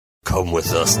Come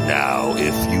with us now,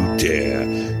 if you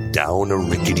dare, down a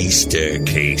rickety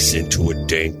staircase into a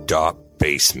dank, dark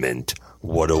basement.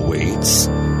 What awaits?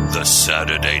 The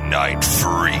Saturday Night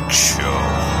Freak Show.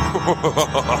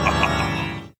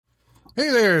 Hey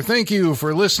there, thank you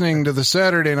for listening to the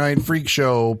Saturday Night Freak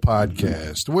Show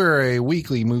podcast. We're a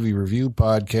weekly movie review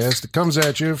podcast that comes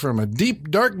at you from a deep,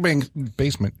 dark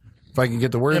basement, if I can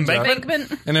get the words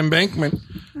Embankment. out. An embankment.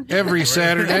 Every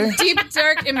Saturday. Deep,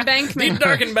 dark embankment. Deep,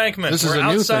 dark embankment. This is We're a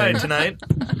new outside thing. tonight.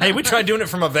 Hey, we tried doing it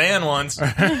from a van once.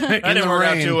 That didn't work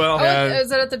out too well. Oh, is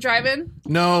that at the drive-in?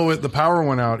 No, the power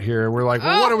went out here. We're like,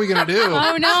 well, what are we going to do?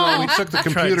 Oh, no. So we took the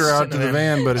computer out to the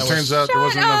van, but it turns out there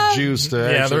wasn't enough juice to Yeah,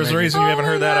 actually there's a make it. reason you haven't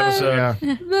heard that episode.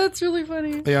 Yeah. That's really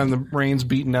funny. Yeah, and the rain's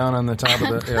beating down on the top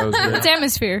of the... Yeah, it was great. It's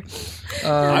atmosphere.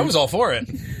 I was all for it.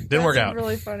 Didn't work out.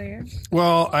 Really funny.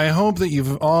 Well, I hope that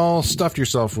you've all stuffed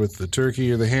yourself with the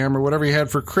turkey or the ham or whatever you had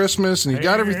for Christmas, and you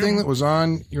got everything that was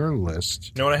on your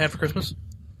list. You know what I had for Christmas?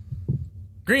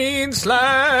 Green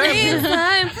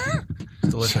slime.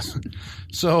 Delicious.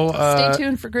 So, Stay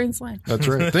tuned for Green Slime. that's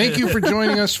right. Thank you for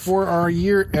joining us for our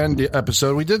year-end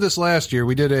episode. We did this last year.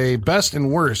 We did a best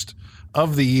and worst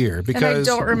of the year And because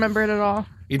I don't remember it at all.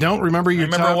 you don't remember your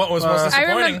Remember top, what was most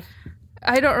disappointing?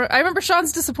 I remember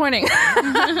Sean's disappointing.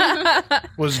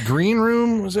 was Green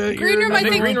Room? Was that Green your Room, I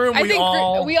think think. Green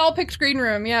Room, we all picked Green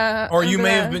Room, yeah. Or you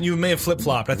Remember may that. have flip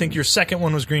flopped. I think your second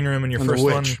one was Green Room and your And The first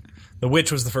one, Witch. The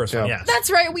Witch was the first one. Yeah. Yes. That's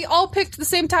right. We all picked the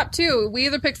same top two. We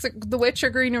either picked The Witch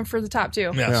or Green Room for the top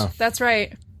two. Yes. Yeah. That's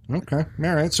right. Okay.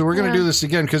 All right. So we're going to do this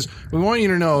again because we want you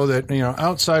to know that,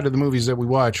 outside of the movies that we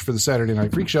watch for the Saturday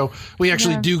Night Freak Show, we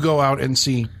actually do go out and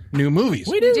see new movies.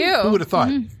 We do. Who would have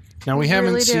thought? Now, we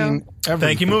haven't really do. seen everything.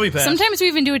 Thank you, Movie Pass. Sometimes we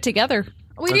even do it together.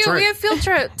 We That's do. right. We have field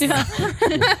trips.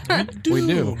 We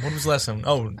do. What was the last one?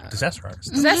 Oh, Disaster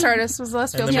Artist. Disaster Artist was the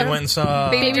last And field then trip. we went and saw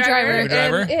Baby Driver. and Baby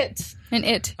Driver. It. And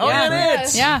It. Oh, yeah. and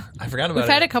It. Yeah. I forgot about We've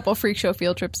it. had a couple freak show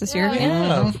field trips this year.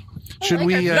 Yeah. Should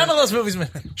we None of those movies.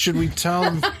 should we tell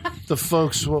the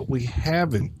folks what we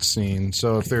haven't seen?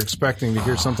 So if they're expecting to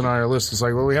hear something on our list, it's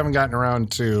like, well, we haven't gotten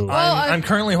around to. I'm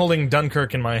currently holding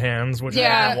Dunkirk in my hands, which I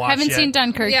haven't watched haven't yet. seen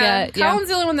Dunkirk Yeah, yet. Yeah. Colin's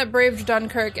the only one that braved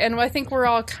Dunkirk, and I think we're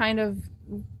all kind of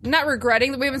not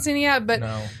regretting that we haven't seen it yet, but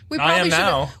No. we I am probably should.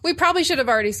 now. We probably should have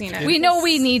already seen it. We know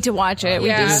we need to watch it. We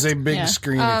Yeah. This just, is a big yeah.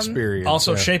 screen experience.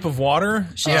 Also, Yeah. Shape of Water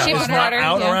Shape is of not Water,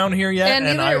 out yeah. around here yet, And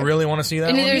and I neither- really want to see that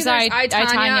and one. neither There's I,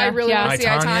 Tonya. I really Yeah. want to see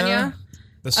I, Tonya.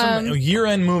 There's some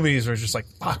year-end movies where it's just like,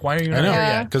 fuck, why are you not I know. here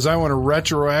Yeah. yet? Because I want to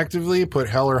retroactively put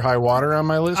Hell or High Water on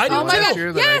my list. I for do Oh my last god!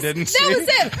 year that Yes, I didn't that see. was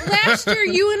it. Last year,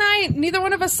 you and I, neither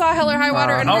one of us saw Hell or High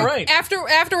Water, and All right.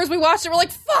 afterwards we watched it. We're like,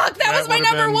 "Fuck, that was my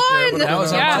would've number been- one." would've That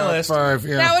was been on my top list. 5,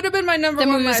 yeah. That would have been my number That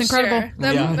one movie was last incredible. year.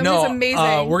 That movie No, was amazing.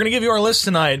 we're going to give you our list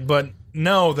tonight, but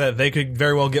know that they could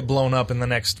very well get blown up in the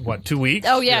next, 2 weeks?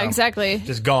 Oh, yeah, exactly.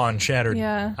 Just gone, shattered,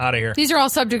 Yeah. out of here. These are all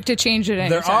subject to change at any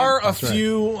There time. are a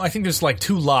few, I think there's like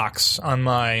 2 locks on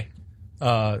my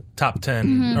top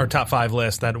 10 or top 5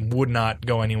 list that would not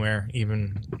go anywhere,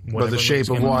 even But whatever the Shape movie's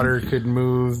of gonna- Water could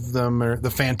move them, or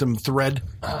the Phantom Thread.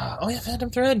 Oh yeah, Phantom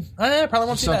Thread. I probably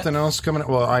won't see that. Something else coming up.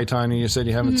 Well, I, Tanya, you said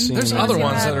you haven't seen. There's other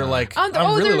ones that are like, I'm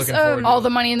really there's, looking forward to. All the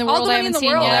money in the world All the I money in haven't the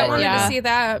seen world. yet. I wanted Yeah. to see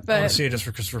that, I want but to see it just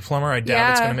for Christopher Plummer. I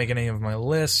doubt it's Yeah. going to make any of my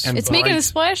lists. And It's making Bright. a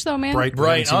splash, though, man. Bright.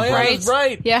 Bright. Dancing Oh yeah, Bright. that's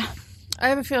Bright. Yeah. I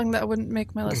have a feeling that wouldn't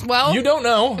make my list. Well, You don't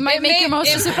know. It might make your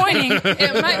most disappointing. it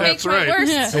might make That's my right.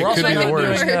 worst. Yeah. It We're also could be gonna the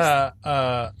worst.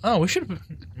 doing,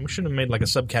 we should have made like a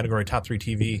subcategory top 3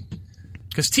 TV,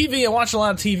 because TV, I watched a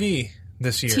lot of TV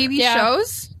this year. TV Yeah.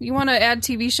 shows? You want to add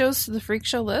TV shows to the Freak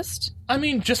Show list? I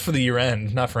mean, just for the year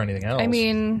end, not for anything else. I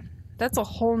mean, that's a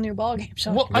whole new ballgame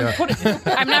show. well, I'm putting.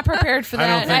 I'm not prepared for I don't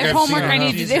that. think I have I've homework seen I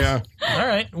enough. need to do. Yeah. All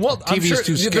right. Well, I'm TV's sure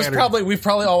too there's scattered. we've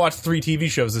probably all watched 3 TV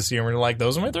shows this year, and we're like,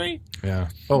 those are my 3. Yeah.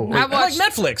 Oh, wait. I Like watched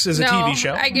Netflix is a no, TV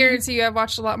show. I guarantee you I've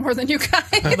watched a lot more than you guys.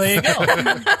 There you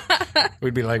go.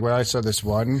 we'd be like, well, I saw this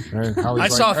one. I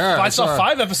saw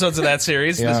 5 episodes of that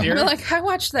series Yeah. this year. But like, I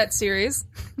watched that series.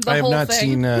 The I have whole not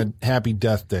thing. seen Happy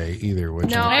Death Day either. Which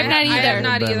No, I have not I either. have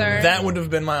not Been- either. That would have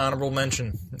been my honorable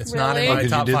mention. It's not in Really? my Oh, 'cause you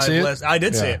top did 5 see it? list. I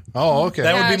did see Yeah. it. Oh, okay.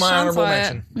 That would be my Sean honorable saw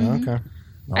it. mention. Okay.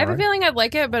 I have a feeling I'd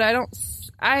like it, but I don't.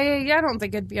 I don't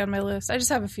think it'd be on my list. I just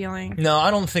have a feeling No, I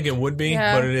don't think it would be,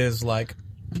 Yeah. but it is like,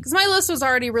 because my list was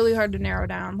already really hard to narrow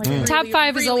down. Like really, Top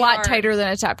 5 is a really lot hard. tighter than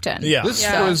a top 10. yeah. This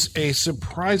Yeah. was a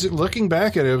surprising. Looking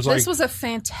back at it, it was like This was a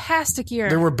fantastic year.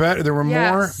 there were better. There were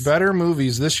more Yes. better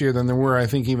movies this year than there were, I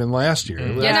think, even last year. Last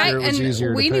and year it was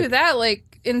easier we to knew pick. that like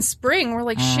in spring. We're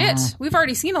like, shit, we've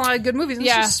already seen a lot of good movies. It's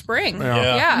Yeah. just spring. Yeah.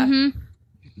 Yeah. Yeah.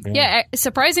 Yeah,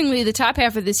 surprisingly, the top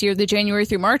half of this year, the January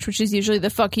through March, which is usually the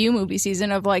fuck you movie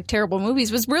season of like terrible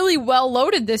movies, was really well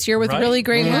loaded this year with Right. really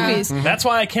great movies. That's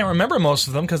why I can't remember most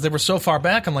of them because they were so far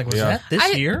back. I'm like, was that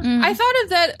this year? I thought of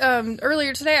that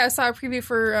earlier today. I saw a preview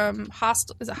for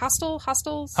Hostel. Is it Hostel?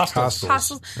 Hostels?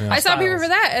 Hostels. I saw a preview for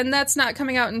that, and that's not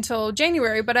coming out until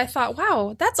January. But I thought,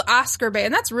 wow, that's Oscar bait,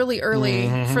 and that's really early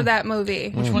for that movie.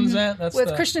 Which one's that? That's With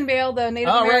the... Christian Bale, the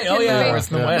Native Oh, right. American Oh, yeah. movie.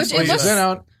 It's in the West. Which it Is looks- that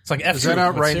out? It's like Is that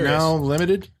out right now?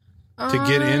 Limited to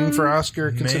get in for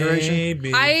Oscar consideration.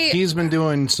 Maybe. He's been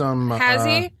doing some. Has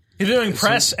he? He's doing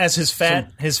press as his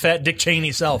fat Dick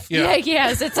Cheney self. Yeah,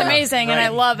 yes, it's amazing, and I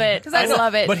love it. I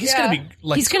love it. But he's gonna be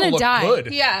like He's gonna look die.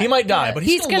 Good. Yeah. He might die, but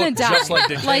He's gonna gonna look die. just like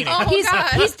Dick Like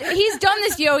Cheney. he's done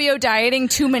this yo-yo dieting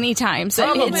too many times.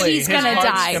 Probably. He's His gonna heart's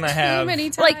die. Gonna Too have,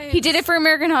 many times. Like he did it for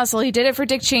American Hustle, he did it for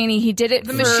Dick Cheney, he did it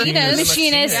for Machinist. The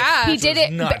Machinist. Yeah. He Which did was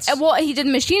it. nuts. Well, he did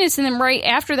the Machinist, and then right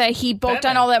after that, he bulked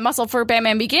Batman. on all that muscle for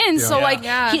Batman Begins. So Yeah. like,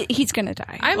 Yeah. he's gonna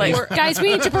die. I'm Like, wor- guys, we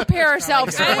need to prepare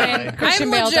ourselves for when Christian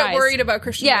I'm Bale legit dies. worried about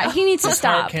Christian Yeah, Bale. he needs to Heart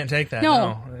stop. can't take that.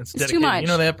 No, it's too dedicated. much. You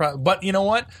know they have but you know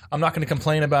what? I'm not going to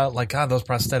complain about like God. Those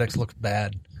prosthetics look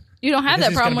bad. You don't have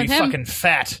Because that problem he's with gonna be him. fucking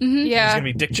fat. Yeah. He's going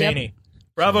to be Dick Cheney.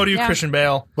 Bravo to you, Yeah. Christian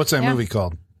Bale. What's that movie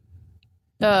called?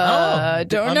 Don't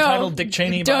know. Untitled Dick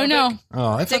Cheney. Don't biopic? know.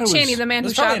 Oh, I thought Dick it was. Cheney, the man who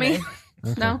That's shot probably me. a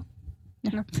name. No?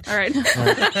 No. All right.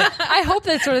 I hope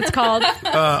that's what it's called. It's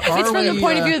Are from the we,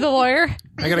 point of view of the lawyer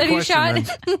I got a that he question.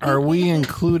 shot. Then. Are we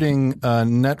including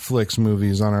Netflix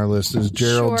movies on our list? Is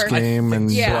Gerald's Sure. Game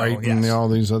and Yeah. Bright Yes. and all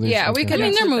these other? Yeah, we okay. could I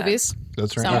mean, they're include that. movies.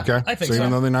 That's right. So- Okay. I think so so.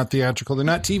 even though they're not theatrical, they're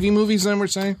not TV movies. Then we're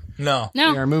saying No.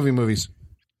 No. they are movies.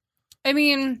 I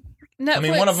mean, Netflix. I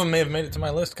mean, one of them may have made it to my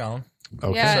list, Colin.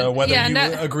 Okay. Yeah. So whether you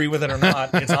Net- agree with it or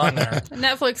not, it's on there.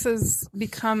 Netflix has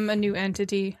become a new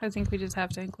entity. I think we just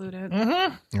have to include it.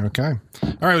 Okay.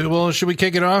 All right. Well, should we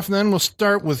kick it off then? We'll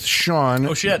start with Sean.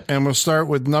 Oh, shit. And we'll start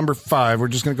with number 5. We're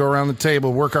just going to go around the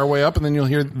table, work our way up, and then you'll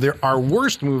hear our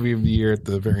worst movie of the year at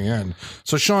the very end.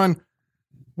 So, Sean,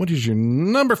 what is your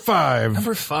number 5?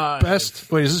 Number 5. Best.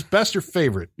 Wait, is this best or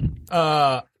favorite?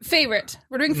 Favorite.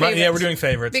 We're doing favorites. Yeah, we're doing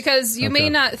favorites. Because you Okay. may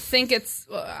not think it's.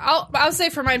 I'll say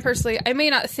for mine personally, I may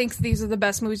not think these are the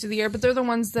best movies of the year, but they're the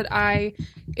ones that I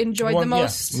enjoyed One- the yeah.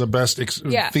 most. The best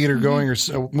Yeah. theater going or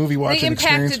movie They watching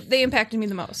experience? impacted me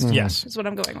the most. Yes. Is what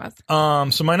I'm going with.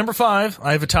 So my number 5,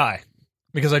 I have a tie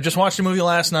because I just watched a movie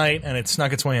last night and it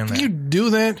snuck its way in Can there. you do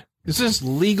that? Is this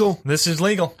legal? This is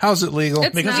legal. How's it legal?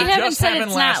 It's Because not. it We haven't just said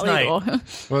happened it's last not legal.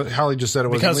 Well, Holly just said it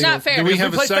wasn't Because- legal. It's not fair. Do we We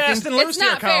have a play second? fast and loose It's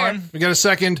here, not fair. Colin. We got a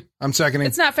second. I'm seconding.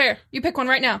 It's not fair. You pick one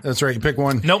right now. That's right. You pick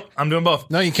one. Nope, I'm doing both.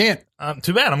 No, you can't.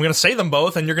 Too bad. I'm going to say them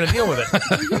both, and you're going to deal with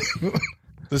it.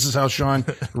 This is how Sean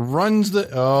runs the.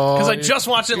 Oh, Because I just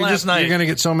watched it last night. You're going to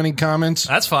get so many comments.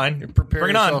 That's fine. prepare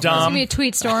Bring it on, yourself. Give me Dom. a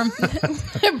tweet storm.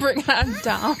 Bring it on,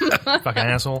 Dom. Fucking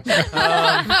asshole.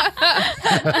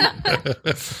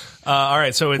 All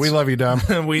right, so it's We love you, Dom.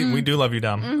 we do love you,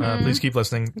 Dom. Please keep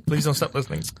listening. Please don't stop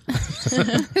listening.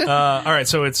 All right,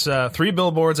 so it's 3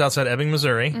 billboards outside Ebbing,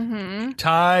 Missouri,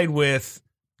 tied with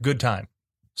Good Time,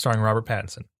 starring Robert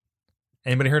Pattinson.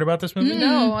 Anybody heard about this movie?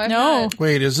 No, I've No. not.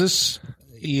 Wait, is this?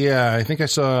 Yeah, I think I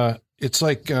saw. It's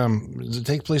like, does it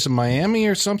take place in Miami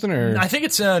or something? Or I think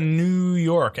it's New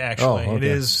York, actually. Oh, It okay.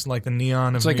 is like the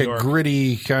neon of it's like New a York.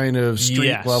 gritty kind of street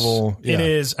Yes. level. Yeah. It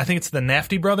is. I think it's the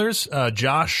Nafty brothers,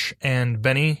 Josh and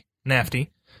Benny Nafty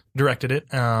directed it.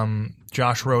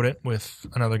 Josh wrote it with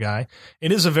another guy.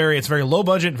 It's very low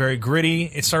budget, very gritty.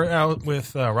 It started out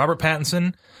with Robert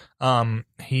Pattinson.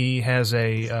 He has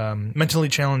a mentally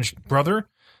challenged brother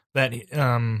that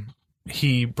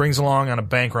he brings along on a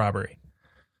bank robbery.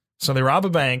 So they rob a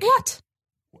bank. What?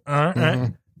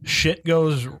 Shit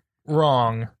goes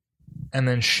wrong, and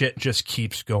then shit just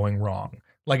keeps going wrong.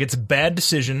 Like it's bad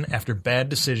decision after bad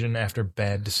decision after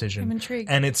bad decision. I'm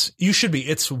intrigued. And it's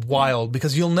wild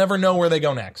because you'll never know where they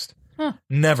go next.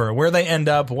 Never. Where they end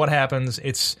up, what happens.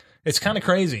 It's kind of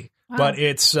crazy. But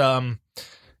I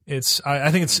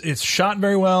think it's shot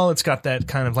very well. It's got that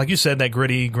kind of, like you said, that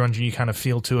gritty, grungy kind of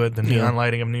feel to it, the neon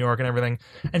lighting of New York and everything.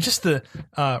 And just the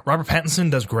Robert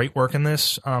Pattinson does great work in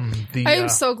this. I am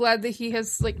so glad that he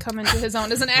has like come into his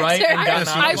own as an actor. Right, and gotten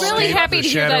I'm really Escape happy the to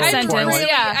hear shadow that of sentence. Twilight.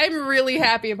 Yeah. I'm really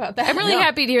happy about that. I'm really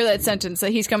happy to hear that sentence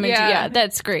that he's coming to. Yeah. Yeah,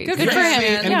 that's great. Good for for him,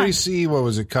 him. man. Anybody see, what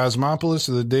was it, Cosmopolis,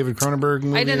 or the David Cronenberg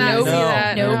movie? I did not see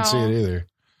that. I didn't see it either.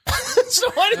 So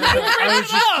why did you bring I was it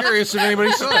just up? curious if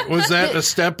anybody saw it. Was that a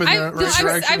step in the right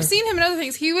direction? I've seen him in other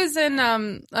things. He was in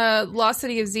Lost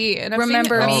City of Z, and I've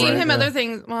Remember seen, Me. I've seen right, him yeah. other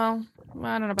things. Well, Well,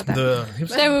 I don't know about that.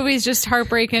 That movie's just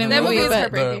heartbreaking. That movie is but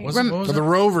heartbreaking. What was The it?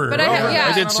 Rover. But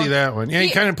I did see that one. Yeah, he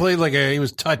kind of played like he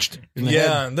was touched in the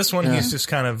Yeah, head. this one he's just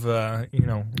kind of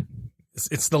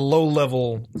it's the low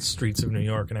level streets of New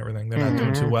York and everything. They're not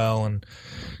doing too well, and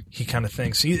he kind of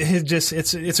thinks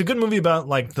it's a good movie about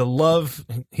like the love.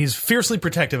 He's fiercely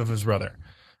protective of his brother,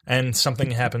 and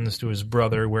something happens to his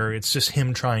brother where it's just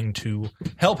him trying to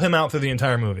help him out through the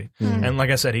entire movie. And like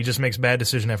I said, he just makes bad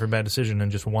decision after bad decision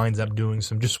and just winds up doing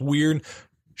some just weird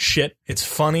shit. It's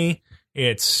funny,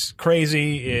 it's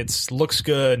crazy, it looks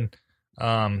good.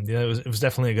 It was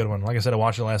definitely a good one. Like I said, I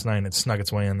watched it last night and it snuck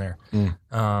its way in there. The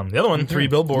other one, 3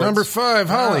 Billboards. Number 5,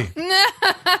 Holly.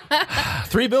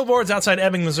 3 Billboards outside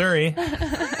Ebbing, Missouri.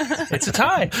 It's a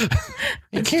tie.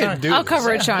 You can't do I'll this.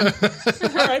 cover it, Sean.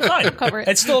 All right, fine. Cover it.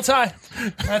 It's still a tie.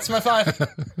 That's my 5.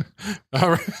 All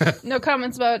right. No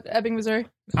comments about Ebbing, Missouri.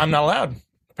 I'm not allowed,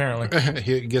 apparently.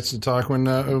 He gets to talk when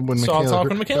So I'll Michaela... talk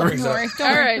when Michaela brings it up.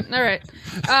 All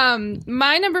right.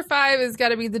 My number 5 has got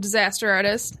to be The Disaster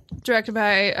Artist, directed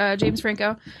by James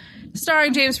Franco,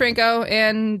 starring James Franco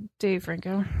and Dave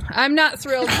Franco. I'm not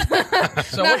thrilled.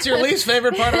 So what's your least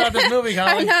favorite part about this movie,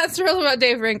 I'm Colin? not thrilled about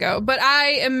Dave Franco, but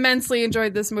I immensely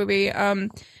enjoyed this movie.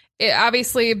 It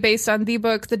obviously based on the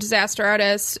book, The Disaster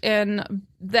Artist, and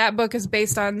that book is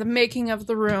based on the making of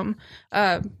The Room.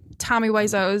 Tommy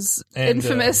Wiseau's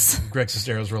infamous Greg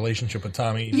Sestero's relationship with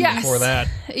Tommy even Yes. before that.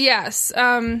 Yes,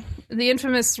 the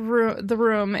infamous The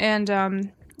Room,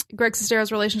 and Greg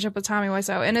Sestero's relationship with Tommy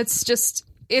Wiseau, and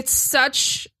it's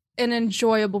such an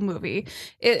enjoyable movie.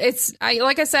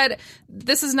 Like I said,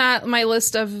 this is not my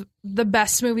list of the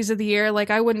best movies of the year. Like,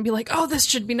 I wouldn't be like, oh, this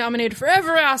should be nominated for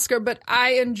every Oscar, but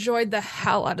I enjoyed the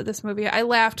hell out of this movie. I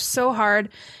laughed so hard.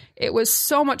 It was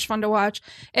so much fun to watch,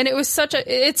 and it was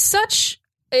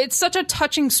it's such a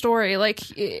touching story. Like,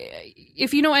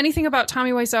 if you know anything about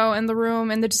Tommy Wiseau and The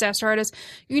Room and The Disaster Artist,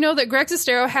 you know that Greg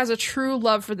Sestero has a true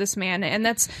love for this man, and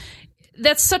that's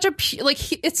such a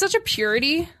it's such a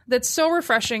purity that's so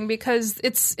refreshing, because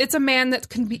it's a man that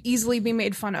can easily be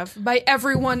made fun of by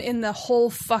everyone in the whole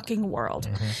fucking world.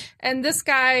 And this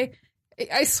guy,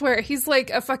 I swear, he's like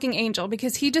a fucking angel,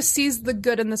 because he just sees the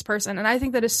good in this person. And I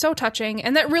think that is so touching.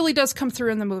 And that really does come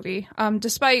through in the movie.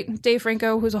 Despite Dave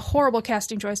Franco, who's a horrible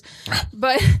casting choice.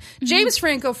 But James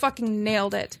Franco fucking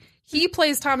nailed it. He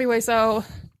plays Tommy Wiseau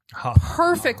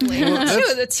perfectly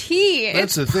to the T.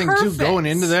 That's the thing, too. Going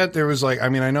into that, there was like, I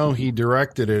mean, I know he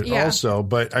directed it also,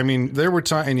 but I mean, there were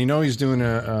times, and he's doing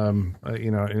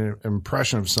an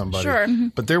impression of somebody. Sure.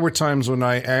 But there were times when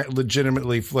I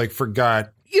legitimately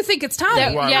forgot You think it's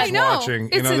Tommy. while I was watching,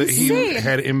 It's that insane. he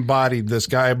had embodied this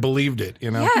guy. I believed it,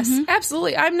 Yes,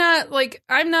 absolutely. I'm not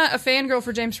a fangirl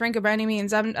for James Franco by any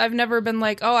means. I've never been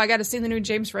like, oh, I got to see the new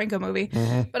James Franco movie.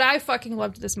 But I fucking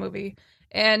loved this movie,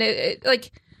 and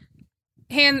it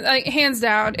hands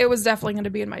down, it was definitely going to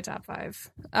be in my top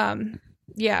 5.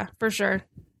 Yeah, for sure.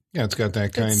 Yeah, it's got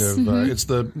that kind of it's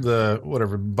the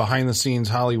whatever behind the scenes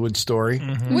Hollywood story.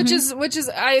 Which is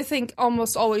I think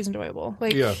almost always enjoyable.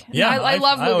 Like, Yeah, I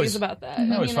love I movies always- about that.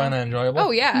 I always find that enjoyable.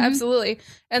 Oh yeah, absolutely.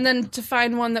 And then to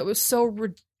find one that was so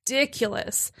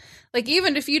ridiculous, like,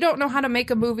 even if you don't know how to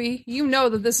make a movie, you know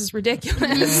that this is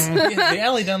ridiculous. The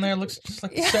alley down there looks just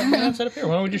like the set outside up here.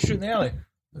 Why don't we just shoot in the alley?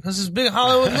 Because it's a big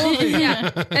Hollywood movie. Yeah.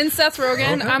 And Seth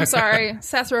Rogen, I'm sorry,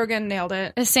 Seth Rogen nailed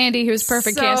it. As Sandy, who's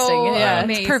perfect So casting. Yeah,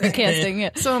 amazing. it's perfect casting. Yeah.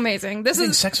 So amazing. This Having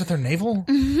is sex with her navel?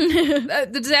 The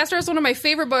Disaster is one of my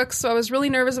favorite books, so I was really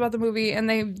nervous about the movie, and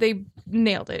they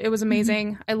nailed it. It was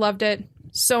amazing. I loved it.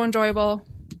 So enjoyable.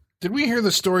 Did we hear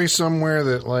the story somewhere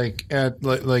that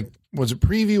was it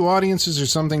preview audiences or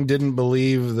something didn't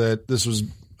believe that this was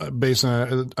based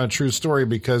on a true story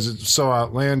because it's so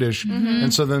outlandish?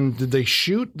 And so then did they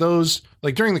shoot those,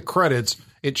 like during the credits,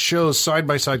 it shows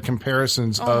side-by-side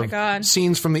comparisons Oh my of God.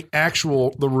 scenes from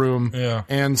The Room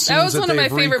and scenes was one of my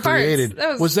they've favorite parts. recreated.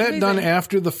 That was that done amazing.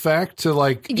 after the fact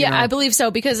to Yeah, I believe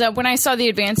so, because when I saw the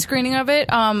advanced screening of it,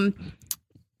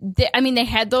 they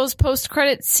had those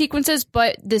post-credit sequences,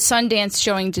 but the Sundance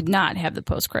showing did not have the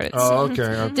post-credits. Oh,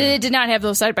 okay. It did not have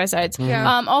those side-by-sides.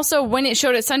 Yeah. Also, when it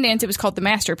showed at Sundance, it was called The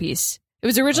Masterpiece. It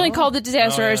was originally called The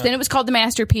Disaster Artist, then it was called The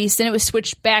Masterpiece, then it was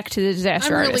switched back to The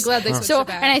Disaster I'm really Artist. glad they switched So, it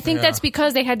back. and I think that's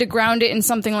because they had to ground it in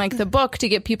something like the book to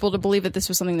get people to believe that this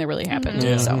was something that really happened.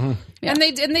 So, And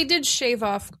they did shave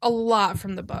off a lot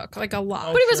from the book, like a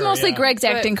lot. but it was mostly Greg's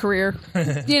But- acting career, For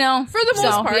the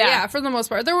most part, yeah. For the most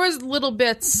part, there was little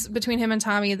bits between him and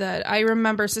Tommy that I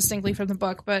remember distinctly from the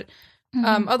book, but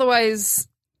otherwise,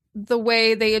 the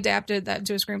way they adapted that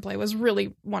to a screenplay was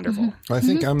really wonderful. I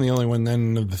think I'm the only one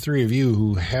then of the three of you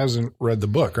who hasn't read the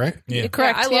book, right? Yeah.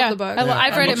 Correct. Yeah, I love the book.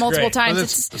 I've read it book's multiple great. times. But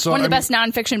It's it's- so one of the I'm- best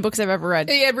nonfiction books I've ever read.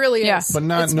 It really Yeah. is. But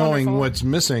not It's knowing wonderful. what's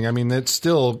missing, I mean, that's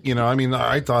still,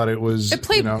 I thought it was. It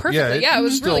played perfectly. Yeah, It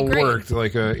was still really great. worked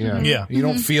like a, Yeah. You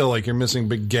don't feel like you're missing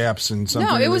big gaps in something.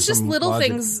 No, it or was just some little logic.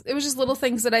 things. It was just little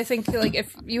things that I think, like,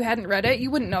 if you hadn't read it,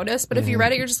 you wouldn't notice. But if you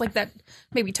read it, you're just like, that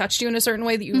maybe touched you in a certain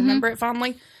way that you remember it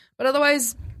fondly. But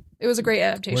otherwise, it was a great Where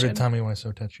adaptation. did Tommy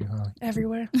Wiseau touch you, Holly?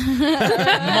 Everywhere.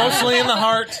 Mostly in the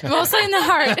heart. Mostly in the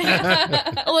heart,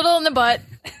 a little in the butt,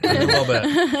 A little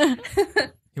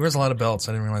bit. He wears a lot of belts.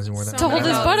 I didn't realize he wore that. to hold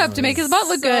his butt up to make his butt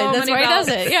look So good. That's many why he does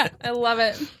belts. it. Yeah, I love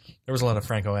it. There was a lot of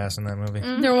Franco ass in that movie.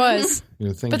 there was,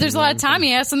 but there's a lot of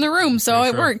Tommy ass in the room, so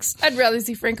it sure. works. I'd rather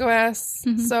see Franco ass.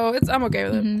 So I'm okay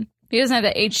with it. He doesn't have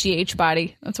that HGH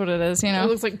body. That's what it is, It know.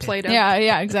 looks like Play-Doh.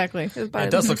 Yeah, exactly. His body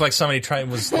It does look like somebody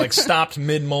was like stopped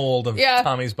mid mold of Yeah.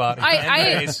 Tommy's body.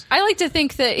 I like to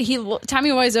think that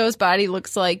Tommy Wiseau's body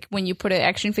looks like when you put an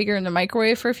action figure in the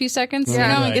microwave for a few seconds. Yeah.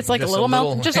 You know, Right. it gets like Just a little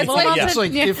melt, just a it's little like- melted. It's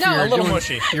like Yeah. if No, you're a little doing-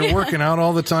 mushy. You're working out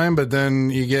all the time, but then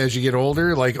as you get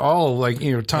older, like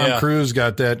Tom Yeah. Cruise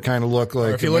got that kind of look.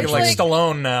 Like Or if you look at like like-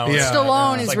 Stallone now, Yeah.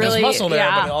 Stallone it's is like really there's muscle there,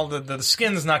 yeah. but all the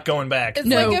skin's not going back. It's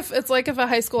No. like if a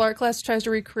high school art class tries to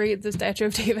recreate the Statue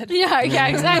of David. Yeah,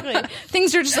 exactly.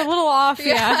 Things are just a little off.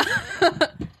 Yeah.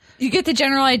 You get the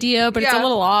general idea, but it's a Yeah.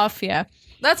 little off. Yeah.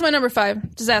 That's my number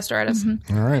 5, Disaster Artist.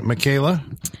 All right, Michaela.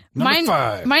 Number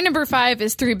 5. My number 5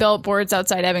 is 3 billboards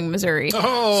outside Ebbing, Missouri.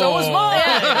 Oh, So was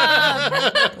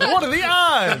mine. What are the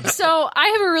odds? So I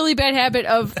have a really bad habit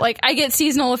of I get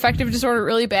seasonal affective disorder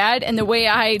really bad, and the way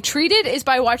I treat it is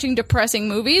by watching depressing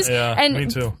movies. Yeah, and me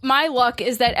too. My luck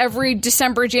is that every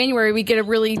December, January, we get a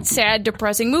really sad,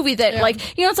 depressing movie that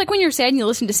it's like when you're sad and you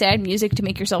listen to sad music to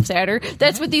make yourself sadder.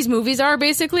 That's what these movies are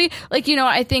basically.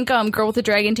 I think Girl with the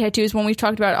Dragon Tattoo is one we've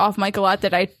talked about off mic a lot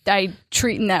that I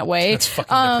treat in that way. It's fucking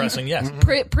depressing. Yes.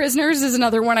 Prisoners is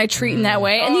another one I treat in that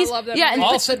way. And Oh, I these, love that yeah, movie. and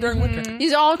All set during winter.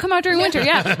 these all come out during winter.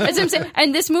 Yeah, that's what I'm saying.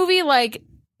 And this movie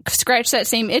scratched that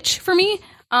same itch for me.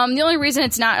 The only reason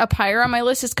it's not up higher on my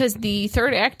list is because the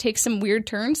third act takes some weird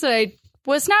turns that I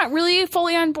was not really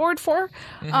fully on board for.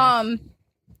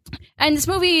 And this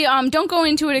movie, don't go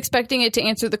into it expecting it to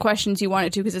answer the questions you want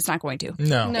it to, because it's not going to.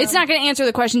 No. It's not going to answer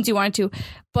the questions you want it to.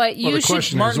 But you Well, the should.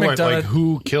 question Martin is what, McDonagh- like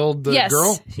who killed the Yes.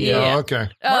 girl? Yeah. Oh, okay.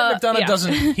 Martin McDonagh yeah.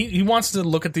 doesn't. He wants to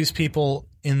look at these people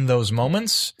in those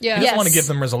moments. Yeah. He doesn't want to Yes. give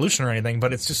them resolution or anything,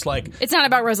 but it's just like It's not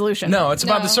about resolution. no, it's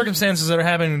about No. the circumstances that are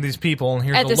happening to these people, and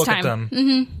here's At a this look time. at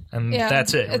them, and Yeah.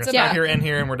 that's it. We're It's gonna start about- here, end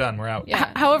here, and we're done. We're out. Yeah.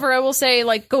 However, I will say,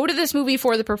 go to this movie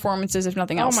for the performances, if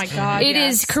nothing else. Oh my God, It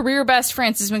is yes. career best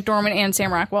Frances McDormand and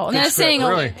Sam Rockwell, and that is saying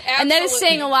Really? and that is Absolutely.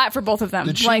 saying a lot for both of them.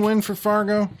 Did she win for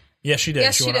Fargo? Yes, she did.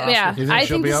 Yes, she won an did. Oscar. Yeah, You think I she'll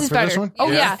think be this up is for better. this one? Oh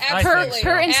Yeah, yeah, I her, think so.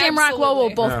 her and Sam Rockwell will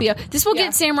both be up. This will Yeah.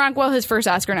 get Sam Rockwell his first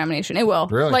Oscar nomination. It will.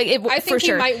 Really? It I for think he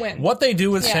sure. might win. What they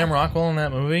do with Yeah. Sam Rockwell in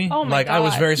that movie, Oh my I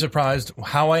was God. very surprised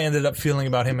how I ended up feeling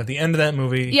about him at the end of that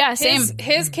movie. Yeah, same.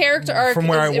 His character arc From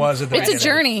where is I was at the It's a beginning.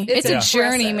 journey. It's It's a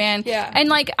journey, impressive. man. Yeah.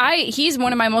 And he's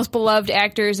one of my most beloved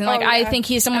actors, and Oh, I yeah. think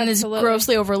he's someone that's Absolutely.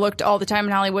 grossly overlooked all the time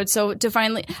in Hollywood. So to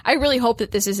finally, I really hope that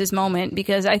this is his moment,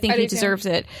 because I think I he do too. deserves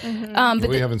it. Mm-hmm. But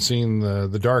We haven't seen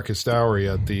the Darkest Hour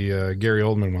yet, the Gary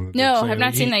Oldman one. No, have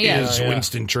not seen that yet. Is Yeah.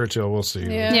 Winston Churchill? We'll see.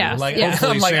 Yeah. Yeah. Like, Yeah.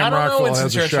 Hopefully I'm like, Sam I don't know Rockwell Winston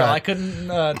has a Churchill. shot. I couldn't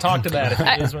talk to that if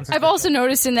it is Winston I've also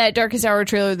noticed in that Darkest Hour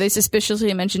trailer, they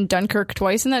suspiciously mentioned Dunkirk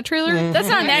twice in that trailer. That's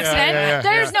not an accident. yeah,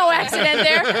 There's no accident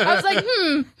there. I was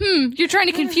like, you're trying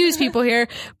to confuse people here.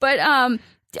 But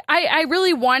I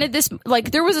really wanted this.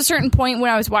 There was a certain point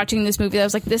when I was watching this movie that I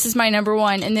was like, this is my number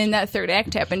one. And then that third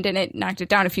act happened and it knocked it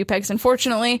down a few pegs,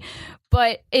 unfortunately.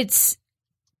 But it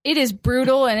is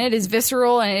brutal and it is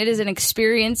visceral and it is an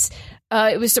experience.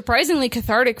 It was surprisingly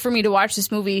cathartic for me to watch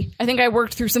this movie. I think I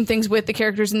worked through some things with the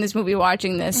characters in this movie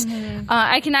watching this.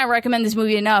 I cannot recommend this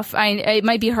movie enough. It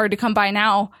might be hard to come by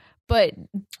now, but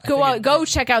go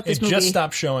check out this It movie. just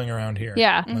stopped showing around here.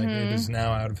 Yeah. Like, it is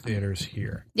now out of theaters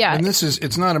here. Yeah. And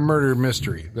it's not a murder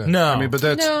mystery. No. I mean, but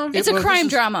that's No. It's a crime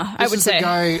drama, I this would is say. The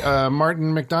guy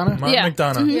Martin Martin McDonagh. Yeah.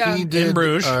 McDonagh. Yeah. He did In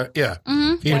Bruges. Yeah,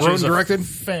 he Which wrote is and a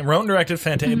directed. wrote and directed,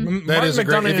 fantastic. That is a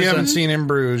great. If you haven't seen In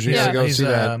Bruges, you gotta go he's, see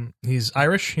that. He's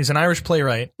Irish. He's an Irish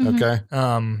playwright. Okay,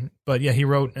 But yeah, he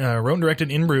wrote and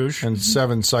directed In Bruges, and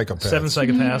Seven Psychopaths. Seven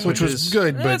Psychopaths, which was is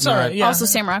good, but it's all right. not- Yeah. Also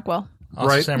Sam Rockwell. Also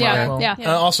Right. Sam Yeah, Rockwell.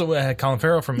 yeah. Also had Colin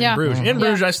Farrell from Yeah. In Bruges. In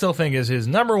Bruges, I still think is his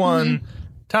number one,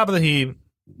 top of the heap,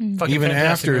 Fucking Even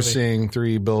fantastic after movie. seeing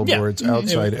 3 Billboards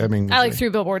outside Ebbing. I like 3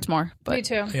 Billboards more. But Me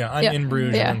too. Yeah, I'm in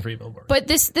Bruges and 3 Billboards. But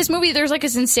this movie, there's like a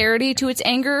sincerity to its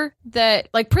anger that,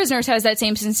 like, Prisoners has that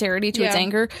same sincerity to its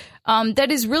anger.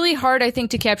 That is really hard, I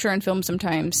think, to capture on film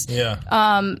sometimes. Yeah.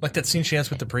 Like that scene she has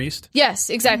with the priest. Yes,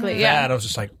 exactly. Yeah. That, I was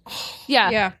just like,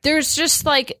 Yeah. There's just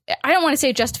like, I don't want to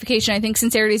say justification. I think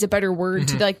sincerity is a better word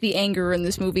to like the anger in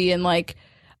this movie. And like,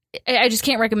 I just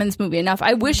can't recommend this movie enough.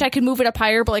 I wish I could move it up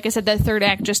higher, but like I said, that third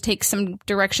act just takes some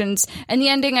directions. And the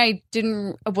ending, I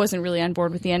wasn't really on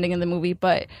board with the ending of the movie,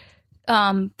 but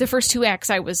the first 2 acts,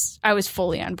 I was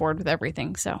fully on board with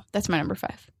everything. So that's my number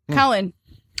 5. Colin.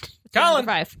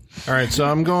 Number 5. All right, so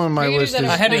I'm going. My list is.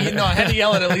 I had to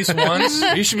yell it at least once.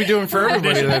 You should be doing for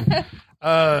everybody then.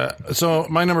 So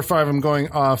my number 5, I'm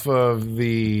going off of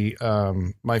the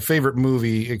my favorite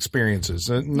movie experiences.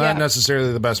 Not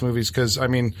necessarily the best movies, because I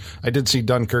mean I did see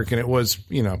Dunkirk and it was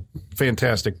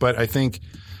fantastic. But I think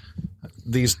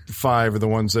these 5 are the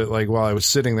ones that, like, while I was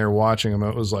sitting there watching them,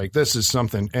 it was like, this is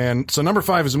something. And so number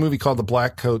 5 is a movie called The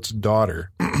Blackcoat's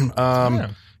Daughter.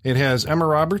 It has Emma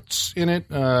Roberts in it,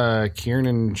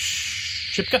 Kiernan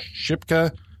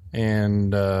Shipka,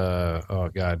 and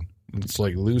oh god. It's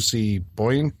like Lucy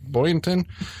Boynton.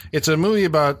 It's a movie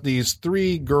about these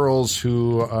 3 girls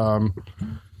who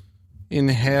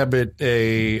inhabit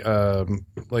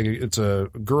it's a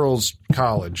girls'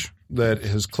 college that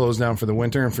has closed down for the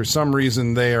winter, and for some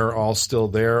reason they are all still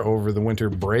there over the winter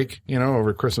break,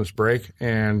 over Christmas break,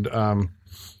 and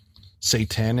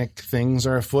satanic things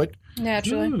are afoot.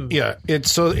 Naturally. Ooh. Yeah,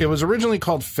 it was originally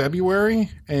called February,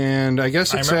 and I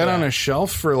guess it sat on a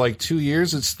shelf for like 2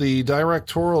 years. It's the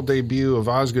directorial debut of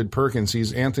Osgood Perkins.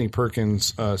 He's Anthony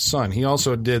Perkins' son. He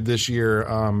also did this year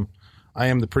I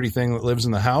Am the Pretty Thing That Lives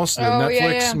in the House, the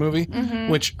Netflix movie,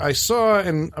 which I saw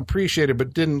and appreciated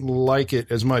but didn't like it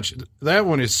as much. That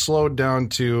one is slowed down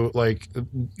to like,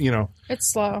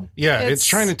 It's slow. Yeah, it's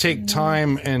trying to take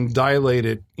time and dilate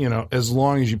it, as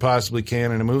long as you possibly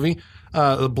can in a movie.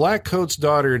 The Blackcoat's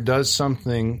Daughter does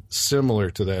something similar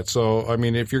to that. So, I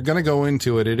mean, if you're going to go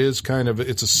into it, it's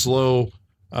a slow,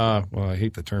 well, I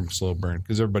hate the term slow burn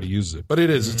because everybody uses it, but it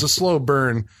is. It's a slow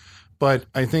burn, but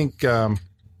I think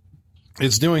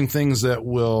it's doing things that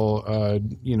will,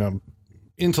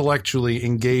 intellectually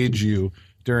engage you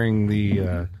during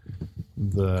the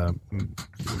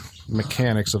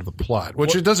mechanics of the plot,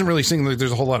 which it doesn't really seem like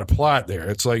there's a whole lot of plot there.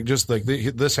 It's like just like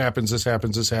this happens,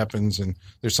 and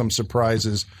there's some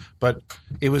surprises. But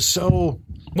it was so.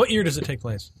 What year does it take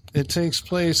place? It takes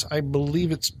place, I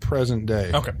believe it's present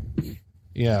day. Okay.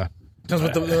 Yeah. Because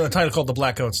with the title called The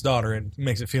Blackcoat's Daughter, it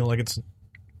makes it feel like it's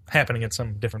happening at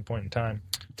some different point in time.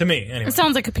 To me, anyway. It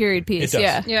sounds like a period piece. It does.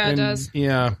 Yeah. Yeah, it does.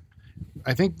 Yeah.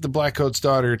 I think the Blackcoat's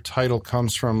Daughter title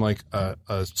comes from like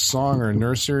a song or a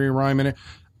nursery rhyme in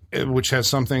it, which has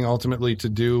something ultimately to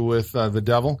do with the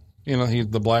devil. He's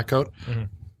the Blackcoat. Mm-hmm.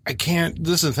 I can't.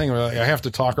 This is the thing. I have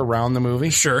to talk around the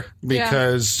movie, sure,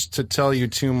 because to tell you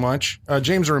too much.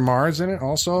 James Remar is in it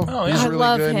also. Oh, yeah. He's I really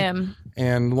love good. him.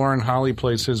 And Lauren Holly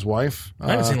plays his wife.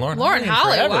 I haven't seen Lauren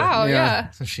Holly. forever. Wow. Yeah.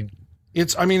 Yeah. Since she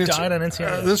It's died on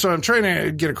NCIS. this is what I'm trying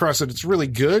to get across, that it's really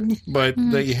good, but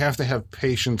that you have to have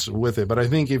patience with it. But I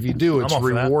think if you do, it's I'm all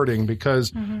for that. rewarding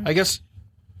because I guess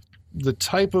the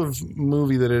type of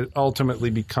movie that it ultimately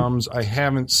becomes, I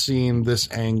haven't seen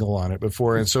this angle on it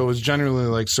before. And so it was generally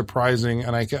like surprising.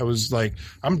 And I was like,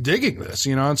 I'm digging this,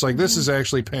 it's like, this is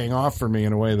actually paying off for me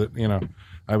in a way that,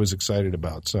 I was excited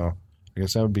about. So I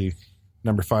guess that would be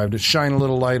number 5, to shine a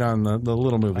little light on the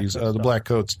little movies, The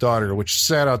Blackcoat's Daughter, which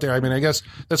sat out there. I mean, I guess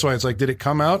that's why it's like, did it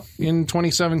come out in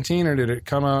 2017 or did it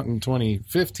come out in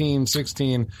 2015,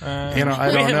 16? I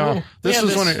don't know. This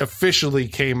was when it officially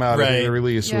came out. Right. And the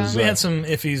release was. We had some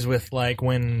iffies with like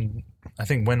when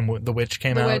The Witch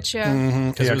came out. The Witch, yeah.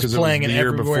 Mhm. It was playing the it year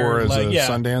everywhere, before as like, a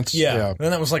Sundance. Yeah.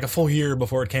 And that was like a full year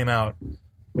before it came out.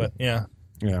 But yeah.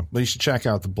 Yeah. But you should check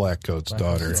out The Blackcoat's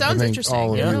Daughter. It sounds I think interesting.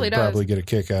 all of It you really would does. probably get a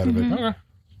kick out of it. Okay.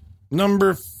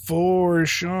 Number 4,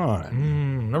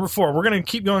 Sean. Number 4. We're going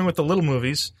to keep going with the little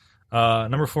movies.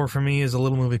 Number 4 for me is a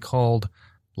little movie called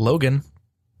Logan.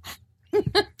 All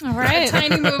right.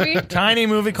 Tiny movie. Tiny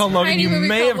movie called Logan. Tiny You movie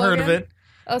may called have heard of Logan. it.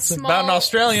 It's about an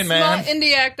Australian man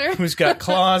indie actor who's got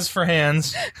claws for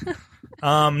hands.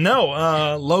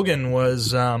 Logan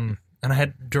was, and I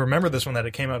had to remember this one that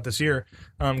it came out this year,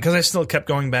 because I still kept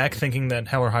going back thinking that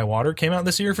Hell or High Water came out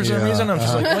this year for some Yeah, reason. I'm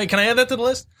just like, wait, can I add that to the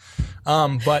list?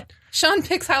 But Sean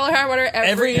picks Hell or High Water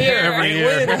every year. Every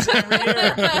year.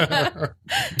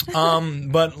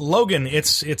 But Logan,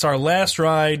 it's our last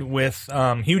ride with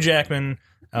Hugh Jackman,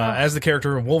 as the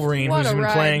character of Wolverine, What who's a been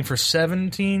ride. playing for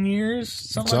 17 years,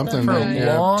 something like that, for a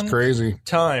yeah, long it's crazy.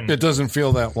 time. It doesn't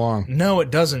feel that long. No,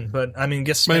 it doesn't. But I mean,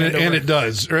 gets And spanned over. it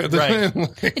does. Right.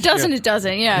 Right. It doesn't. It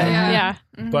doesn't. Yeah.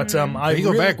 But I You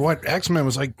go really, back, what, X-Men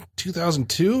was like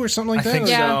 2002 or something like I that? think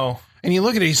Yeah. so. And you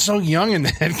look at it, he's so young in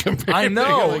that compared I to,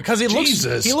 know like, because he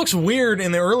Jesus. looks weird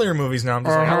in the earlier movies now. I'm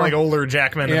just saying, I like older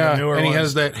Jackman Yeah, and the newer and he ones.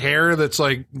 has that hair that's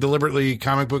like deliberately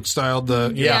comic book styled.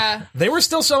 Yeah. They were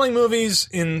still selling movies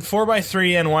in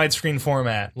 4:3 and widescreen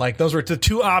format. Like those were the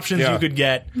two options Yeah. you could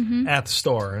get at the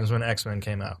store. Is when X-Men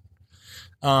came out.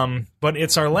 But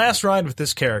it's our last ride with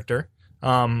this character.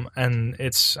 And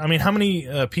it's, I mean, how many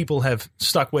people have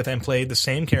stuck with and played the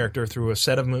same character through a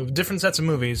set of different sets of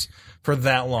movies for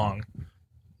that long?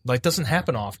 Like, doesn't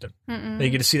happen often. That you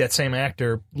get to see that same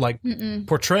actor like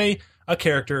portray a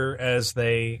character as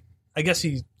they. I guess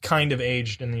he kind of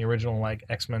aged in the original like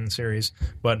X-Men series,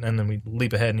 and then we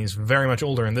leap ahead and he's very much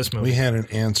older in this movie. We had an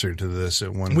answer to this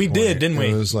at one We point. did, didn't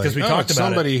we? It was like, 'Cause we talked it's about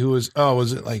somebody who was,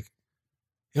 was it like,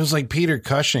 it was like Peter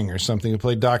Cushing or something who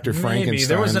played Dr. Maybe. Frankenstein.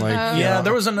 There was like,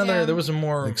 there was another. Yeah. There was a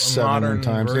more like 7 modern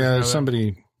times. version Yeah, of it.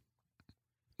 somebody.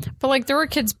 But like there were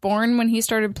kids born when he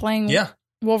started playing Yeah,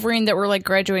 Wolverine that were like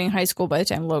graduating high school by the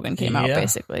time Logan came out, Yeah.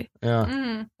 basically.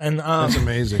 Yeah, and that's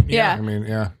amazing. Yeah. I mean,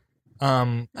 yeah.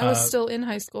 I was still in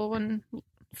high school when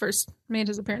first made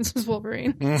his appearance as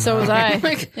Wolverine. So was I.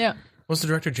 Like- yeah. was the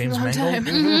director James Long Mangold?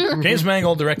 time. James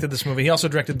Mangold directed this movie. He also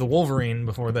directed The Wolverine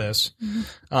before this.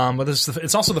 But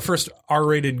it's also the first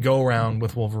R-rated go-round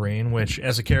with Wolverine, which,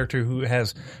 as a character who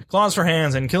has claws for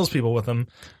hands and kills people with them,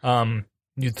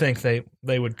 you'd think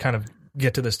they would kind of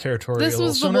get to this territory a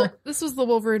little sooner. This was the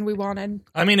Wolverine we wanted.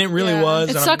 I mean, it really Yeah. was.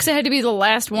 It and sucks it had to be the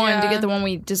last one to Yeah. get the one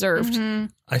we deserved.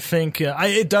 I think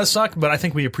it does suck, but I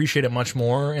think we appreciate it much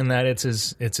more in that it's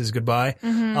his goodbye.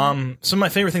 Some of my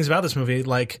favorite things about this movie,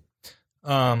 like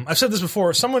I've said this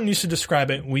before, someone used to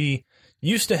describe it. We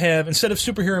used to have, instead of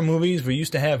superhero movies, we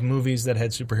used to have movies that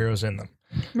had superheroes in them.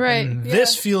 Right. And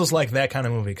this feels like that kind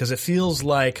of movie because it feels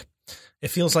like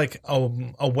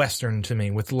a Western to me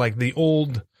with like the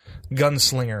old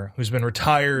gunslinger who's been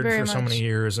retired Very for so much. many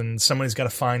years and somebody's got to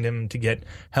find him to get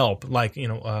help, like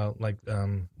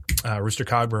Rooster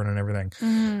Cogburn and everything.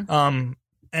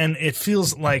 And it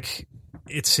feels like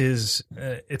it's his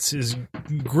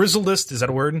grizzledest, is that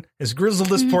a word? His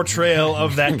grizzledest portrayal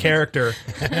of that character.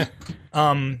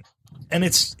 And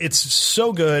it's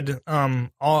so good.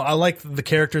 I like the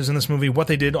characters in this movie. What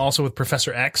they did also with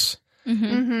Professor X.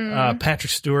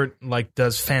 Patrick Stewart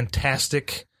does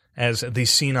fantastic as the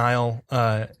senile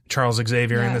Charles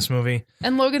Xavier in this movie.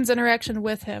 And Logan's interaction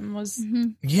with him was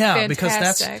Yeah, because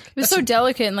that's fantastic. It was so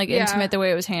delicate and like Yeah. intimate the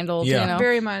way it was handled. Yeah. You know?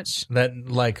 Very much. that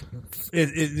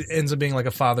it ends up being like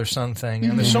a father-son thing.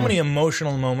 And there's so many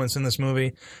emotional moments in this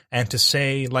movie. And to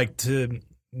say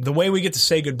the way we get to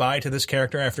say goodbye to this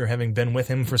character after having been with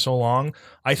him for so long,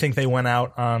 I think they went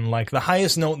out on like the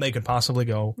highest note they could possibly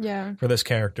go Yeah. for this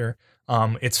character.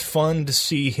 It's fun to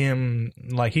see him,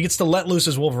 like, he gets to let loose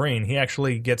as Wolverine. He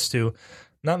actually gets to,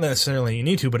 not necessarily you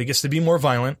need to, but he gets to be more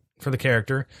violent for the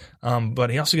character. But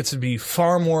he also gets to be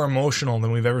far more emotional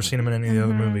than we've ever seen him in any of the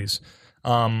other movies.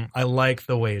 I like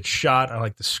the way it's shot. I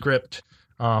like the script.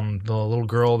 The little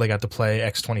girl they got to play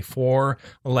X-24,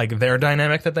 like their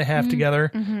dynamic that they have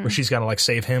together, where she's got to like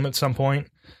save him at some point.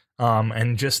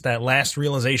 And just that last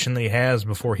realization that he has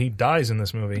before he dies in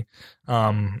this movie.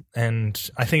 And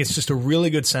I think it's just a really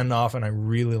good send-off, and I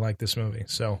really like this movie.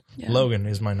 So Logan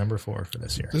is my number 4 for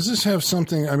this year. Does this have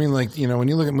something? I mean, like, when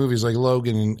you look at movies like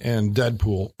Logan and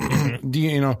Deadpool,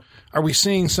 do are we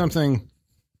seeing something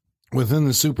within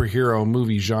the superhero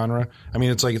movie genre? I mean,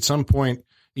 it's like at some point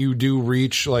you do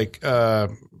reach like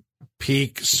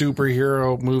peak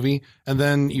superhero movie, and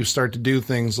then you start to do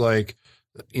things like,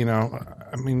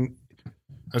 I mean,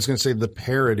 I was going to say the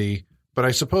parody, but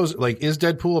I suppose like is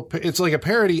Deadpool? It's like a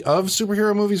parody of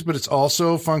superhero movies, but it's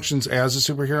also functions as a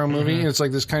superhero movie. And it's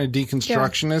like this kind of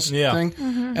deconstructionist thing.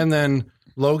 And then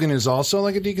Logan is also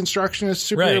like a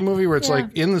deconstructionist superhero movie where it's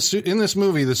like in this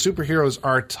movie the superheroes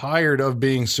are tired of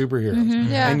being superheroes,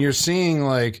 Yeah. and you're seeing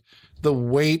like the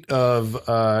weight of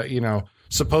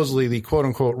supposedly the quote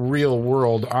unquote real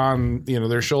world on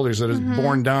their shoulders that is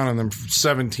borne down on them for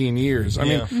 17 years. I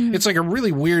mean, it's like a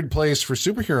really weird place for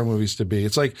superhero movies to be.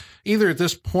 It's like either at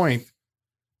this point,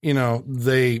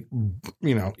 they,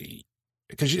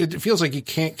 because it feels like you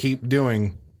can't keep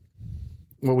doing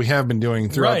what we have been doing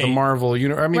throughout the Marvel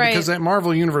universe. I mean, because that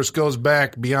Marvel universe goes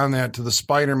back beyond that to the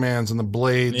Spider-Mans and the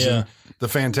Blades and the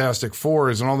Fantastic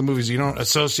Fours and all the movies you don't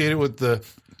associate it with the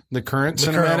current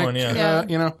cinematic, current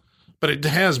one, But it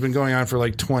has been going on for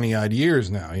like 20 odd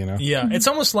years now, you know? Yeah, it's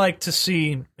almost like to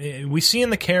see, we see in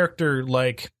the character,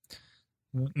 like,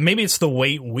 maybe it's the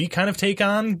weight we kind of take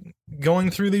on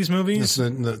going through these movies.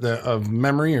 The of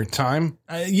memory or time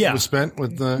yeah. was spent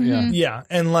with the, Yeah,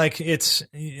 and like and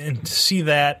to see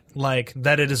that, like,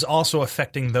 that it is also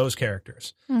affecting those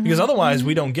characters. Because otherwise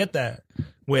we don't get that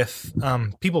with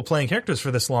people playing characters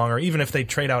for this long, or even if they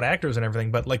trade out actors and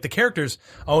everything. But like the characters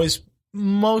always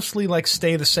mostly like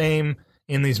stay the same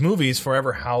in these movies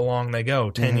forever, how long they go,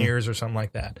 10 years or something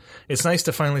like that. It's nice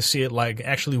to finally see it like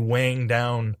actually weighing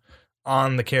down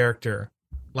on the character.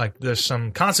 Like there's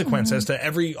some consequence as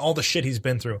to all the shit he's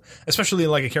been through, especially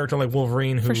like a character like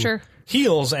Wolverine who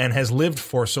heals and has lived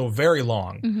for so very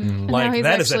long. Like now he's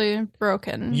that actually is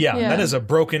broken. Yeah, that is a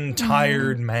broken,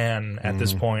 tired man at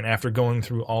this point after going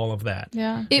through all of that.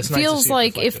 Yeah. It feels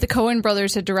like if the Coen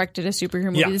brothers had directed a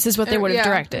superhero movie, this is what they would have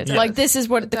directed. Yeah. Like this is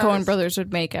what the Coen brothers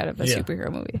would make out of a superhero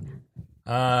movie.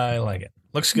 I like it.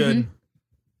 Looks good.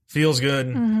 Feels good.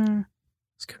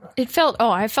 It's good. It felt. Oh,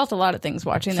 I felt a lot of things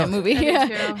watching that movie.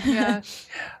 Yeah.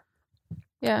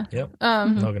 Yep.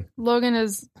 Logan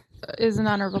is an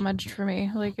honorable mention for me.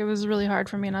 Like it was really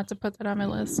hard for me not to put that on my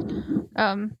list.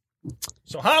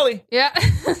 So Holly, yeah.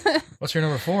 what's your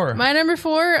number 4? My number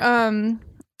 4.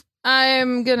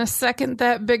 I'm gonna second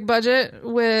that big budget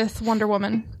with Wonder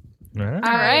Woman. All right.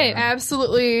 I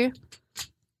absolutely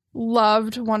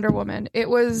loved Wonder Woman. It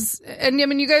was, and I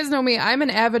mean, you guys know me. I'm an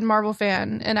avid Marvel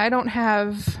fan, and I don't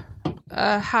have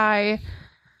a high.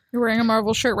 You're wearing a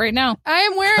Marvel shirt right now. I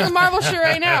am wearing a Marvel shirt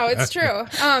right now. It's true.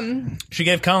 She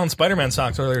gave Colin Spider-Man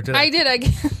socks earlier today. I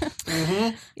did.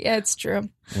 Yeah, it's true.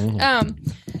 Don't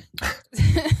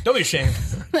be ashamed.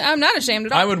 I'm not ashamed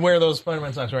at all. I would wear those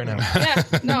Spider-Man socks right now. Yeah,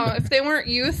 no. If they weren't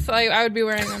youth, I would be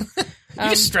wearing them. You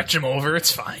just stretch them over.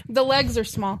 It's fine. The legs are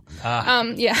small.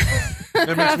 Yeah.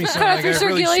 That makes me sound like I have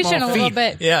really circulation small a feet. little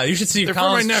bit. Yeah, you should see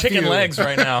Colin's chicken legs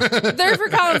right now. They're for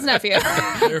Colin's nephew.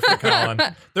 They're for Colin.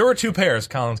 There were 2 pairs.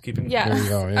 Colin's keeping. Yeah. There you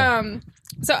go, yeah.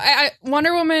 So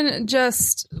Wonder Woman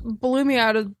just blew me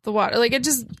out of the water. Like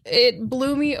it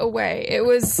blew me away. It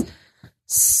was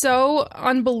so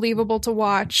unbelievable to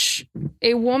watch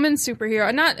a woman superhero.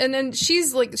 And then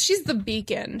she's the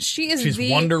beacon. She's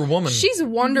Wonder Woman. She's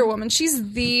Wonder Woman.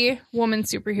 She's the woman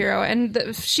superhero.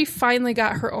 And she finally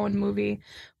got her own movie.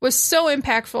 Was so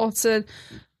impactful to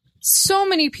so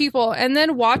many people. And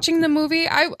then watching the movie,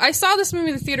 I saw this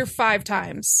movie in the theater 5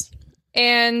 times.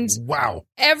 And wow.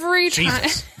 Every time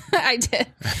I did.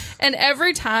 And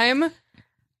every time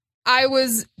I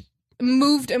was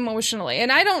moved emotionally.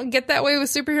 And I don't get that way with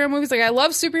superhero movies. Like I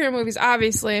love superhero movies,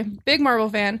 obviously. Big Marvel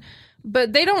fan.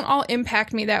 But they don't all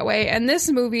impact me that way. And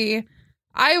this movie,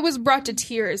 I was brought to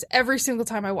tears every single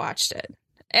time I watched it.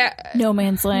 No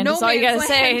Man's Land. That's all you gotta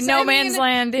say. No Man's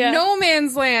Land. Yeah. No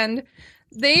Man's Land.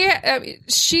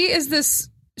 She is this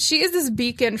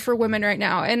beacon for women right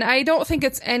now. And I don't think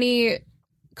it's any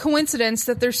coincidence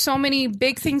that there's so many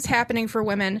big things happening for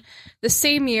women the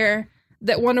same year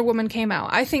that Wonder Woman came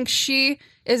out. I think she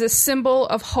is a symbol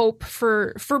of hope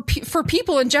for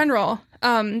people in general,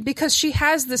 because she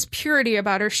has this purity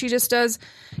about her. She just does.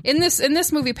 In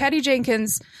this movie, Patty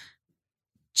Jenkins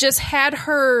just had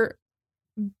her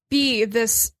be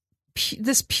this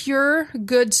pure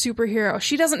good superhero.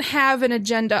 She doesn't have an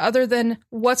agenda other than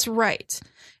what's right.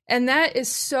 And that is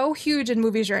so huge in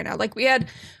movies right now. Like we had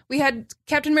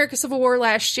Captain America Civil War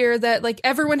last year that like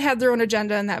everyone had their own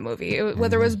agenda in that movie,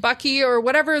 whether it was Bucky or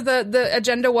whatever the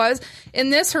agenda was. In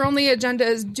this, her only agenda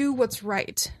is do what's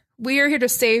right. We are here to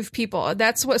save people.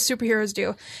 That's what superheroes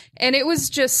do. And it was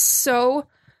just so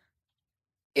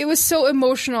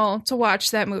emotional to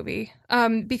watch that movie,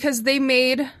 because they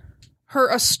made her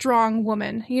a strong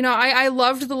woman. You know, I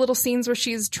loved the little scenes where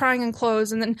she's trying on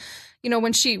clothes, and then, you know,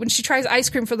 when she tries ice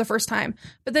cream for the first time,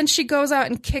 but then she goes out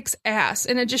and kicks ass,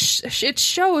 and it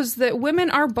shows that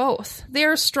women are both. They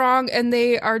are strong and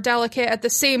they are delicate at the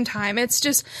same time. It's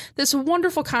just this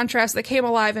wonderful contrast that came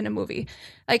alive in a movie.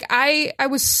 Like I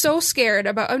was so scared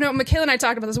about. I know Michaela and I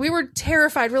talked about this. We were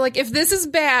terrified. We're like, if this is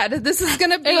bad, this is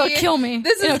gonna be. It'll kill me.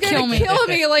 This is gonna kill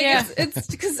me. Like it's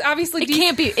because obviously it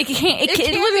can't be. It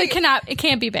literally cannot. It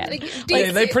can't be bad. Like,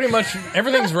 they pretty much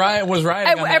everything's right. Was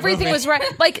right. Everything was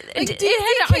right. Like it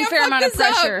had an unfair amount of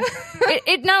pressure.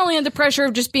 It not only had the pressure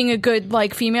of just being a good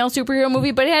like female superhero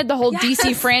movie, but it had the whole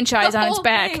DC franchise on its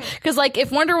back. Because like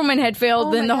if Wonder Woman had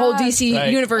failed, then the whole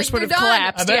DC universe would have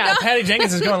collapsed. I bet Patty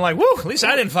Jenkins is going like, "Woo! At least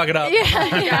I didn't fuck it up."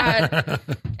 Yeah.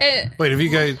 Wait, have you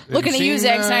guys looking at you,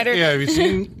 Zack Snyder? Yeah, have you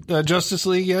seen Justice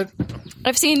League yet?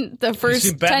 I've seen the You first see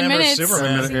 10 Batman minutes. vs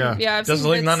Superman. Yeah. Yeah, I've Doesn't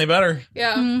seen look not any bits. better.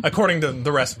 Yeah. According to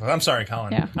the rest of us. I'm sorry,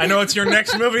 Colin. Yeah. I know it's your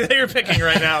next movie that you're picking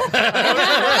right now. I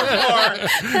know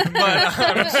it's your before,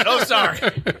 but I'm so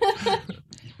sorry.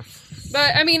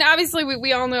 But I mean, obviously,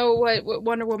 we all know what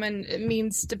Wonder Woman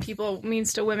means to people,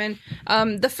 means to women.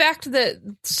 The fact that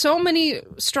so many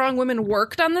strong women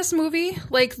worked on this movie,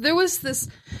 like there was this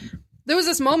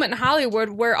moment in Hollywood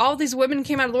where all these women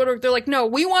came out of the woodwork. They're like, no,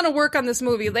 we want to work on this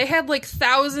movie. They had like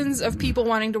thousands of people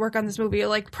wanting to work on this movie,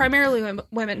 like primarily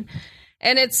women,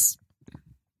 and it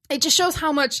just shows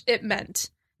how much it meant,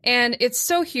 and it's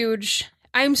so huge.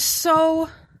 I'm so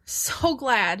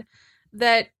glad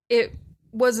that it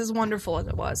was as wonderful as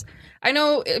it was. I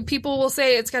know people will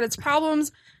say it's got its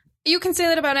problems. You can say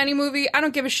that about any movie. I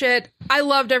don't give a shit. I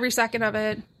loved every second of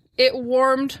it. It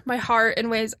warmed my heart in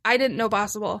ways I didn't know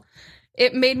possible.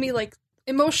 It made me like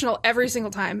emotional every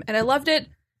single time, and I loved it.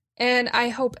 And I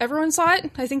hope everyone saw it.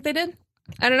 I think they did.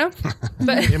 I don't know,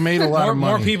 but It made a lot of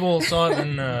money. More people saw it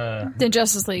than The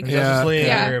Justice League. Justice League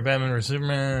Yeah. or Batman vs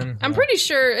Superman. I'm pretty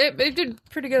sure it did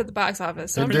pretty good at the box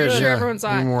office. So It I'm pretty did, sure yeah. everyone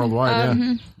saw Even it. worldwide,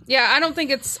 yeah. Yeah, I don't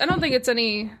think it's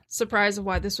any surprise of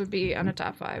why this would be on a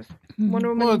top 5. Wonder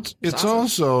Woman. Well, is it's awesome.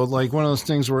 also like one of those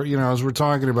things where, as we're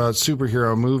talking about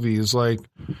superhero movies, like,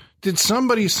 did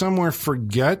somebody somewhere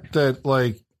forget that,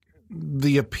 like,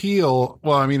 the appeal,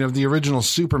 of the original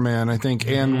Superman, I think,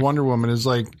 and Wonder Woman is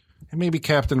like, and maybe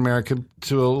Captain America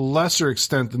to a lesser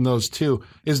extent than those two,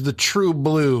 is the true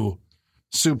blue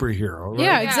superhero, right?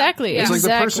 Yeah, exactly. Yeah. It's like the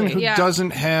person Exactly. who Yeah.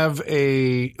 doesn't have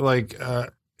a,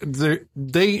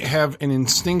 they have an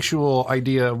instinctual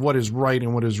idea of what is right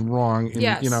and what is wrong. And,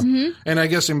 Yes. and I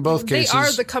guess in both They cases,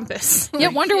 are the compass. Yeah,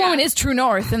 Wonder Yeah. Woman is true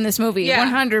north in this movie. Yeah.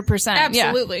 100%.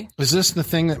 Absolutely. is this the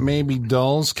thing that maybe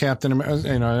dulls Captain America?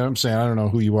 I'm saying, I don't know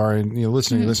who you are and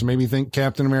listening to this, and maybe you think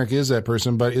Captain America is that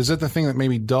person, but is that the thing that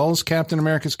maybe dulls Captain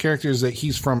America's character, is that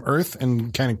he's from Earth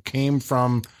and kind of came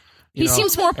from, He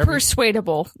seems more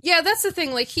persuadable. Yeah, that's the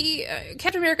thing. Like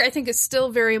Captain America, I think, is still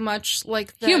very much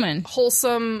like that Human.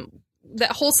 wholesome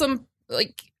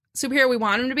like superhero we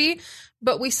want him to be.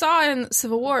 But we saw in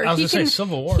Civil War, I was going to say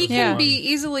Civil War. he is the can one. be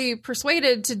easily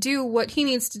persuaded to do what he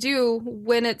needs to do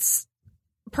when it's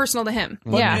personal to him.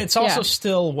 But Yeah, it's also yeah.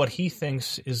 still what he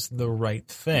thinks is the right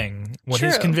thing, what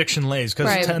his True. conviction lays.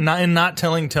 Because Right. not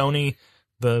telling Tony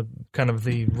the kind of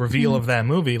the reveal of that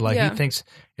movie, like Yeah. he thinks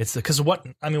it's because what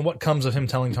comes of him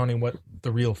telling Tony what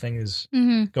the real thing is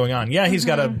Mm-hmm. going on. Yeah, he's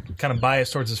got a kind of bias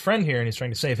towards his friend here, and he's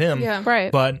trying to save him. Yeah.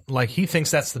 Right. But like he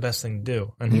thinks that's the best thing to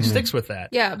do, and he sticks with that.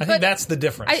 Yeah, I but think that's the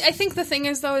difference. I think the thing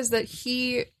is, though, is that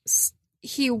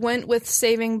he went with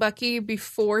saving Bucky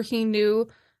before he knew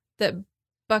that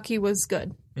Bucky was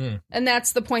good. And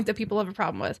that's the point that people have a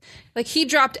problem with. Like, he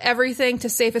dropped everything to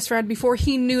save his friend before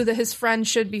he knew that his friend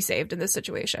should be saved in this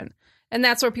situation. And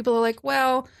that's where people are like,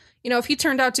 well, if he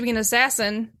turned out to be an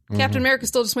assassin, Captain America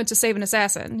still just went to save an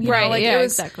assassin. You right. know, like, yeah, it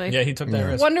was, exactly. yeah, he took that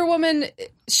risk. Wonder Woman,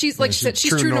 she's like she said,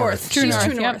 she's true north. True She's north,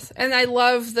 true yep. north. And I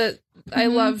love that. I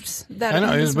loved that. I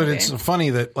know, in this but movie. it's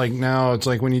funny that like now it's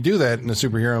like when you do that in a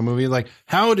superhero movie, like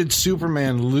how did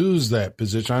Superman lose that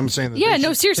position? I'm saying that Yeah, they no,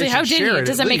 should- seriously, they how should did he? share It at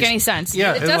doesn't make least. any sense.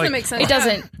 Yeah, It and, doesn't like, make sense. It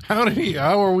doesn't.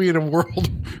 How are we in a world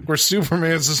where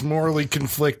Superman's this morally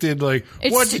conflicted? Like,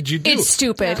 It's what stu- did you do? it's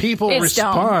stupid. People It's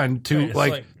dumb. respond to It's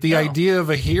like like, the no. idea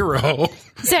of a hero.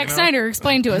 Zack Snyder,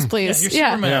 explain to us, please. You're Yeah.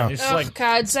 Superman. Yeah. It's Oh, like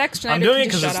God, Zack Snyder. I'm doing it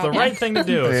can just because it's shut the up. right thing to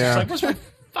do. It's Yeah. just like, what's with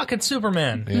fucking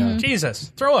Superman? Yeah.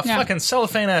 Jesus, throw a Yeah. fucking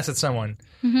cellophane ass at someone.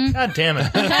 Mm-hmm. God damn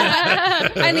it.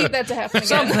 I need that to happen again.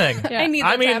 Something. I need. That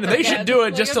I to mean, happen they again. should do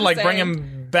it just to I'm like just bring saying.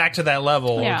 him back to that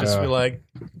level. Yeah. Just be like,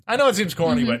 I know it seems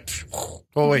corny, but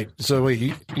Oh wait, so wait,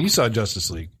 you saw Justice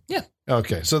League? yeah.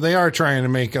 Okay, so they are trying to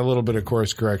make a little bit of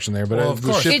course correction there, but Well, of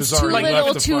the course. ship It's is too already little,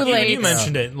 left the too fucking- late. You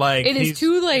mentioned it. Like It is he's-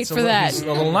 too late it's a for little- that. He's a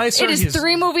little nicer. It is He's-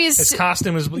 3 movies. His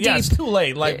costume is it's too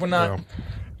late. Like we're not.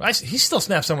 Yeah. He still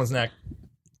snapped someone's neck.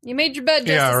 You made your bed,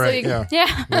 Justice Yeah, right. League. Yeah,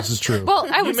 Yeah. this is true. Well,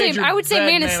 I would made say your Man bed, of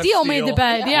Man of Steel made the Steel.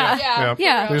 bed. Yeah. Yeah.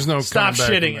 Yeah. There's no Stop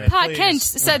coming back shitting from it. Pat Please. Kent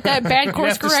set that bad course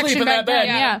have to sleep correction in that back then. bed.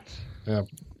 Yeah. that. Yeah.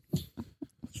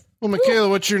 Well, Michaela,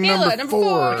 what's your Michaela, number number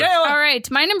 4. four? All right,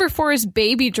 my number 4 is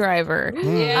Baby Driver.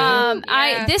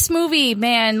 Yeah. This movie,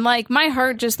 man, like my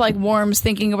heart just like warms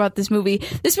thinking about this movie.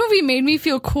 This movie made me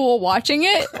feel cool watching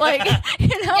it, like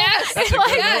Yes. That's a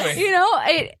like, good movie.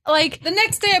 it like The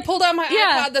next day, I pulled out my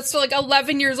Yeah. iPod that's still like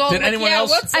 11 years old. Did I'm like, anyone yeah, else-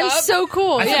 What's I'm up? so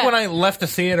cool. I think yeah. when I left the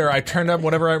theater, I turned up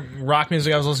whatever rock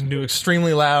music I was listening to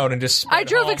extremely loud and just. I sped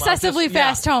drove home. excessively I'm just-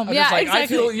 fast home. I'm Yeah, just like,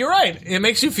 exactly. You're right. It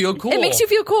makes you feel cool. It makes you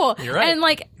feel cool. You're right. And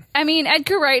like I mean,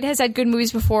 Edgar Wright has had good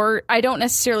movies before. I don't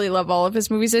necessarily love all of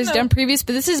his movies that he's done previous,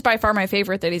 but this is by far my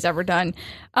favorite that he's ever done.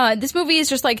 This movie is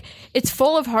just like, it's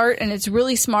full of heart and it's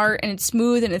really smart and it's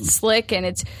smooth and it's slick and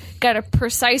it's got a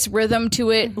precise rhythm to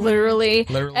it, literally.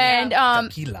 And,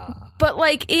 but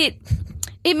like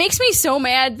it makes me so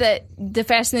mad that the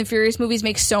Fast and the Furious movies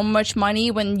make so much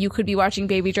money when you could be watching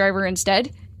Baby Driver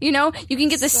instead. You know, you can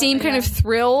get the same kind of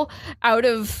thrill out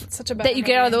of that you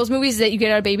get out of those movies that you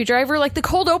get out of Baby Driver. Like the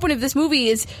cold open of this movie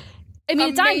is, I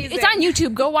mean, it's on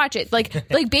YouTube. Go watch it. Like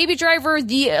Baby Driver,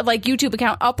 the YouTube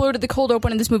account uploaded the cold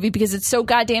open of this movie because it's so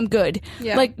goddamn good.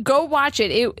 Yeah. Like go watch it.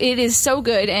 It is so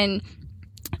good. And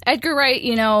Edgar Wright,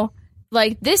 you know,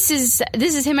 like this is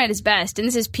him at his best, and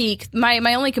this is peak.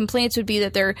 My only complaints would be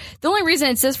that the only reason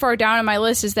it's this far down on my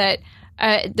list is that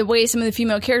the way some of the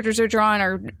female characters are drawn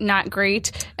are not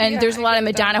great, and there's a lot of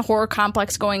Madonna horror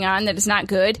complex going on that is not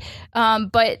good.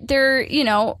 But they're, you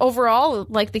know, overall,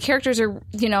 like the characters are,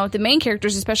 you know, the main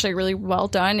characters especially, are really well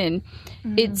done, and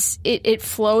it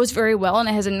flows very well, and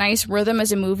it has a nice rhythm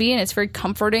as a movie, and it's very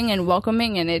comforting and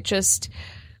welcoming, and it just.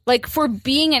 Like, for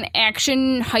being an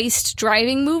action heist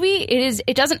driving movie,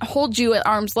 it doesn't hold you at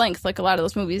arm's length like a lot of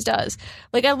those movies does.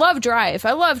 Like, I love Drive,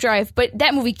 but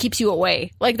that movie keeps you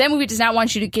away. Like, that movie does not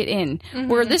want you to get in.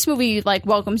 Where this movie, like,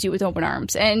 welcomes you with open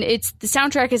arms. And the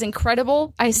soundtrack is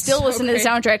incredible. I still listen to the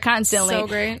soundtrack constantly. So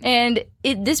great. And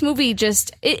this movie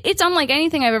just, it's unlike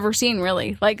anything I've ever seen,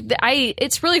 really. Like,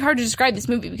 it's really hard to describe this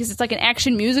movie because it's like an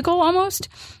action musical almost.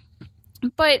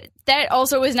 But that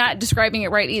also is not describing it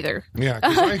right either. Yeah,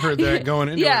 because I heard that going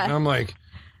into it, and I'm like,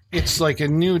 it's like a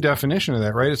new definition of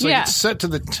that, right? It's like it's set to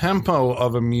the tempo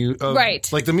of a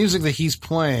right. Like the music that he's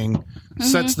playing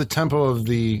sets the tempo of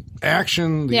the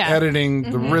action, the editing,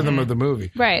 the rhythm of the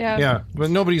movie. Right. Yeah,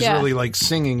 but nobody's really like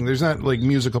singing. There's not like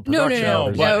musical production.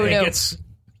 No.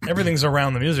 Everything's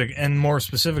around the music, and more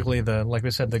specifically, like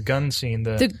we said, the gun scene,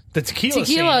 the tequila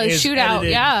scene is shootout.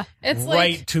 Yeah, it's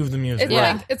right like, to the music.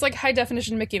 It's like high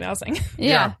definition Mickey Mousing.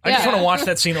 I just want to watch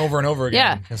that scene over and over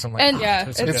again. Yeah, I'm like,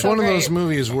 it's one of those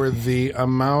movies where the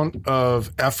amount of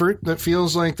effort that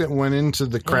feels like that went into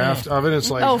the craft of it.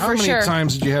 It's like, how many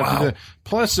times did you have to do it?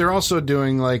 Plus, they're also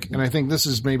doing like, and I think this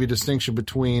is maybe a distinction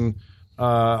between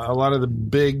a lot of the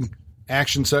big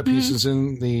action set pieces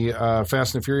in the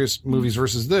Fast and the Furious movies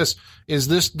versus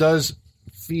this does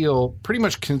feel pretty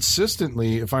much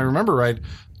consistently, if I remember right,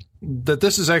 that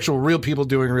this is actual real people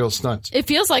doing real stunts. It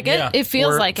feels like it. Yeah. It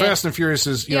feels like it. Fast and Furious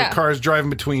is know, cars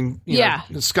driving between know,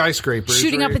 skyscrapers.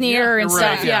 Shooting up in the air and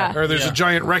stuff. Yeah. Or there's a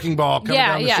giant wrecking ball coming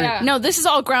down the street. No, this is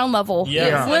all ground level.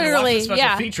 Yeah. Literally. And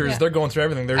special features, they're going through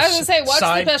everything. There's I was going to say, watch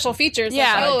the special features.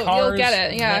 You'll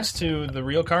get it. Yeah. Next to the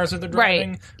real cars that they're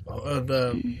driving.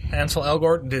 The Ansel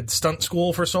Elgort did stunt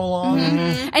school for so long.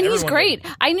 And he's great.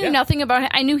 I knew nothing about him.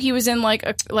 I knew he was in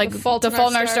The Fault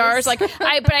in Our Stars. But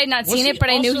I had not seen it,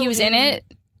 but I knew he was in it.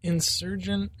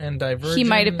 Insurgent and Divergent. He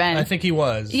might have been. I think he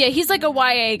was. Yeah, he's like a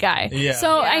YA guy. Yeah.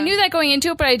 So I knew that going into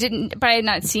it, but I had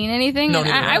not seen anything. No,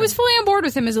 I was fully on board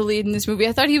with him as a lead in this movie.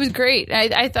 I thought he was great.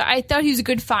 I thought he was a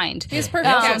good find. He's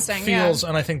perfect casting.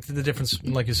 And I think the difference,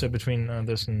 like you said, between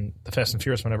this and the Fast and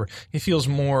Furious, whenever he feels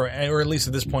more, or at least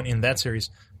at this point in that series,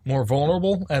 more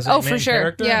vulnerable as a main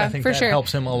character. Yeah, and I think that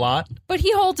helps him a lot. But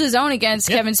he holds his own against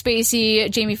Kevin Spacey,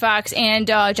 Jamie Foxx, and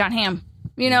John Hamm.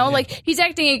 You know, like he's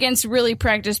acting against really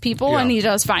practiced people, and he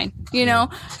does fine. You know,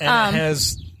 and it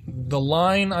has the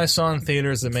line I saw in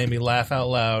theaters that made me laugh out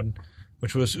loud,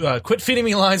 which was "Quit feeding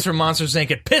me lines from Monsters Inc.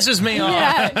 It pisses me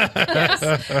off."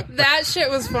 That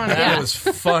shit was funny. That was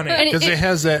funny because it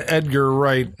has that Edgar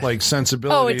Wright like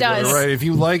sensibility. Oh, it does. Right? If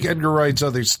you like Edgar Wright's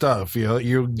other stuff,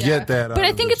 you'll get that. But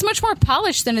I think it's much more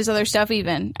polished than his other stuff.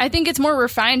 Even I think it's more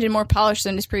refined and more polished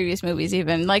than his previous movies.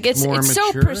 Even like it's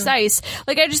so precise.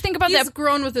 Like I just think about He's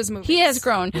grown with his movies. He has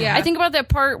grown. Yeah. I think about that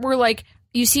part where like.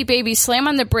 You see Baby slam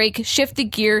on the brake, shift the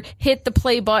gear, hit the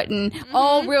play button,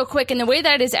 all real quick. And the way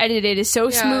that is edited is so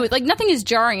smooth. Like, nothing is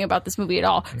jarring about this movie at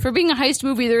all. For being a heist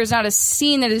movie, there is not a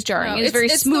scene that is jarring. It's very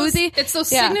smooth. It's those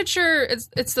signature,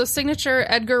 it's those signature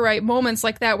Edgar Wright moments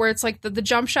like that where it's like the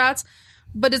jump shots.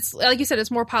 But it's, like you said,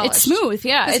 it's more polished. It's smooth,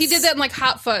 yeah. Because he did that in, like,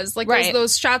 Hot Fuzz. Like,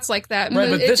 those shots like that. Right,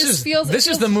 but this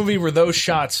is the movie where those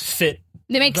shots fit.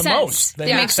 They make sense.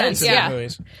 They make sense in the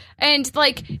movies. And,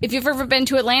 like, if you've ever been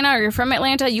to Atlanta or you're from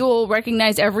Atlanta, you will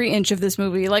recognize every inch of this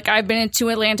movie. Like, I've been to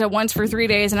Atlanta once for 3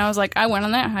 days, and I was like, I went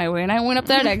on that highway, and I went up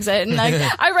that exit, and like,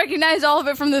 I recognized all of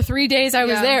it from the 3 days I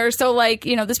was there. So, like,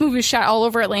 you know, this movie was shot all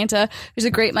over Atlanta. There's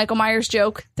a great Michael Myers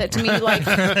joke that to me, like,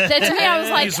 I was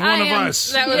like, He's one of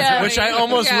us. That was Which I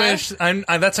almost wish.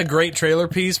 That's a great trailer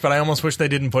piece, but I almost wish they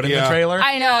didn't put in the trailer.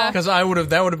 I know, because I would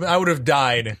have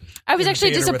died. I was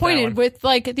actually disappointed with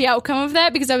like the outcome of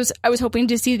that, because I was hoping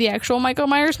to see the actual Michael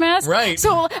Myers mask. Right.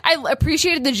 So I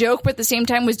appreciated the joke, but at the same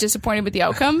time was disappointed with the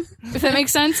outcome. If that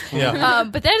makes sense. Yeah.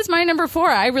 But that is my number 4.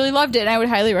 I really loved it, and I would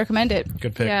highly recommend it.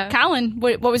 Good pick. Yeah. Colin,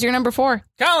 what was your number 4?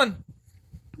 Colin.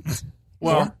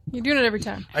 Well, You're doing it every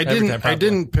time. I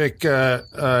didn't pick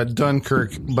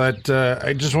Dunkirk, but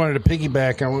I just wanted to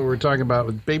piggyback on what we were talking about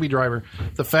with Baby Driver.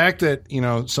 The fact that, you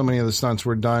know, so many of the stunts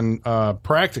were done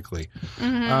practically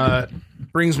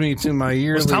brings me to my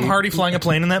yearly... Was Tom Hardy flying a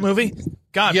plane in that movie?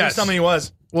 God, Yes. please tell me he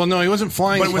was. Well, no, he wasn't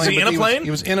flying. But was he in a plane? He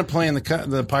was in a plane.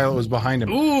 The pilot was behind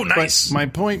him. Ooh, nice. But my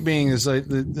point being is like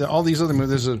all these other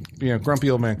movies. There's a grumpy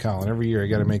old man Colin. Every year I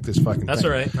got to make this fucking. That's thing.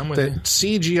 all right. I'm with that you.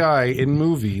 CGI in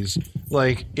movies,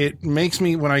 like it makes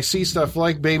me when I see stuff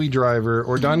like Baby Driver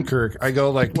or Dunkirk, I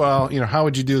go like, well, you know, how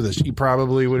would you do this? You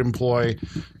probably would employ,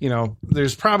 you know,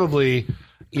 there's probably,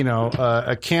 you know,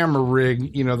 a camera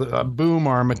rig, you know, a boom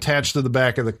arm attached to the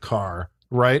back of the car.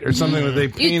 Right? Or something that they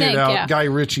painted out Guy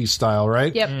Ritchie style,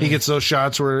 right? Yep. He gets those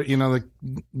shots where, you know,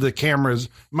 the camera's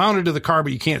mounted to the car,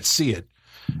 but you can't see it.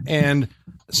 And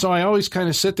so I always kind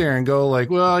of sit there and go like,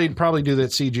 well, you'd probably do that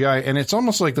CGI. And it's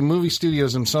almost like the movie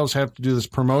studios themselves have to do this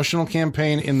promotional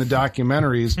campaign in the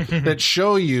documentaries that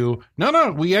show you,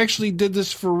 no, we actually did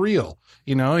this for real.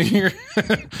 You know, and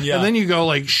then you go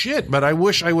like, shit, but I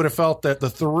wish I would have felt that the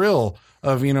thrill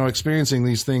of, you know, experiencing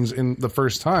these things in the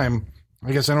first time.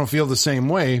 I guess I don't feel the same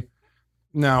way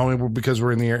now because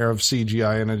we're in the era of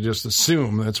CGI, and I just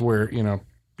assume that's where, you know,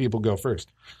 people go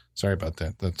first. Sorry about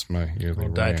that. That's my yearly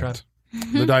diatribe.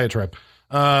 The diatribe.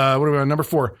 What are we on? Number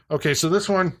 4. Okay, so this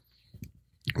one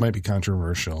might be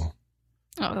controversial.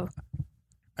 Oh.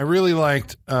 I really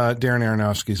liked Darren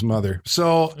Aronofsky's Mother.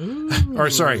 So,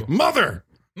 Mother!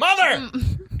 Mother!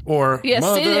 Or Yes,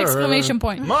 Mother. say the exclamation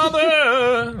point.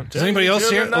 Mother! Does anybody else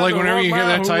hear like whenever you hear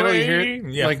that title, you hear it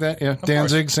Yeah. like that? Yeah,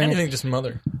 Danzig singing. Anything just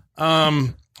Mother.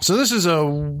 So this is a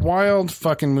wild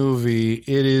fucking movie.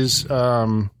 It is,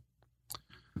 I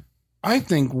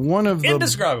think, one of the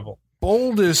Indescribable.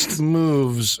 boldest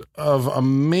moves of a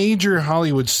major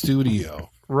Hollywood studio,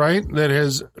 right? That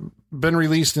has been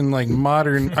released in like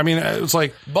modern. I mean, it's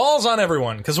like Balls on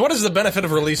everyone. Because what is the benefit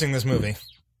of releasing this movie?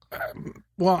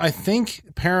 Well, I think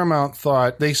Paramount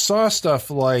thought they saw stuff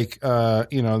like,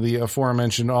 you know, the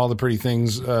aforementioned All the Pretty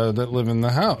Things That Live in the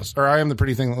House, or I Am the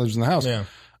Pretty Thing That Lives in the House,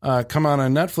 come out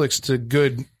on Netflix to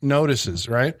good notices,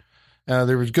 right?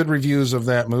 There was good reviews of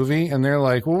that movie, and they're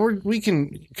like, well, we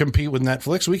can compete with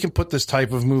Netflix. We can put this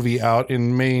type of movie out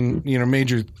in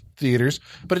major theaters.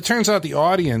 But it turns out the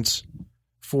audience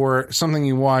for something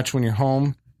you watch when you're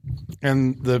home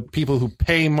and the people who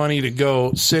pay money to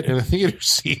go sit in a theater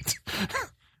seat,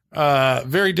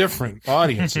 very different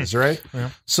audiences, right? Yeah.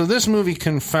 So this movie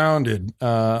confounded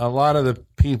a lot of the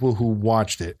people who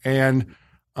watched it. And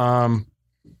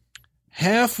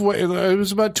halfway, it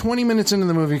was about 20 minutes into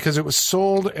the movie because it was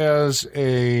sold as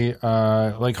a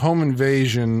like home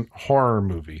invasion horror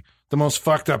movie. The most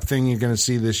fucked up thing you're going to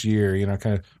see this year, you know,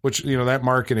 kind of, which, you know, that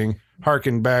marketing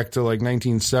harkened back to like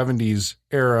 1970s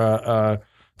era,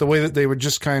 the way that they would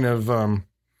just kind of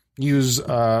use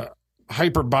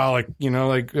hyperbolic, you know,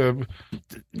 like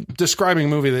describing a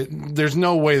movie that there's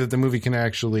no way that the movie can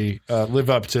actually live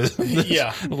up to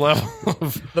this level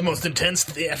of the most intense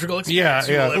theatrical experience.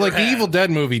 Like the Evil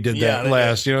Dead movie did that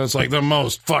last. You know, it's like the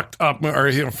most fucked up or,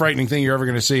 you know, frightening thing you're ever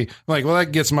going to see. Like, well,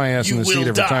 that gets my ass in the seat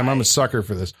every time. I'm a sucker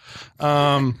for this.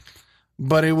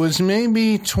 But it was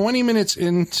maybe 20 minutes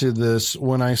into this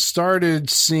when I started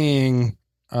seeing,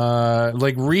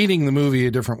 like reading the movie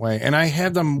a different way. And I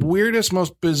had the weirdest,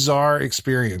 most bizarre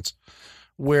experience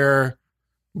where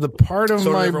the part of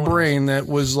my brain that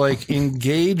was like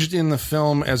engaged in the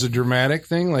film as a dramatic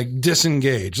thing, like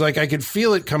disengaged, like I could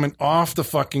feel it coming off the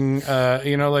fucking,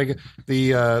 you know, like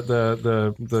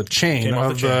the chain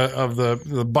of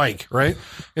the bike, right?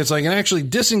 It's like, it actually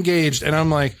disengaged, and I'm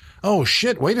like, oh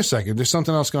shit, wait a second, there's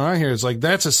something else going on here. It's like,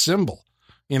 that's a symbol.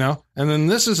 You know, and then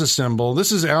this is a symbol.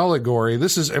 This is allegory.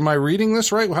 This is, am I reading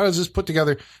this right? How does this put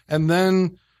together? And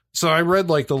then, so I read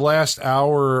like the last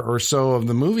hour or so of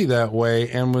the movie that way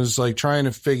and was like trying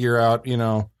to figure out, you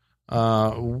know,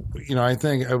 I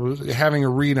think I was having a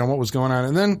read on what was going on.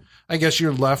 And then I guess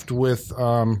you're left with,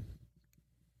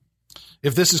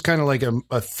 if this is kind of like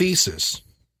a thesis,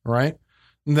 right?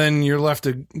 Then you're left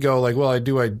to go like, well,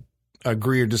 I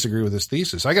agree or disagree with this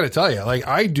thesis. I got to tell you, like,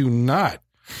 I do not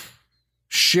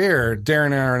share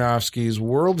Darren Aronofsky's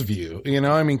worldview. You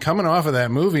know, I mean, coming off of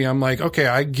that movie, I'm like, okay,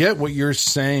 I get what you're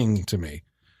saying to me.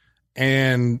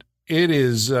 And it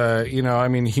is, you know, I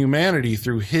mean, humanity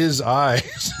through his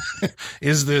eyes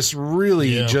is this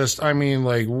really just, I mean,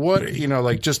 like what, you know,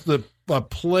 like just a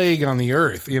plague on the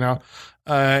earth, you know?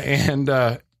 And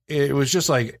it was just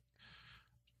like,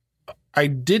 I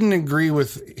didn't agree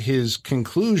with his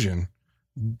conclusion,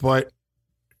 but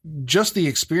just the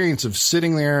experience of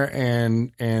sitting there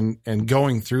and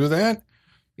going through that,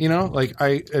 you know, like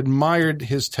I admired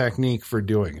his technique for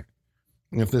doing it.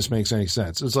 If this makes any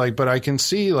sense. It's like, but I can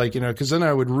see like, you know, cause then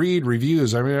I would read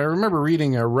reviews. I mean, I remember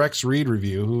reading a Rex Reed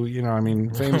review who, you know, I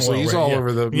mean, famously he's all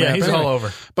over the map. Yeah, he's all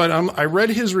over. But I read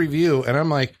his review and I'm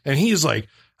like, and he's like,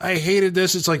 I hated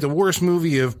this. It's like the worst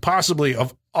movie of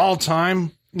all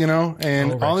time, you know,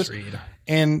 and all this. Reed.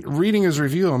 And reading his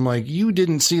review, I'm like, you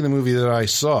didn't see the movie that I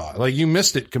saw. Like you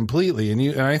missed it completely.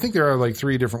 And I think there are like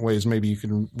 3 different ways maybe you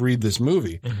can read this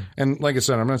movie. Mm-hmm. And like I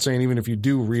said, I'm not saying even if you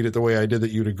do read it the way I did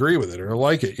that you'd agree with it or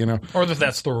like it, you know. Or that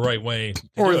that's the right way.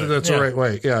 Or that that's the right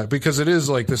way. Yeah. Because it is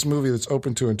like this movie that's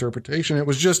open to interpretation. It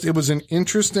was an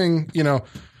interesting, you know,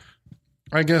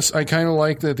 I guess I kind of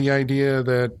like that the idea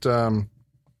that,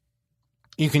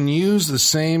 you can use the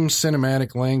same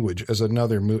cinematic language as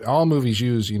another movie. All movies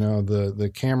use, you know, the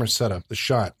camera setup, the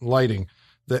shot, lighting,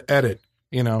 the edit,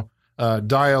 you know,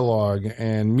 dialogue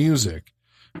and music,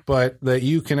 but that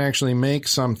you can actually make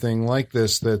something like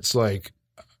this that's like,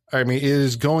 I mean, it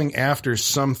is going after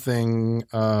something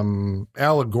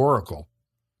allegorical,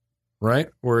 right?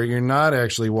 Where you're not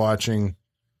actually watching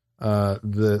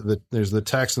there's the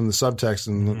text and the subtext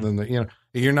and then you know,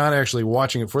 you're not actually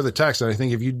watching it for the text. And I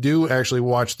think if you do actually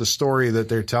watch the story that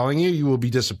they're telling you, you will be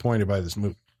disappointed by this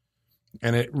movie.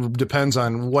 And it depends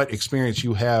on what experience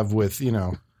you have with, you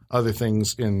know, other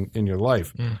things in your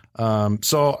life.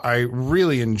 So I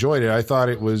really enjoyed it. I thought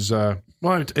it was,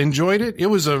 enjoyed it. It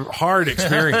was a hard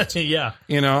experience. Yeah.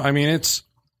 You know, I mean, it's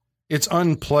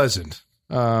unpleasant.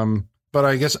 But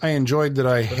I guess I enjoyed that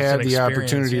I had the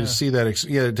opportunity to see that,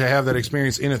 to have that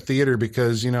experience in a theater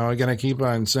because, you know, again, I keep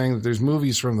on saying that there's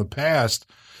movies from the past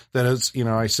that it's, you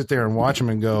know, I sit there and watch them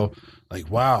and go like,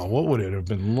 wow, what would it have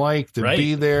been like to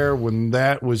be there when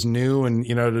that was new? And,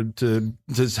 you know, to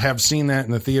have seen that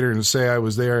in the theater and say I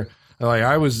was there, like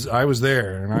I was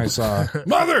there and I saw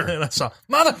Mother and I saw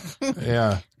Mother.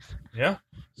 Yeah. Yeah.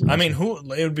 I mean,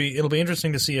 it'll be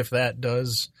interesting to see if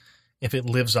it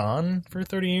lives on for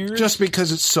 30 years. Just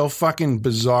because it's so fucking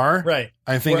bizarre. Right.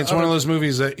 I think it's one of those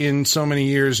movies that in so many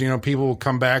years, you know, people will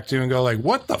come back to and go like,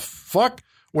 what the fuck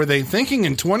were they thinking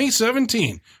in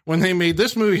 2017 when they made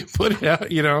this movie and put it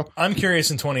out, you know? I'm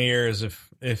curious in 20 years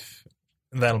if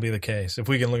that'll be the case. If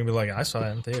we can look and be like, I saw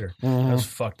that in theater. Mm-hmm. That was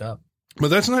fucked up. But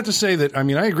that's not to say that, I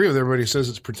mean, I agree with everybody who says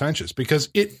it's pretentious because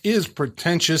it is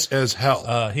pretentious as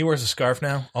hell. He wears a scarf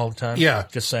now all the time. Yeah.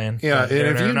 Just saying. Yeah. And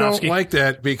if you don't like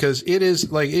that, because it is a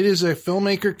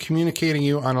filmmaker communicating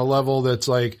you on a level that's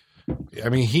like, I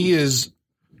mean, he's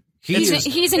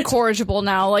incorrigible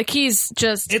now. Like he's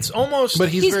just, it's almost, but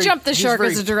he's jumped the shark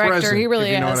as a director. Present, he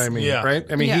really you know is. what I mean? Yeah. Right.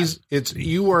 I mean,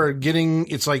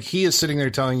 it's like he is sitting there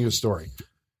telling you a story.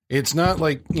 It's not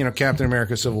like, you know, Captain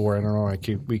America Civil War. I don't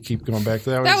know. We keep going back to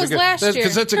that one. That was last year.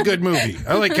 Because that's a good movie.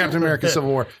 I like Captain America Civil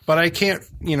War. But I can't,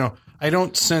 you know, I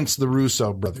don't sense the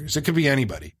Russo brothers. It could be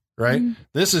anybody, right? Mm-hmm.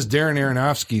 This is Darren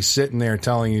Aronofsky sitting there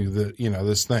telling you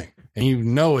this thing. And you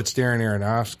know it's Darren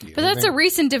Aronofsky. But that's a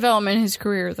recent development in his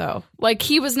career, though. Like,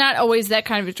 he was not always that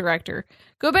kind of a director.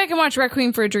 Go back and watch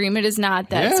Requiem for a Dream. It is not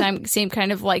that same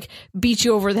kind of, like, beat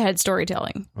you over the head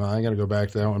storytelling. Well, I got to go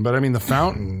back to that one. But, I mean, The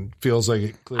Fountain feels like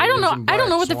it clearly I don't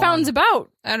know what The Fountain's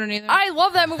about. I don't either. I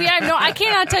love that movie. I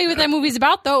cannot tell you what that movie's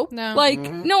about, though. No. Like,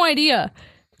 no idea.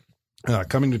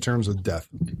 Coming to Terms with Death.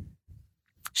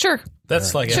 Sure.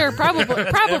 That's like probably.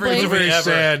 It's a very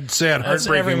sad,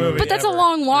 heartbreaking movie. But that's a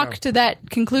long walk to that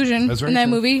conclusion in that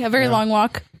movie. A very long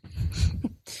walk.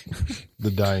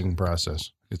 The dying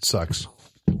process. It sucks.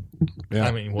 Yeah.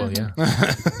 I mean, well, yeah.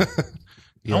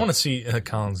 I want to see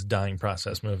Colin's dying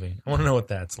process movie. I want to know what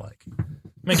that's like.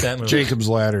 Make that movie. Jacob's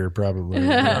Ladder, probably. All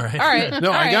right.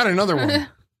 No, I got another one.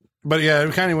 But yeah,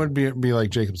 it kind of would be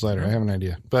like Jacob's Ladder. I have an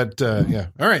idea. But yeah.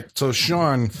 All right. So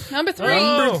Sean. Number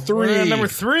 3. Number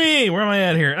 3. Where am I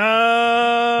at here?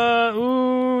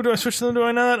 Do I switch them? Do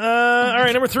I not? All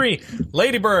right. Number 3.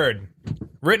 Lady Bird.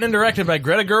 Written and directed by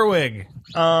Greta Gerwig.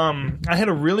 I had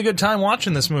a really good time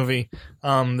watching this movie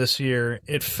this year.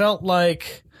 It felt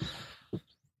like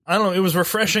I don't know. It was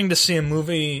refreshing to see a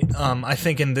movie, I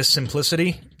think, in this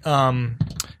simplicity.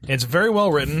 It's very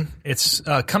well written. It's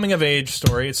a coming-of-age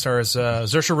story. It stars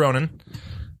Saoirse Ronan.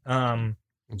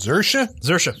 Zersha?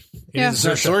 Zersha. It Yeah. is Is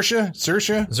that Zersha.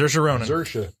 Saoirse? Zersha Ronan.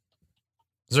 Zersha.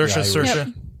 Zersha, Yeah,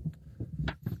 Saoirse.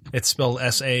 It's spelled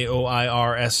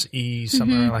Saoirse,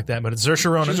 something like that, but it's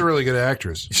Saoirse Ronan. She's a really good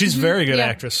actress. She's a very good Yeah.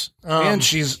 actress. And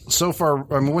she's so far,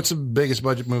 I mean, what's the biggest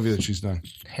budget movie that she's done?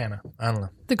 Hannah. I don't know.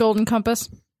 The Golden Compass.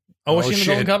 Oh, was Oh, she in the shit.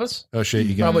 Golden Compass? Oh, shit,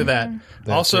 you got Probably it. that. That's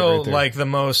Also, it right there. like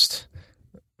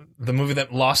the movie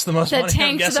that lost the most That money. I'm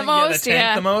tanked the guessing. most, Yeah, that tanked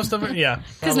yeah. the most of it. Yeah,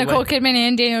 Because probably. Nicole Kidman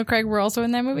and Daniel Craig were also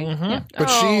in that movie. Yeah. But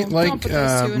Oh, she, don't like put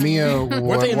those two in a Mia movie.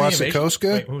 Weren't they in the invasion?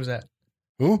 Wasikowska. Wait, who was that?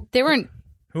 Who? They weren't.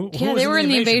 Who Yeah, was they were in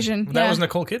the invasion. That Yeah. was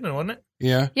Nicole Kidman, wasn't it?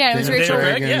 Yeah. Yeah, it was Daniel Rachel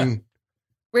Craig Craig, and-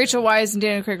 Rachel Weisz and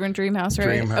Daniel Craig were in Dreamhouse,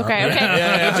 right? Dreamhouse. Okay, okay.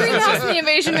 Yeah. Dreamhouse and the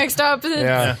invasion mixed up.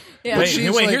 Yeah. Yeah. Wait, she's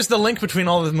wait. like- Here's the link between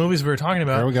all the movies we were talking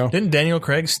about. There we go. Didn't Daniel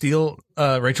Craig steal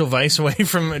Rachel Weisz away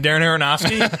from Darren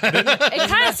Aronofsky? It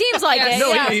kind of seems like Yes. it.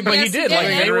 No, yeah. but he Yes, did. he Like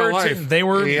did. they In real were, life. they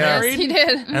were Yeah. married, He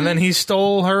did. and then he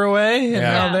stole her away, and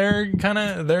Yeah.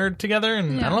 now they're together.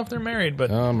 And I don't know if they're married, but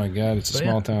Oh my God, it's a but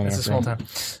small yeah, town. It's a after small all. town.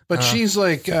 But she's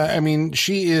like, I mean,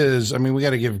 she is. I mean, we got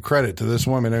to give credit to this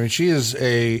woman. I mean, she is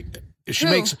a. She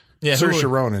Who? makes Yeah, who Saoirse would-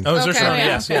 Ronan. Oh, Okay, Saoirse Ronan. yeah.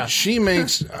 Yes, yeah. She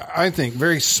makes, I think,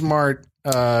 very smart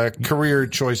career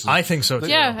choices. I think so too.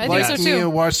 Yeah, I like think so Mia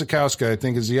too. Wasikowska, I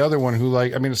think, is the other one who,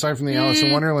 like, I mean, aside from the Alice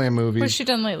in Wonderland movies, What's she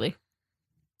done lately?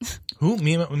 Who?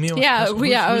 Mia Yeah, Wasikowska?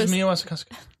 yeah, I Who's was- Mia Wasikowska?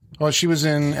 well, she was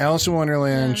in Alice in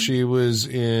Wonderland. She was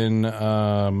in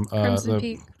Crimson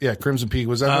Peak. Yeah, Crimson Peak.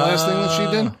 Was that the last thing that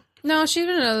she did? No, she's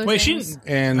been in other Wait, she. things.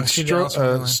 And she did Alice in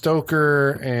Wonderland.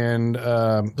 Stoker and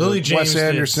Lily James Wes did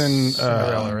Anderson.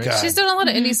 Cinderella, right? God. She's done a lot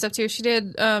of indie stuff too. She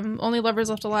did Only Lovers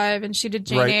Left Alive, and she did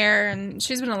Jane Right. Eyre, and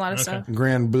she's been in a lot of stuff.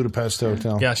 Grand Budapest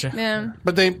Hotel. Gotcha. Yeah,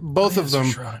 But they both of them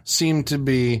Saoirse Ronan. seem to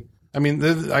be. I mean,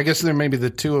 I guess they're maybe the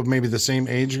two of maybe the same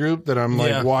age group that I'm like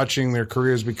Yeah. watching their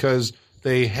careers because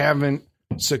they haven't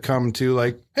succumbed to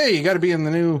like, hey, you got to be in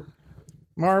the new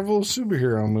Marvel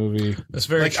superhero movie. That's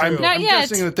very Like true. I'm Not yet.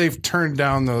 guessing that they've turned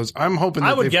down those. I'm hoping I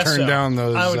that would they've guess turned so. down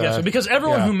those. I would guess so because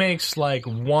everyone yeah. who makes like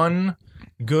one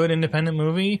good independent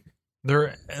movie,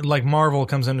 they're like Marvel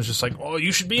comes in and is just like, oh,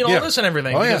 you should be in all Yeah. this and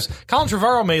everything. Oh, yeah. Because Colin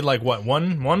Trevorrow made like what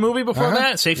one movie before Uh-huh.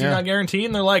 that, Safety Yeah. Not Guaranteed,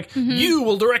 and they're like, you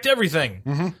will direct everything.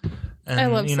 Mm-hmm. And, I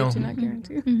love you know, Safety Not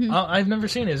Guaranteed. I've never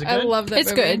seen it. Is it I good? love that. It's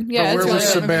movie. good. Yeah, But it's where really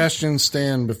was good. Sebastian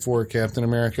Stan before Captain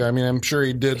America? I mean, I'm sure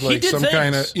he did like did some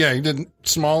kind of things. he did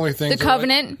smaller things. The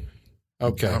Covenant.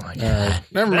 Okay, Oh all right, never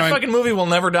That mind. fucking movie will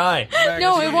never die.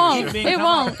 No, it won't. being It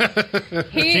won't.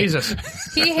 Jesus.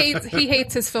 He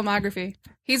hates his filmography.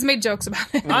 He's made jokes about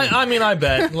it. I mean, I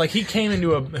bet. Like, he came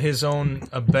into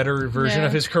a better version Yeah.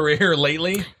 of his career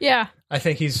lately. Yeah. I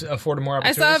think he's afforded more I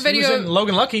opportunities. saw a He was video- in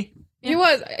Logan Lucky. He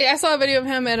was. I saw a video of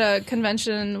him at a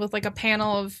convention with like a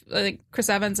panel of like Chris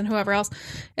Evans and whoever else,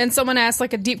 and someone asked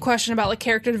like a deep question about like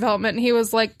character development, and he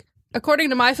was like, "According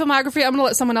to my filmography, I'm going to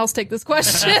let someone else take this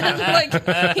question."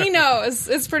 Like he knows.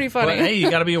 It's pretty funny. But hey,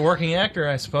 you got to be a working actor,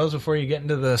 I suppose, before you get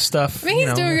into the stuff. I mean, he's you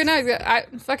know. doing good now.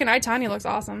 Fucking I, Tanya looks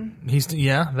awesome. He's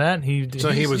that he. So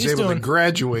he was able to doing,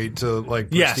 graduate to like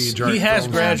Yes, prestige art he has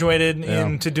films. graduated Yeah.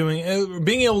 into doing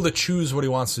being able to choose what he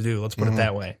wants to do. Let's put it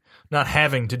that way. Not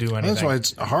having to do anything. That's why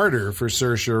it's harder for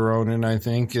Saoirse Ronan, I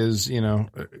think, is,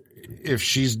 if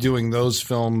she's doing those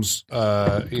films,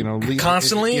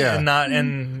 constantly yeah. and not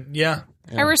and yeah.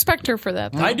 I respect her for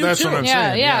that. Though. I do That's too. what I'm Yeah,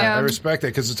 saying. yeah. I respect that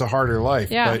because it's a harder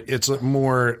life, Yeah. but it's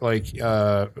more like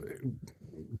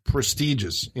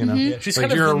prestigious, Yeah, she's like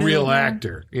kind of you're the a new- real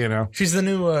actor, She's the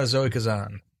new Zoe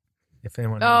Kazan. If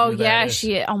anyone knows Oh who that yeah, is.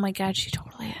 she. Oh my god, she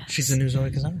totally is. She's the new Zoe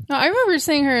Kazan. No, I remember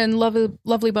seeing her in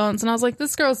Lovely Bones, and I was like,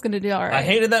 this girl's going to do all right. I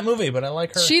hated that movie, but I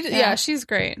like her. Yeah, she's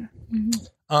great.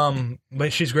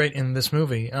 But she's great in this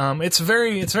movie. It's a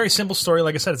very simple story.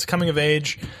 Like I said, it's coming of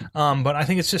age. But I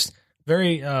think it's just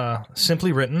very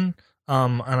simply written.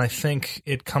 And I think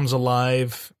it comes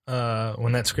alive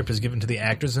when that script is given to the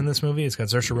actors in this movie. It's got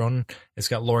Saoirse Ronan. It's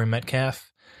got Laurie Metcalf.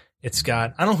 It's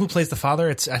got, I don't know who plays the father.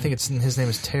 I think his name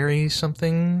is Terry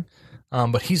something.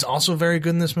 But he's also very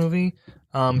good in this movie.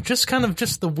 Just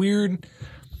the weird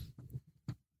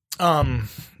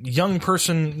young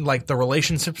person, like the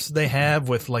relationships they have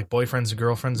with like boyfriends and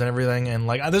girlfriends and everything. And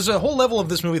like, there's a whole level of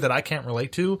this movie that I can't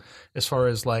relate to as far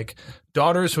as like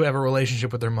daughters who have a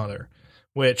relationship with their mother,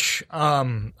 which,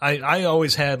 I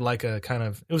always had like a kind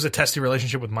of, it was a testy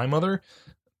relationship with my mother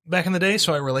back in the day.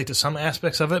 So I relate to some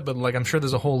aspects of it, but like, I'm sure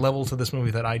there's a whole level to this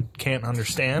movie that I can't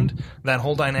understand that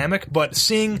whole dynamic, but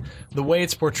seeing the way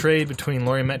it's portrayed between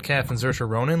Laurie Metcalf and Saoirse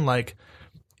Ronan, like,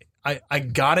 I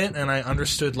got it, and I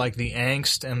understood like the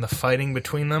angst and the fighting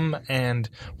between them, and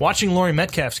watching Laurie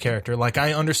Metcalf's character, like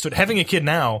I understood having a kid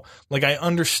now, like I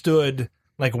understood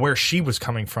like where she was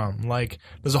coming from. Like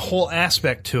there's a whole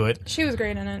aspect to it. She was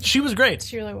great in it. She was great,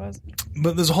 She really was.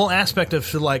 but there's a whole aspect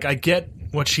of like I get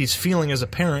what she's feeling as a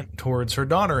parent towards her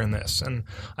daughter in this, and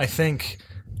I think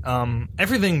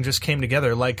everything just came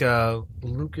together. Like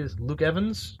Luke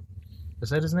Evans, is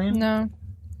that his name? No.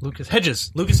 Lucas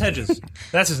Hedges.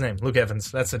 That's his name. Luke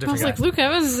Evans. That's a I different was guy. like, Luke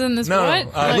Evans is in this. No,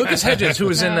 what? Like, Lucas Hedges, who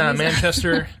was in No, he's-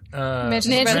 Manchester. Manchester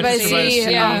Manchester by by the the Sea.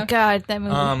 Sea, yeah. Oh God, that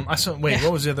movie. I saw. Wait,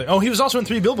 what was the other? Oh, he was also in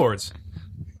 3 Billboards.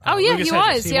 oh yeah, Lucas he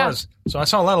Hedges, was. Yeah. So I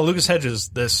saw a lot of Lucas Hedges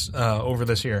over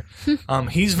this year.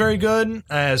 He's very good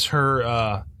as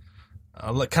her,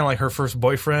 kind of like her first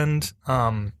boyfriend.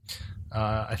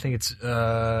 I think it's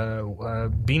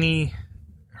Beanie.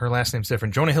 Her last name's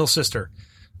different. Jonah Hill's sister.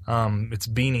 It's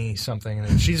Beanie something.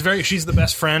 And she's the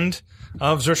best friend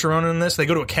of Saoirse Ronan in this. They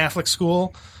go to a Catholic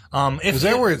school. Is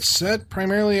that where it's set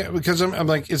primarily? Because I'm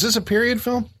like, is this a period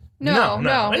film? No.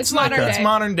 It's like modern it's day.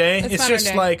 modern day. It's It's modern just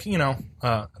day. like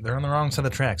they're on the wrong side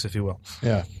of the tracks, if you will.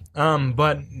 Yeah.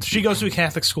 But she goes to a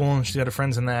Catholic school and she's got her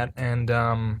friends in that. And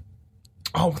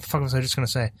what the fuck was I just gonna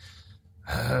say?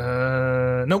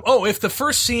 No. Oh, if the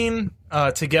first scene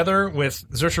together with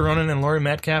Saoirse Ronan and Laurie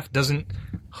Metcalf doesn't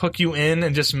hook you in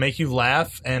and just make you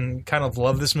laugh and kind of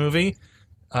love this movie,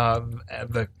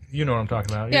 you know what I'm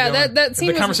talking about. Yeah, You know, that scene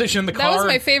the was- conversation in the that car. was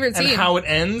my favorite and scene. how it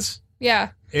ends Yeah.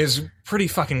 is pretty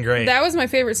fucking great. That was my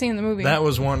favorite scene in the movie. That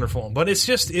was wonderful. But it's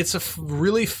a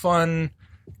really fun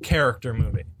character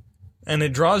movie. And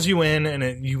it draws you in,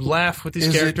 and you laugh with these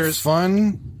Is characters. it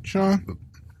fun, Sean?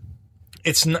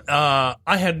 It's I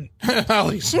had.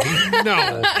 Alex,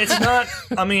 no. It's not.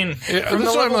 I mean, That's from the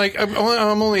why I'm level- like,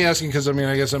 I'm only asking because I mean,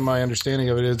 I guess my understanding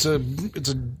of it, it's a.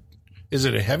 Is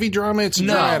it a heavy drama? It's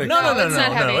No, dramatic. no, it's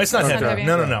not heavy. it's not It's heavy.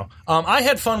 not heavy. No. I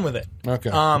had fun with it. Okay.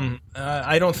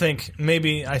 I don't think.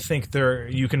 Maybe I think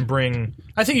you can bring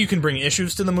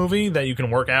issues to the movie that you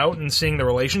can work out, and seeing the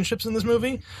relationships in this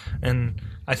movie, and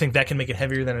I think that can make it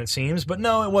heavier than it seems. But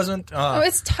no, it wasn't. Oh,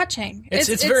 it's touching.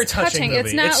 It's very touching movie.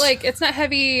 It's not it's not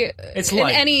heavy. It's in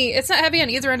light. it's not heavy on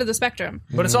either end of the spectrum.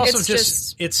 But it's also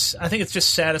It's I think it's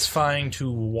just satisfying to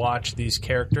watch these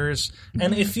characters,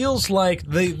 and it feels like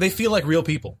they feel like real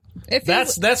people. It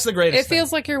feels, That's the greatest. It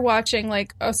feels like you're watching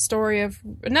like a story of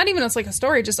not even it's like a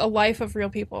story, just a life of real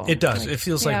people. It does. It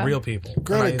feels like yeah. real people.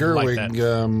 Greta And I like Gerwig,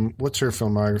 that. what's her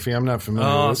filmography? I'm not familiar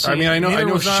Oh, with. see, I mean, I neither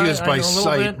know was she I. is I by know a little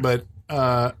sight, bit. but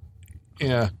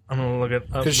yeah. I'm gonna look it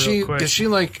up real quick. Is she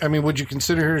like? I mean, would you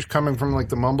consider her as coming from like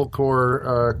the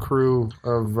Mumblecore crew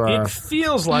of It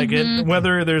feels like it.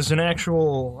 Whether there's an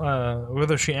actual,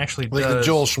 whether she actually like does the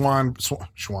Joel Schwan,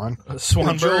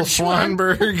 Swanberg. Joel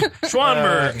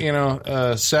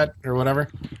Swanberg, set or whatever.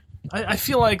 I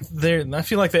feel like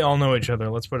they all know each other.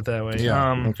 Let's put it that way.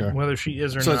 Yeah, okay. Whether she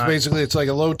is or So not. it's like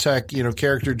a low tech,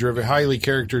 character driven, highly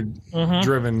character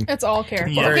driven. It's all character.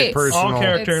 Yeah. Very Okay, personal. all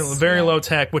character, It's- very yeah. low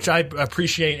tech, which I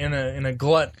appreciate in a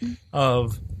glut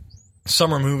of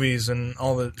summer movies and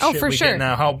all the Oh, shit for we sure. get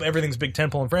now. How everything's big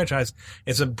tentpole and franchise.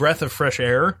 It's a breath of fresh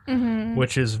air,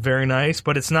 which is very nice.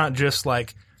 But it's not just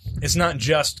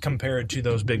compared to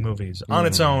those big movies. On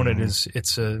its own,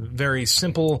 it's a very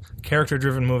simple character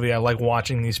driven movie. I like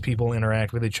watching these people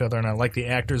interact with each other, and I like the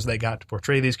actors they got to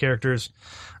portray these characters.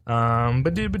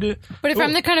 But if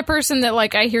I'm the kind of person that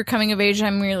like I hear coming of age,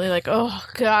 I'm really like, oh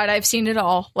God, I've seen it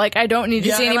all. Like I don't need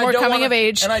to see any more coming of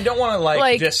age. And I don't want to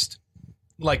Like- just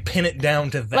pin it down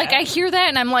to that. Like I hear that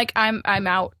and I'm like, I'm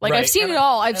out. Like Right. I've seen And it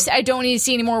all. I don't need to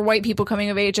see any more white people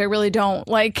coming of age. I really don't.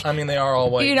 Like I mean, they are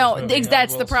all white. you in know, this movie.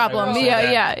 that's I the will say- I problem. will say Yeah,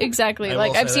 that. yeah, exactly. I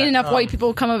Like will I've say seen that. enough white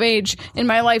people come of age in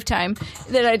my lifetime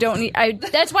that I don't need.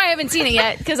 That's why I haven't seen it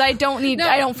yet because I don't need. No,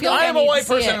 I don't feel like I I am a need white to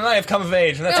see person it. and I have come of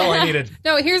age, and that's all I needed.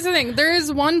 No, here's the thing. There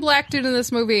is one black dude in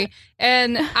this movie,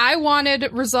 and I wanted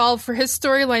resolve for his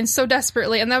storyline so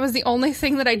desperately, and that was the only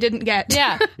thing that I didn't get.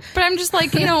 Yeah, but I'm just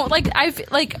like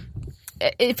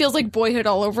it feels like Boyhood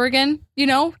all over again.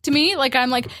 To me, like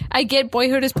I'm like I get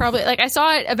Boyhood is probably like I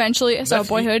saw it eventually. I saw That's-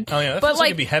 Boyhood. Oh yeah, that but feels like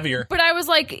it'd be heavier. But I was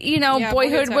like, Yeah, Boyhood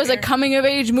Boyhood's was a heavier. coming of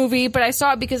age movie, but I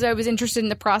saw it because I was interested in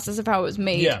the process of how it was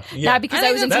made. Yeah, yeah. Not because I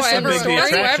I, think was that's interested why in the big story.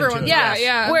 attraction everyone. to it. Yeah, Yes.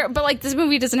 yeah. But like this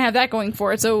movie doesn't have that going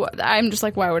for it, so I'm just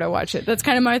like, why would I watch it? That's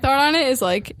kind of my thought on it. Is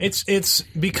like, It's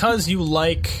because you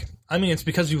like. I mean, it's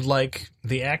because you like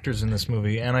the actors in this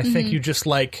movie, and I think you just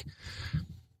like.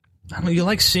 I don't know, you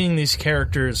like seeing these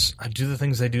characters do the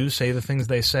things they do, say the things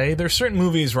they say. There's certain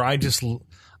movies where I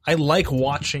like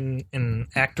watching an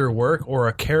actor work or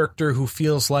a character who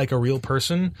feels like a real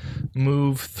person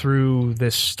move through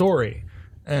this story.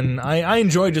 And I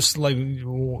enjoy just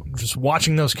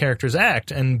watching those characters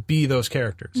act and be those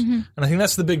characters. And I think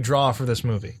that's the big draw for this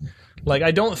movie. Like,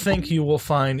 I don't think you will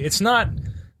find, it's not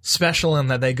special in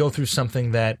that they go through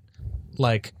something that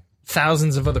like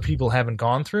thousands of other people haven't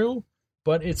gone through,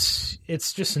 but it's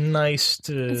just nice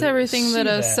to It's everything see that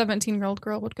a 17-year-old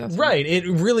girl would go through. Right, it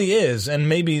really is.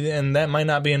 And that might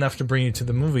not be enough to bring you to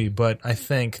the movie, but I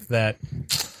think that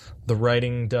the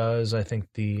writing does. I think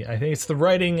it's the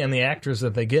writing and the actors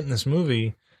that they get in this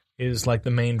movie is like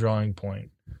the main drawing point.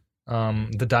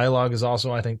 The dialogue is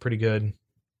also, I think, pretty good.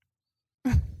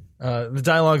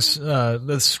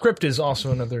 The script is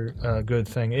also another good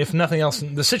thing. If nothing else,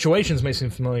 the situations may seem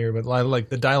familiar, but I like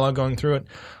the dialogue going through it.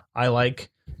 I like.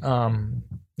 I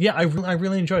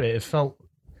really enjoyed it. It felt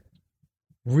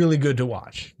really good to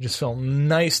watch. Just felt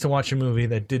nice to watch a movie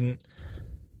that didn't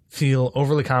feel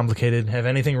overly complicated, have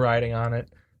anything riding on it,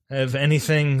 have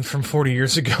anything from 40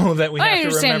 years ago that we have to remember. I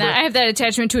understand that. I have that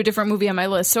attachment to a different movie on my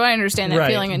list, so I understand that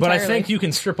feeling entirely. But I think you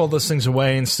can strip all those things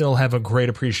away and still have a great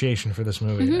appreciation for this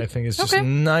movie. I think it's just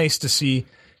nice to see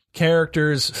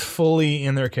characters fully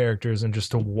in their characters and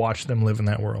just to watch them live in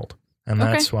that world. And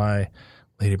that's why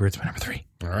Lady Bird's my number 3.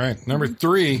 All right. Number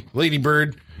 3, Lady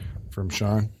Bird from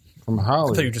Sean. From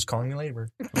Holly. I thought you were just calling me Lady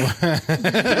Bird.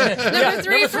 Number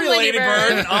 3 from Lady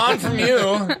Bird. On from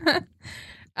you.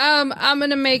 I'm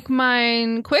going to make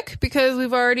mine quick because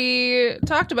we've already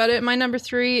talked about it. My number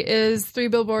 3 is 3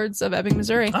 Billboards of Ebbing,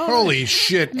 Missouri. Holy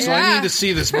shit. So I Yeah. need to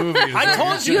see this movie. I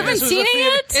told you. You haven't seen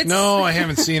it yet? No, I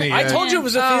haven't seen it yet. I told you it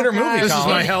was a theater movie, This is Colin.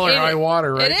 my hell or high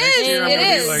water, right? It Next is, year I'm it gonna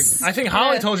be is. I think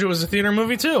Holly told you it was a theater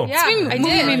movie, too. Yeah, I movie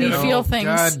did. made me like, feel things.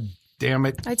 God damn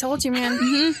it. I told you,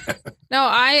 man. No,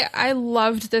 I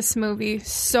loved this movie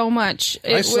so much.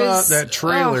 I saw that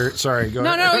trailer. Oh. Sorry, go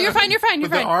No, ahead. no, you're fine, you're fine, you're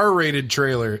But the fine. R-rated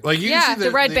trailer. Like, you Yeah, can see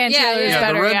The red band yeah, trailer is yeah,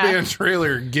 better. the red Yeah. band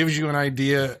trailer gives you an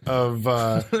idea of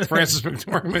Frances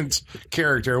McDormand's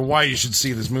character and why you should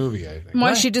see this movie, I think.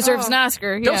 Why she deserves an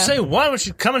Oscar. Don't Yeah. say why was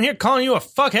she coming here calling you a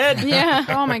fuckhead? Yeah.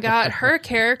 Oh my god, her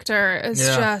character is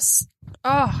just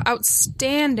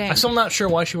outstanding. I'm still not sure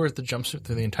why she wears the jumpsuit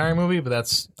through the entire movie, but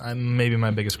that's maybe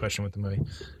my biggest question with the movie.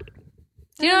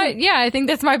 You know what? Yeah, I think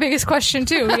that's my biggest question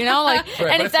too. You know, like, Right,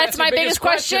 and but if that's your my biggest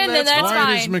question, then that's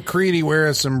Why does fine. McCready wear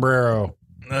a sombrero?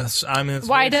 It's Why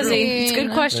very does true. he? It's a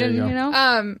good question. There you You go.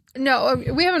 know,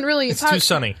 No, we haven't really It's too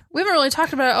sunny. We haven't really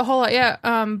talked about it a whole lot yet.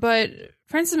 But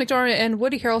Frances McDormand and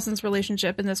Woody Harrelson's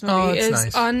relationship in this movie Oh, it's is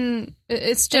nice.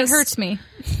 it's it just hurts me.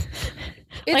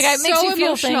 It's Like, it makes so you feel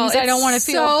emotional. things I don't wanna It's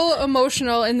feel. So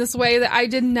emotional in this way that I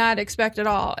did not expect at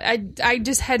all. I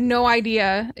just had no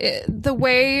idea the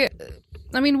way.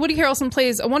 I mean, Woody Harrelson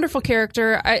plays a wonderful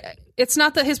character. It's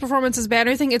not that his performance is bad or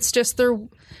anything. It's just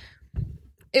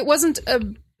it wasn't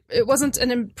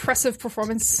an impressive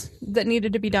performance that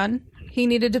needed to be done. He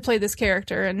needed to play this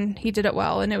character, and he did it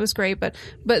well, and it was great. But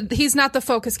he's not the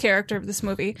focus character of this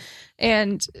movie,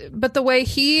 but the way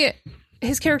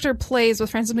his character plays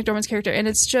with Frances McDormand's character, and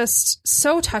it's just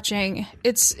so touching.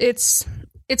 It's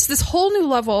this whole new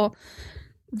level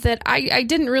that I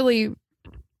didn't really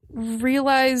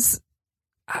realize.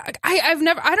 I don't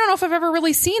know if I've ever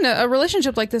really seen a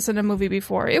relationship like this in a movie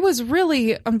before. It was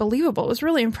really unbelievable. It was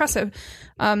really impressive.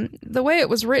 The way it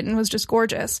was written was just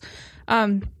gorgeous.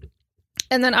 And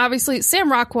then obviously Sam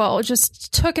Rockwell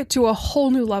just took it to a whole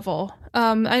new level.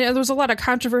 I know there was a lot of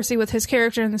controversy with his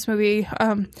character in this movie.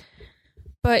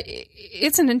 But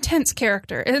it's an intense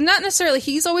character. And not necessarily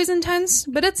he's always intense,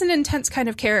 but it's an intense kind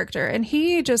of character. And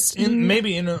he just...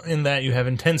 Maybe in that you have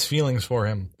intense feelings for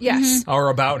him. Yes. Or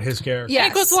about his character. Yes.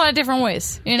 It goes a lot of different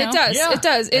ways. You know, It does. Yeah. It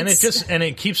does. And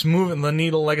it keeps moving. The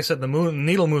needle, like I said, the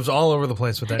needle moves all over the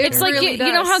place with that. it's character. like really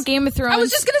you know does. how Game of Thrones. I was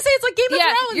just going to say it's like Game of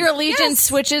Thrones. your allegiance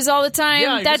switches all the time.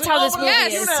 Yeah, you're That's just how like, this oh, movie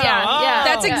yes, is. you know. Yeah, Oh. yeah.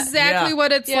 That's Yeah. exactly Yeah.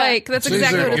 what it's Yeah. like. That's So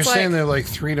exactly what you're it's saying like. they're like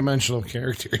three-dimensional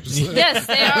characters. Yes,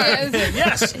 they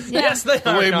are. Yes, they The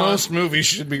are. way Colin. most movies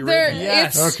should be They're- written.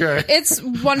 Yes. Okay. It's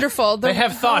wonderful. They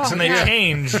have thoughts and they yeah.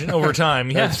 change over time.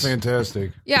 That's Yes.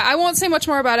 fantastic. Yeah, I won't say much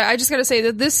more about it. I just got to say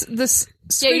that this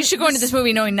Yeah, you should go into this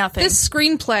movie knowing nothing. This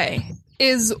screenplay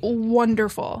is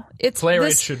wonderful. It's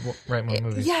Playwrights this- should write more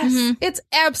movies. Yes, it's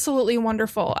absolutely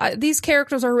wonderful. These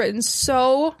characters are written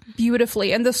so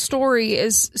beautifully, and the story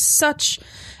is such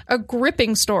a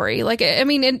gripping story. Like, I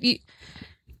mean,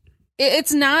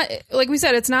 it's not, like we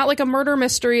said, it's not like a murder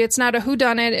mystery. It's not a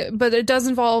whodunit, but it does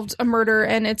involve a murder,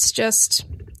 and it's just,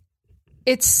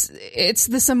 it's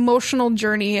this emotional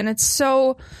journey, and it's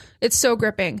so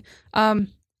gripping.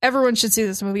 Everyone should see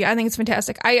this movie. I think it's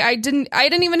fantastic. I didn't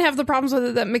even have the problems with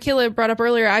it that Michaela brought up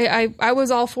earlier. I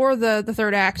was all for the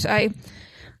third act. I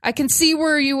can see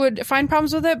where you would find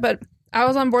problems with it, but I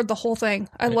was on board the whole thing.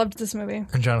 I loved this movie.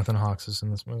 And Jonathan Hawks is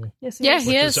in this movie. Yes, Yeah, is.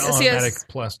 he is. It's Yes, he is. automatic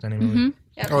plus to any movie.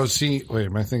 Oh, see, wait,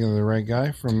 am I thinking of the right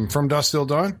guy from Dusk Till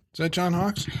Dawn? Is that John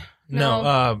Hawkes?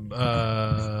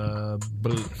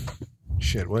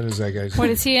 Shit, what is that guy's What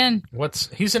name? is he in?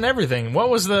 He's in everything. What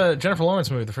was the Jennifer Lawrence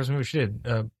movie? The first movie she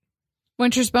did,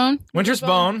 Winter's Bone? Winter's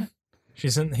Bone.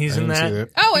 He's I in didn't see that. that.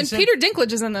 Oh, and He's in- Peter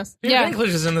Dinklage is in this. Peter Yeah. Dinklage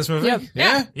is in this movie. Yep.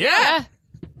 Yeah? Yeah.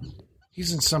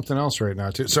 He's in something else right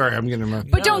now, too. Sorry, I'm getting him.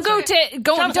 But don't go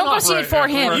see it for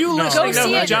him. You No, listening go to see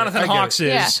who it. Jonathan I get Hawks it.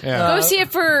 is. Yeah. Yeah. Go see it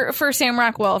for Sam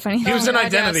Rockwell, if anything. He was in God,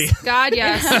 Identity. Yes. God,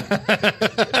 yes.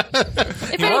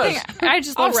 If anything, I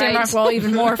just love Sam All right. Rockwell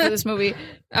even more for this movie.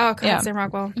 Oh, God, Yeah. Sam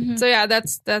Rockwell. So yeah,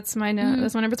 that's my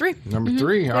that's my number 3. Number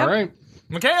 3, all right.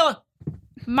 Michaela.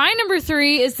 My number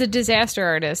 3 is The Disaster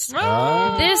Artist.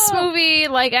 This movie,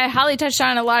 like, I Holly touched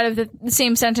on a lot of the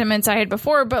same sentiments I had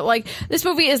before, but like, this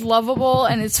movie is lovable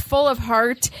and it's full of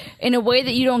heart in a way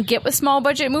that you don't get with small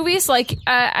budget movies. Like,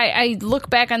 I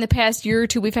look back on the past year or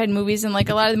two, we've had movies, and like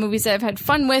a lot of the movies that I've had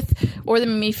fun with or that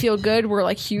made me feel good were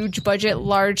like huge budget,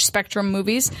 large spectrum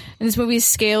movies. And this movie's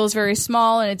scale is very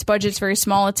small and its budget's very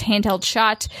small. It's handheld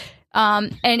shot.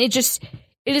 And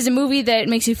it is a movie that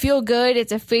makes you feel good.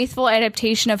 It's a faithful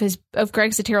adaptation of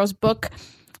Greg Sestero's book.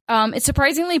 It's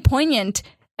surprisingly poignant,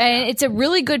 and it's a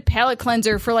really good palate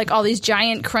cleanser for like all these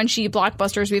giant crunchy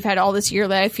blockbusters we've had all this year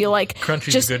that I feel like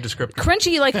Crunchy's just a good descriptor.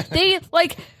 Crunchy,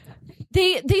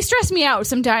 they stress me out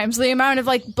sometimes. The amount of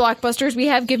like blockbusters we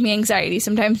have give me anxiety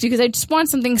sometimes because I just want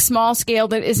something small scale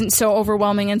that isn't so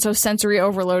overwhelming and so sensory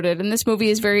overloaded. And this movie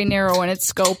is very narrow in its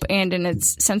scope and in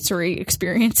its sensory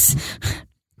experience.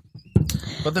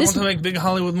 But they want to make big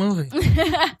Hollywood movie.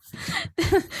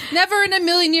 Never in a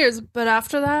million years. But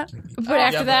after that, But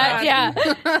after that,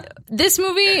 yeah. This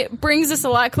movie brings us a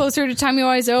lot closer to Tommy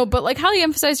Wiseau, but like Holly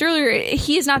emphasized earlier,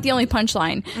 he is not the only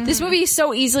punchline. This movie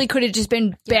so easily could have just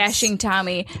been bashing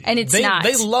Tommy, and it's not.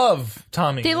 They love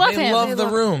Tommy. They love him. They love They The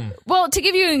love- Room. Well, to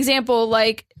give you an example,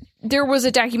 like, there was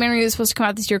a documentary that was supposed to come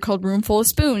out this year called Room Full of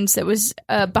Spoons that was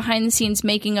behind the scenes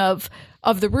making of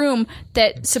The Room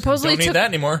that supposedly Don't need took that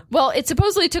anymore. Well, it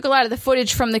supposedly took a lot of the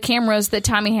footage from the cameras that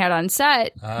Tommy had on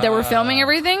set that were filming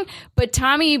everything, but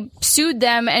Tommy sued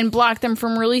them and blocked them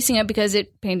from releasing it because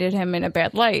it painted him in a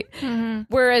bad light.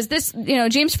 Whereas this,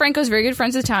 James Franco's very good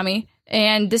friends with Tommy,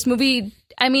 and this movie,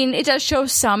 I mean, it does show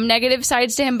some negative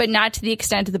sides to him, but not to the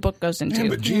extent the book goes into. Yeah,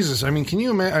 but Jesus, I mean, can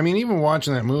you imagine? I mean, even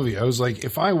watching that movie, I was like,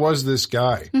 if I was this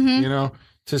guy,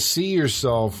 to see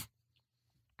yourself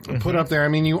put up there, I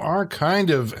mean, you are kind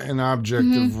of an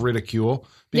object of ridicule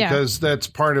because that's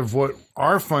part of what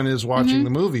our fun is watching the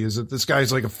movie is that this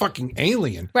guy's like a fucking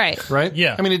alien. Right. Right?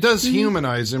 Yeah. I mean, it does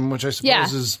humanize him, which I suppose Yeah.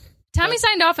 is. Tommy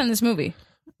signed off on this movie.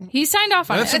 He signed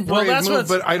off on That's a it. brave that's move, what's-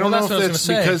 but I don't well, know that's what I if was that's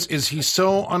gonna say. because is he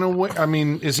so unaware? I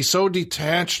mean, is he so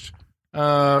detached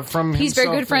from He's very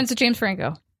himself good friends with James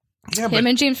Franco. Yeah, Him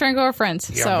and James Franco are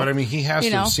friends. yeah, so. but I mean, he has you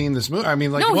to have know. seen this movie. I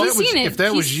mean, like, No, if he's that was, seen it. if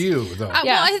that was He's- you, though.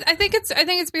 Yeah. well, I think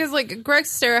it's because like Greg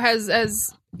Sestero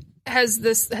has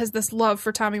this love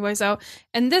for Tommy Wiseau,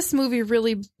 and this movie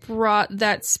really brought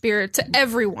that spirit to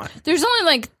everyone. There's only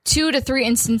like 2 to 3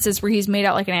 instances where he's made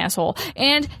out like an asshole,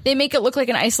 and they make it look like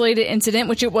an isolated incident,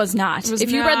 which it was not. was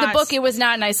If you read the not. book, it was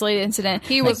not an isolated incident.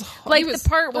 He was the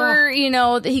part where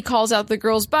that he calls out the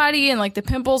girl's body and like the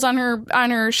pimples on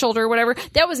her shoulder or whatever.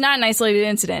 That was not an isolated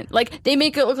incident. Like they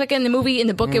make it look like in the movie, in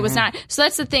the book it was not. So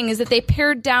that's the thing, is that they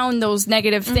pared down those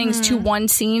negative things to one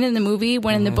scene in the movie,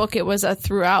 when in the book it was a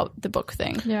throughout the book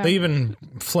thing. Yeah. They even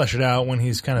flesh it out when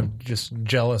he's kind of just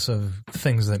jealous of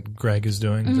things that Greg is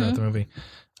doing throughout the movie.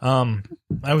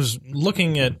 I was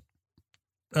looking at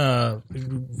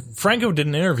Franco did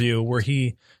an interview where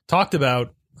he talked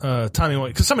about Tommy,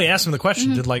 because somebody asked him the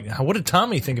question, what did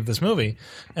Tommy think of this movie?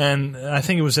 And I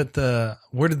think it was at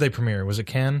where did they premiere? Was it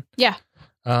Cannes? Yeah.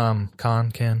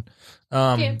 Cannes.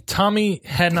 Tommy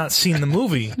had not seen the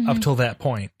movie up till that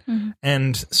point.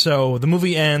 And so the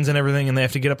movie ends and everything, and they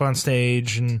have to get up on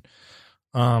stage, and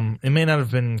it may not have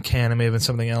been Cannes, it may have been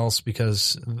something else,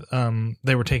 because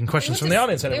they were taking questions from the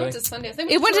audience and They went everything. to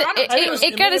Sundance.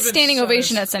 It got a standing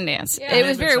ovation at Sundance. It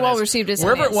was very well received at Sundance.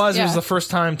 Wherever it was Yeah. the first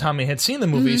time Tommy had seen the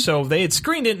movie, so they had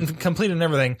screened it and completed and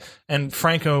everything, and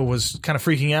Franco was kind of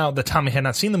freaking out that Tommy had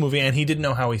not seen the movie, and he didn't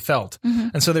know how he felt.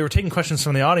 And so they were taking questions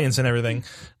from the audience and everything,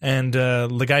 and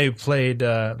the guy who played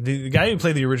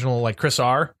the original, like, Chris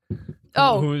R.,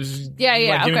 Oh, who's yeah,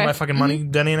 like, give me okay. my fucking money,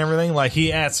 Denny, and everything. Like,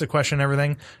 he asked a question and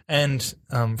everything, and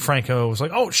Franco was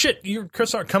like, "Oh shit, you're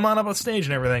Chris R. Come on up on stage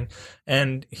and everything."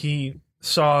 And he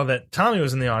saw that Tommy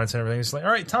was in the audience and everything. He's like, "All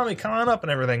right, Tommy, come on up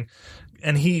and everything."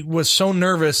 And he was so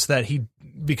nervous that he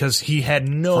because he had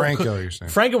no. Franco, you're saying.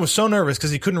 Franco was so nervous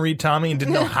because he couldn't read Tommy and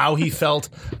didn't know how he felt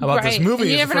about this Right. movie.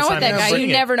 And you It was never the know first with time that guy. seeing You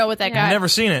it. never know with that guy. I've never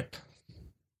seen it.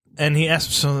 And he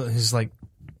asked, so he's like,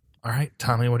 all right,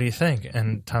 Tommy, what do you think?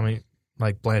 And Tommy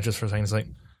like blanches for a second.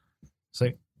 It's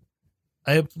like,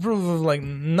 I approve of like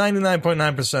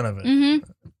 99.9% of it.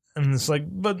 Mm-hmm. And it's like,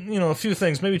 but a few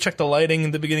things. Maybe check the lighting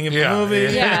in the beginning of Yeah, the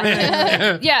movie.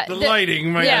 Yeah. Yeah. The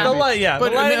lighting, might yeah. not The be- light, yeah.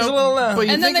 But the lighting's now- a little. but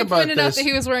you And then think they about pointed out this. that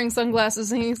he was wearing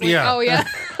sunglasses, and he's like, Yeah. "Oh yeah."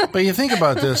 But you think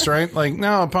about this, right? Like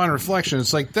now, upon reflection,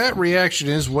 it's like that reaction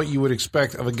is what you would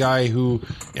expect of a guy who,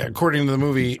 according to the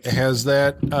movie, has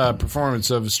that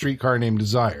performance of A Streetcar Named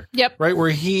Desire. Yep. Right, where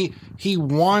he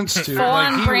wants to Full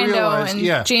on he Brando realized,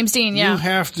 and James Dean, yeah. you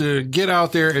have to get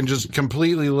out there and just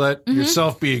completely let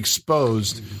yourself be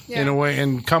exposed in a way,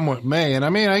 and come what may. And I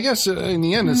mean, I guess in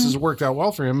the end, this has worked out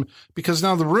well for him because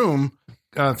now The Room,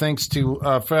 thanks to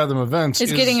Fathom Events,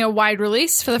 is getting a wide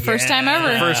release for the first time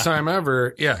ever. first time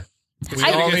ever. Yeah. We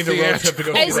all need to road trip to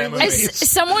go see that movie. As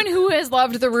someone who has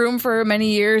loved The Room for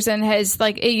many years and has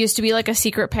it used to be like a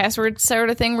secret password sort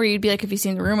of thing where you'd be like, if you've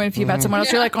seen The Room and if you met someone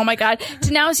else, you're like, oh my God.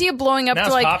 To now see it blowing up Now to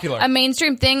it's like popular. a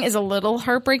mainstream thing is a little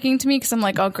heartbreaking to me because I'm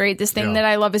like, oh great, this thing that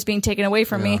I love is being taken away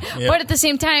from me. Yeah. But at the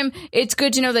same time, it's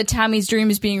good to know that Tommy's dream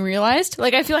is being realized.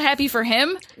 Like I feel happy for him,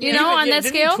 on that Didn't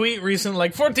scale. He tweet recently,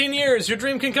 like 14 years, your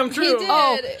dream can come true. He did.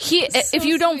 Oh, So if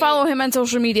you don't sweet. follow him on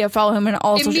social media, follow him on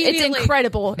all social. It's Immediately.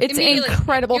 incredible. It's Immediately.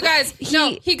 incredible. You guys,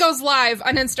 he goes live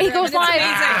on Instagram. He goes and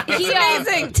live. It's amazing. He, It's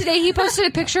amazing. Today he posted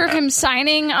a picture of him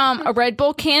signing a Red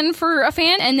Bull can for a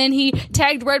fan, and then he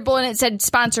tagged Red Bull and it said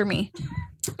 "sponsor me."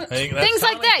 Things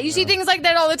like that. You see things like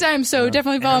that all the time. So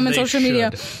definitely follow him on they social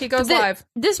media. should. He goes Th- live.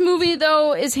 This movie,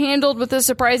 though, is handled with a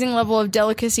surprising level of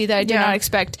delicacy that I did Yeah. not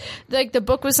expect. Like, the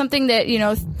book was something that,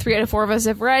 3 out of 4 of us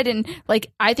have read, and,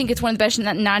 I think it's one of the best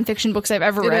nonfiction books I've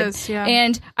ever read. is, yeah.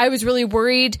 And I was really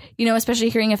worried, especially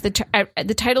hearing if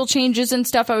the title changes and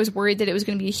stuff, I was worried that it was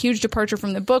going to be a huge departure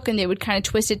from the book, and they would kind of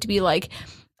twist it to be like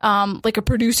a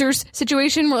producer's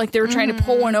situation where, they were trying to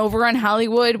pull one over on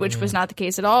Hollywood, which was not the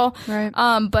case at all. Right.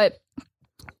 But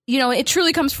it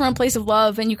truly comes from a place of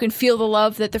love, and you can feel the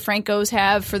love that the Francos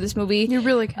have for this movie. You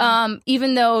really can.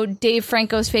 Even though Dave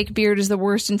Franco's fake beard is the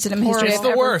worst in cinema history, It's I've the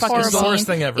ever worst. fucking It's the seen. worst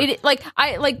thing ever.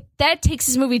 That takes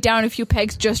this movie down a few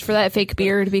pegs just for that fake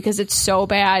beard because it's so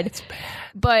bad. It's bad.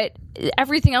 But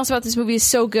everything else about this movie is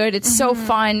so good. It's so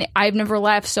fun. I've never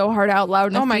laughed so hard out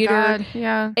loud in a Oh my theater. God.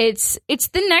 Yeah. It's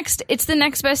the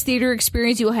next best theater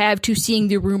experience you'll have to seeing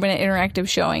The Room in an interactive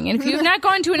showing. And if you've not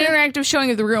gone to an interactive showing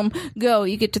of The Room, go.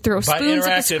 You get to throw By spoons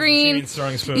at interactive, the screen. she means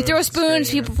throwing spoons You throw at the spoons.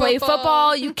 screen. People play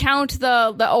football. You count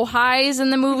the oh highs in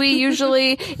the movie.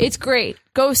 Usually, it's great.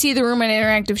 Go see The Room in an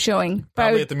interactive showing.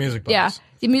 Probably at the Music Box. Yeah.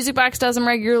 The Music Box does them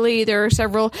regularly. There are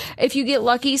several. If you get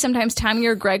lucky, sometimes Tommy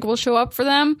or Greg will show up for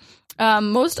them.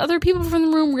 Most other people from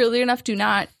the room, weirdly enough, do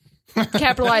not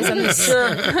capitalize on this. Sure.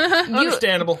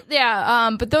 Understandable.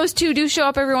 Yeah, but those two do show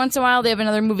up every once in a while. They have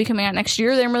another movie coming out next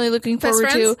year that I'm really looking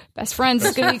forward to. Best Friends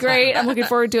is going to be great. I'm looking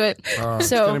forward to it. It's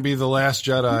going to be the Last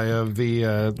Jedi of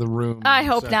the Room. I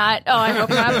hope not. Oh, I hope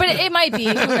not. But it might be.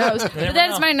 Who knows? But that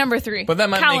is my number 3. But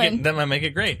that might Colin. make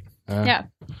it great. Yeah.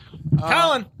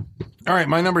 Colin. All right,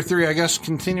 my number 3, I guess,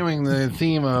 continuing the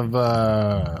theme of,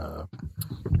 I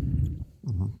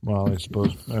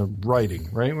suppose writing,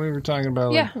 right? We were talking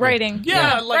about, Yeah, writing.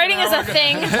 Yeah, like writing an is a hour ago.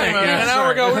 thing. An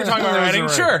hour ago, we were talking about writing.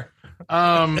 Right. Sure.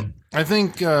 I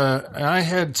think I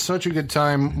had such a good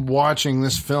time watching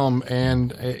this film,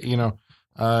 and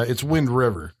it's Wind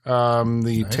River,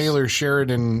 the Taylor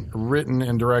Sheridan written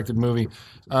and directed movie.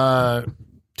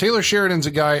 Taylor Sheridan's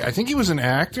a guy. I think he was an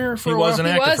actor for He a while. was an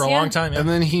actor was, for a yeah. long time. Yeah. And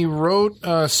then he wrote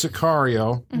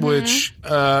Sicario, which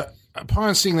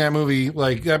upon seeing that movie,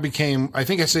 that became. I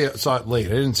think I saw it late.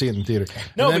 I didn't see it in the theater.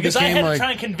 No, And then because I became, had to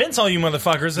try and convince all you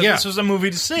motherfuckers that Yeah. this was a movie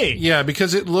to see. Yeah,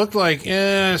 because it looked like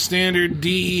standard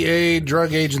DEA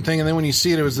drug agent thing, and then when you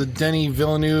see it, it was the Denny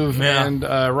Villeneuve Yeah. and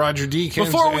Roger Deakins.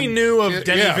 Before we and- knew of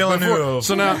Denny Villeneuve.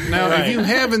 So now Right. if you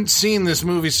haven't seen this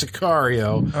movie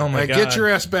Sicario, Oh my get God. your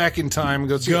ass back in time and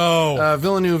go see Go. it.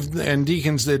 Villeneuve and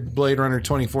Deakins did Blade Runner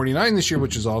 2049 this year,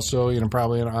 which is also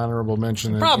probably an honorable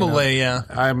mention. Probably, yeah.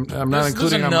 I'm not There's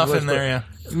including enough on my list, in there,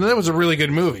 but that was a really good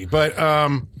movie. But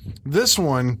this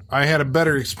one I had a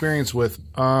better experience with.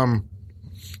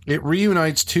 It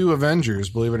reunites 2 Avengers,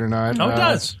 believe it or not. Oh, it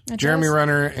does. Jeremy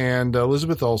Renner and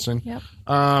Elizabeth Olsen. Yep.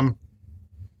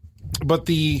 But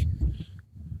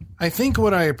I think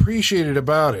what I appreciated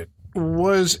about it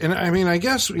was, and I mean, I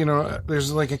guess,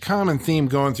 there's like a common theme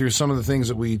going through some of the things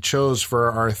that we chose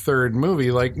for our third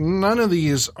movie. Like, none of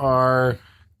these are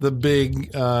the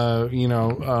big,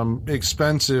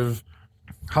 expensive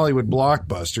Hollywood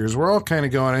blockbusters, we're all kind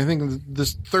of going, I think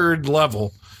this third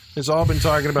level has all been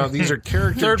talking about these are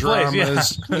character Third place,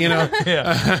 dramas. You know,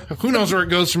 who knows where it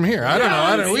goes from here? I don't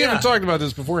know. We haven't talked about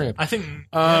this beforehand. I think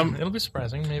it'll be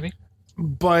surprising, maybe.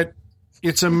 But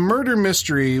it's a murder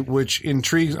mystery which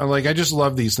intrigues. Like, I just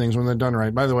love these things when they're done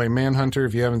right. By the way, Manhunter,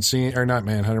 if you haven't seen, or not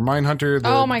Manhunter, Mindhunter, the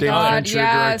Oh my David God, Fincher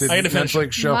yes. directed I gotta finish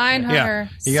Netflix show. Mindhunter,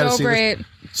 you gotta so see great. This.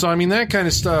 So, I mean, that kind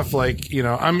of stuff, like, you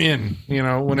know, I'm in, you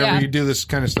know, whenever you do this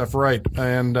kind of stuff right.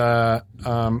 And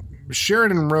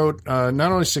Sheridan wrote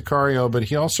not only Sicario, but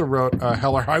he also wrote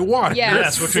Hell or High Water.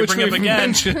 Yes. Yes, which we bring up we've again.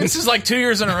 mentioned This is like 2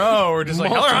 years in a row. We're just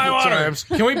like, Hell or High multiple Water. times.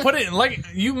 Can we put it, like,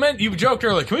 you joked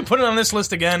earlier, can we put it on this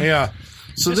list again? Yeah.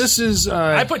 So this is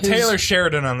I put his- Taylor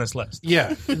Sheridan on this list.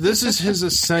 Yeah, this is his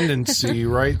ascendancy,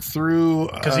 right? Through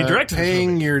 'Cause he directed this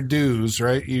paying movie. your dues,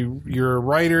 right? You're a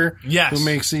writer Yes. who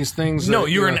makes these things. No,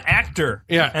 that, you're you know, an actor.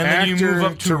 Yeah, and actor then you move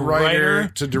up to writer.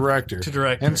 to director. to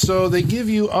director. And so they give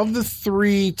you, of the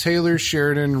 3 Taylor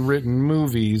Sheridan written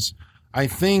movies, I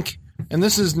think, and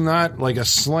this is not like a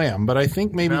slam, but I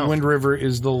think maybe No. Wind River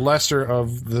is the lesser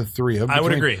of the 3. I would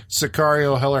Between agree.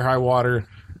 Sicario, Hell or High Water,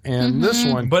 and this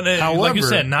one. But however, like you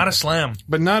said, not a slam.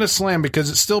 but not a slam because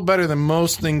it's still better than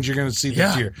most things you're going to see this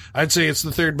Yeah. year. I'd say it's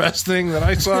the 3rd best thing that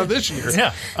I saw this year.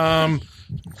 Yeah.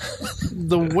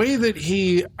 The way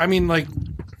that I mean, like,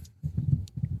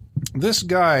 this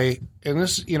guy, and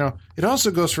this, you know, it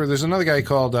also goes for, there's another guy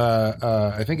called,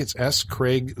 I think it's S.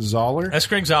 Craig Zoller. S.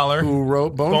 Craig Zoller. Who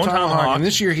wrote Bone Tomahawk, and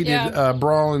this year he did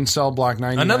Brawl in Cell Block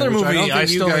 99. Another which movie I, don't think I you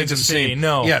still guys need to have see. seen.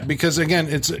 No. Yeah, because again,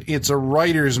 it's a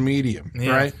writer's medium,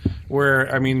 right?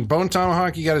 Where, I mean, Bone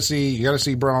Tomahawk, you got to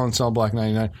see Brawl in Cell Block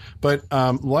 99. But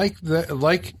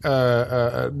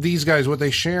these guys, what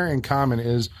they share in common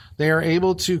is they are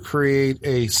able to create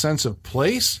a sense of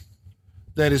place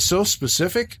that is so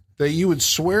specific that you would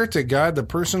swear to God the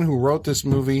person who wrote this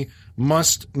movie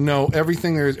must know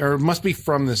everything there is, or must be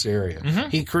from this area. Mm-hmm.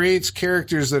 He creates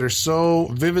characters that are so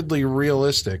vividly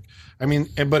realistic. I mean,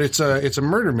 but it's a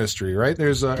murder mystery, right?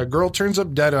 There's a girl turns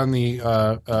up dead on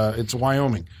it's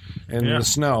Wyoming in the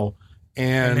snow.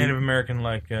 And Native American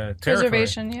territory.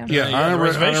 Reservation, yeah. on a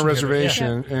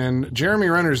reservation. And Jeremy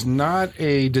Renner's not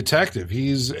a detective.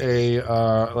 He's a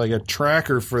like a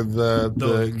tracker for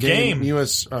the game.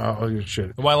 U.S.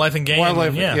 Shit. Wildlife and Game.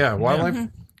 Wildlife. Yeah. Wildlife.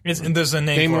 And there's a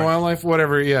name Game for and it. Wildlife.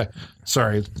 Whatever. Yeah.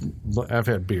 Sorry, I've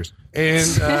had beers.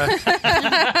 And I've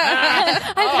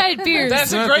had beers.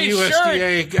 That's a not great the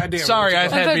USDA. shirt. Goddamn. Sorry,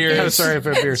 I've had beers. Sorry, I've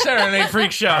had beers. Saturday Night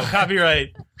Freak Show.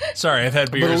 Copyright. Sorry, I've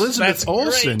had beers. But Elizabeth That's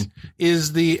Olsen great.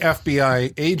 is the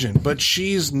FBI agent, but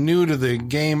she's new to the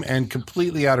game and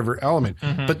completely out of her element.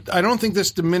 Mm-hmm. But I don't think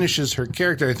this diminishes her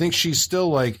character. I think she's still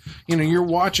like, you're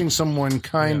watching someone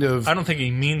kind of. I don't think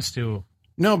he means to.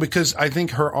 No, because I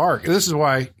think her arc. This is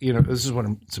why this is what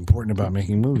it's important about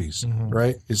making movies,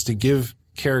 right? Is to give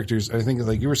characters. I think,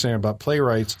 like you were saying about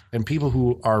playwrights and people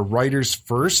who are writers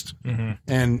first,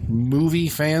 and movie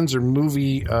fans or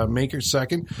movie makers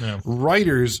second. Yeah.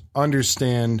 Writers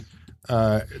understand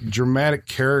dramatic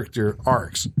character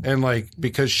arcs, and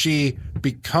because she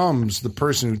becomes the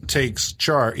person who takes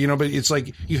charge. But it's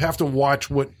like you have to watch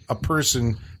what a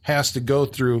person has to go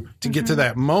through to get to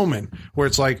that moment where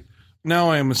it's like,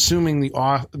 now I am assuming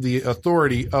the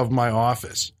authority of my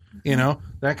office,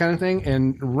 that kind of thing.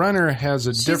 And Renner has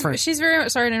a different. She's very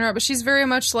sorry to interrupt, but she's very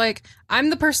much like, I'm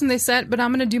the person they sent, but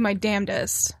I'm going to do my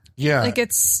damnedest. Yeah, Like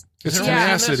it's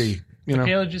tenacity.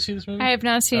 Kayla, did you see this movie? I have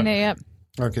not seen it yet.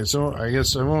 Okay, so I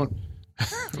guess I won't.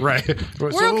 Right, We're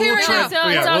okay right now. No,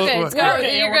 it's all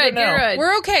good. You're good. You're good.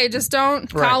 We're okay. Just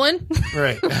don't, Right. Colin.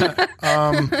 Right.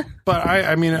 But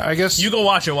I mean, I guess You go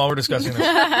watch it while we're discussing this.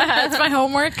 That's my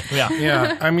homework. Yeah.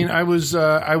 Yeah, I mean, I was,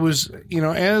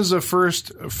 as a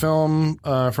first film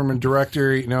from a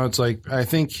director, it's like I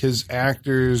think his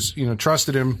actors,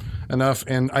 trusted him enough,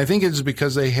 and I think it's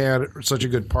because they had such a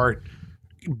good part,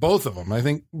 both of them. I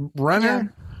think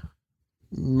Renner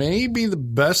may be the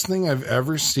best thing I've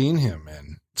ever seen him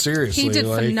in. Seriously, He did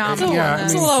phenomenal. Yeah, in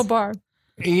It's this. a low bar.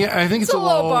 Yeah, I think it's a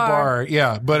low bar.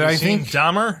 Yeah, but I Seen think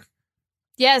Dahmer.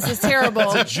 Yes, it's terrible.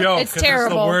 It's a joke. It's 'cause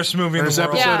terrible. It's the worst movie in there's the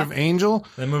world. episode Yeah. of Angel.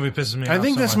 That movie pisses me off. I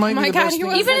think so this much. might my be the God, best he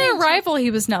thing. was- Even in Arrival, he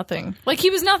was nothing. Like he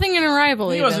was nothing in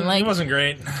Arrival. He Even he wasn't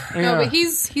great. No, but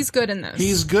he's good in this.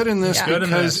 He's good in this Yeah. because Good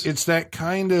in this. it's that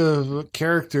kind of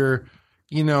character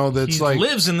you know, that's he like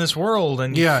lives in this world,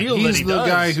 and you feel that he's he the does.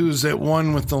 guy who's at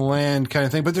one with the land kind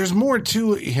of thing. But there's more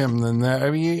to him than that.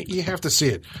 I mean, you have to see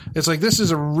it. It's like this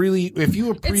is a really if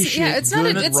you appreciate it's not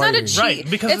a writing, Right,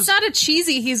 because it's not a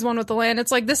cheesy he's one with the land.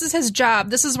 It's like this is his job.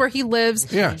 This is where he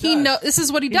lives. Yeah. This is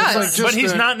what he does. It's like But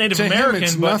he's not Native to him, American,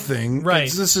 it's but- nothing.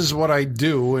 right. This is what I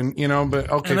do, and you know. But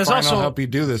okay, And there's fine. also- I'll help you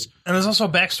do this. And there's also a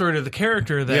backstory to the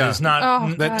character that is not.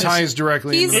 Oh, That gosh. ties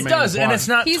directly. into the It main does, and plot. it's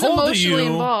not He's told to emotionally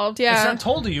you. involved, yeah. It's not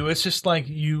told to you. It's just like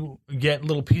you get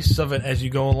little pieces of it as you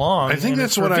go along. I think and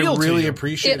that's it's what I revealed to really you.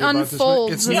 appreciate. It about this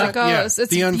unfolds It's as not, it goes.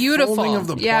 It's the beautiful. unfolding of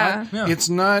the plot. Yeah. Yeah. It's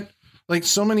not like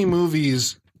so many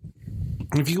movies.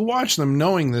 If you watch them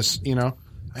knowing this, you know,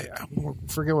 I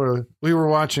forget what we were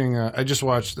watching. I just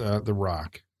watched The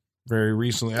Rock very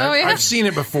recently. Oh, yeah? I've seen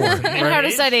it before. And how Right?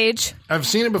 does that age? I've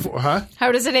seen it before, huh?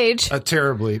 How does it age?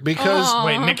 Terribly, because Aw.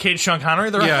 Wait, Nick Cage, Sean Connery,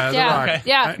 The Rock? yeah, The yeah, Rock. Okay.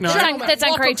 yeah. No, that's on Welcome to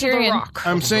The Criterion. Rock.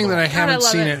 I'm saying that I I haven't love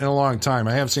seen it. it in a long time.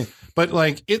 I have seen, but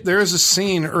like there is a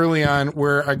scene early on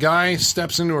where a guy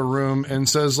steps into a room and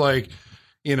says, like,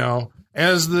 you know,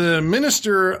 as the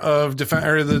minister of defense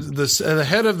or the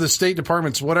head of the State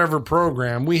Department's whatever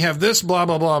program, we have this blah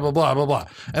blah blah blah blah blah blah,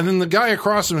 and then the guy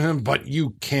across from him, but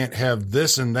you can't have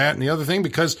this and that and the other thing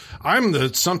because I'm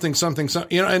the something,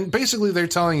 you know, and basically they're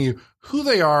telling you who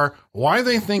they are, why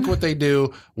they think what they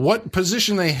do, what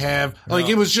position they have. Like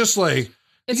it was just like.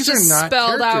 It's These just are not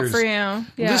spelled characters. out for you.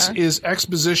 Yeah. This is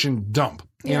exposition dump.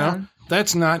 You Yeah. know,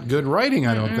 that's not good writing.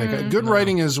 I don't think good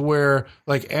writing is where,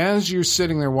 like, as you're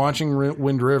sitting there watching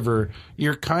Wind River,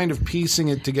 you're kind of piecing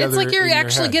it together. It's like you're in your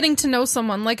actually head. getting to know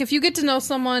someone. Like if you get to know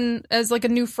someone as like a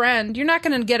new friend, you're not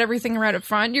going to get everything right up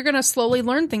front. You're going to slowly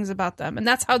learn things about them, and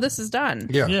that's how this is done.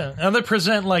 Yeah. Yeah, and they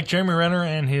present like Jeremy Renner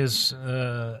and his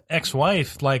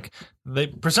ex-wife, like they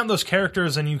present those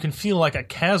characters, and you can feel like a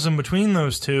chasm between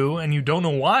those two, and you don't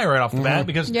know why right off the bat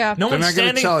because Yeah. no They're one's not gonna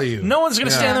standing. tell you. No one's going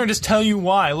to Yeah. stand there and just tell you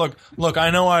why. Look, I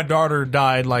know our daughter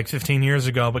died like 15 years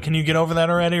ago, but can you get over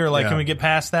that already, or like Yeah. can we get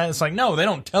past that? It's like no, they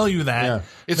don't tell you that. Yeah.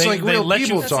 It's They- like they real let you-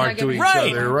 people That's talk not to gonna each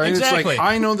Right, other, right? exactly. It's like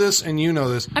I know this and you know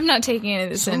this. I'm not taking any of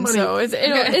this Somebody- in, so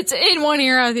it's in one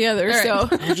ear out of the other. So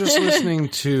We're just listening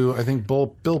to, I think, Bill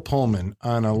Pullman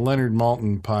on a Leonard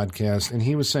Maltin podcast, and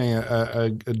he was saying a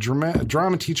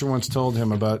drama teacher once told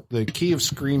him about the key of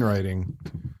screenwriting.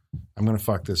 I'm going to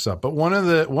fuck this up, but one of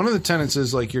the tenets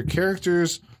is like your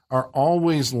characters are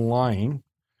always lying,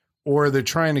 or they're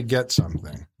trying to get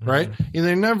something, right? And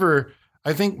they're never.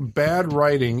 I think bad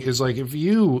writing is like if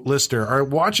you, listener, are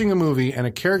watching a movie and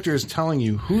a character is telling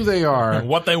you who they are, And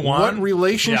what they want. what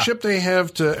relationship they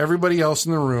have to everybody else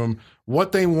in the room,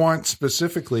 what they want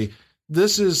specifically.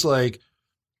 This is like,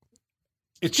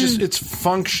 it's just, it's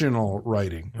functional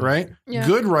writing, right? Yeah.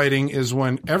 Good writing is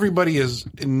when everybody is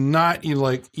not,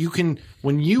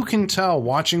 when you can tell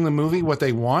watching the movie what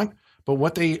they want, but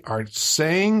what they are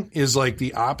saying is like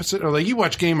the opposite. Or like you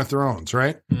watch Game of Thrones,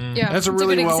 right? Yeah. That's a It's a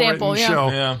really good well example, written yeah. show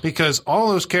Yeah. because all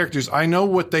those characters, I know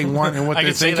what they want and what I they're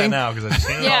can say thinking. that now because I've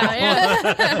seen it.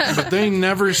 yeah. But they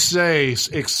never say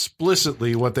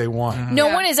explicitly what they want. No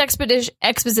Yeah. one is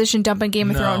exposition dumping Game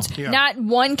of No. Thrones. Yeah. Not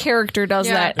one character does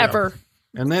Yeah. that Yeah. ever.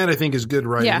 And that I think is good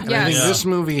writing. Yeah. And I think Yes. this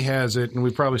movie has it, and we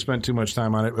probably spent too much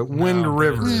time on it. But Wind No,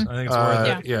 River, I think it's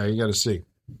worth it. yeah, you got to see.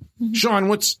 Sean,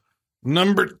 what's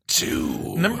number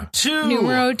 2? Number 2.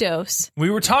 Numero dos. We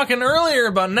were talking earlier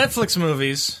about Netflix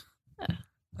movies,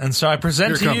 and so I present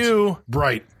Here it to comes. you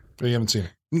Bright. Oh, you haven't seen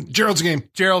it. Gerald's Game.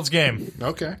 Gerald's Game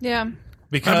Okay, Yeah. I'm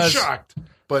because shocked,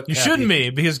 but you happy. shouldn't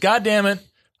be because goddamn it,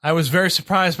 I was very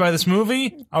surprised by this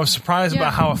movie. I was surprised Yeah.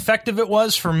 about how effective it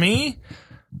was for me.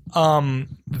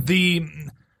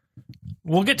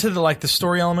 We'll get to the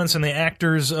story elements and the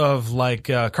actors of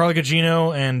Carla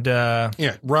Gugino and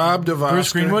Yeah, robbed of Bruce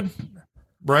Oscar, Greenwood.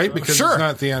 right? Because Sure. it's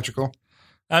not theatrical.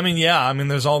 I mean, yeah,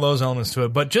 there's all those elements to it,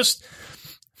 but just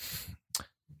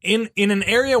in an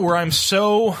area where I'm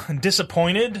so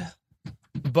disappointed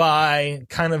by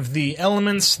kind of the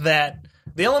elements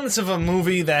of a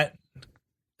movie that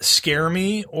scare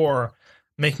me or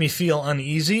make me feel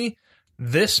uneasy,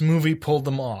 this movie pulled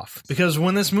them off. Because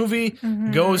when this movie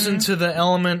goes into the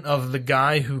element of the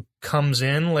guy who comes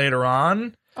in later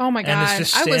on, Oh my And it's god.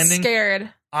 just I was standing- scared.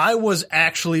 I was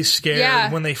actually scared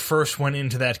Yeah. when they first went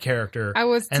into that character. I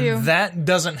was too. And that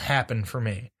doesn't happen for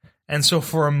me. And so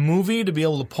for a movie to be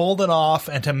able to pull that off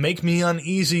and to make me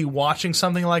uneasy watching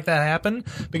something like that happen,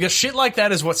 because shit like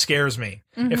that is what scares me.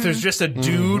 If there's just a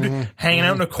dude hanging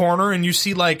out in a corner and you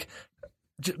see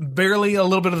barely a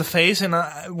little bit of the face, and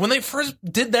when they first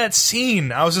did that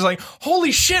scene, I was just like,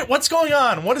 holy shit, what's going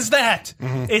on? What is that?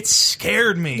 It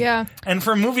scared me. Yeah. And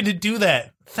for a movie to do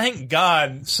that thank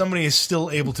God somebody is still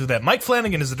able to do that. Mike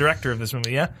Flanagan is the director of this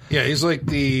movie, yeah? Yeah, he's like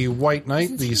the White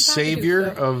Knight, the savior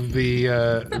of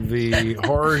the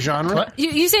horror genre. What?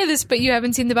 You say this, but you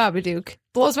haven't seen The Babadook.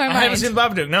 Blows my mind. I haven't seen The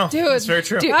Babadook, no. Dude, That's very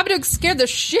true. Babadook scared the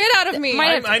shit out of me.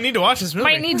 I need to watch this movie.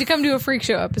 Might need to come to a freak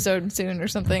show episode soon or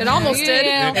something. It almost did.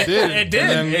 Yeah. It did. It did.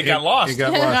 And then It got lost. It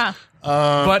got Yeah.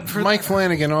 lost. But for Mike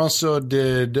Flanagan also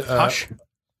did Hush.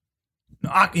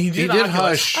 He He did Oculus.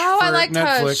 Hush. Oh, I for liked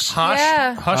Netflix. Hush.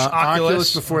 Yeah. Hush,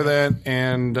 Oculus before that,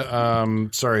 and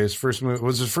his first movie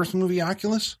was his first movie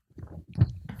Oculus.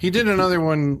 He did another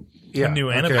one. Yeah, new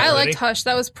okay. Annabelle. I liked Hush.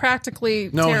 That was practically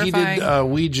No, terrifying. he did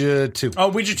Ouija 2. Oh,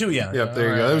 Ouija 2, yeah. Yep, there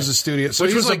you go. That was a studio. So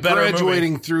Which he was was a like better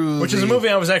graduating movie. through, Which is a movie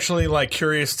I was actually like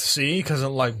curious to see because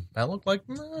that looked like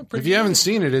pretty If you haven't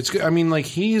seen it, it's good. I mean, like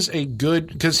he's a good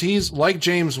because he's like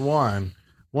James Wan,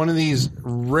 one of these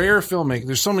rare filmmakers.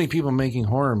 There's so many people making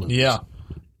horror movies, Yeah.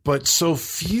 but so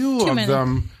few Too of many.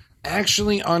 them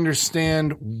actually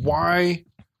understand why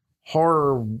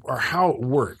horror or how it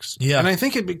works. Yeah. and I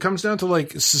think it comes down to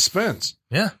like suspense.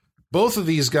 Yeah. Both of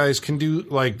these guys can do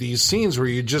like these scenes where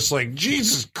you just like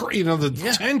Jesus Christ,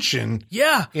 the tension.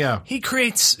 Yeah. Yeah. He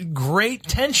creates great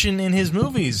tension in his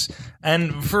movies.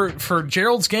 And for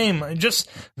Gerald's Game, just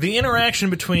the interaction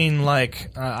between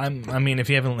like I mean if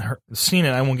you haven't seen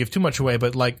it, I won't give too much away,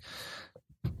 but like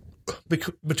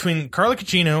between Carla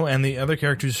Gugino and the other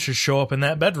characters who show up in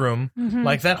that bedroom,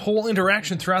 like that whole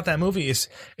interaction throughout that movie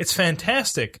it's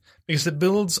fantastic because it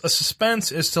builds a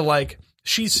suspense as to like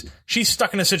she's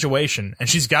stuck in a situation and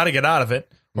she's got to get out of it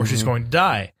or she's going to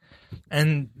die.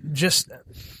 And just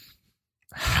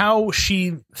how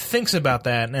she thinks about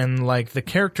that and like the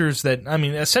characters that I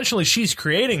mean essentially she's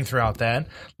creating throughout that,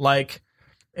 like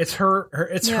it's her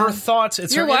thoughts,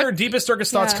 it's You're her inner deepest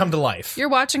darkest thoughts Yeah. come to life. You're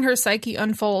watching her psyche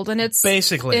unfold, and it's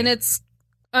Basically. and it's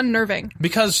unnerving.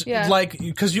 Because Yeah.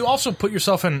 because you also put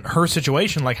yourself in her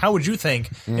situation. Like, how would you think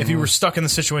if you were stuck in the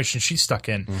situation she's stuck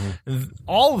in?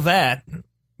 All of that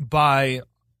by,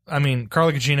 I mean,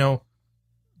 Carla Gugino,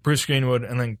 Bruce Greenwood,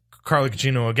 and then Carla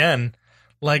Gugino again.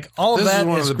 Like all of This that is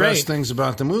one is of the great. best things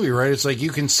about the movie, right? It's like you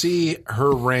can see her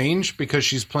range because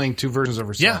she's playing two versions of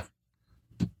herself.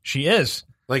 Yeah, she is.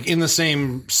 Like in the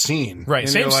same scene. Right, And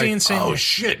same you're like, scene, same- Oh,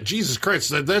 shit. Jesus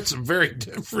Christ. That's a very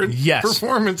different Yes.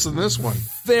 performance in this one.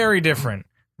 Very different.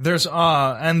 There's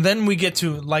and then we get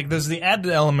to like there's the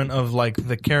added element of like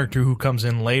the character who comes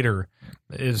in later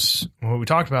is what we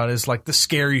talked about is like the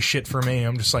scary shit for me.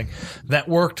 I'm just like that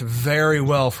worked very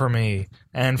well for me.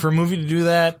 And for a movie to do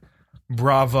that,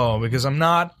 bravo, because I'm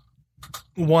not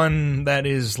one that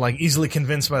is like easily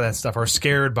convinced by that stuff or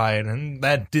scared by it, and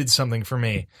that did something for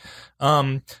me.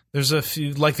 There's a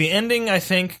few like the ending I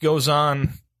think goes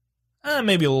on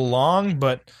maybe a little long,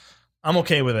 but I'm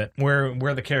okay with it where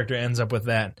the character ends up with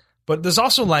that. But there's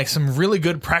also like some really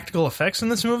good practical effects in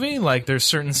this movie. Like there's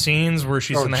certain scenes where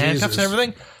she's Oh, in the handcuffs and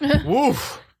Jesus. everything.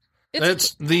 Woof.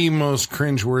 That's the most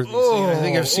cringeworthy scene I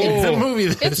think I've seen in a movie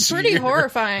this It's pretty year.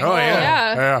 horrifying. Oh,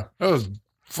 yeah. Yeah. That was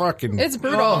fucking... It's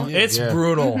brutal. It's Yeah.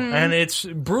 brutal, and it's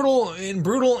brutal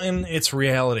in its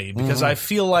reality because I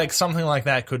feel like something like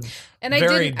that could And I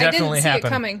very didn't definitely see happen. it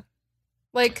coming.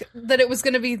 Like that it was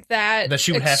going to be that That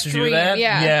she would have to do extreme. that.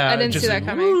 Yeah, I didn't just, see that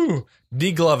coming. woo,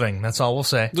 degloving. That's all we'll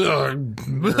say.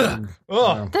 Ugh.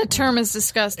 Oh, That term is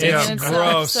disgusting. it's in itself,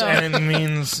 gross, so- and it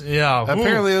means yeah. woo.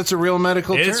 Apparently that's a real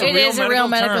medical It's term. It is a real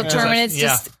medical term, and it's Yeah.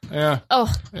 just Yeah.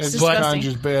 it's It But- disgusting.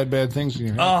 conjures bad things in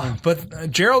your head.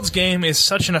 But Gerald's Game is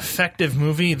such an effective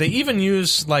movie. They even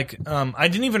use like I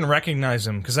didn't even recognize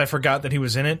him because I forgot that he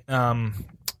was in it.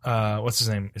 What's his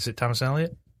name? Is it Thomas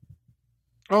Elliott?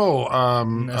 Oh,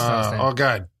 That's not his name. oh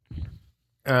God.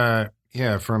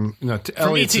 Yeah, from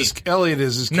Elliot. E.T.. Elliot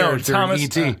is his No, character Thomas, in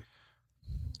E.T.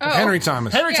 Oh. Henry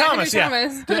Thomas. Henry Yeah, Thomas. Henry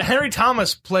Yeah, Thomas. Henry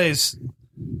Thomas plays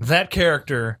that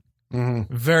character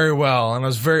very well, and I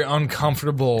was very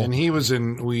uncomfortable. And he was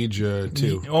in Ouija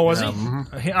too. Oh, was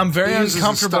Yeah, he? I'm very He uses the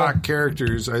uncomfortable. stock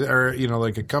characters, or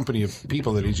like a company of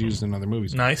people that he's used in other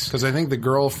movies. Nice. Because I think the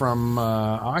girl from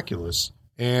Oculus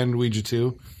and Ouija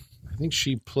 2, I think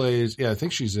she plays. Yeah, I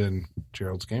think she's in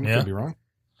Gerald's Game. I Yeah. could be wrong.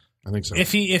 I think so.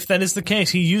 If that is the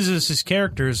case, he uses his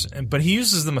characters, but he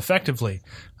uses them effectively.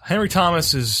 Henry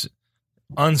Thomas is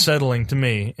unsettling to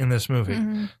me in this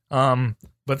movie.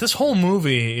 But this whole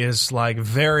movie is like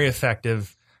very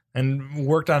effective and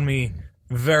worked on me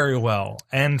very well.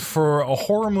 And for a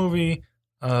horror movie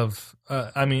of,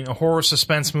 a horror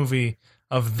suspense movie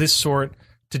of this sort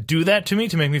to do that to me,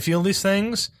 to make me feel these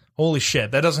things, holy shit,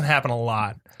 that doesn't happen a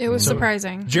lot. It was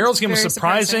surprising. Gerald's Game was Very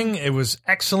surprising. It was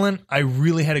excellent. I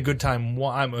really had a good time.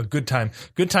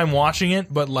 Good time watching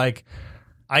it. But like,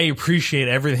 I appreciate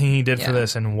everything he did for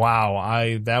this, and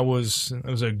wow, that was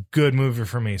a good movie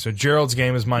for me. So Gerald's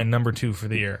Game is my number 2 for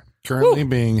the year. Currently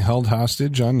being held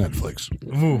hostage on Netflix.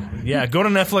 Ooh, yeah, go to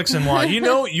Netflix and watch.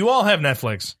 You all have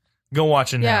Netflix. Go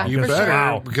watch it now. You for better,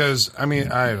 Wow. because I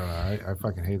mean, I don't know. I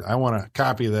fucking hate it. I want a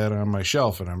copy of that on my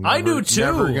shelf, and I'm never, I do too.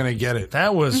 never gonna get it.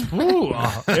 That was,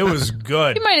 it was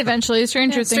good. You might eventually.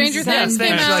 Stranger Things. Stranger Things Yeah,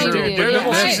 came Things out. like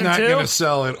Daredevil That's season not 2. gonna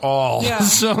sell at all. Yeah.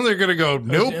 So they're gonna go,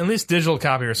 nope. At least digital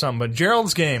copy or something. But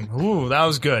Gerald's Game, ooh, that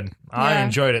was good. I Yeah,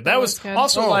 enjoyed it. That was good.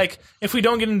 also Oh. like, if we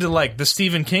don't get into like the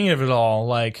Stephen King of it all,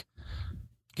 like,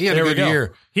 He had there a we good go.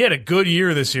 year. He had a good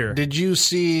year this year. Did you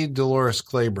see Dolores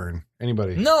Claiborne?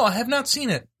 Anybody? No, I have not seen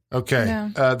it. Okay.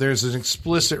 No. There's an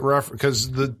explicit reference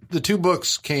because the 2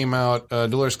 books came out.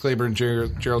 Dolores Claiborne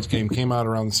and Gerald's Game came out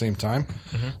around the same time.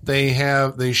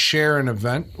 Mm-hmm. They share an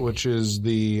event, which is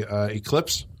the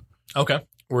eclipse, Okay.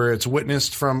 where it's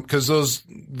witnessed from, because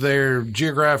they're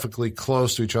geographically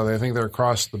close to each other. I think they're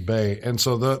across the bay, and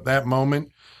so that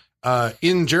moment.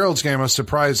 In Gerald's Game, I was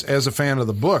surprised as a fan of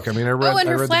the book. I mean, I read, in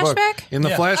her I read the book. flashback? In the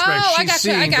Yeah. flashback, Oh, I she's gotcha.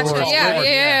 seeing I gotcha. Dolores Yeah, Claiborne.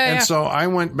 yeah. And so I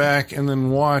went back and then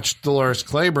watched Dolores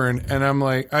Claiborne, and I'm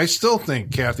like, I still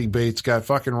think Kathy Bates got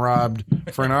fucking robbed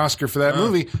for an Oscar for that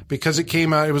movie because it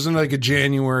came out, it was in like a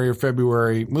January or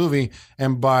February movie,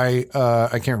 and by,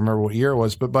 I can't remember what year it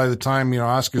was, but by the time,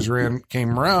 Oscars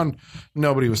came around,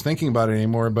 nobody was thinking about it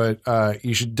anymore, but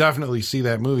you should definitely see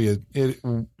that movie.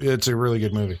 It's a really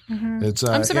good movie. It's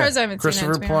I'm surprised I haven't seen it,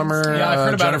 Christopher to be Plummer, honest. Yeah, I've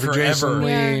heard about it Jennifer forever. Jason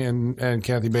Lee, Yeah. and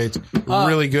Kathy Bates.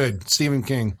 Really good. Stephen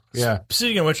King. Yeah.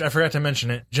 Speaking of which, I forgot to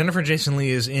mention it. Jennifer Jason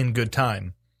Leigh is in Good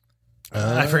Time.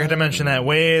 I forgot to mention that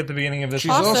way at the beginning of this.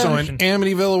 She's also in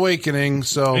Amityville Awakening,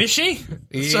 so Is she?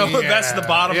 So Yeah. that's the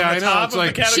bottom Yeah, of the I know. top It's of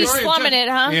like- the category. She's slumming it,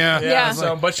 huh? yeah, Yeah, it's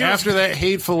so, but she was- after that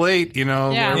Hateful Eight, Yeah.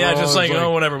 they're Yeah, all just like, like,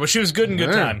 whatever. But she was good in Good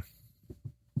Yeah. Time.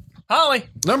 Holly,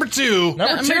 number 2. number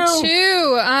Number 2.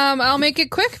 2, I'll make it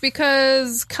quick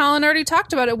because Colin already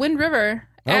talked about it. Wind River.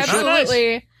 Oh, sure.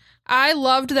 Absolutely. I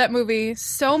loved that movie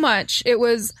so much. It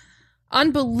was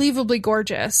unbelievably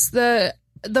gorgeous. The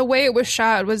way it was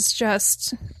shot was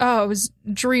just, it was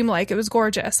dreamlike. It was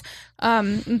gorgeous.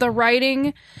 The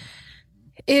writing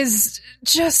is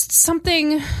just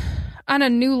something on a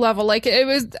new level. Like it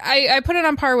was, I put it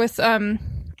on par with,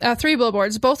 3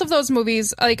 Billboards. Both of those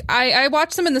movies, like I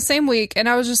watched them in the same week, and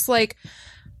I was just like,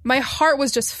 my heart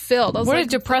was just filled. I was What like, a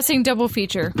depressing double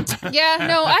feature. yeah,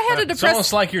 no, I had a It's depressed.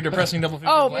 almost like your depressing double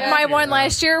feature. Oh, last my year. one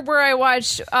last year where I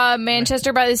watched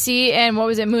Manchester by the Sea and what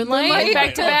was it, Moonlight?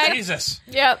 Back to Oh, back. Jesus.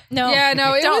 Yep. No. Yeah,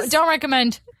 no, it was- don't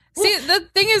recommend. See, the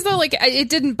thing is though, like it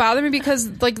didn't bother me because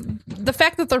like the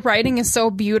fact that the writing is so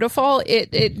beautiful,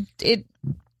 it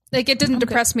didn't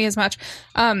depress me as much.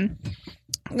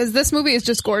 Because this movie is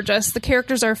just gorgeous. The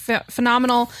characters are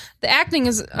phenomenal. The acting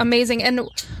is amazing. And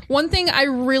one thing I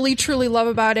really truly love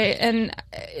about it, and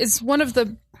is one of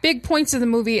the big points of the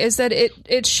movie, is that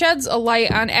it sheds a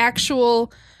light on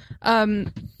actual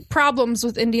problems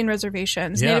with Indian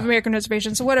reservations, Yeah. Native American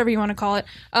reservations, so whatever you want to call it.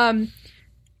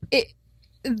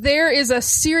 There is a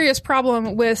serious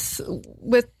problem with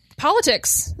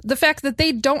politics. The fact that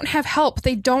they don't have help.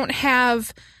 They don't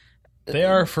have... They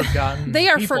are forgotten. They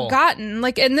are people. forgotten.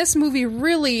 Like, and this movie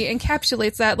really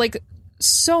encapsulates that, like,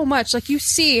 so much. Like, you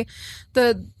see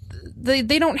they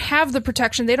don't have the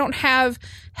protection. They don't have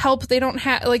help. They don't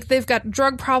have, like, they've got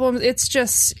drug problems.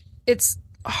 It's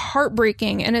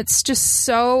heartbreaking. And it's just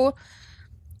so,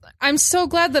 I'm so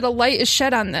glad that a light is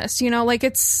shed on this, like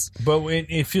it's. But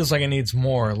it feels like it needs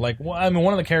more. Like, I mean,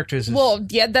 one of the characters is. Well,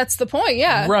 yeah, that's the point.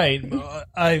 Yeah. Right.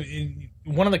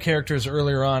 One of the characters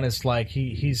earlier on is like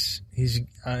he's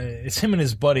it's him and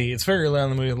his buddy. It's very early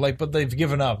on in the movie, like, but they've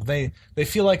given up. They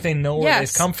feel like they know where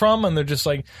Yes. they've come from, and they're just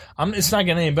like, it's not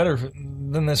getting any better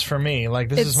than this for me. Like,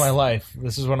 this is my life.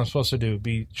 This is what I'm supposed to do: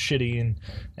 be shitty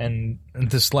and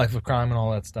this life of crime and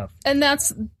all that stuff. And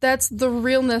that's the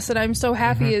realness that I'm so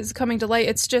happy is coming to light.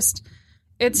 It's just,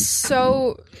 it's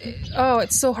so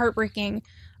heartbreaking.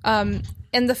 And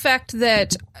the fact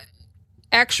that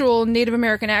actual Native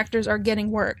American actors are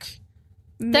getting work.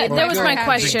 That was my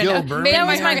question. Gil That Birmingham.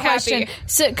 was my Happy. question.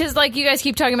 So, because like you guys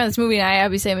keep talking about this movie, and I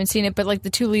obviously haven't seen it, but like the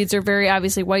 2 leads are very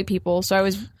obviously white people. So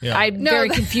I'm very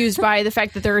confused by the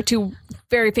fact that there are 2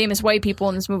 very famous white people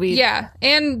in this movie. Yeah,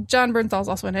 and John Bernthal's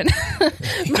also in it.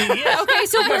 Okay,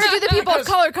 so where do the people of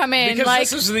color come in? Because Like,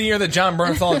 this is the year that John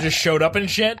Bernthal just showed up and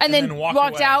shit, and then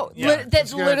walked away. out. Yeah.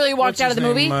 That's literally walked What's out of the his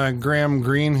movie. name? Graham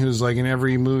Greene, who's like in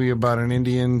every movie about an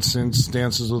Indian since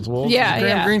Dances with Wolves. Yeah,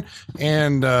 Graham yeah. Greene.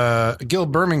 And Gil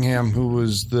Birmingham, who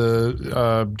was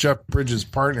the Jeff Bridges'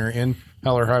 partner in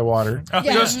Hell or High Water,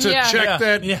 just to check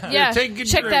that. Yeah,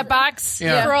 check that box.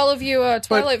 Yeah. For all of you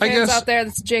Twilight But I fans guess- out there,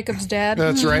 that's Jacob's dad.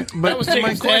 That's right. But was my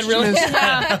Jacob's dad, question really?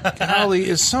 is, Holly,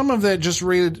 is some of that just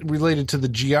related to the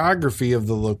geography of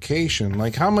the location?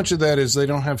 Like, how much of that is they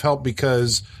don't have help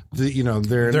because they're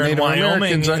They're Native in Wyoming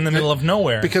Americans in the middle of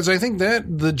nowhere. Because I think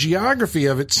that the geography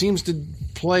of it seems to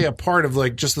play a part of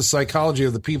like just the psychology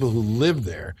of the people who live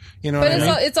there. You know But what I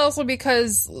mean? it's also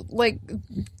because, like,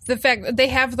 the fact that they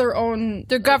have their own.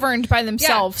 They're governed by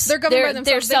themselves. They're governed by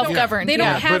themselves. They're They don't- self-governed. they don't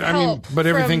yeah. have help but from-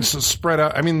 everything's spread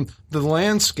out. I mean, the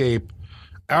landscape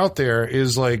out there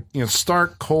is like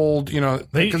stark cold.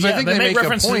 Because I think they they make make a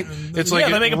reference point. to- It's yeah,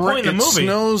 like they make a point in the it movie.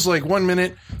 snows like 1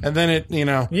 minute, and then it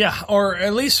Yeah, or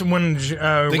at least when they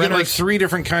get like Renner's 3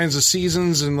 different kinds of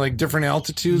seasons and like different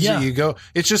altitudes that Yeah. you go.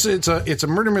 It's just it's a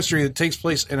murder mystery that takes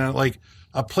place in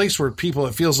a place where people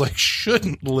it feels like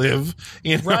shouldn't live,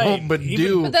 Right. but Even-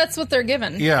 do. But that's what they're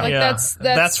given. Yeah. Like, Yeah.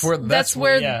 that's where that's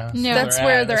where they're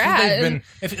they're at. at. And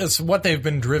it's what they've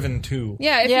been driven to.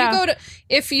 Yeah, if Yeah. you go to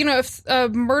if a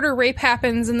murder rape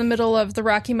happens in the middle of the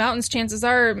Rocky Mountains, chances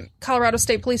are Colorado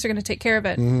State Police are going to take care of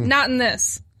it. Mm-hmm. Not in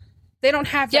this. They don't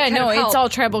have that kind of help. it's all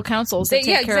tribal councils that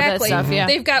take care exactly. of that stuff. Yeah,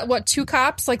 They've got 2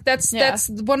 cops. Like that's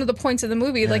one of the points of the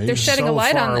movie. Like they're you're shedding a so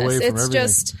light far on away this. from It's everything.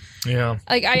 just Yeah.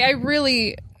 like I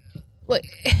really like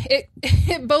it.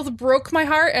 It both broke my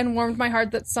heart and warmed my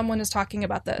heart that someone is talking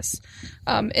about this,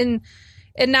 and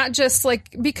not just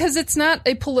like because it's not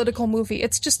a political movie.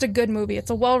 It's just a good movie. It's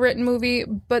a well written movie,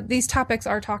 but these topics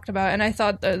are talked about, and I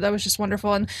thought that was just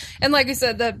wonderful. And like I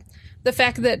said, the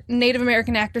fact that Native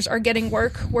American actors are getting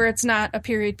work where it's not a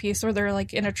period piece or they're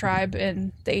like in a tribe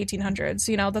in the 1800s.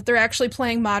 That they're actually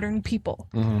playing modern people.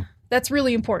 Mm-hmm. That's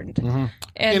really important. And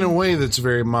in a way that's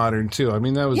very modern too. I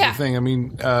mean, that was Yeah. the thing. I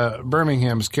mean,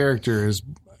 Birmingham's character is,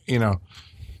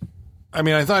 I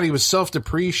mean, I thought he was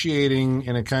self-depreciating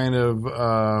in a kind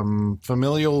of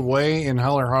familial way in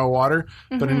Hell or High Water,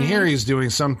 but in here he's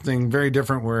doing something very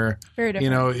different. Where Very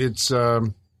different. it's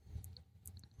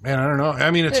man, I don't know.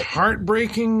 I mean, it's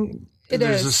heartbreaking.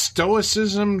 There's a is.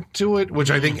 stoicism to it,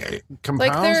 which I think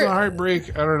compounds they're- the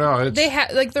heartbreak. I don't know.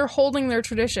 It's, they're holding their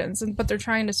traditions, but they're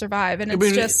trying to survive, and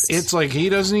it's like he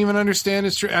doesn't even understand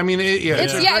his. I mean,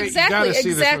 exactly.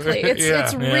 It's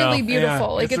Yeah. really beautiful.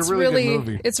 Yeah. Like It's a really good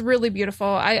movie. it's really beautiful.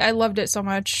 I loved it so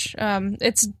much.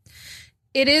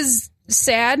 It is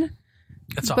sad.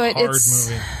 It's a But hard it's-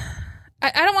 movie.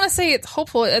 I don't want to say it's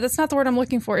hopeful. That's not the word I'm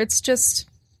looking for. It's just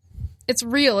it's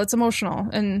real. It's emotional,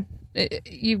 and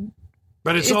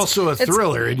But it's also a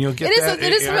thriller, and you'll get that.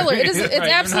 It is a thriller. It's Right,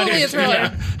 absolutely a thriller.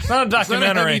 Yeah. It's not a It's not a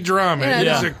documentary. heavy drama. Yeah.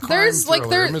 It's a crime There's like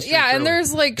thriller, a there's mystery and thriller.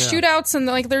 there's like shootouts and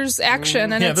like there's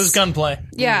action and Yeah, it's there's gunplay.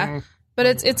 yeah, but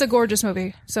it's a gorgeous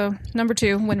movie. So number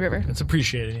 2, Wind River. It's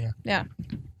appreciated. Yeah. Yeah.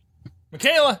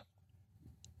 Michaela.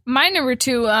 my number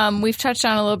 2, we've touched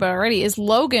on a little bit already, is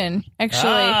Logan.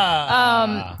 Actually,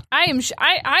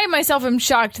 I myself am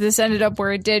shocked this ended up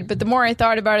where it did. But the more I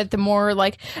thought about it, the more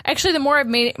the more I've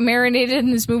marinated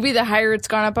in this movie, the higher it's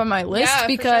gone up on my list. Yeah, for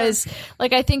because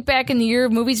I think back in the year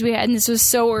of movies we had, and this was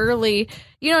so early.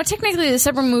 Technically the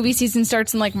summer movie season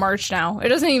starts in March now. It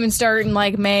doesn't even start in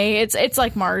May. It's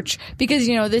March because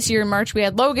this year in March we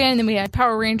had Logan, then we had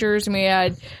Power Rangers, and we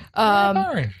had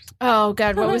oh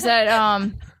god, what was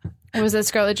that? What was that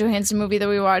Scarlett Johansson movie that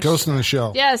we watched? Ghost in the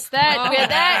Shell. Yes, that we had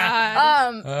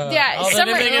that. They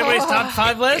didn't make anybody's top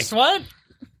 5 list? What?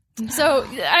 So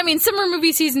I mean, summer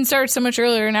movie season starts so much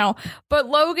earlier now, but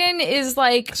Logan is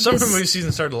Summer movie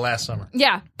season started last summer.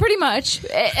 Yeah, pretty much.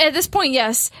 At this point,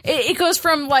 yes, it goes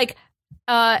from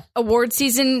award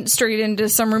season straight into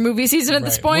summer movie season at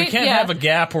this point. We can't have a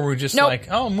gap where we're just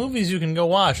movies you can go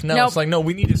watch. No, it's no,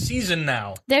 we need a season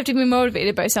now. They have to be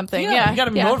motivated by something. Yeah, you got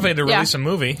to be motivated to release a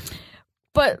movie.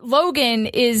 But Logan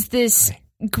is this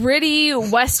gritty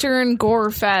Western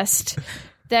gore fest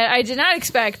that I did not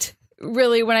expect,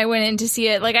 really, when I went in to see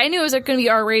it. I knew it was going to be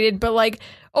R-rated, but,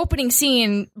 opening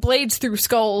scene, blades through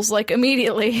skulls,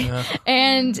 immediately. Yeah.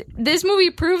 And this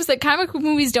movie proves that comic book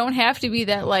movies don't have to be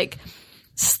that,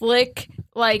 slick,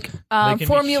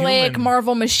 formulaic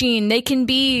Marvel machine. They can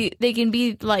be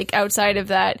outside of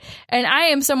that. And I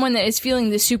am someone that is feeling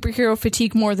the superhero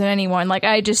fatigue more than anyone.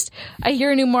 I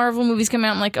hear new Marvel movies come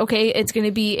out. I'm like, okay, it's going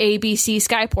to be ABC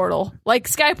Sky Portal.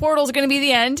 Sky Portal is going to be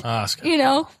the end.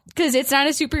 Because it's not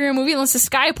a superhero movie unless the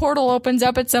Sky Portal opens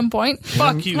up at some point.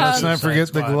 Fuck you. Let's not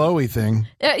forget the glowy thing.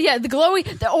 Yeah, the glowy,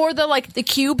 or the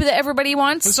cube that everybody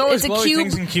wants. There's always it's glowy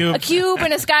things in cubes. a cube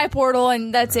and a Sky Portal,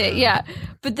 and that's it. Yeah.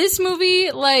 But this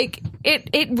movie,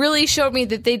 it really showed me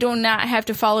that they do not have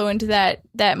to follow into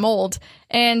that mold.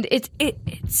 And it's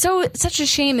such a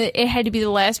shame that it had to be the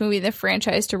last movie in the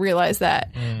franchise to realize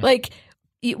that. Like,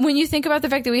 when you think about the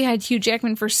fact that we had Hugh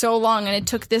Jackman for so long and it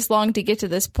took this long to get to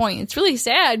this point, it's really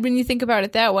sad when you think about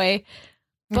it that way.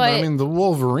 But I mean, the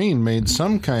Wolverine made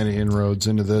some kind of inroads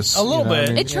into this. A little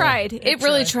bit. It tried. It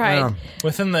really tried. Yeah.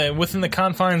 Within the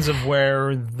confines of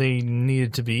where they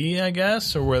needed to be, I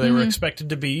guess, or where they were expected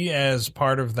to be as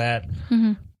part of that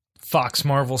Fox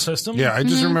Marvel system. Yeah, I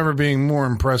just remember being more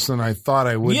impressed than I thought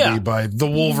I would be by the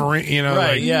Wolverine. You know,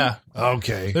 Right, like, yeah.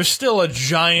 Okay. There's still a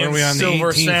giant What are we on, the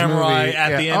silver 18th samurai movie?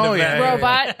 at the Yeah. end Oh, of yeah, that. yeah,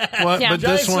 Robot. Well, Yeah. but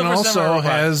this Giant one Silver Samurai also robot.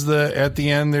 has at the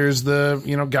end, there's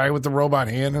the, guy with the robot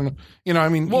hand. And, I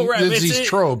mean, Well, right, there's it's- these it-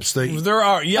 tropes that. There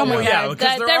are, Oh my God,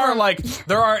 because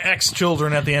there are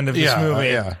ex-children at the end of this movie.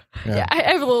 Yeah. I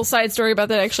have a little side story about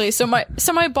that, actually. So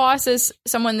my boss is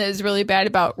someone that is really bad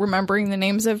about remembering the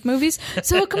names of movies.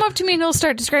 So he'll come up to me and he'll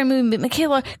start describing the movie,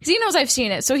 Michaela, because he knows I've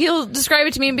seen it. So he'll describe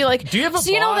it to me and be like, Do you have a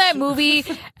so you know boss? that movie?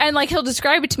 And like he'll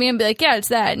describe it to me and be like, yeah, it's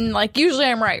that. And like usually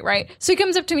I'm right? So he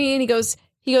comes up to me and he goes,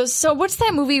 so what's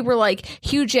that movie where like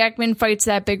Hugh Jackman fights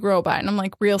that big robot? And I'm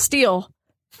like, Real Steel.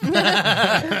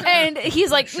 And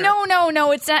he's like,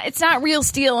 no, it's not Real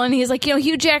Steel. And he's like,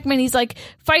 Hugh Jackman, he's like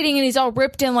fighting and he's all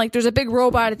ripped in, like there's a big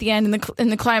robot at the end in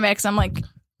the climax. I'm like,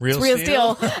 Real it's Real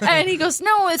Steel? Steel. And he goes,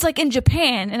 no, it's like in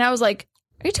Japan. And I was like,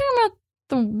 are you talking about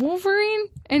the Wolverine?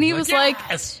 And he was like,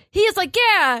 yes. he is like,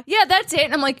 yeah, that's it.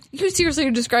 And I'm like, you seriously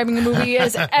are describing the movie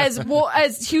as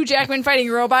Hugh Jackman fighting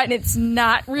a robot and it's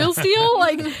not Real Steel?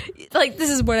 Like this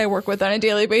is what I work with on a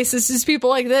daily basis, is people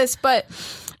like this. But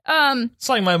It's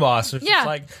like my boss. It's Yeah. just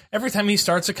like every time he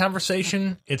starts a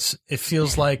conversation, it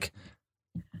feels like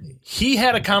he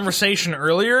had a conversation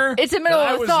earlier. It's the middle that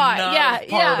I of a was thought. not Yeah, a part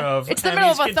yeah. of, It's the and middle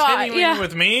he's of a thought. continuing Yeah.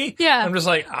 with me. Yeah. I'm just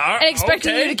like, and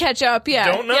expecting okay. you to catch up.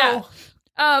 Yeah. Don't know.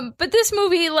 Yeah. But this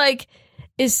movie, like,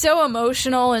 is so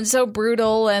emotional and so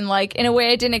brutal and, like, in a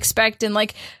way I didn't expect. And,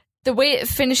 like, the way it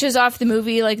finishes off the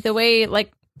movie, like, the way,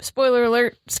 like, spoiler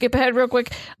alert, skip ahead real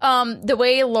quick. The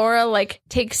way Laura, like,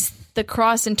 takes the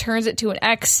cross and turns it to an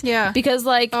X. Yeah. Because,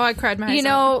 like, Oh, I cried my eyes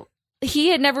out. he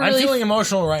had never I'm really feeling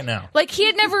emotional right now. like he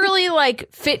had never really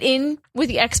like fit in with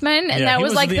the X-Men, and Yeah, that he was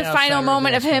was like the the outsider final of the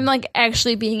moment of him X-Men. like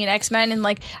actually being an X-Men. And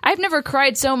like I've never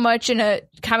cried so much in a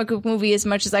comic book movie as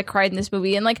much as I cried in this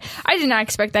movie, and like I did not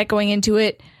expect that going into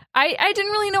it. I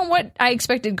didn't really know what I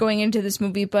expected going into this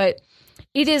movie, but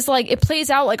it is like it plays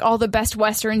out like all the best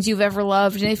westerns you've ever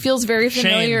loved, and it feels very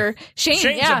familiar. Shane's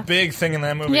yeah. a big thing in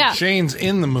that movie. Yeah. Shane's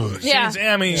in the movie. Yeah.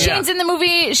 Shane's in the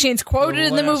movie. Shane's quoted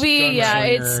in the Last movie. Yeah,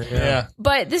 Gunslinger, it's Yeah.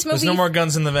 but this movie There's no more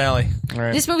guns in the valley.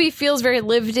 Right. This movie feels very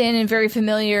lived in and very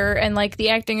familiar, and like the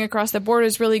acting across the board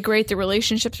is really great. The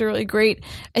relationships are really great.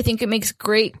 I think it makes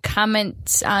great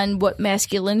comments on what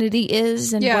masculinity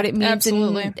is and Yeah, what it means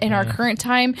absolutely. in our current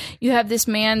time. You have this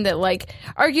man that like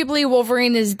arguably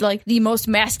Wolverine is like the most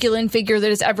masculine figure that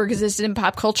has ever existed in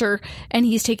pop culture, and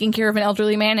he's taking care of an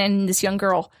elderly man and this young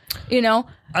girl,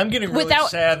 I'm getting really Without-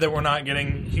 sad that we're not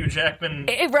getting Hugh Jackman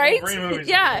right? Wolverine movies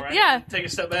Yeah, anymore, right? yeah. Take a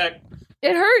step back.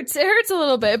 It hurts a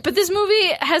little bit, but this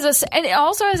movie and it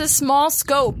also has a small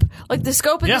scope. Like the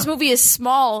scope of Yeah. this movie is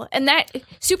small, and that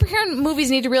superhero movies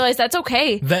need to realize that's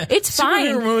okay. It's fine.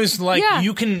 Superhero movies, like Yeah.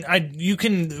 you can. You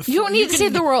don't need to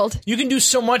save the world. You can do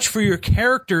so much for your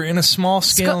character in a small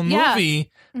scale yeah.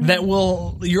 movie that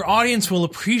your audience will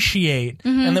appreciate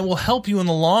and that will help you in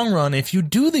the long run if you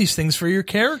do these things for your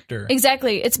character.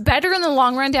 Exactly. It's better in the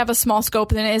long run to have a small scope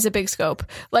than it is a big scope.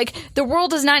 Like, the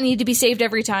world does not need to be saved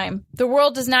every time. The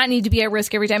world does not need to be at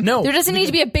risk every time. No, There doesn't need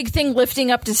to be a big thing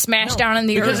lifting up to smash down on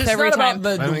the because earth it's every not time.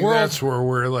 about I the think world. that's where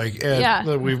we're like,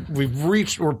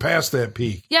 we're past that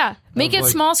peak. Yeah. Make it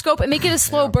like- small scope and make it a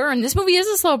slow burn. This movie is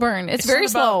a slow burn. It's very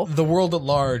not about slow. the world at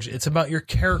large. It's about your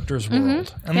character's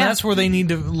world, and Yeah. that's where they need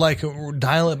to like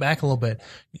dial it back a little bit.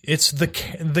 It's the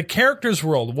character's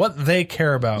world, what they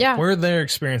care about, Yeah. where they're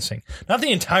experiencing, not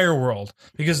the entire world,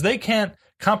 because they can't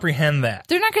comprehend that.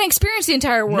 They're not going to experience the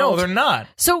entire world. No, they're not.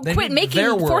 So They quit need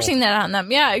their world. forcing that on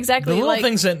them. Yeah, exactly. The little Like,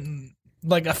 things that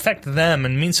like affect them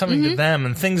and mean something to them,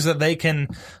 and things that they can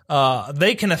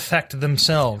affect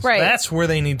themselves. Right. That's where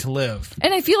they need to live.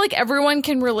 and I feel like everyone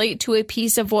can relate to a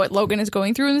piece of what Logan is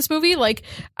going through in this movie. Like,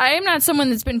 I am not someone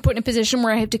that's been put in a position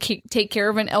where I have to take care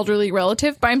of an elderly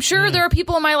relative, but I'm sure there are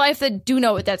people in my life that do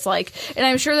know what that's like. And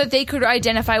I'm sure that they could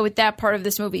identify with that part of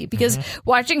this movie, because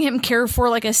watching him care for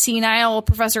like a senile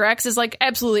Professor X is like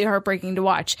absolutely heartbreaking to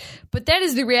watch. But that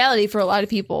is the reality for a lot of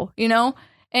people,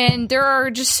 And there are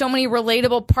just so many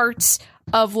relatable parts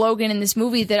of Logan in this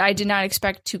movie that I did not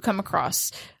expect to come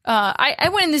across. I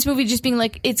went in this movie just being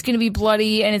like, it's going to be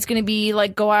bloody and it's going to be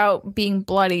like go out being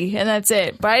bloody and that's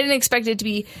it. But I didn't expect it to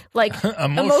be like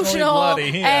emotional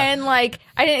bloody, yeah. and like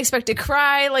I didn't expect to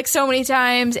cry like so many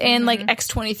times and like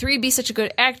X-23 be such a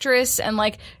good actress and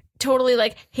like totally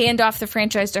like hand off the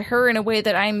franchise to her in a way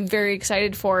that I'm very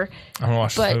excited for. I'm gonna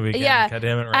watch this movie again. Yeah, God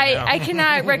damn it right now. I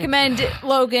cannot recommend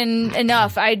Logan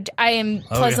enough. I am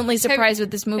pleasantly surprised with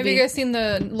this movie. Have you guys seen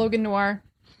the Logan Noir?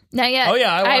 Not yet. Oh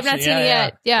yeah, I have not seen it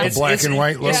yet. Yeah, It's black and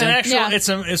white It's an Logan? actual. Yeah.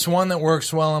 It's one that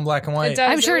works well in black and white. It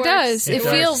does. I'm sure it works. does. It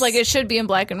does. feels like it should be in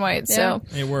black and white. Yeah.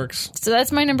 It works. So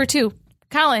that's my number 2.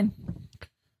 Colin.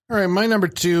 All right, my number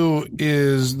 2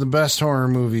 is the best horror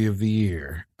movie of the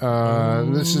year.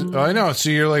 This is I know. So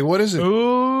you're like, what is it?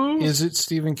 Ooh. Is it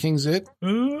Stephen King's It?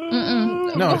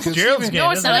 Ooh. No, because Gerald's game.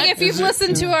 No, it's isn't not. it? If you've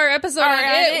listened to our episode on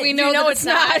it, we know that it's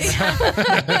not.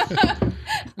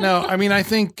 No, I mean, I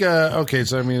think, okay,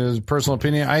 so I mean, as a personal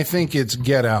opinion, I think it's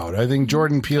Get Out. I think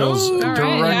Jordan Peele's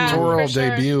directorial yeah, for sure.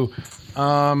 debut.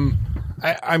 I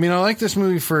mean, I like this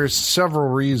movie for several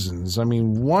reasons. I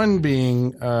mean, one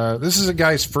being, this is a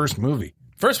guy's first movie.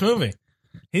 First movie.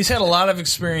 He's had a lot of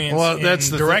experience That's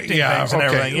in the directing thing. Yeah, things and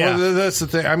okay. everything. Yeah. Well, that's the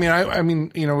thing. I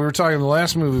mean, you know, we were talking. The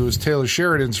last movie was Taylor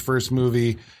Sheridan's first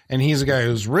movie, and he's a guy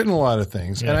who's written a lot of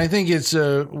things. And I think it's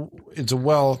a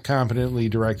well competently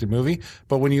directed movie.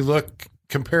 But when you look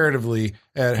comparatively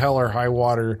at Hell or High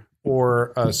Water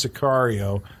or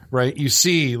Sicario, right, you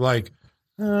see like,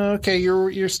 okay,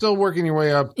 you're still working your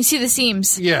way up. You see the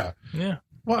seams. Yeah. Yeah.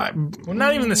 Well, Well,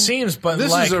 not even the seams, but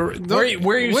This like is where you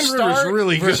Wind River's start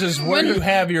really good. versus where you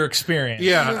have your experience.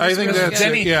 yeah, I think that's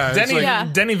Denny, it. Yeah, it's Denny, like- Yeah.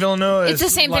 Denny Villeneuve is It's the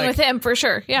same thing like- with him for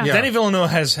sure. Yeah. Yeah. Denny Villeneuve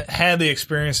has had the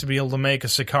experience to be able to make a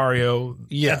Sicario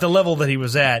Yeah. at the level that he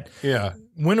was at. yeah.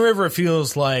 Wind River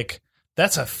feels like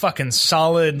that's a fucking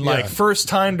solid, like, Yeah. first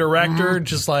time director.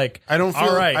 Just like, I don't feel.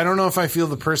 all right. I don't know if I feel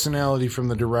the personality from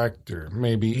the director.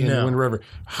 Maybe in No. Wind River.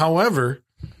 However,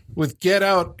 with Get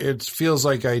Out, it feels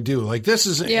like I do. Like this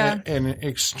is Yeah. an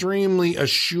extremely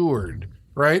assured,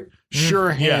 right? Sure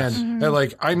hand. That,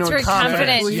 like I know Very confident.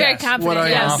 exactly Very confident. what I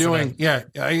Yes. am doing. Yeah,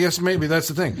 I guess maybe that's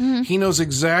the thing. He knows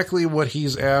exactly what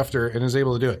he's after and is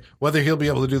able to do it. Whether he'll be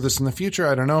able to do this in the future,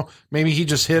 I don't know. Maybe he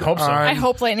just hit Hope so. on I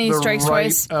hope lightning the strikes right,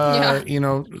 twice. Yeah. you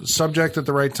know, subject at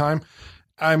the right time.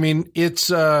 I mean,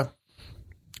 it's. I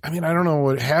mean, I don't know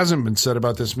what hasn't been said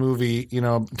about this movie. You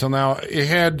know, until now, it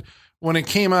had. When it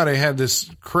came out, it had this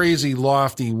crazy,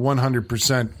 lofty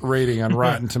 100% rating on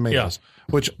Rotten Tomatoes,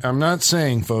 which I'm not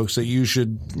saying, folks, that you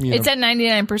should, you know. It's at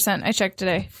 99%. I checked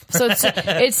today. So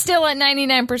it's still at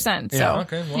 99%. So, Yeah.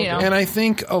 Okay, well, you know. And I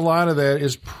think a lot of that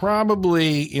is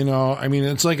probably, you know, I mean,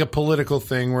 it's like a political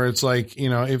thing where it's like,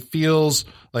 you know, it feels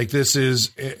like this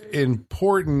is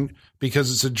important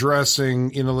because it's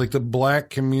addressing, you know, like the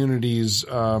black community's,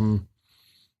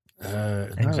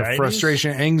 Anxieties?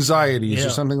 frustration, anxieties, Yeah. or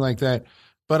something like that.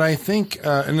 But I think,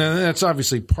 and then that's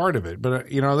obviously part of it.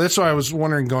 But you know, that's why I was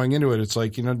wondering going into it. It's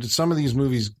like, you know, did some of these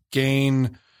movies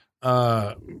gain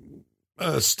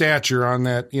stature on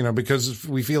that? You know, because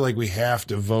we feel like we have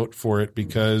to vote for it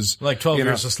because, like 12 you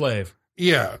know, Years a Slave.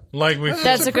 yeah, Like we.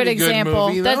 That's a good pretty good example.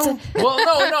 movie, That's though. Well,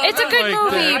 no, It's a not good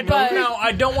like movie, that. but- No,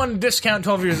 I don't want to discount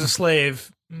 12 Years a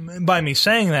Slave by me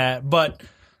saying that, but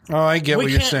oh, I get what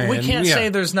we you're can't. saying. We can't Yeah. say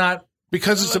there's not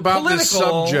because it's about the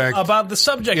political subject. about the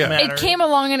subject Yeah. matter. it came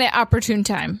along at an opportune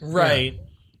time. right.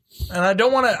 And I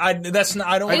don't want to. That's not.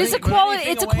 I don't. It wanna is a take quality.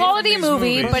 anything It's a away from quality these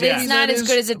movie, movies. but Yeah. it's not That as is-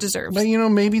 good as it deserves. But you know,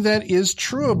 maybe that is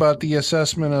true about the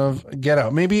assessment of Get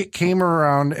Out. Maybe it came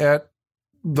around at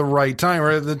the right time, or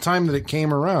at the time that it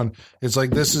came around. It's like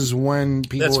this is when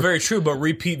people. That's very true, but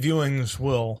repeat viewings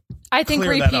will. I think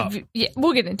clear that up. repeat. Yeah,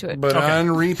 we'll get into it. But Okay.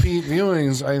 on repeat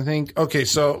viewings, I think. Okay,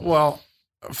 so well,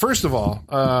 first of all,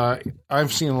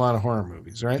 I've seen a lot of horror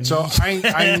movies, right? So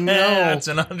I know That's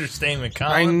an understatement,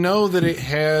 Colin. I know that it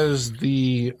has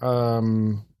the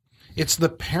it's the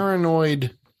paranoid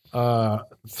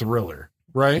thriller,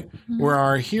 right? Where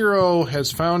our hero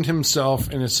has found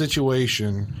himself in a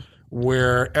situation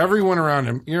where everyone around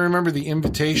him. You remember The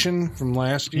Invitation from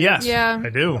last year? Yes. Yeah. I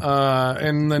do.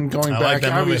 And then going I back, like that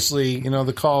movie. obviously, you know,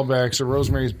 the callbacks of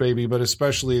Rosemary's Baby, but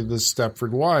especially the Stepford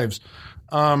Wives.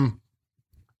 As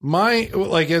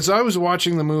I was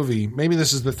watching the movie, maybe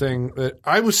this is the thing that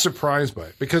I was surprised by,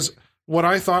 because what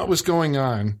I thought was going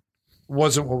on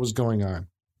wasn't what was going on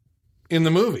in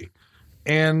the movie.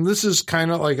 And this is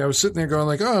kind of like, I was sitting there going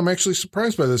like, oh, I'm actually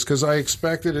surprised by this, because I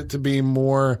expected it to be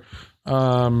more,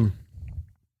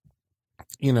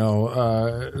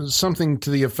 something to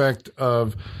the effect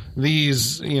of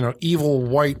these, evil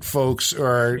white folks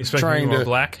are Expecting trying more to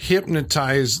black?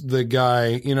 hypnotize the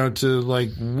guy, to like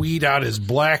weed out his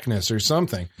blackness or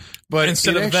something. But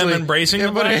Instead it of them actually- embracing the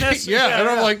but blackness? and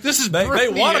I'm Yeah. like, this is They want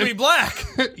to brilliant. be black.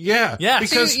 Yeah, Yeah. So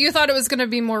because you thought it was going to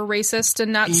be more racist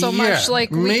and not so Yeah, much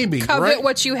like we maybe, covet right?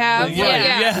 what you have.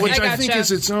 Yeah. which I gotcha. think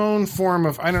is its own form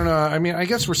of, I don't know. I mean, I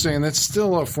guess we're saying that's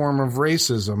still a form of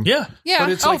racism. Yeah. Yeah. But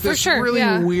it's Oh, like for this sure. really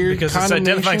Yeah. weird Because it's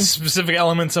condemnation. identifying specific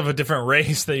elements of a different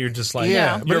race that you're just like,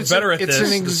 Yeah, but you're it's better a- at it's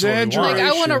this. an This is what we want. exaggeration.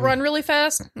 Like, I want to run really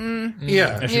fast. Yeah.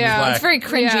 If she was Yeah. black. It's very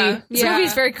cringy. Yeah. This Yeah.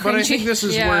 movie's very But I think cringy. this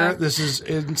is Yeah. where this is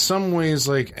in some ways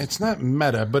like it's not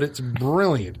meta, but it's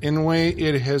brilliant in a way.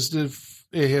 It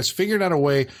has figured out a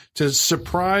way to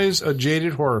surprise a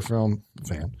jaded horror film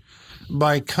fan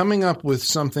by coming up with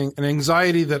something, an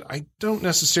anxiety that I don't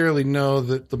necessarily know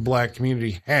that the black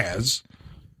community has.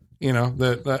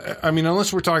 I mean,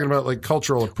 unless we're talking about like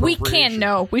cultural We appropriation. can't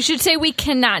know. We should say we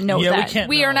cannot know Yeah, we that. can't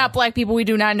We are know. not black people. We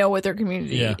do not know what their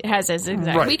community Yeah. has as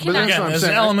exactly. Right, We but cannot. that's Again, what I'm there's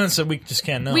saying. elements that we just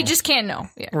can't know. We just can't know.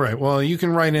 Yeah. Right. Well, you can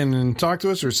write in and talk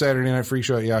to us or Saturday Night Freak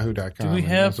Show at yahoo.com. Do we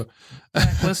have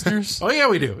black listeners? Oh, yeah,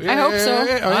 we do. I hope so. Oh,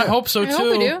 yeah. I hope so I too.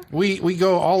 hope we do. We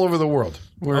go all over the world.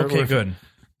 Okay, good.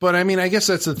 But I mean, I guess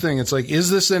that's the thing. It's like, is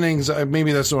this an anxiety?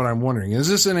 Maybe that's what I'm wondering. Is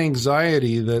this an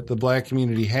anxiety that the black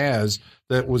community has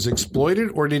that was exploited,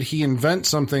 or did he invent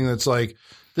something that's like,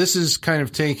 this is kind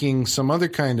of taking some other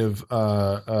kind of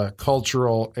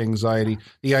cultural anxiety,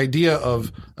 the idea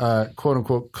of quote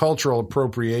unquote cultural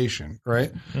appropriation,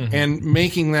 right, and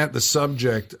making that the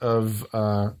subject of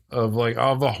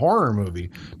a horror movie,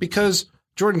 because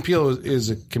Jordan Peele is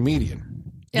a comedian.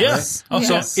 Yes. Yeah.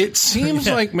 Also, Yes. It seems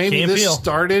Yeah, like maybe Key and this Peele.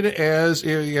 started as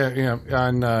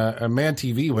on Mad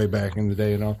TV way back in the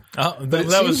day and all. Oh, But that it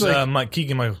was seems like- Mike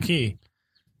Keegan-Michael Key.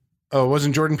 Oh,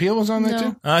 wasn't Jordan Peele was on that No.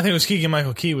 too? I think it was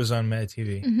Keegan-Michael Key was on Mad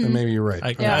TV. Then maybe you're right. I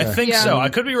Okay. think Yeah. so. I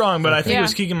could be wrong, but I think it Yeah.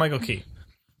 was Keegan-Michael Key.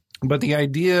 But the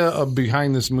idea of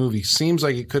behind this movie seems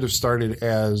like it could have started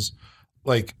as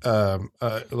like a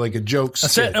joke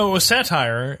skit. It was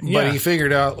satire. But Yeah. he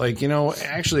figured out,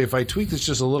 actually, if I tweak this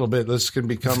just a little bit, this can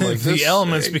become like The this.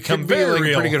 elements it become could be very like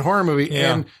real. a pretty good horror movie,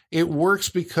 Yeah. and it works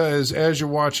because as you're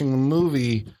watching the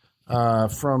movie,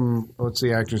 from what's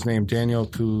the actor's name, Daniel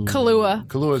Kaluuya's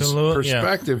Kaluuya,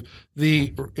 perspective,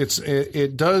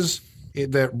 it does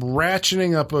that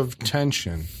ratcheting up of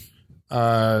tension.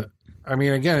 I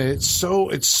mean, again, it's so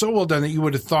well done that you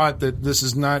would have thought that this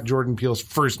is not Jordan Peele's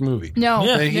first movie. No.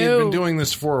 Yeah. That he had No. been doing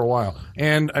this for a while.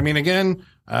 And I mean, again,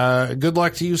 good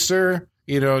luck to you, sir.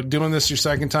 Doing this your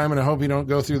second time, and I hope you don't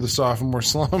go through the sophomore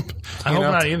slump. I hope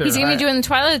not either. He's going to be doing the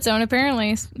Twilight Zone,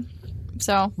 apparently.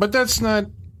 So. But that's not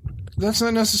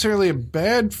necessarily a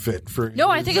bad fit for. No,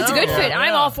 I think it's a good No. fit.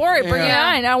 I'm all for it. Bring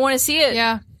Yeah. it on. I want to see it.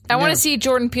 Yeah. I want Yeah. to see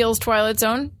Jordan Peele's Twilight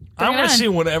Zone. I Bring it want to on. see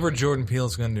whatever Jordan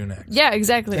Peele's going to do next. Yeah,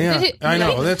 exactly. Yeah, Did he- I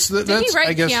know. did That's Did that's he write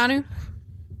I guess. Keanu?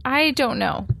 I don't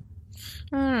know.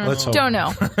 Let's hope. Don't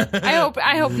know.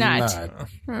 I hope not.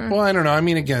 Well, I don't know. I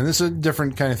mean, again, this is a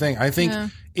different kind of thing. I think Yeah.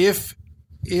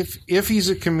 if he's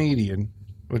a comedian,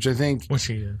 which I think, Which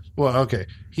he is. well, okay,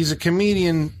 he's a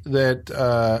comedian that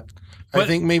I But-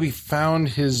 think maybe found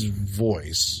his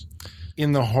voice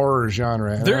in the horror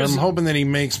genre. And There's- I'm hoping that he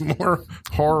makes more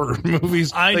horror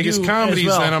movies. I like his do comedies, as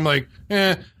well. then I'm like,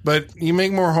 but you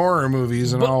make more horror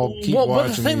movies, and I'll keep but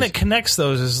watching. the thing these. that connects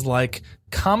those is like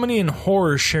comedy and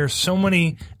horror share so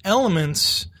many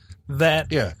elements that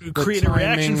Yeah, the create a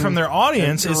reaction timing from their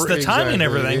audience. and- It's the timing and exactly,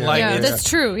 everything. yeah. Like Yeah, it's, That's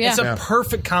true. Yeah. it's a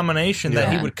perfect combination that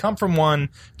he Yeah. would come from one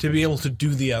to be able to do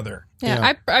the other.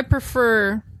 Yeah, I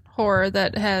prefer horror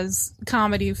that has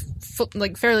comedy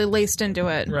fairly laced into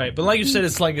it. Right, but like you said,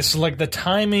 it's like the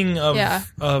timing of Yeah.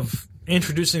 of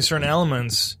introducing certain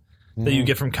elements that Mm-hmm. you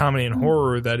get from comedy and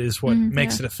horror that is what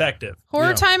makes it effective.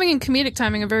 Horror timing and comedic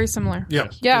timing are very similar. yeah,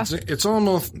 Yeah. it's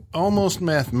almost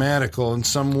mathematical in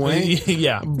some way.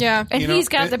 Yeah. Yeah. And You know, he's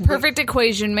got the but- perfect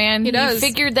equation, man. He does.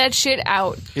 figured that shit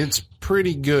out. It's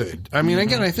pretty good. I mean,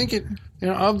 again, I think it.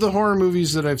 Of the horror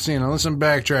movies that I've seen, unless I'm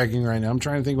backtracking right now, I'm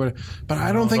trying to think but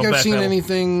I don't think don't I've seen backpedal.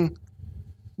 anything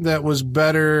that was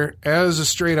better as a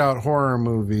straight out horror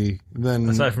movie than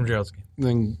Aside from Gerald's Game.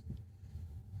 than.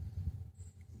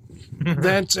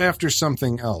 That's after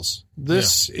something else.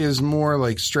 This is more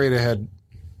like straight ahead.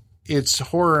 It's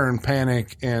horror and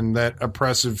panic and that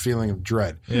oppressive feeling of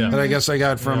dread Yeah. that I guess I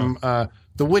got from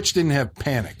The Witch didn't have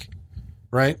panic,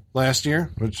 right? Last year,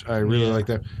 which I really like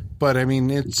that. But I mean,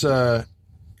 it's I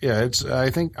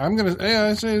think I'm gonna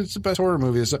I say it's the best horror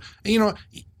movie. So,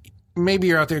 maybe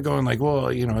you're out there going like, well,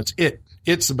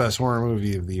 it's the best horror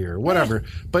movie of the year, whatever.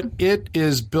 But it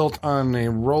is built on a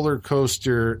roller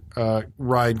coaster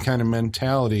ride kind of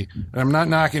mentality. And I'm not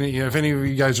knocking it. If any of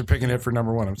you guys are picking it for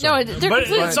number one, I'm sorry. No, they're But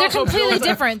completely, it's they're also completely built-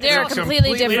 different. They're it's completely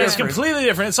completely different. It is completely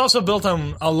different. It's also built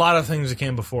on a lot of things that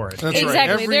came before it. That's right.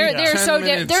 Exactly. Every They're 10 so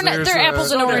minutes, they're not, there's they're a-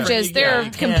 apples and so oranges. different. They're Yeah,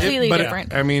 you can't- completely But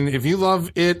different. I mean, if you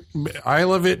love it, I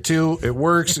love it too. It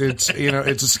works. It's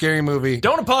it's a scary movie.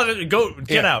 Don't apologize. Go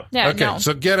get out. Yeah, Okay, no.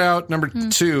 so Get Out number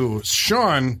 2.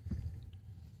 Sean,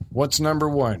 what's number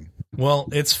 1? Well,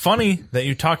 it's funny that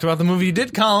you talked about the movie you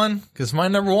did, Colin, because my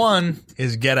number 1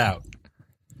 is Get Out.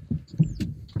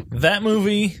 That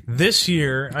movie this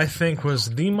year, I think, was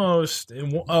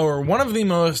one of the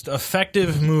most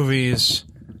effective movies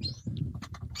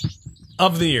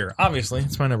of the year. Obviously,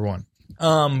 it's my number 1.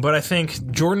 But I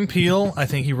think Jordan Peele,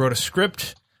 he wrote a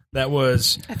script that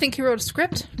was. I think he wrote a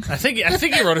script. I think he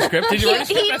wrote a script. Did you write a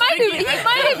script? He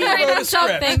might have wrote written a script.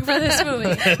 something for this movie.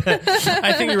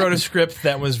 I think he wrote a script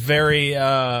that was very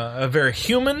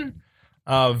human,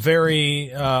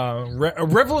 very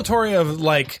revelatory of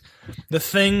like the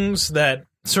things that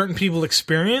certain people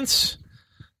experience.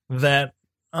 That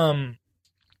and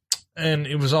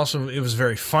it was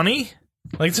very funny.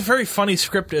 Like it's a very funny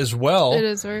script as well. It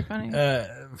is very funny.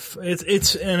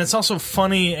 It's also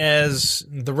funny as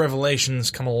the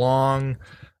revelations come along.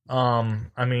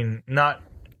 I mean, not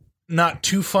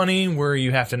too funny where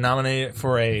you have to nominate it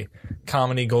for a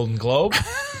comedy Golden Globe.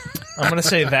 I'm going to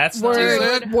say that's not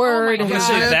correct. Word. I'm going to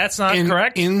say that's not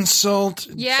correct. Insult.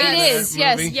 Yeah, to It that is,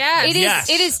 yes. movie? Yes. It is. Yes.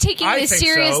 It is taking I the think so.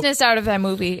 seriousness out of that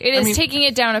movie. It is mean, taking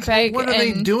it down a peg. What are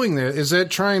they and- doing there? Is that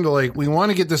trying to like we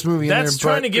want to get this movie in there, That's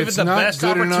trying but to give it it's the not best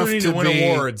good enough opportunity to win be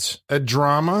awards. A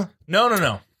drama. No.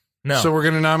 So we're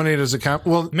going to nominate it as a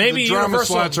well. Maybe the drama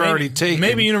Universal slots are already taken.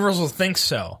 Maybe Universal thinks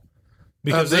so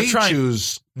because they they're trying.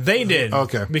 choose. They did.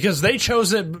 Okay. Because they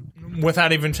chose it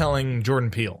without even telling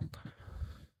Jordan Peele.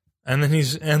 And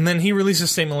then he released a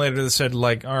statement later that said,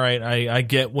 like, all right, I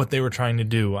get what they were trying to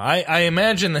do. I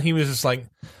imagine that he was just like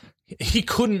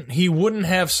he wouldn't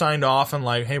have signed off on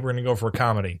like, hey, we're gonna go for a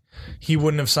comedy. He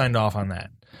wouldn't have signed off on that.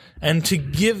 And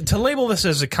to label this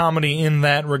as a comedy in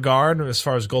that regard, as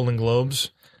far as Golden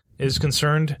Globes is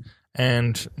concerned,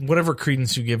 and whatever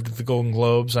credence you give to the Golden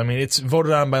Globes, I mean, it's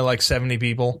voted on by like 70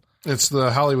 people. It's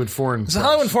the Hollywood Foreign. It's the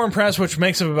Hollywood Foreign Press, which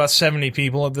makes up about 70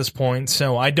 people at this point,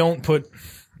 so I don't put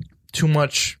too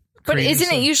much But credence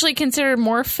isn't it in- usually considered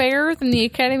more fair than the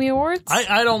Academy Awards?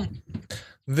 I don't.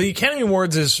 The Academy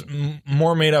Awards is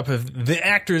more made up of the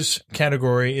actors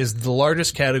category is the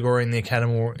largest category in the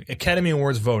Academy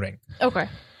Awards voting. Okay.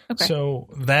 So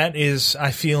that is,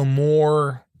 I feel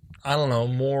more. I don't know,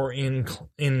 more in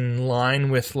line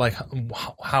with like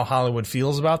how Hollywood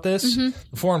feels about this. Mm-hmm.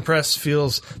 The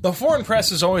foreign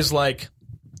press is always like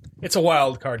it's a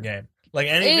wild card game. Like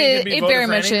anything could be It voted very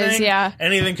for much anything. is, yeah.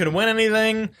 Anything could win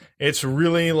anything. It's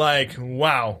really like,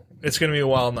 wow, it's going to be a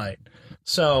wild night.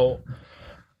 So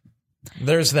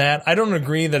there's that. I don't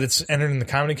agree that it's entered in the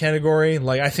comedy category.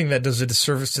 Like I think that does a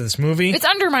disservice to this movie. It's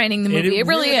undermining the movie. It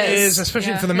really is.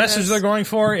 Especially Yeah, for the it message is. they're going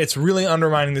for. It's really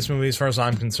undermining this movie as far as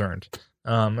I'm concerned.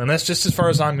 And that's just as far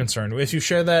as I'm concerned. If you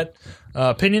share that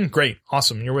opinion, great,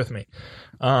 awesome, you're with me.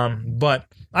 But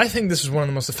I think this is one of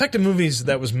the most effective movies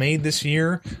that was made this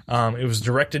year. It was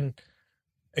directed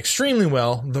extremely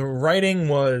well. The writing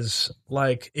was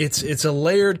like it's a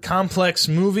layered, complex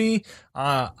movie.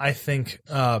 I think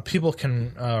people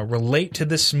can relate to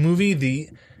this movie. The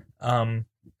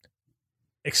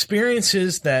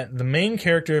experiences that the main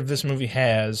character of this movie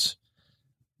has,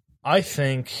 I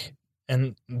think,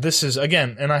 and this is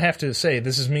again, and I have to say,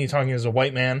 this is me talking as a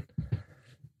white man.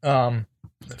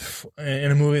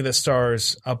 In a movie that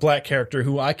stars a black character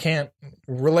who I can't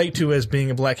relate to as being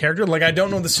a black character. Like, I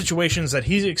don't know the situations that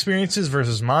he experiences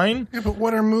versus mine. Yeah, but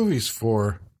what are movies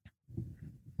for?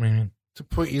 I mean, To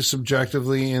put you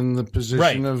subjectively in the position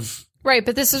Right. of. Right,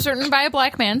 but this is written by a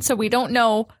black man, so we don't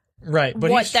know right.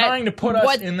 But what he's trying to put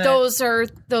us in that.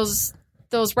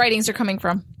 those writings are coming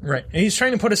from. Right. And he's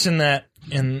trying to put us in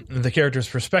the character's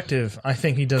perspective. I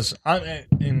think he does,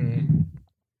 in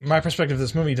my perspective,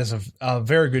 this movie does a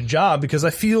very good job because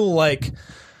I feel like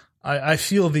I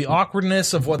feel the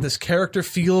awkwardness of what this character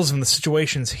feels and the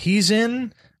situations he's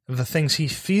in, the things he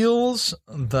feels,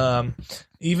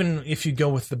 even if you go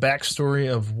with the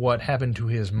backstory of what happened to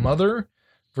his mother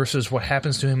versus what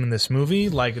happens to him in this movie,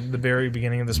 like at the very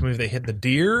beginning of this movie, they hit the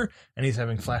deer, and he's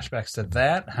having flashbacks to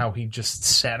that, how he just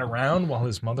sat around while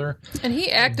his mother And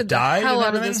he acted the died hell and out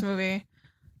of everything? this movie.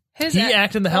 His He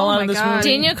acted the hell out of this movie.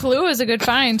 Daniel Kaluuya is a good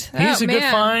find. He's a good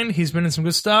man. find. He's been in some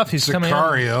good stuff. He's coming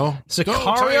out. Sicario.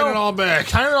 Sicario. Tying it all back.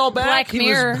 Tying it all back. Black he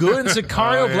Mirror. was good in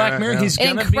Sicario, Oh, yeah, Black Mirror. yeah. He's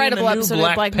An going to be in incredible the new episode of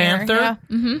Black Black Mirror, Panther. yeah.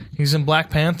 Mm-hmm. He's in Black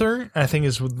Panther. I think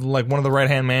is like one of the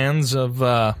right-hand mans of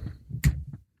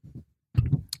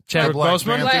Chadwick Black Boseman.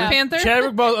 Panther. Black Panther.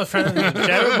 Chadwick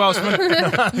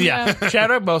Boseman. Yeah,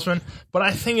 Chadwick Boseman. But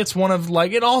I think it's one of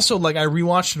like it also like I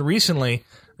rewatched it recently,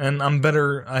 and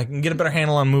I can get a better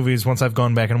handle on movies once I've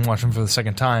gone back and watched them for the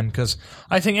second time, because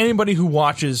I think anybody who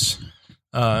watches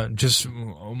just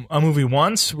a movie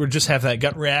once would just have that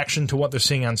gut reaction to what they're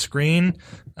seeing on screen.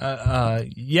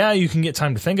 Yeah, you can get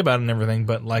time to think about it and everything,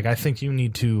 but like I think you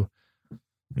need to,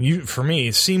 for me,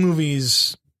 see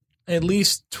movies at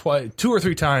least 2 or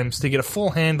 3 times to get a full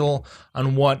handle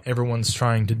on what everyone's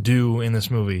trying to do in this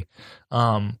movie.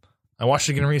 I watched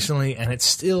it again recently, and it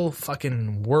still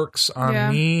fucking works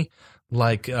on me.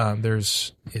 Like,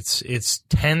 it's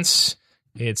tense,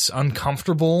 it's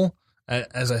uncomfortable,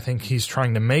 as I think he's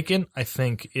trying to make it. I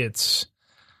think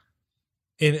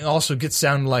it also gets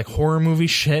down to like horror movie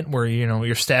shit where, you know,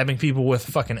 you're stabbing people with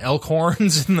fucking elk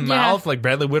horns in the mouth. Like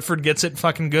Bradley Whitford gets it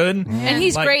fucking good. And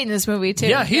he's Like- great in this movie too.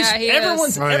 Yeah, he is.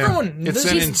 everyone. It's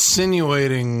this an is-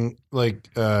 insinuating, like,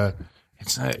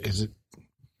 it's not, is it?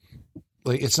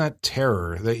 Like, it's not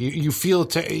terror that you feel,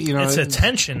 it's a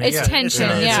tension. It's tension,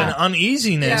 It's yeah. an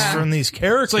uneasiness Yeah. from these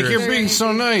characters. It's like you're being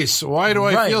so nice. Why do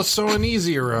I Right. feel so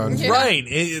uneasy around you?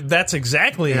 Right. That's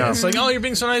exactly it. It's like, oh, you're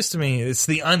being so nice to me. It's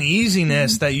the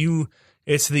uneasiness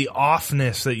it's the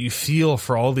offness that you feel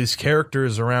for all these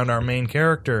characters around our main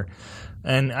character.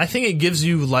 And I think it gives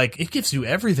you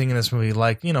everything in this movie.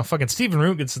 Like, you know, fucking Stephen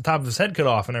Root gets the top of his head cut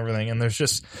off and everything. And there's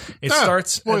just,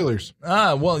 starts. Spoilers.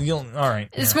 Well, all right.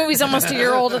 This movie's almost a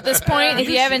year old at this point. If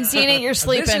you haven't seen it, you're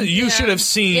sleeping. You should have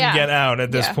seen Yeah. Get Out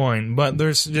at this Yeah. point. But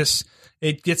there's just,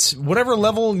 it gets whatever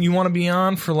level you want to be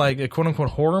on for like a quote unquote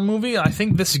horror movie. I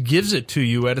think this gives it to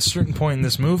you at a certain point in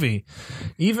this movie.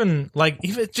 Even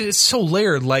it's so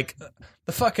layered. Like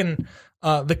the fucking,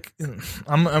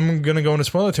 I'm gonna go into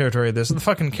spoiler territory of this. The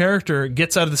fucking character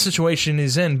gets out of the situation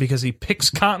he's in because he picks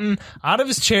cotton out of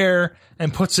his chair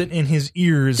and puts it in his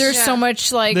ears. There's so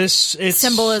much like It's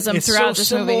symbolism throughout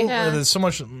this movie. Yeah. There's so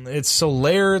much. It's so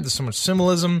layered. There's so much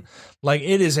symbolism. Like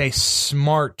it is a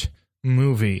smart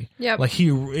movie. Yep. Like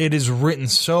it is written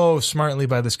so smartly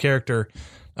by this character,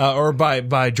 or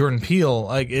by Jordan Peele.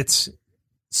 Like it's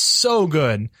so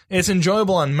good. It's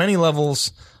enjoyable on many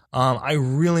levels. I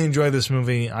really enjoy this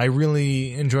movie. I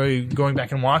really enjoy going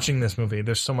back and watching this movie.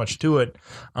 There's so much to it.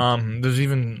 There's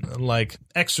even like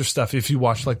extra stuff if you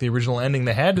watch like the original ending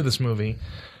they had to this movie.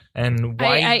 And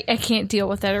why I can't deal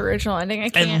with that original ending. I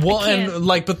can't.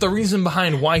 But the reason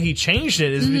behind why he changed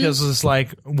it is because it's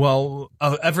like, well,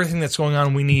 of everything that's going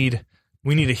on, we need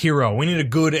a hero. We need a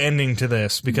good ending to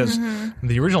this because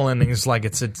the original ending is like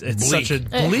it's such a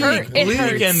bleak hurts.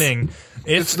 ending.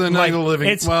 It's the Night of the Living.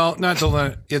 It's, Well, not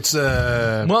the. It's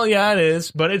well, yeah, it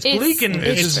is, but it's bleak and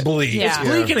It's just bleak. Yeah. It's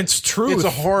bleak and it's truth. It's a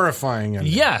horrifying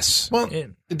ending. Yes. Well,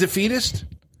 defeatist.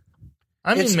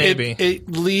 I mean, maybe. It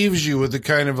leaves you with the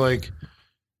kind of like.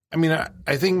 I mean,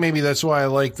 I think maybe that's why I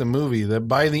like the movie. That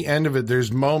by the end of it,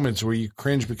 there's moments where you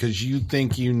cringe because you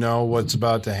think you know what's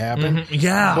about to happen.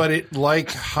 Yeah. But it,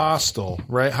 like Hostel,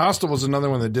 right? Hostel was another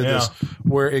one that did this,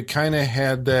 where it kind of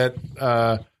had that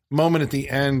moment at the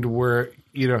end where,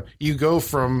 you know, you go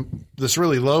from this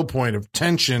really low point of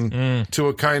tension to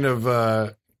a kind of,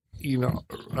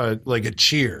 like a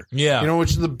cheer. Yeah. You know,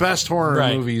 which the best horror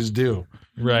movies do.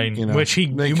 Right, You know, which he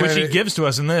gives to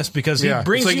us in this because he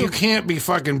brings it's like you can't be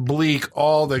fucking bleak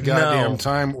all the goddamn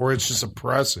time, or it's just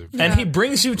oppressive. and he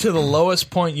brings you to the lowest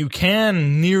point you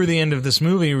can near the end of this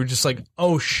movie. We're just like,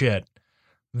 oh shit,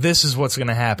 this is what's going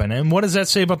to happen. And what does that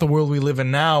say about the world we live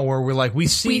in now, where we're like, we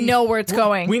know where it's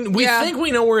going. We think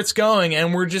we know where it's going,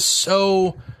 and we're just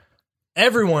so.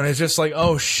 Everyone is just like,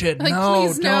 oh shit, Like, no,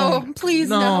 please no, don't. please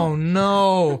no.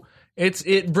 No.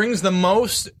 It brings the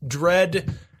most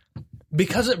dread.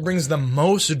 Because it brings the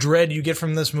most dread you get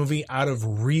from this movie out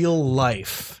of real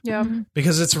life. Yeah.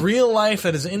 Because it's real life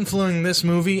that is influencing this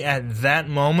movie at that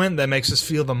moment that makes us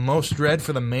feel the most dread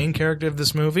for the main character of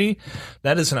this movie.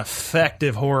 That is an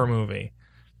effective horror movie.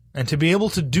 And to be able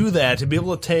to do that, to be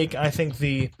able to take, I think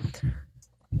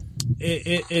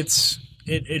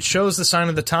it shows the sign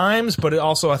of the times, but it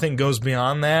also, I think, goes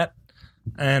beyond that.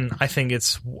 And I think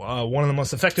it's one of the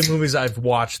most effective movies I've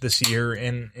watched this year,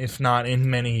 and if not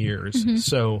in many years.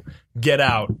 So, Get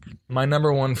Out, my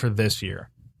number one for this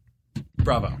year.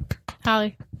 Bravo.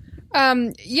 Holly.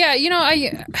 Yeah, you know,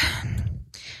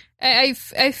 I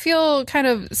feel kind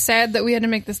of sad that we had to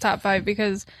make this top 5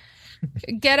 because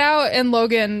Get Out and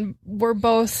Logan were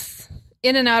both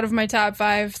in and out of my top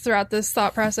 5 throughout this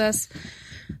thought process.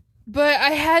 But I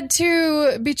had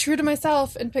to be true to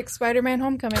myself and pick Spider-Man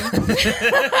Homecoming.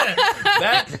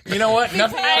 That, you know what?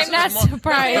 Nothing else I'm not is more,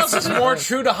 surprised. nothing else is more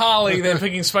true to Holly than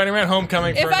picking Spider-Man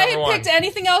Homecoming for If I number had one. picked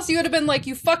anything else, you would have been like,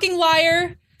 you fucking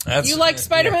liar. You like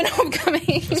Spider-Man Homecoming.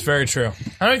 It's very true.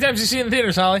 How many times have you seen it in the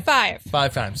theaters, Holly? 5.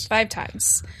 5 times. 5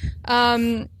 times.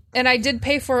 And I did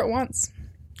pay for it once.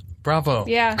 Bravo.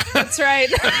 Yeah, that's right.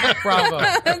 Bravo.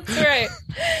 That's right.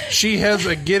 She has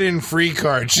a get-in free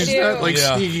card. She's I do. not like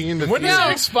Yeah. sneaking into When does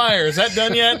theater. it expire? Is that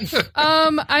done yet?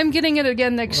 I'm getting it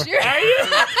again next year. Are you?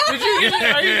 Did you get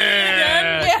it? Are you getting it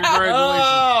again? Yeah. Congratulations.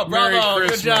 Oh, Merry bravo. Good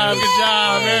Christmas. job. Good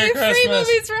job. Merry Yay, Christmas. free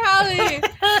movies for Holly.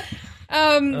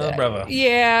 Oh, bravo.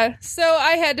 Yeah, so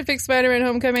I had to pick Spider-Man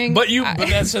Homecoming. But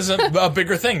that says a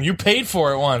bigger thing. You paid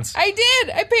for it once. I did.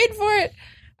 I paid for it.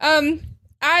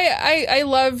 I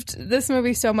loved this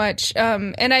movie so much.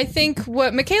 And I think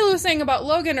what Michaela was saying about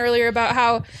Logan earlier about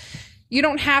how you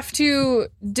don't have to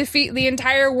defeat the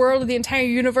entire world, the entire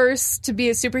universe to be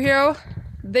a superhero.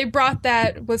 They brought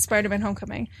that with Spider-Man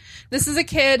Homecoming. This is a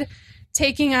kid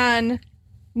taking on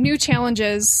new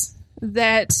challenges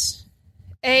that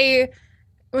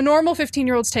normal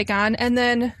 15-year-olds take on, and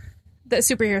then that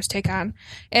superheroes take on.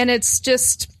 And it's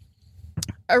just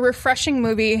a refreshing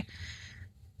movie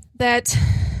that,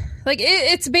 like,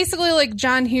 it's basically like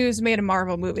John Hughes made a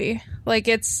Marvel movie. Like,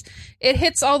 it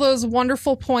hits all those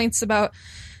wonderful points about,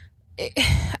 I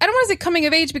don't want to say coming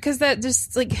of age, because that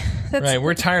just, like, that's Right,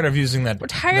 we're tired of using that. We're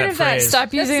tired of that.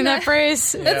 Stop using that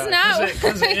phrase. That's not.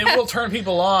 Because it will turn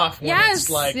people off. When Yes. It's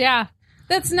like Yeah.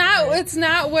 That's not. It's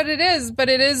not what it is. But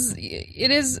it is.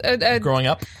 It is growing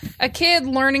up. a kid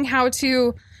learning how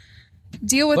to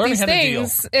deal with Learning these how to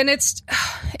things, and it's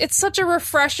such a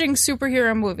refreshing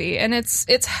superhero movie, and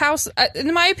it's how,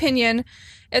 in my opinion,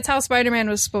 it's how Spider-Man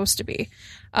was supposed to be.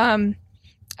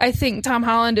 I think Tom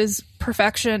Holland is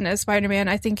perfection as Spider-Man.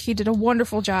 I think he did a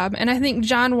wonderful job, and I think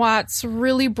John Watts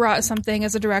really brought something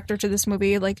as a director to this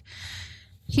movie. Like,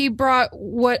 he brought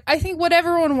what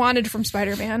everyone wanted from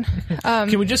Spider-Man.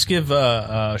 Can we just give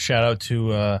a shout out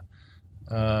to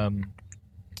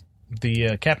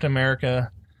the Captain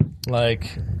America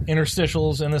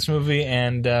interstitials in this movie,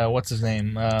 and what's his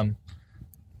name?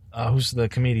 Who's the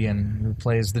comedian who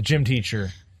plays the gym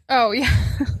teacher? Oh yeah.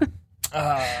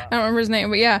 I don't remember his name,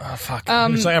 but yeah. Oh, fuck.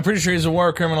 It's like, I'm pretty sure he's a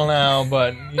war criminal now,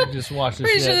 but you just watch this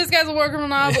Pretty shit. sure this guy's a war criminal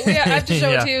now, but yeah, I have to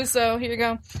show Yeah. it to you, so here you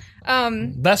go.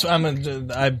 That's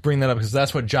I bring that up because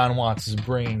that's what John Watts is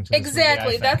bringing to this Exactly. movie, I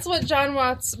think. That's what John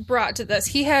Watts brought to this.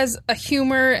 He has a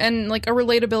humor and like a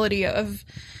relatability of,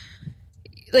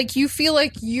 like, you feel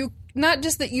like you not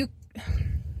just that you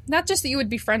would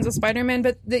be friends with Spider-Man,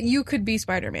 but that you could be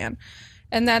Spider-Man.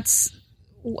 And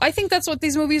I think that's what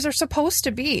these movies are supposed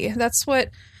to be. That's what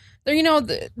they're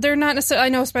not necessarily. I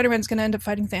know Spider-Man's going to end up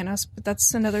fighting Thanos, but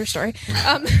that's another story.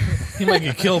 He might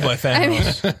get killed by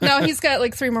Thanos. No, he's got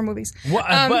like 3 more movies. But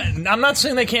I'm not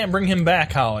saying they can't bring him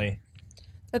back, Holly.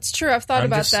 That's true. I've thought I'm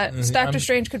about just- that. I'm- Doctor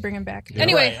Strange could bring him back. You're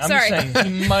Anyway, right. I'm sorry. just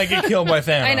saying he might get killed by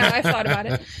Thanos. I know. I've thought about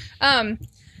it.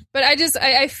 But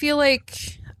I feel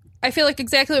like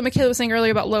exactly what Michaela was saying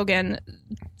earlier about Logan.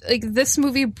 Like, this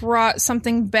movie brought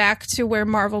something back to where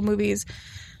Marvel movies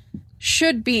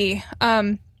should be.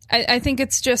 I think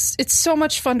it's so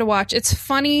much fun to watch. It's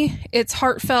funny. It's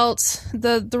heartfelt.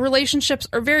 The relationships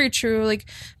are very true. Like,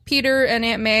 Peter and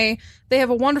Aunt May, they have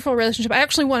a wonderful relationship. I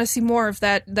actually want to see more of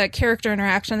that character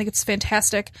interaction. I think it's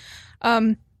fantastic.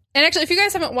 And actually, if you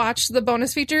guys haven't watched the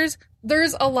bonus features,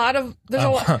 there's a lot.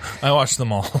 I watched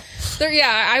them all.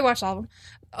 I watched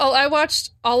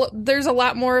all of them. There's a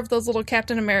lot more of those little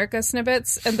Captain America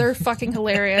snippets, and they're fucking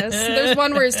hilarious. There's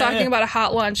one where he's talking about a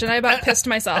hot lunch, and I about pissed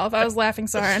myself. I was laughing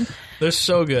so hard. They're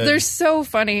so good. They're so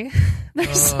funny.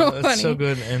 They're so funny. It's so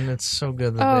good, and it's so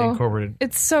good that they incorporated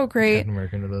It's so great. Captain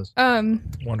America into those.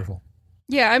 Wonderful.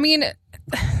 Yeah, I mean,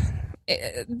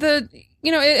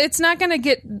 it's not going to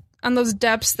get on those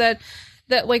depths that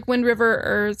like Wind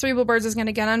River or Three Billboards is going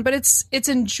to get on, but it's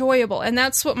enjoyable, and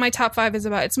that's what my top 5 is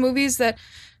about. It's movies that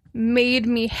made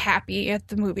me happy at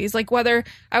the movies, like whether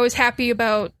I was happy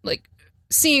about like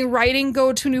seeing writing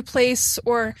go to a new place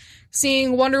or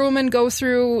seeing Wonder Woman go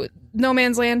through no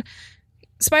man's land.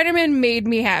 Spider-Man made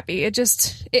me happy. It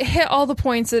hit all the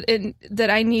points that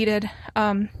I needed.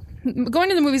 Going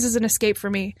to the movies is an escape for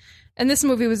me, and this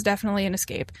movie was definitely an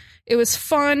escape. It was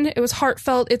fun. It was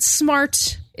heartfelt. It's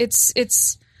smart.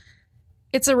 It's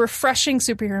a refreshing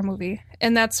superhero movie,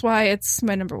 and that's why it's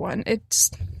my number 1. It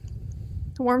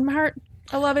warmed my heart.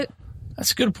 I love it.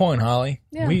 That's a good point, Holly.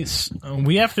 Yeah.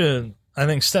 We have to I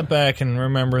think, step back and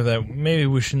remember that maybe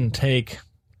we shouldn't take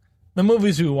the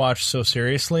movies we watch so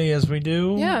seriously as we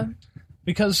do. Yeah.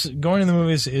 Because going to the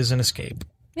movies is an escape.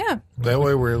 Yeah. That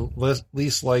way we're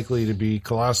least likely to be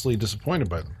colossally disappointed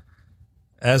by them.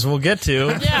 As we'll get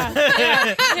to.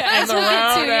 Yeah. As The we'll get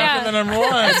round to, after the number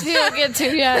one. As we'll get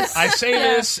to, yes. I say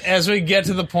this as we get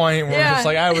to the point where we're Yeah. just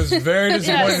like, I was very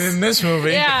disappointed Yes. in this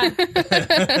movie.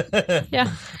 Yeah.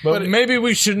 Yeah. But maybe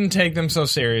we shouldn't take them so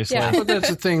seriously. Yeah. But that's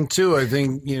the thing too. I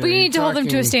think But you need to hold them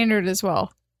to a standard as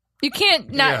well. You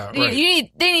can't not. Yeah,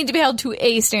 right. They need to be held to a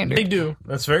They standard. do.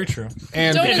 That's very true.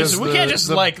 And Don't- because we can't just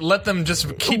let them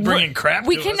just keep bringing crap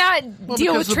We to us. cannot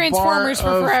deal with because the Transformers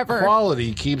bar for of forever.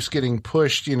 Quality keeps getting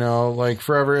pushed, like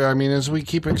forever. I mean, as we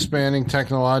keep expanding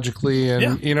technologically,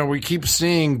 and we keep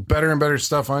seeing better and better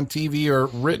stuff on TV or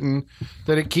written,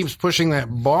 that it keeps pushing that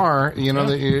bar,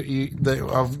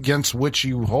 that against which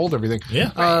you hold everything.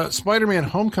 Yeah. Spider-Man: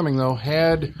 Homecoming though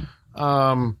had.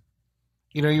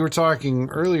 You were talking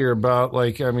earlier about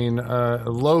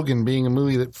Logan being a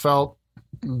movie that felt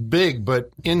big but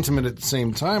intimate at the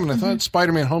same time, and I thought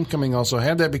Spider-Man: Homecoming also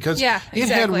had that because it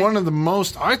had one of the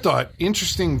most, I thought,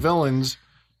 interesting villains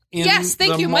in Yes,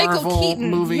 thank the you, Michael Marvel Keaton.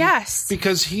 movie. Yes.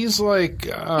 Because he's like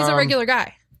He's a regular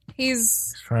guy. He's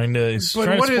Trying to But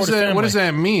what support is his that? What family. does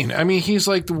that mean? I mean, he's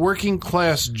like the working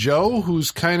class Joe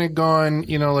who's kind of gone.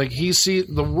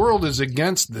 The world is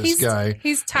against this guy.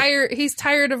 He's tired. He's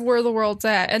tired of where the world's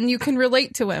at, and you can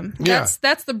relate to him. Yeah.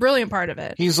 That's the brilliant part of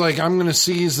it. He's like, I'm going to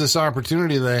seize this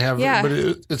opportunity that I have, Yeah. but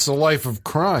it's a life of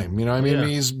crime. I mean, Yeah.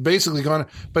 he's basically gone.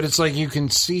 But it's like you can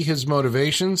see his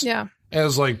motivations Yeah.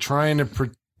 as like trying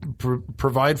to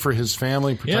provide for his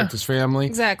family, protect his family.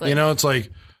 Exactly. It's like.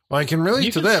 Well, I can relate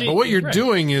You to can that, see- but what you're right.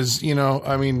 doing is, I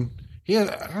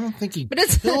don't think he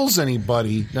kills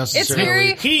anybody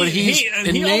necessarily. very- but he's he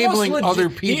enabling almost other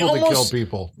he people to kill almost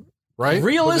people, right?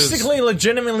 Realistically,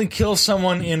 legitimately kill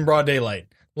someone in broad daylight.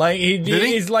 Like he?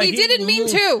 he's like He didn't mean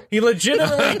to. He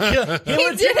legitimately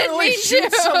didn't mean shoots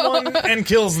to. someone and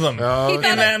kills them Oh, in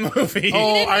that movie.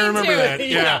 Oh, I remember to. that.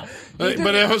 Yeah. But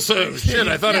it was shit.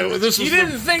 I thought this was. He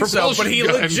didn't think so, but he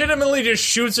propulsion gun. legitimately just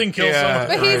shoots and kills Yeah.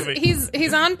 someone. But in the movie.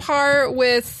 he's on par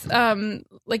with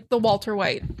the Walter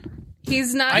White.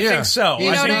 He's not. I think so.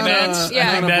 You know I what think I mean? that's, Yeah.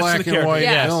 I think not a that's black the and character. white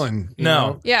Yes. villain. you No.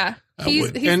 know? Yeah,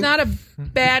 he's and- not a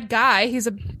bad guy. He's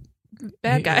a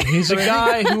bad guy. He's a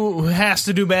guy who has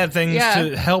to do bad things Yeah.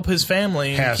 to help his family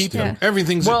and Has keep to. them.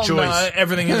 Everything's Well, a choice. no,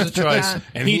 everything is a choice. Yeah.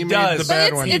 And he he made does. the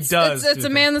bad But one. He it's does. it's do a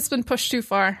man that's been pushed too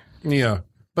far. Yeah.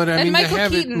 But I And mean, Michael to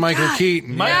have Keaton. it, Michael God.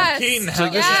 Keaton. Michael Yes. Keaton. It's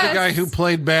like, this is the Yes. guy who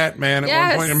played Batman at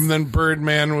Yes. one point, and then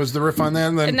Birdman was the riff on that,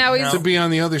 and then And now he's- to be on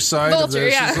the other side of Vulture,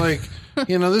 this, yeah. it's like,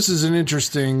 this is an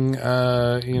interesting,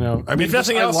 I mean, If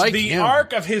nothing I else, like the him.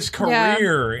 arc of his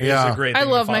career is Yeah. a great I thing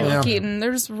love to follow. Michael Keaton.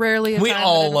 There's rarely a We time that I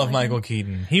all don't love like Michael him.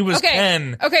 Keaton. He was Okay,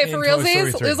 Ken. okay. in For Toy Story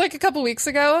realsies, 3. it was like a couple weeks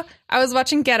ago. I was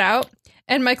watching Get Out,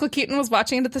 and Michael Keaton was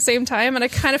watching it at the same time, and I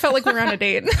kind of felt like we were on a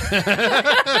date.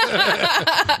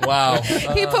 Wow.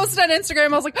 He posted on Instagram.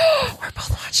 I was like, oh, we're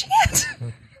both watching it.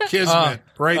 Kismet,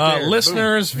 right there.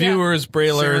 Listeners, viewers,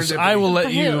 brailers, Serendipity. I will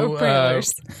let you.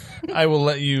 Brailers. I will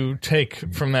let you take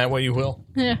from that what you will.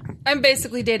 Yeah. I'm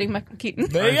basically dating Michael Keaton.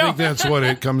 There I you go. think that's what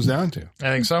it comes down to. I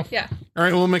think so. Yeah. All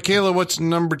right, well, Michaela, what's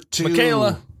number 2?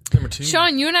 Michaela, number 2.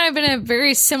 Sean, you and I have been a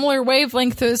very similar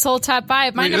wavelength through this whole top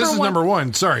five. My Wait, this is number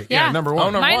 1. Sorry. Yeah, number 1. Oh,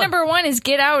 no. My one. number 1 is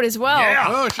Get Out as well.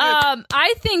 Oh, shit.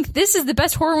 I think this is the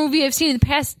best horror movie I've seen in the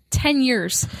past 10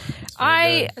 years.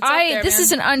 This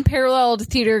is an unparalleled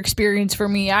theater experience for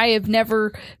me. I have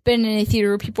never been in a theater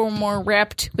where people were more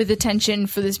rapt with attention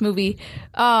for this movie.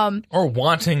 Or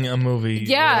wanting a movie.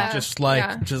 Yeah. Or just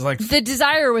like, The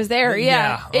desire was there.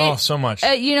 Yeah. So much.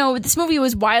 This movie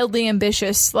was wildly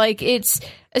ambitious. Like, it's,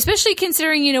 especially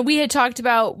considering, we had talked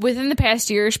about within the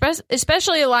past year,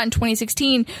 especially a lot in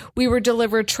 2016, we were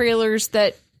delivered trailers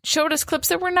that showed us clips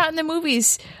that were not in the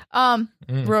movies.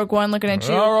 Rogue One, looking at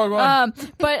you. Oh, Rogue One.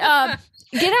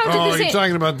 Get Out did Oh, the you're same.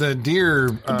 talking about the deer.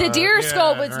 The deer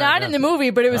skull was not in the movie,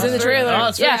 but it was in the trailer.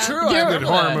 Oh, that's very true. I remember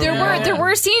that. There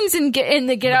were scenes in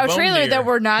the Get Out bone trailer deer. that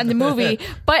were not in the movie.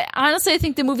 But honestly, I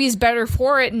think the movie is better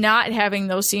for it not having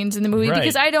those scenes in the movie Right.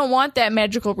 because I don't want that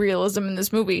magical realism in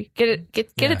this movie. Get it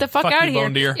the fuck Fuck out you, of here.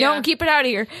 bone deer. No, Yeah. keep it out of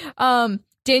here.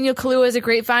 Daniel Kaluuya is a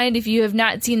great find. If you have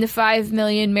not seen the 5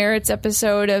 Million Merits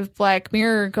episode of Black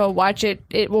Mirror, go watch it.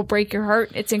 It will break your heart.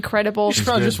 It's incredible. You should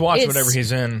probably just watch It's- whatever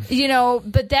he's in.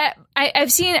 But that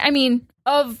I've seen. I mean,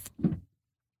 of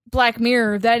Black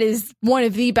Mirror, that is one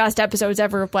of the best episodes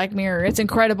ever of Black Mirror. It's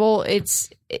incredible. It's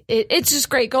just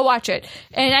great. Go watch it.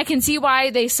 And I can see why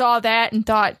they saw that and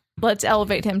thought, let's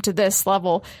elevate him to this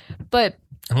level. But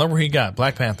And look where he got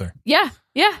Black Panther. yeah,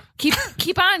 Yeah, keep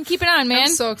it on, man. I'm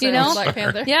so excited you know? for Black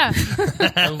Panther. Yeah,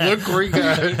 Look where he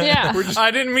got it. Yeah. We're just,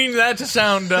 I didn't mean that to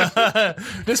sound. I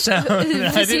didn't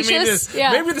mean Facetious? to.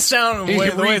 Yeah. Maybe the sound. he The way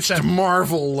it reached sounded.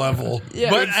 Marvel level. Yeah.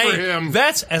 But Good for him.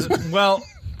 That's as well.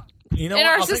 You know, in what?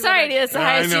 our I'll think society, about that's the I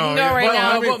highest you know. can go right Well,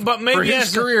 now. I mean, but maybe for his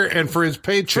as- career and for his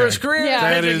paycheck. for his career. Yeah.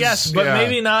 That is- yes, but yeah.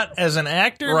 maybe not as an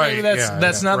actor. Right, Maybe that's yeah,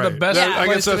 that's yeah, not the right. best. That- I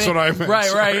place guess to that's be. what I meant. Right,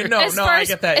 Sorry. right. No, as no, far I as,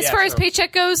 get that. As yeah, far as so-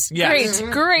 paycheck goes, Yes.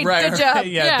 great, Right, good job.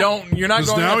 Yeah, don't. You're not Because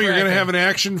going. now up you're for going to acting. have an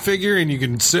action figure and you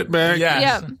can sit back.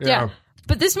 Yeah. Yeah.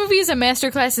 But this movie is a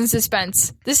masterclass in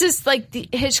suspense. This is like the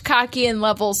Hitchcockian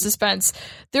level suspense.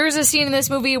 There's a scene in this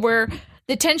movie where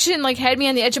the tension like had me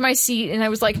on the edge of my seat, and I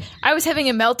was having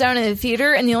a meltdown in the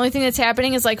theater, and the only thing that's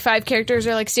happening is like 5 characters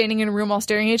are like standing in a room all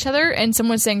staring at each other, and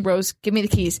someone's saying, "Rose, give me the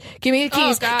keys, give me the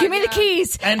keys, God, give me the yeah.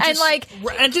 keys,"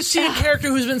 and just see a character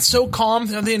who's been so calm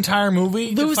throughout the entire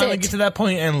movie Lose to finally it. get to that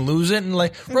point and lose it, and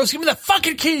like, Rose, give me the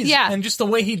fucking keys. Yeah. And just the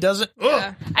way he does it.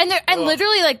 Yeah. and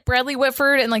literally like Bradley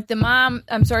Whitford and like the mom.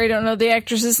 I'm sorry, I don't know the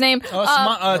actress's name.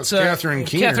 It's Catherine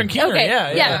Keener. Catherine Keener. Okay,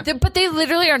 Yeah. But they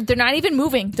literally are. They're not even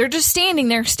moving. They're just standing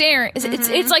there staring.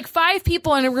 It's like 5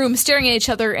 people in a room staring at each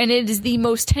other, and it is the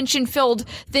most tension-filled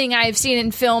thing I've seen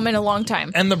in film in a long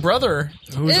time. And the brother,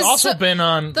 who's Is also the- been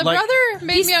on The like, brother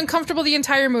made me uncomfortable the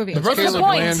entire movie. The brother's Caleb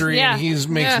point. Landry, Yeah. and he makes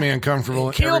Yeah. me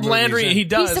uncomfortable. Caleb Everybody's Landry, in. he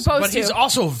does, He's supposed but he's to.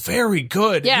 also very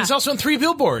good. Yeah. He's also in 3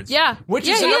 Billboards. Yeah. Which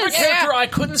Yeah, is he another is. character Yeah. I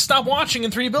couldn't stop watching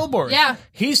in 3 Billboards. Yeah.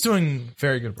 He's doing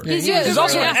very good work. He's good. He's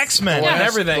also Yeah. an X-Men The and last-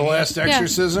 everything. The Last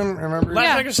Exorcism, remember? Last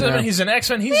Yeah. Exorcism, Yeah. he's an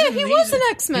X-Men. He was an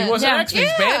X-Men. He was Yeah. an X-Men. He's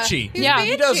Yeah. Banshee. He's Yeah.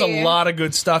 He does a Banshee. lot of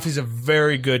good stuff. He's a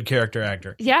very good character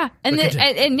actor. Yeah, and But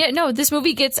yet, no, this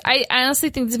movie gets. I honestly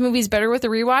think this movie is better with a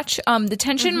rewatch. The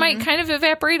tension might kind of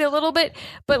evaporate a little bit,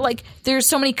 but like there's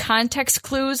so many context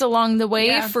clues along the way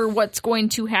Yeah. for what's going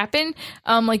to happen.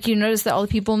 Like you notice that all the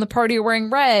people in the party are wearing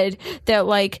red. That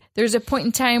like there's a point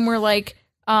in time where like.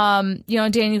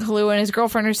 Daniel Kaluuya and his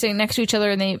girlfriend are sitting next to each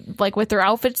other, and they like with their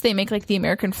outfits they make like the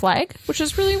American flag, which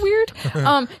is really weird.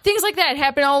 Things like that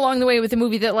happen all along the way with the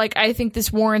movie that like I think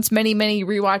this warrants many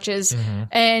rewatches,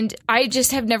 and I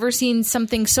just have never seen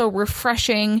something so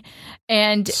refreshing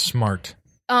and Smart.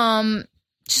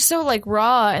 just so like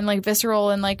raw and like visceral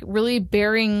and like really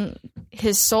bearing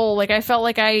his soul. Like I felt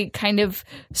like I kind of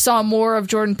saw more of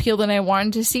Jordan Peele than I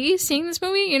wanted to see seeing this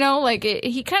movie, like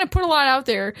he kind of put a lot out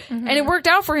there and it worked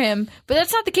out for him, but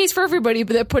that's not the case for everybody,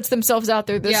 but that puts themselves out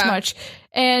there this much.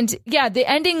 And yeah, the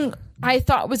ending I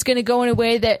thought was going to go in a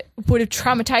way that would have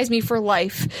traumatized me for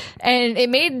life, and it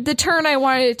made the turn I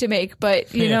wanted it to make,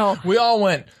 but you know, we all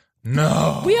went,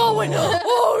 no. we all went,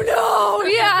 oh no,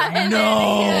 yeah, and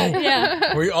then,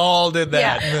 yeah. We all did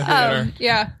that in the theater.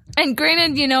 Yeah. And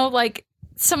granted, like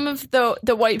some of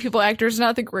the white people actors are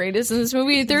not the greatest in this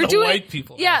movie. They're The doing white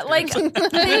people yeah, like they're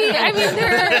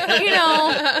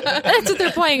that's what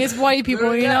they're playing is white people.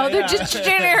 They're just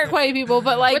generic white people,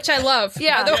 but like Which I love.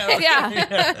 yeah,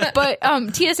 yeah. But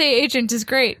TSA agent is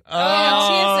great.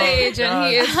 Oh, TSA agent.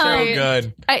 He is so great.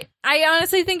 good. I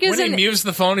honestly think is When he mutes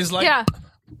the phone, he's like, yeah.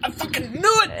 I fucking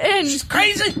knew it. And She's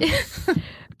crazy.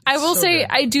 I will So say good.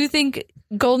 I do think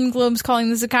Golden Globes calling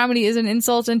this a comedy is an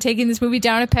insult and taking this movie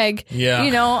down a peg. Yeah.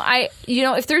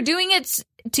 If they're doing it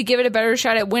to give it a better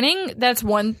shot at winning, that's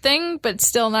one thing, but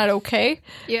still not okay.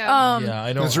 Yeah. Yeah,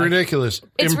 I don't. That's ridiculous.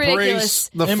 It's Embrace ridiculous.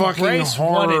 the Embrace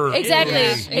fucking what it horror. is. Exactly.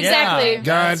 Yeah. Exactly.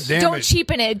 God damn Don't it.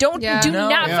 cheapen it. Don't Yeah. do No,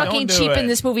 not yeah, fucking don't do cheapen it.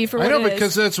 this movie for I what know, it because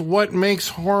is. that's what makes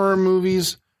horror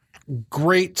movies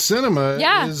great cinema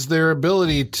Yeah. is their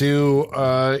ability to,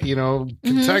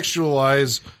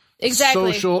 contextualize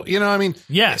Exactly. social, I mean.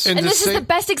 Yes. And to this say- is the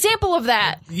best example of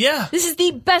that. Yeah. This is the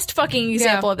best fucking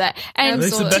example of that. And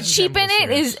It's the to best cheapen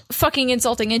example it of is fucking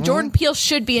insulting. And Jordan Peele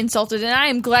should be insulted. And I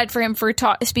am glad for him for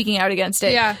speaking out against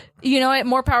it. Yeah. You know what?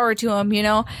 More power to him,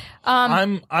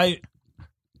 I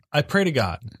pray to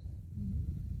God.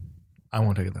 I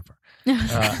won't take it that far.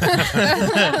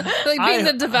 Like being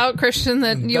the devout Christian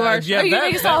that you are. Yeah, you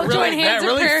make us all join hands that in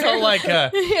really prayer. felt like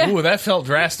ooh, that felt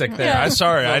drastic there. Yeah. I'm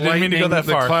sorry, I didn't mean to go that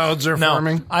lightning, far. the clouds are no,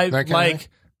 forming, I that kind of like thing?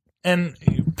 and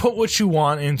put what you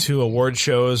want into award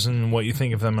shows and what you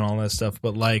think of them and all that stuff,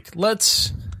 but like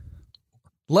let's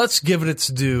give it its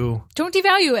due. Don't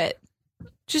devalue it.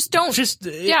 Just don't.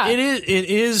 It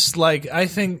is like, I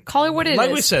think, Call it what it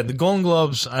like is. we said, the Golden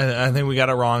Globes, I think we got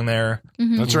it wrong there.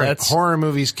 That's right. That's- Horror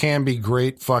movies can be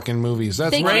great fucking movies.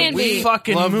 That's They why can we be.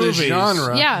 Fucking love movies. this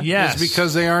genre. Yeah. Yes. It's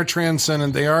because they are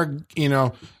transcendent. They are,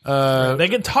 They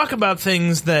can talk about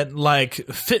things that like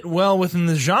fit well within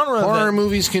the genre. horror that,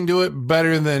 movies can do it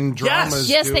better than dramas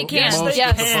Yes, do they can. most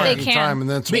Yes, of the they fucking can. time, and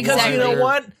that's because why you know they're-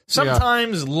 what?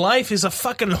 Sometimes life is a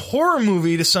fucking horror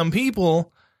movie to some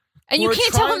people. And you We're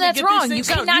can't tell trying them to that's get these wrong. You things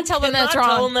out. cannot tell them that's wrong.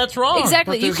 Tell them that's wrong.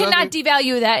 Exactly. But You there's cannot other-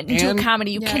 devalue that into and- a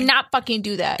comedy. You cannot fucking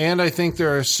do that. And I think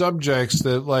there are subjects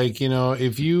that, like,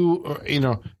 if you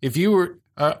were,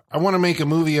 I want to make a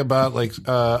movie about like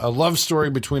a love story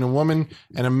between a woman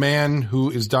and a man who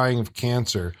is dying of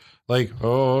cancer. Like,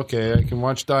 oh, okay, I can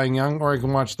watch Dying Young or I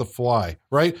can watch The Fly,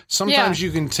 right? Sometimes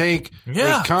you can take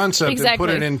Yeah. a concept and put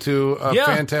Exactly. it into a Yeah.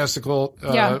 fantastical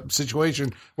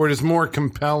situation where it is more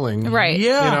compelling. Right.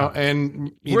 Yeah.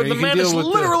 And Where the you can man deal is with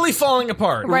literally falling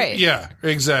apart. Right. Yeah,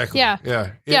 exactly. Yeah.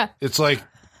 Yeah. It's like,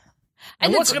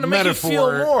 And what's going to make you feel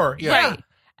metaphor. more? Yeah. Right.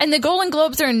 And the Golden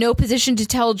Globes are in no position to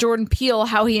tell Jordan Peele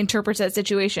how he interprets that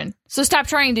situation. So stop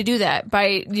trying to do that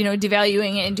by,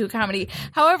 devaluing it into a comedy.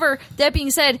 However, that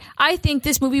being said, I think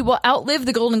this movie will outlive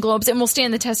the Golden Globes and will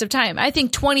stand the test of time. I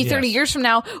think 20, 30 years from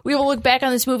now, we will look back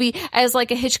on this movie as like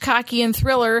a Hitchcockian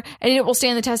thriller and it will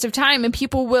stand the test of time and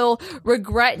people will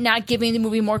regret not giving the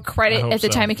movie more credit hope at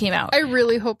the so. time it came out. I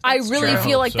really hope I that's really true.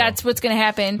 feel like so. that's what's going to I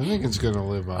happen. think it's going to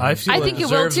live on. I feel I it think it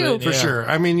will, deserves too. For sure.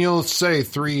 I mean, you'll say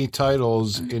 3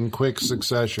 titles in quick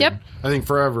succession. Yep. I think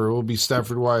forever it will be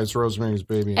Stafford Wyatt's Rosemary's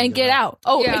Baby And Get Out.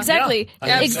 Oh, Yeah. exactly.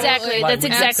 Yeah. Exactly. Absolutely. That's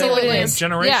exactly what it Absolutely. is. Yeah.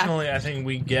 Generationally, I think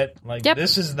we get Yep.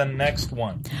 this is the next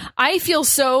one. I feel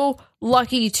so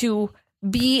lucky to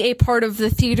be a part of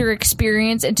the theater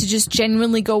experience and to just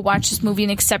genuinely go watch this movie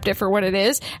and accept it for what it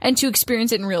is and to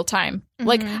experience it in real time.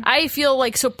 Like, I feel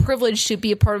like so privileged to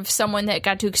be a part of someone that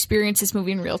got to experience this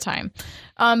movie in real time.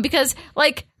 Because,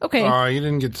 like, okay, Oh, you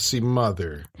didn't get to see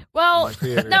Mother. well,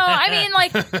 theater. no, I mean,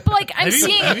 like, but, like, I'm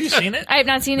seeing Have it. you seen it? I have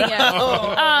not seen it yet.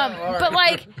 But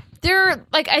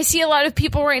like I see a lot of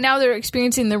people right now that are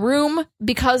experiencing The Room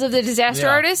because of the disaster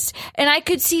Yeah. artist, and I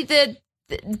could see the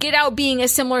Get Out being a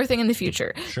similar thing in the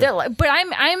future. But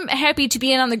I'm happy to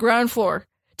be in on the ground floor.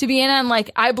 To be in on,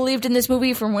 like, I believed in this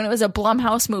movie from when it was a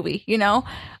Blumhouse movie,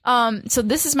 So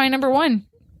this is my number one.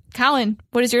 Colin,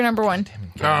 what is your number one?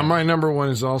 My number one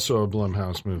is also a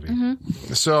Blumhouse movie.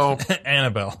 So,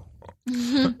 Annabelle.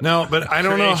 no, but I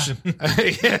don't know.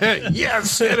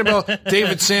 Yes, Annabelle.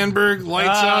 David Sandberg, lights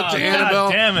out to God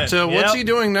Annabelle. damn it. To what's Yep. he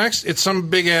doing next? It's some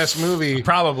big ass movie.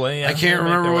 Probably. Yeah. I can't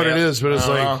remember what it is, but it's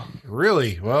like,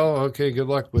 really? Well, okay, good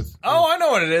luck with. Oh, I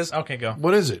know what it is. Okay, go.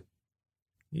 What is it?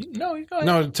 No, you go ahead.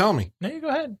 No, tell me. No, you go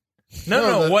ahead.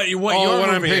 No, what your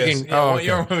I'm movie picking. is. Yeah, oh, what okay.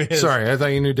 your movie is. Sorry, I thought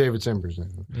you knew David Sandberg's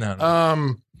name.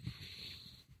 No.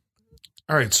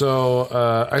 All right,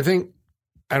 so I think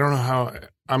I don't know how.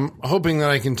 I'm hoping that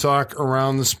I can talk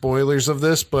around the spoilers of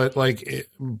this, but like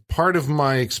part of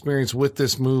my experience with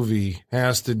this movie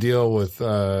has to deal with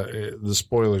the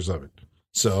spoilers of it.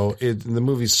 So the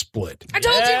movie's split. I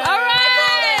told you. All right.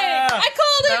 I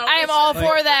called it. Now, I am all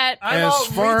for that. As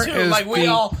far me too. as like we the-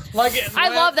 all like it. I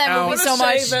love that movie so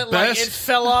much. That, like, Best- it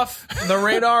fell off the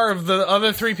radar of the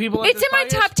other 3 people. It's in my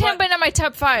top 10, but not my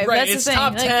top 5. right, That's it's the thing.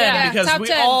 top Like, 10 yeah. because top we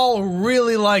 10. all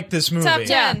really like this movie. Top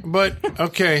 10. But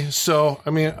okay, so I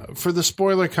mean, for the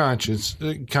spoiler conscious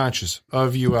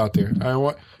of you out there,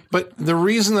 but the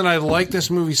reason that I like this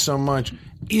movie so much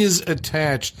is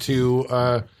attached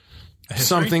to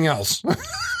something else.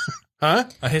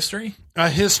 A history. A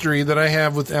history that I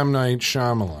have with M. Night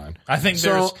Shyamalan. I think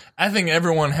So- I think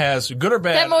everyone has, good or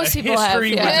bad, That most a people have,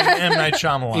 history yeah. with M. Night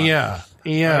Shyamalan. Yeah.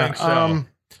 I think so.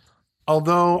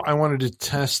 Although I wanted to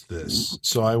test this,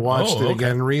 so I watched Oh, it okay.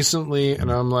 again recently, and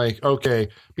I'm like, okay,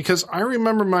 because I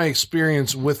remember my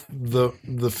experience with the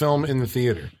film in the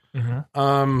theater.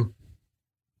 Mm-hmm.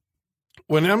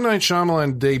 When M. Night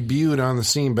Shyamalan debuted on the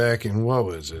scene back in, what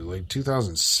was it, like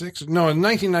 2006? No, in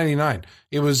 1999.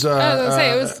 It was. I was gonna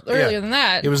say it was earlier yeah. than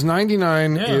that. It was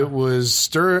 99. Yeah. It was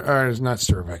not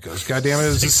Stir of Echoes. God damn it! It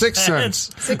was The Sixth Sense.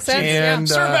 Sixth Sense. And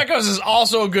yeah. Sir Beckos is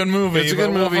also a good movie. it's a good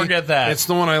but movie. We'll forget that. It's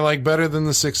the one I like better than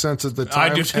The Sixth Sense at the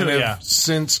time. I do too, and have yeah.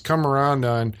 since come around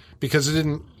on because it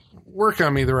didn't work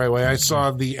on me the right way. I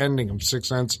saw the ending of Sixth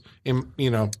Sense But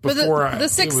before the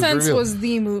Sixth it was Sense revealed. was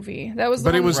the movie. That was the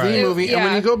But it one- was the movie, and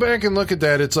when yeah. you go back and look at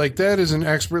that, it's like that is an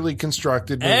expertly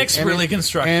constructed movie. Expertly And it-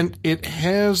 constructed. and it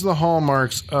has the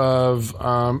hallmarks of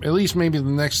at least maybe the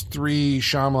next 3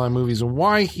 Shyamalan movies, and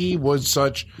why he was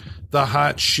such the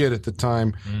hot shit at the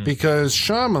time. Because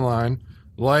Shyamalan,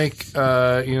 like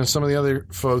some of the other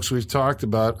folks we've talked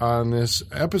about on this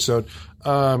episode,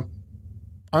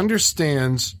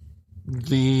 understands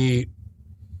the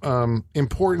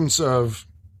importance of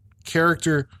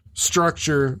character,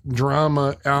 structure,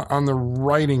 drama on the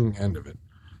writing end of it.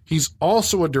 He's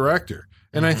also a director.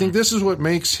 And I think this is what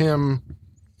makes him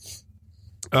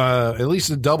at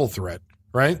least a double threat,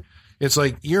 right? It's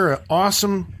like you're an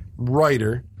awesome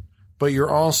writer, but you're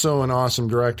also an awesome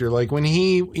director. Like when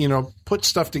he, puts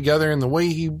stuff together and the way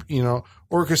he,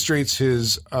 orchestrates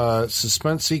his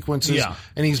suspense sequences,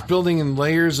 and he's building in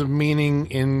layers of meaning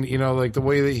in, like the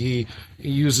way that he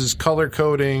uses color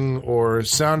coding or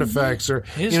sound effects, or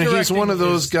he's one of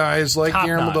those guys like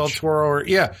Guillermo del Toro, or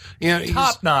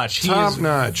top notch, top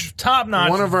notch,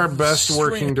 one of our best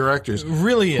working directors,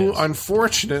 really is. Who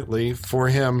unfortunately for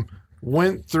him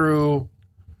went through.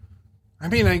 I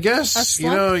mean, I guess,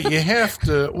 you have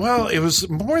to... Well, it was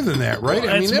more than that, right?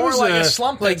 I mean, it's more like a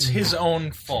slump that's his own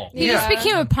fault. He just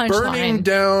became a punchline. Burning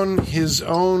down his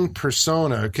own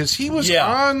persona, because he was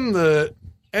on the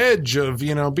edge of,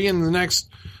 being the next...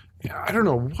 I don't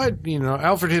know what,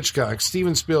 Alfred Hitchcock,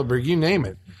 Steven Spielberg, you name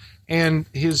it. And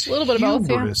his a little bit of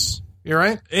hubris... both, You're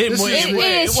right? It is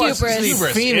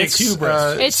hubris. Phoenix,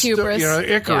 it's hubris.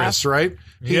 Icarus, right?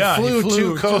 He flew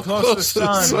too close to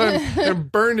the sun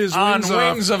and burned his wings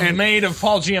on wings made of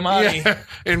Paul Giamatti. Yeah,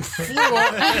 and flew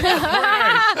off.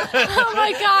 Oh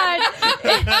my God!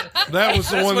 That was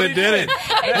the one that did it.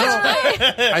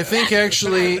 I think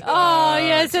actually. Oh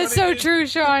yes, that's so true,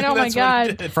 Sean. Oh my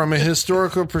God! From a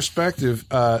historical perspective,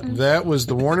 that was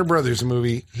the Warner Brothers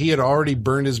movie. He had already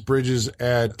burned his bridges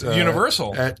at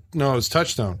Universal. It was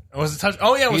Touchstone. Was it Touchstone?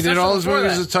 Oh yeah, he did all his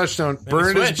movies at Touchstone,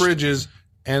 burned his bridges.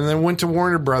 And then went to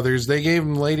Warner Brothers. They gave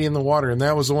him Lady in the Water, and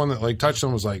that was the one that like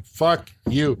Touchstone was like, "Fuck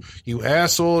you, you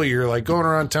asshole! You're like going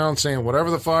around town saying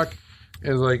whatever the fuck."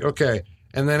 It's like okay,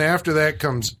 and then after that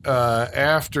comes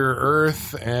After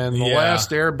Earth and The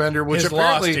Last Airbender, which his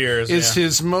apparently years, is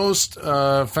his most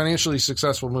financially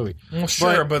successful movie. Well,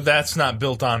 sure, but that's not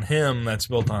built on him. That's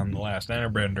built on The Last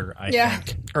Airbender, I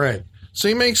think. All right. So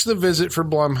he makes the visit for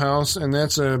Blumhouse, and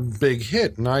that's a big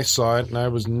hit. And I saw it, and I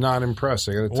was not impressed.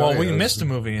 I gotta tell you. We missed a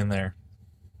movie in there.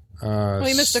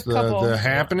 We missed a couple. The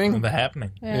Happening? The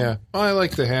Happening. Yeah. Well, I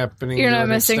like The Happening. You're not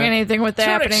missing anything with The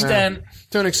Happening.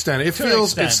 To an extent. It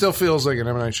still feels like an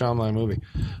M. Night Shyamalan movie.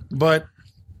 But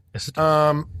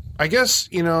I guess,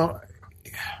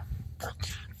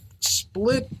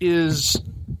 Split is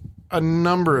a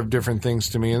number of different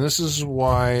things to me, and this is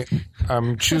why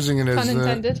I'm choosing it as pun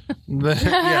intended.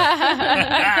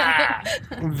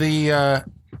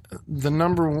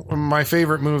 My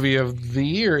favorite movie of the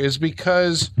year is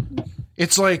because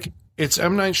it's like it's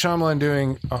M. Night Shyamalan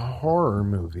doing a horror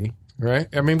movie, right?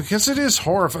 I mean, because it is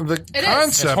horror. The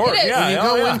concept, when you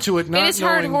go into it, not it is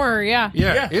hard knowing, horror, yeah,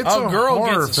 it's a girl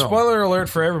horror gets film. spoiler alert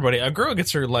for everybody. A girl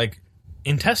gets her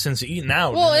intestines eaten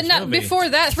out. Well, and before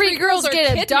that, three girls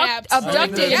get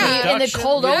abducted in the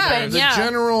cold open. The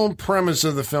general premise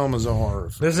of the film is a horror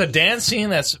film. There's a dance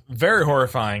scene that's very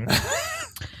horrifying.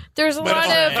 There's a lot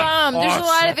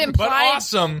of implied, but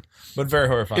awesome, but very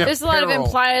horrifying. There's a lot of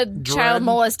implied child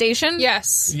molestation.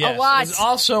 Yes, a lot. It's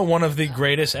also one of the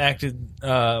greatest greatest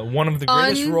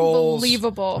roles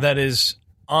that is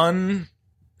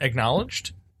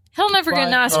unacknowledged. He'll never get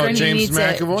an Oscar, and he needs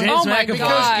McAvoy. it. James my McAvoy.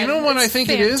 God, because you know what I think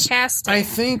fantastic. it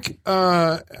is?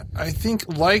 I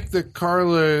think like the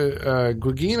Carla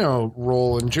Gugino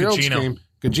role in Gerald's Game,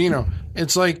 Gugino,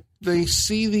 it's like they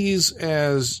see these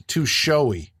as too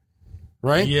showy.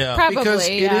 Right? Yeah. Probably, because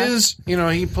it is,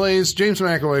 James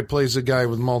McAvoy plays a guy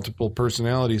with multiple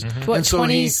personalities. What, and so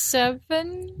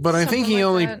 27? But I think he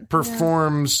only that.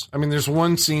 performs, I mean, there's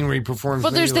one scene where he performs.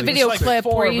 But there's the video clip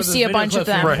where you see a bunch of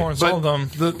them. Right. All of them.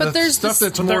 But there's stuff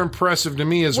that's more impressive to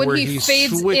me is when where he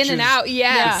fades switches in and out,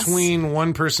 between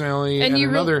one personality and you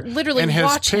another. literally and has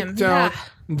watch picked him. out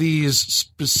these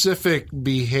specific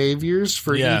behaviors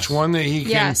for each one that he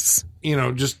can, just...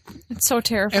 It's so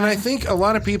terrifying. And I think a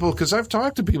lot of people, because I've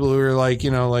talked to people who are like,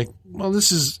 well,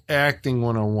 this is acting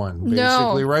 101,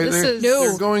 basically, right?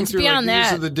 They're going through, like,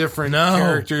 these are the different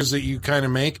characters that you kind of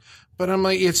make. But I'm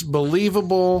like, it's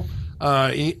believable.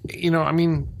 I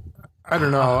mean, I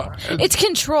don't know. It's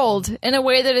controlled in a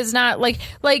way that is not like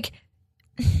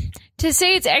to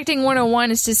say it's acting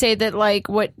 101 is to say that like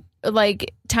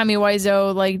Tommy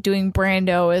Wiseau doing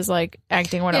Brando is like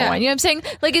acting 101. You know what I'm saying?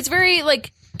 Like it's very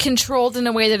controlled in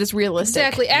a way that is realistic.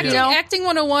 Exactly. Acting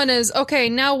 101 is, okay,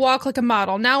 now walk like a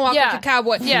model. Now walk like a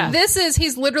cowboy. Yeah. This is,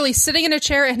 he's literally sitting in a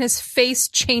chair and his face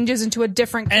changes into a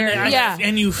different character.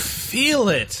 And you feel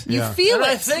it. You feel it.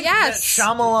 I think yes. that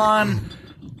Shyamalan,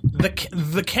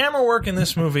 the camera work in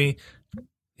this movie,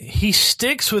 he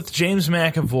sticks with James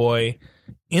McAvoy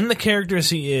in the character as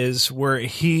he is, where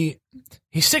he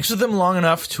sticks with him long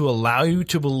enough to allow you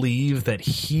to believe that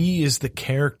he is the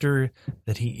character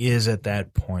that he is at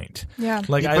that point. Yeah.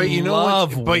 Like, I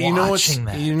love watching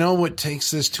that. You know what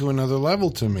takes this to another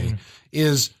level to me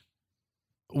is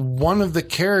one of the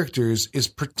characters is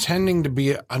pretending to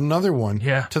be another one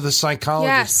to the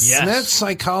psychologist. Yes. And that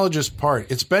psychologist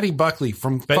part, it's Betty Buckley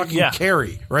from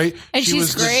Carrie, right? And she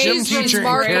she's was great. the gym She's teacher in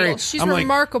remarkable. Carrie. She's I'm like,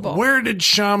 remarkable. where did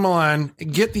Shyamalan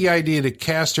get the idea to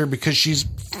cast her? Because she's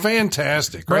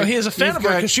fantastic, right? Well, he is a fan You've of her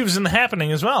got- because she was in The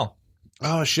Happening as well.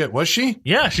 Oh, shit. Was she?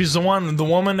 Yeah, she's the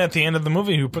woman at the end of the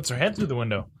movie who puts her head through the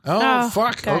window. Oh, Oh,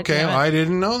 fuck. God Okay. damn it. I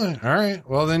didn't know that. All right.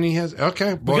 Well, then he has.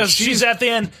 Okay. Well, Because she's at the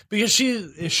end. Because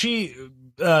she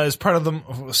is part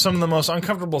of some of the most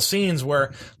uncomfortable scenes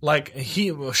where, like,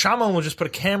 Shyamalan will just put a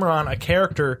camera on a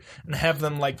character and have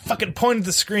them, like, fucking point at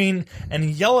the screen and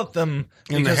yell at them.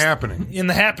 In The Happening. In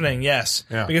The Happening, yes.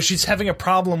 Yeah. Because she's having a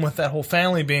problem with that whole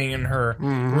family being in her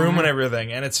room and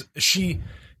everything. And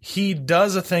he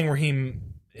does a thing where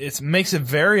it makes it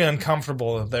very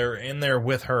uncomfortable that they're in there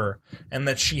with her and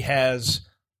that she has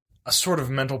a sort of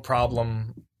mental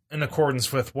problem in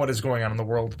accordance with what is going on in the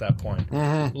world at that point.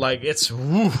 Like, it's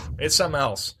something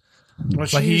else. Well,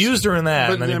 Like, he she's- used her in that,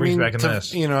 but, and then he I brings mean, back in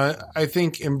this. You know, I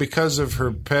think, and because of her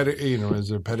is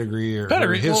there pedigree or her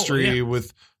Pedigree, well, history yeah.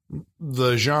 with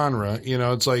the genre, you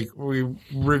know, it's like we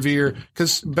revere,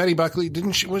 because Betty Buckley,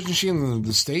 wasn't she in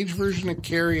the stage version of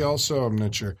Carrie also? I'm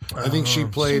not sure. I think she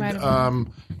played, might have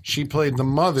she played the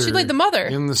mother. She played the mother.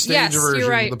 in the stage Yes, you're version,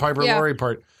 right. the Piper Yeah. Laurie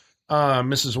part,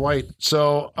 Mrs. White.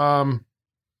 So,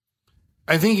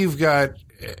 I think you've got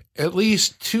at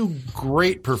least two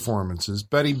great performances: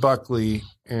 Betty Buckley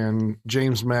and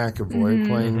James McAvoy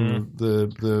playing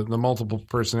the multiple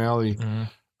personality.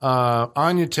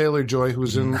 Anya Taylor-Joy,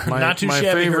 who's in my Not too shabby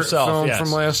favorite herself, film yes.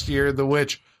 from last year, The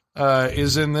Witch,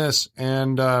 is in this,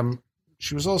 and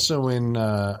she was also in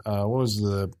what was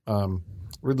the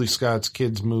Ridley Scott's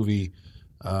kids movie?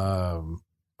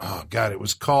 Oh God, it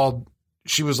was called.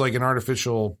 She was like an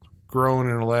artificial grown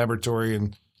in a laboratory,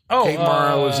 and Kate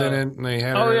Mara was in it, and they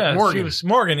had her. Morgan. She was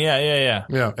Morgan, yeah.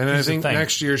 Yeah, and I She's a think thing.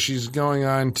 next year she's going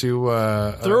on to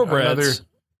Thoroughbreds.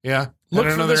 Look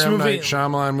for another this M. movie. Night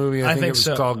Shyamalan movie. I think it was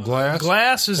so. called Glass.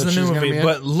 Glass is that the she's new gonna movie, be in.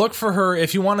 but look for her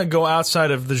if you want to go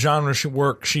outside of the genre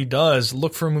work she does.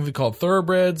 Look for a movie called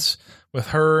Thoroughbreds with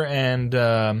her and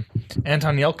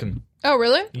Anton Yelchin. Oh,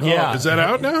 really? Yeah, is that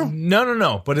out now?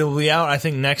 No, but it'll be out I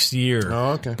think next year.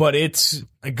 Oh, okay. But it's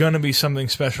going to be something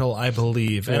special, I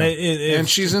believe, and And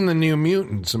she's in the New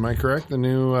Mutants. Am I correct? The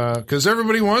new because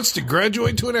everybody wants to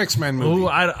graduate to an X-Men movie. Ooh,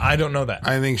 I don't know that.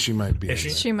 I think she might be. Is she?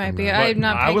 She might be. But I'm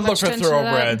not. I paying would look much for attention to that.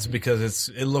 Thoroughbreds because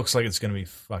it looks like it's going to be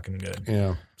fucking good.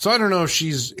 Yeah. So I don't know if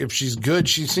she's good.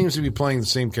 She seems to be playing the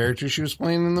same character she was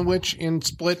playing in The Witch in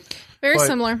Split. Very But-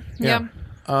 similar. Yeah.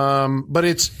 But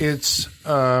it's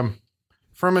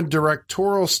from a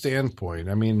directorial standpoint.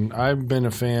 I mean, I've been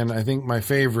a fan. I think my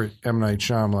favorite M. Night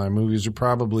Shyamalan movies are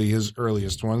probably his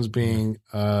earliest ones, being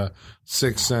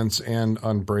Sixth Sense and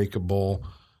Unbreakable,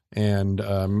 and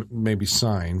maybe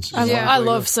Signs. I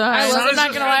love Signs. I love I'm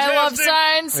not gonna lie, I love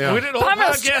Signs. Yeah. We did a whole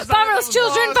podcast. Vámonos,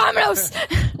 children,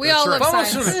 vámonos. We all love right.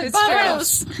 Signs. It's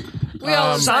Vámonos. true. We all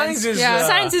love Signs is Yeah.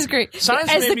 Signs is great. Signs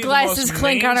As may the be glasses most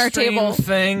clink on our mainstream table.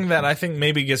 thing that I think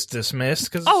maybe gets dismissed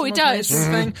because Oh, it does.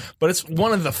 thing, but it's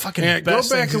one of the fucking Yeah, go best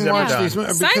back things and he's watch ever done. these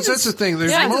movies Signs because that's the is- thing.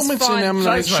 There's Signs is moments in fun. M. Night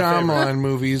Signs is my favorite. Shyamalan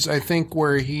movies, I think,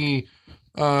 where he.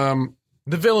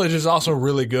 The Village is also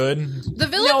really good. The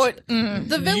Village. No,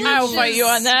 The Village. I'll fight you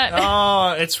on that.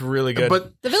 Oh, it's really good.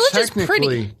 But The Village is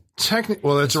pretty.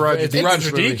 Well, that's Roger it's Deakins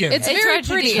Roger movie. Deakins. It's It's very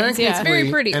Roger pretty. Deakins, yeah. It's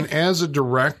very pretty. And as a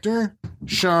director,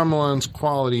 Shyamalan's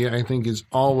quality, I think, is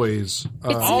always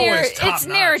Always top it's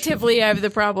notch. narratively I have the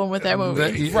problem with that movie.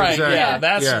 right, exactly. yeah,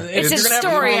 that's It's you're a gonna have to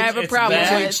story be- I have a it's problem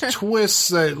that. with. It's twists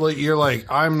that like, you're like,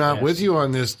 I'm not with you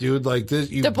on this, dude. Like this,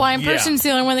 you, The blind Yeah. person's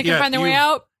the only one that can Yeah, find their way you've-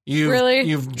 out. Really?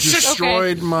 You've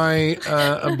destroyed my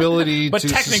ability But to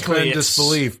technically, suspend it's,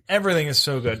 disbelief. everything is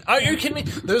so good. Are you kidding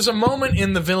me? There's a moment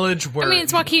in The Village where I mean,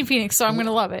 it's Joaquin Phoenix, so I'm going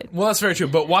to love it. well, that's very true.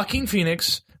 But Joaquin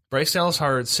Phoenix, Bryce Dallas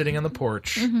Howard sitting on the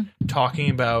porch talking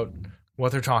about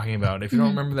what they're talking about. If you don't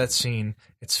remember that scene,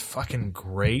 it's fucking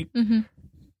great.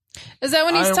 Is that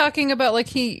when he's I- talking about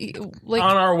like On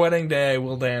our wedding day,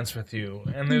 we'll dance with you.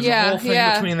 And there's Yeah, a whole thing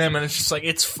yeah. between them, and it's just like,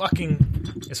 it's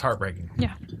heartbreaking.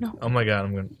 Yeah, no. Oh my God,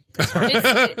 I'm going to.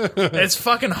 It's, It's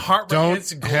fucking heartbreaking. Don't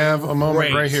It's have a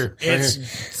moment great. right here. Right It's here.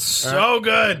 so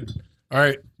good. All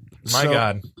right. My So,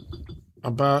 God.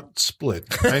 about Split.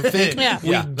 I think Yeah.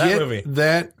 we Yeah, that get movie.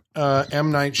 that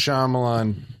M. Night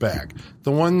Shyamalan back.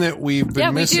 The one that we've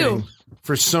been missing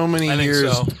for so many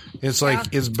years. So. It's like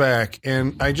it's back,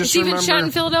 and I just It's remember even shot in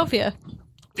Philadelphia.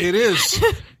 it is.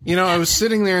 I was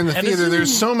sitting there in the theater.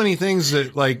 There's so many things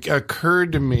that like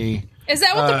occurred to me. Is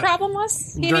that what the problem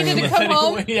was? He during needed to the- come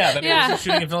home. Yeah, that he was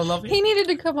shooting in Philadelphia. He needed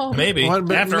to come home. Maybe.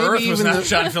 But After maybe Earth was even not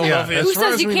shot in Philadelphia. Yeah, Who as far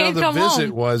says as you we know, can't the come visit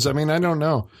home? was. I mean, I don't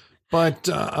know, but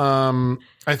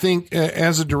I think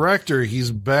as a director, he's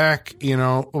back.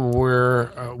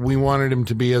 Where we wanted him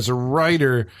to be as a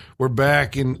writer. We're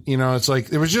back, and it's like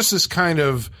there was just this kind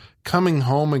of coming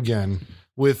home again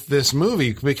with this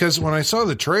movie, because when I saw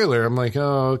the trailer, I'm like,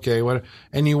 oh, okay, what?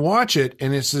 And you watch it,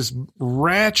 and it's this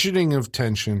ratcheting of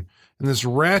tension and this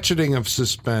ratcheting of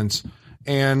suspense,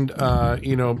 and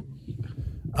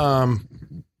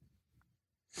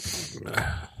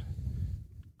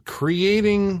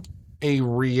creating a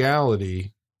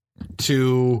reality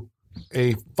to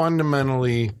a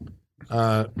fundamentally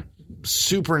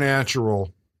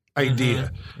supernatural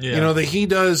idea. Yeah. That he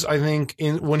does, I think,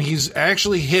 when he's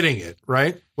actually hitting it,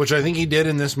 right? Which I think he did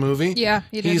in this movie. Yeah,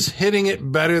 he did. He's hitting it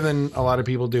better than a lot of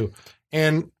people do.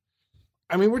 And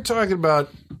I mean, we're talking about,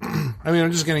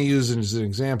 I'm just going to use it as an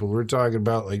example. We're talking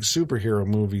about like superhero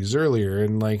movies earlier,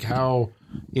 and like how,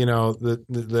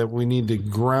 that we need to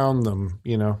ground them,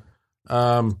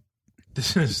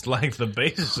 This is like the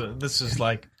basis. This is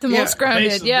like The most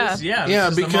grounded, base- yeah. This, yeah, Yeah,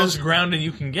 this is because the most grounded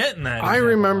you can get in that. I example.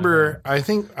 remember, I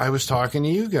think I was talking to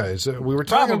you guys. We were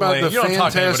talking Probably. about the You don't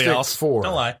talk to anybody Fantastic else. Four.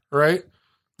 Don't lie. Right?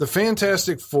 The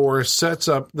Fantastic Four sets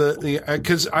up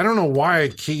because I don't know why I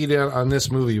keyed in on this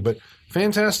movie, but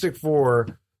Fantastic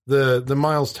Four, the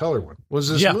Miles Teller one, was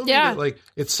this movie Yeah. that, like,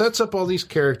 it sets up all these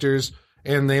characters,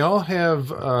 and they all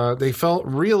have, they felt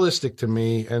realistic to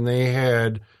me, and they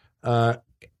had,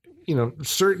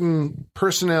 certain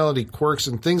personality quirks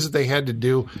and things that they had to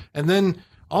do. And then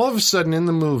all of a sudden in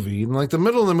the movie, in like the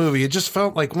middle of the movie, it just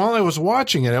felt like while I was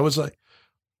watching it, I was like,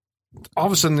 all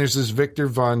of a sudden there's this Victor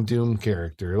Von Doom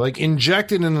character like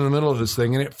injected into the middle of this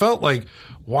thing. And it felt like,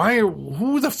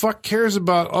 who the fuck cares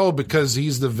about, because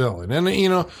he's the villain. And,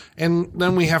 and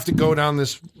then we have to go down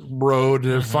this road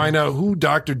and find out who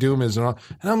Dr. Doom is and all.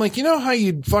 And I'm like, how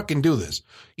you'd fucking do this?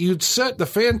 You'd set the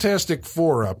Fantastic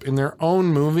Four up in their own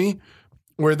movie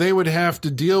where they would have to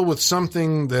deal with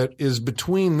something that is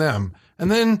between them.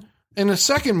 And then in a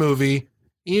second movie,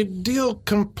 you deal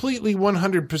completely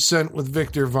 100% with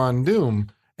Victor Von Doom.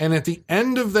 And at the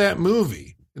end of that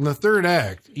movie, in the third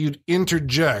act, you'd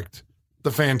interject the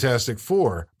Fantastic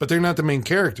Four, but they're not the main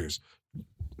characters.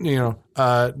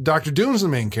 Dr. Doom's the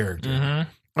main character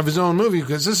of his own movie,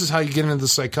 because this is how you get into the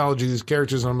psychology of these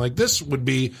characters. And I'm like, this would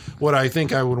be what I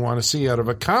think I would want to see out of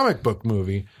a comic book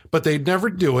movie, but they'd never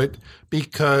do it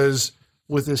because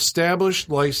with established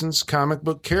licensed comic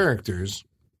book characters,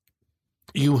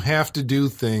 you have to do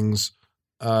things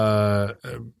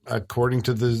according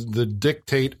to the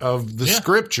dictate of the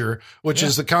scripture, which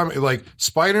is the comic. Like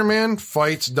Spider-Man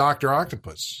fights Dr.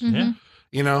 Octopus. Yeah.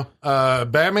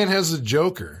 Batman has the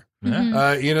Joker.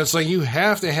 Yeah. It's like you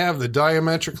have to have the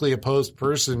diametrically opposed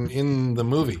person in the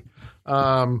movie.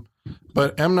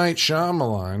 But M. Night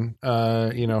Shyamalan,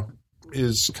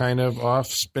 is kind of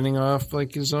spinning off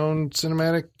like his own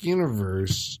cinematic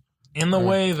universe. In the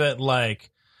way that, like,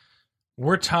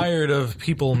 we're tired of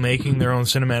people making their own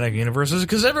cinematic universes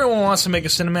because everyone wants to make a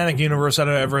cinematic universe out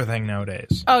of everything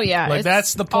nowadays. Oh, yeah. Like, it's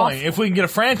that's the point. awful. If we can get a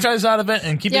franchise out of it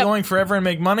and keep it going forever and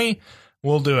make money,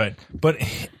 we'll do it. But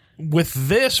with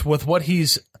this, with what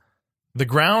the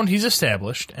ground he's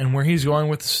established and where he's going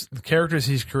with the characters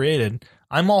he's created,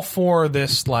 I'm all for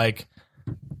this, like,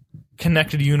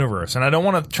 connected universe. And I don't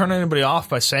want to turn anybody off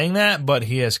by saying that, but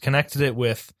he has connected it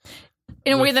with...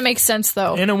 In a way that makes sense,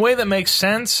 though. In a way that makes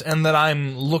sense, and that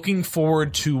I'm looking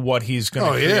forward to what he's going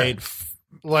to create,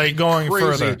 like going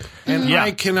crazy. further. And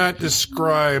I cannot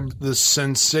describe the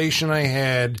sensation I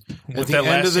had at With the that end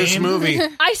of last this scene? movie.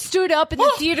 I stood up in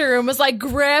the theater and was like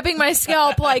grabbing my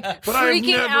scalp, like But I've freaking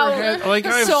never out had, like,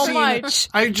 I've so seen, much.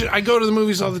 I go to the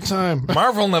movies all the time.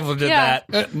 Marvel never did Yeah.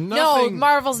 that. No, Nothing,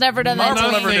 Marvel's never done that. Marvel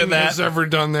to never me. did that. has ever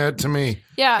done that to me.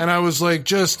 Yeah. And I was like,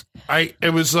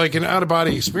 it was like an out of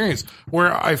body experience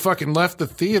where I fucking left the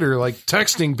theater, like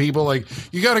texting people, like,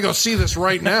 you got to go see this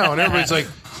right now. And everybody's like,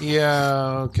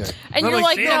 Yeah, okay. And I'm you're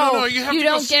like, no, you, have you to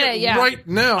go don't see get it, yeah. right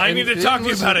now. I And need to they talk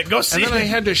didn't to you about listen. it. Go see And then it. I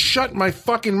had to shut my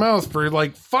fucking mouth for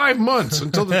like 5 months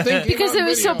until the thing came because out it on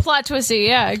was so video. plot twisty.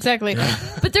 Yeah, exactly.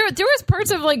 But there was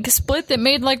parts of like Split that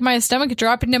made like my stomach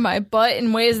drop into my butt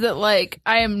in ways that like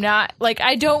I am not like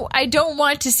I don't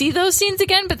want to see those scenes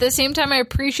again. But at the same time, I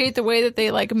appreciate the way that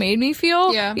they like made me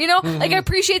feel. Yeah. You know, like I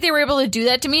appreciate they were able to do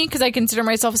that to me because I consider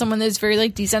myself someone that's very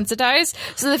like desensitized.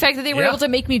 So the fact that they were Yeah. able to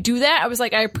make me do that, I was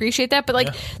like, I appreciate that. But like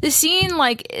the scene,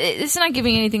 like it's not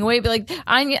giving anything away. But like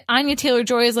Anya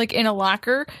Taylor-Joy is like in a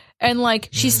locker. And, like,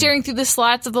 she's staring through the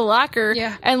slots of the locker.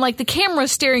 Yeah. And, like, the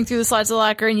camera's staring through the slots of the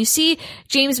locker. And you see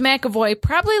James McAvoy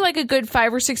probably, like, a good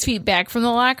 5 or 6 feet back from the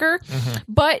locker.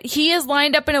 But he is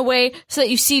lined up in a way so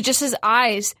that you see just his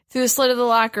eyes through the slit of the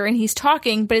locker. And he's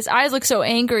talking, but his eyes look so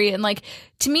angry. And, like,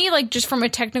 to me, like, just from a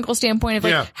technical standpoint of,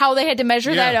 like, Yeah. how they had to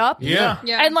measure that up. Yeah.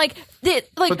 Yeah. And, like, But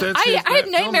that's I had that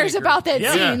nightmares filmmaker. about that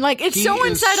Yeah. scene. Like, it's He so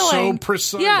is unsettling. so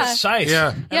precise. Yeah. Precise. Yeah.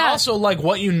 And Yeah. also, like,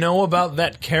 what you know about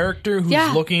that character who's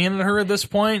Yeah. looking in at her at this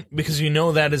point, because you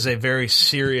know that is a very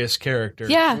serious character.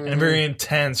 Yeah. And a very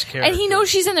intense character. And he knows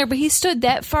she's in there, but he stood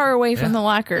that far away from the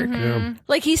locker.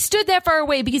 Like, he stood that far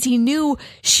away because he knew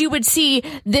she would see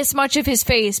this much of his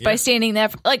face by standing there.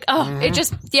 Like, it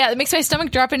just, it makes my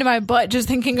stomach drop into my butt just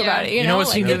thinking about it. You You know what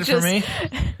like, scene did it for just- me?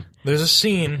 There's a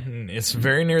scene, it's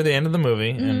very near the end of the movie,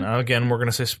 and again, we're going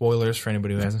to say spoilers for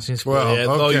anybody who hasn't seen Split Well, yet,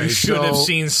 though okay, you should have so-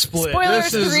 seen Split.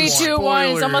 Spoilers, This is 3, 2, 1.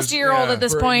 It's almost a year old spoilers, at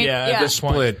this yeah. point. Yeah, Yeah. at this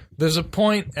point. Split. There's a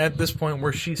point at this point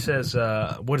where she says,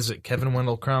 what is it, Kevin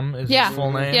Wendell Crumb is Yeah. his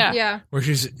full name? Yeah. Yeah. Where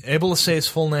she's able to say his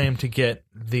full name to get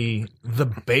the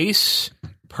base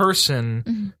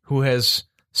person who has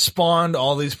spawned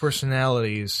all these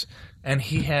personalities, and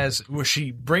where she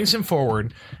brings him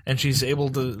forward, and she's able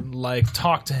to like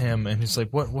talk to him, and he's like,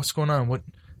 what's going on?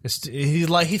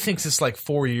 He thinks it's like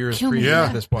 4 years Kill me. previous Yeah.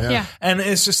 at this point. Yeah. And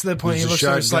it's just the point There's he a looks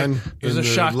at it's like shotgun there's in a the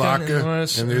shotgun locker, in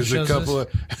this, and there's a shows couple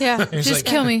this. of... Yeah. He's Just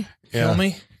like, kill me. Kill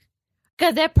me.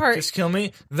 God, that part. Just kill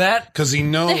me. That Because he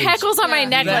knows... The hackles on my Yeah.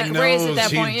 neck He like raised at knows that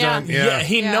he's point. done- Yeah.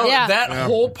 he Yeah. knows Yeah. that Yeah.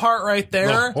 whole part right The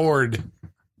there. horde.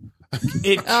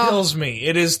 It kills me.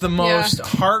 It is the most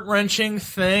heart wrenching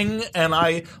thing, and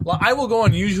I will go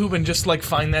on YouTube and just like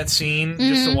find that scene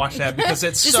just to watch that because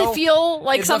it's Just so to feel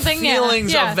like something. The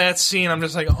feelings yeah. of that scene. I'm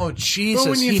just like, oh Jesus, But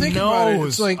when you he think knows. about it,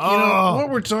 it's like, you know, Oh. what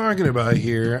we're talking about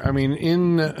here, I mean,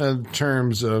 in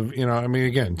terms of, you know, I mean,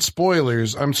 again,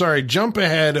 spoilers, I'm sorry, jump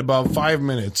ahead about 5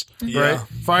 minutes, right?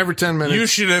 5 or 10 minutes. You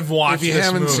should have watched If you this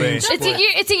haven't movie. seen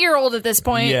It's a year old at this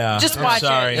point. Yeah. Just I'm watch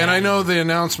sorry. it. And I know the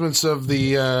announcements of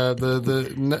the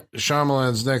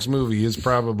Shyamalan's next movie is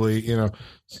probably, you know,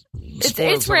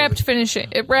 It's wrapped finishing.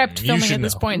 It wrapped You filming should at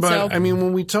this know. point. But so I mean,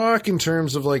 when we talk in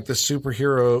terms of like the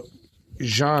superhero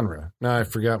genre, now I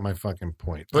forgot my fucking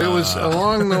point, but it was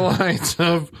along the lines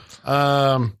of,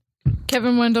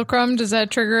 Kevin Wendell Crumb, does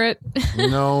that trigger it?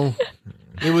 no,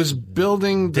 it was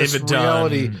building this David Dunn,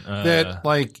 reality that,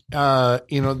 like,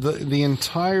 you know, the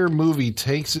entire movie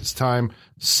takes its time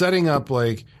setting up,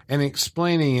 like, and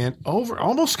explaining it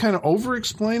almost kind of over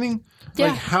explaining. Yeah.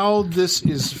 Like how this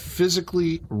is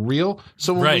physically real.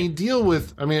 So when Right. we deal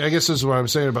with, I mean, I guess this is what I'm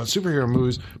saying about superhero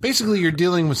movies. Basically, you're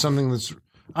dealing with something that's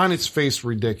on its face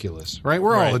ridiculous, right?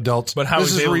 We're all Right. adults. But how this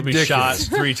he's is able to be shot ridiculous.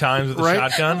 3 times with a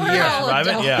Right? shotgun? Yeah. To survive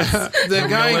it? Yeah. The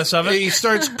guy, realness of it? he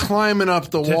starts climbing up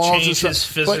the walls change and stuff. his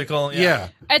physical- But, yeah.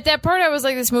 At that part, I was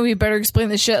like, this movie better explain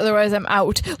this shit, otherwise I'm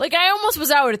out. Like, I almost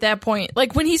was out at that point.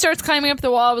 Like, when he starts climbing up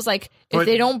the wall, I was like, if But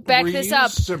they don't back were this you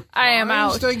up, surprised, I am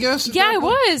out. I guess. at Yeah, that I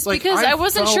point? was, Like, because I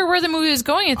wasn't felt- sure where the movie was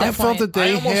going at that I point. felt that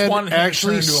they I almost had wanted him to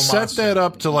actually turn into a set monster. that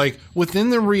up to, like, within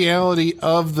the reality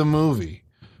of the movie.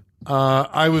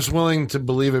 I was willing to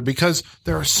believe it because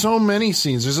there are so many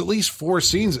scenes. There's at least 4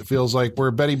 scenes, it feels like,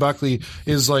 where Betty Buckley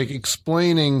is like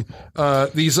explaining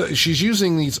these. She's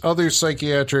using these other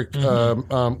psychiatric.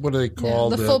 What are they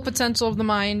called? The full potential of the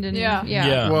mind. And Yeah.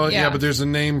 Yeah. Well, yeah, but there's a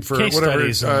name for Case whatever,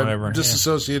 studies and whatever, yeah.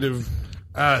 dissociative,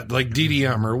 like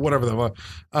DDM or whatever the fuck.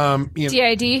 You know,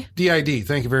 DID? DID.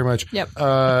 Thank you very much. Yep.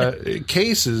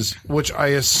 Cases, which I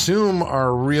assume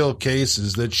are real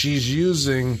cases that she's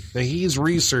using, that he's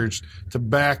researched to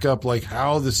back up, like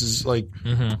how this is like,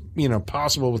 you know,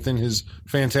 possible within his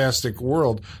fantastic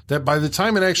world. That by the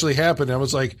time it actually happened, I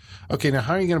was like, okay, now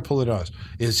how are you going to pull it off?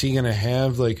 Is he going to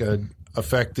have like a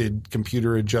affected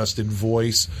computer adjusted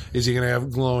voice? Is he going to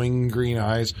have glowing green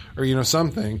eyes or, you know,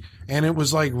 something? And it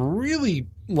was like really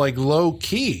like low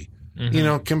key. You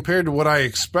know, compared to what I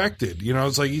expected. You know,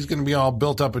 it's like he's going to be all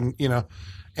built up and, you know,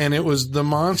 and it was the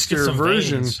monster some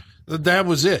version. veins. That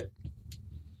was it.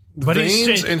 But Veins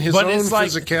he's and his but own it's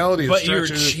like, physicality. But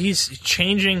structure. he's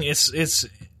changing. It's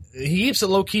he keeps it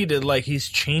low key to like he's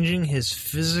changing his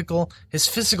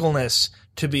physicalness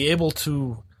to be able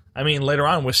to. I mean, later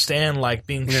on, withstand like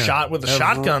being shot with a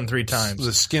shotgun 3 times.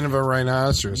 The skin of a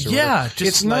rhinoceros. Yeah,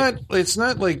 it's not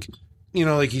like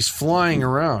like he's flying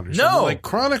around. Or something. Like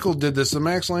Chronicle did this, the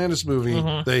Max Landis movie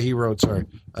that he wrote. Sorry,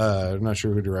 I'm not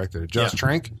sure who directed it. Josh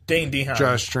Trank. Dane DeHaan.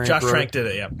 Josh Trank. Josh Trank did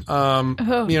it. Yeah.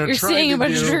 You're saying a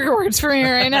bunch of trigger words for me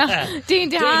right now.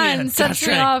 Dane DeHaan sets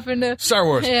me off into Star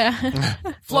Wars. Yeah.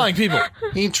 Flying people.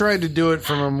 He tried to do it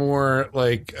from a more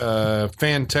like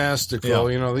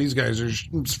fantastical. Yeah. These guys are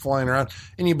just flying around,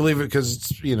 and you believe it because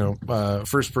it's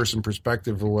first person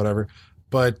perspective or whatever.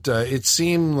 But it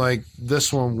seemed like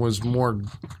this one was more.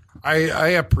 I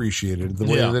appreciated the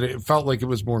way that it felt like it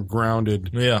was more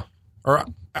grounded. Yeah. Or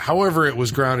however it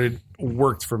was grounded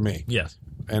worked for me. Yes.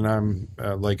 And I'm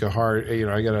like a hard,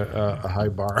 I got a high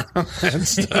bar on that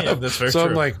stuff. Yeah, that's very so true.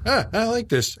 I'm like, I like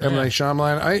this. M. Night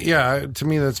Shyamalan. To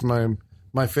me, that's my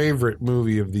favorite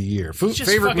movie of the year.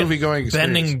 Favorite movie going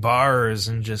experience. Bending bars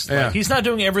and just like he's not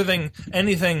doing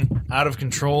anything out of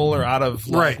control or out of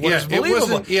right. what is believable. It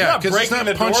wasn't. Yeah, because it's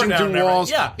not punching through walls.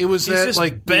 Yeah, it was that just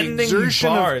like bending exertion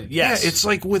bar. Of, yes, yeah, it's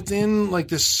like within like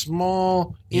this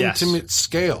small intimate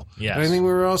scale. Yes, and I think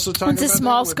we were also talking. It's a about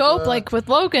small that scope, with, like with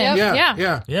Logan.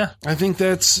 Yeah. I think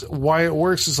that's why it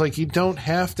works. Is like you don't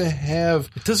have to have.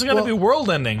 It doesn't got to be world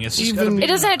ending. It's just it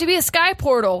doesn't have to be a sky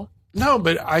portal. No,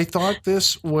 but I thought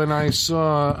this when I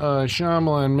saw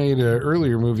Shyamalan made an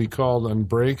earlier movie called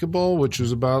Unbreakable, which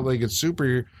was about like a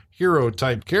superhero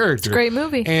type character. It's a great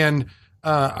movie. And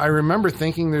I remember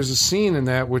thinking there's a scene in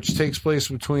that which takes place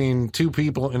between 2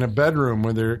 people in a bedroom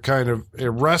where they're kind of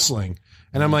wrestling.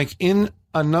 And I'm like, in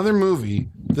another movie,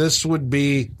 this would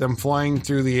be them flying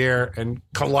through the air and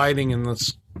colliding in the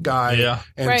sky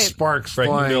and sparks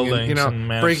breaking flying buildings and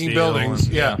Man breaking of Steel buildings.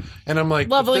 and And I'm like,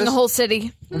 leveling the whole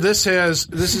city. This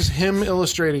is him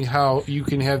illustrating how you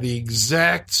can have the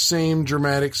exact same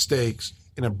dramatic stakes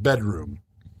in a bedroom.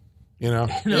 Yeah.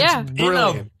 It's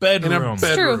brilliant. In a bedroom. In a bedroom.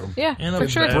 It's true. Yeah, for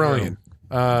sure. Brilliant.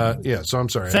 So I'm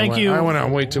sorry. Thank you. I went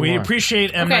on way too long. We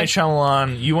appreciate M. Night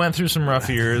Shyamalan. You went through some rough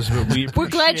years, but we're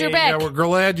glad you're back. Yeah, we're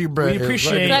glad you're back. We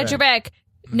appreciate Glad you're back.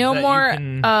 No that more.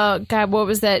 you can- God, what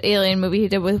was that alien movie he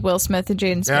did with Will Smith and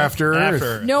Jaden Smith? After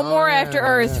Earth. No more After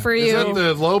Earth for Is you. that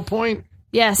the low point?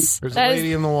 Yes, There's that a lady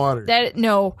is. in the water.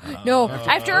 No.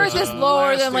 After Earth is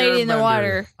lower than Last Lady in the Airbender.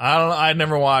 Water. I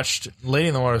never watched Lady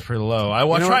in the Water. Is pretty low.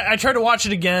 I tried to watch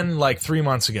it again like 3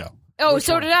 months ago. Oh,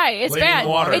 so did I. It's Lady in bad. the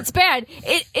Water. It's bad.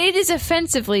 It is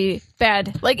offensively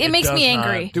bad. Like it makes does me not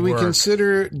angry. Do we work.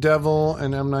 consider Devil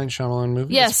an M. Night Shyamalan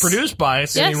movie? Yes, Produced by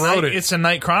it's Yes. a He wrote it. It's a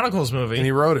Night Chronicles movie. And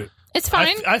he wrote it. it's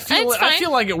fine. I feel It's fine. I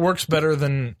feel like it works better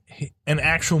than an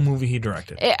actual movie he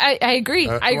directed. I agree.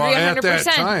 I agree well, at 100%.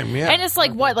 that time, yeah. And it's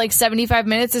like what, like 75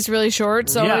 minutes is really short.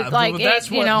 So yeah, it's like but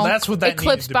that's it, what that's what that it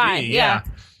clips needed to by. be. Yeah.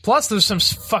 Plus, there's some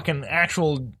fucking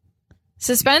actual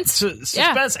Suspense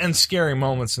suspense and scary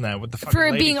moments in that with the fucking for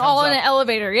it lady being comes all up. in an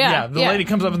elevator. Yeah, The lady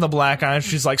comes up in the black eye and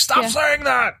she's like, "Stop Yeah. saying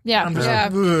that." Yeah. I'm just Yeah.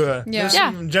 like, "Ugh." Yeah. There's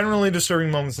some generally disturbing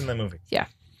moments in that movie. Yeah.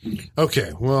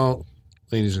 Okay, well,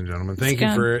 ladies and gentlemen, thank you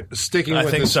gone. for sticking I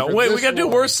with think us. so. for Wait, we this got to do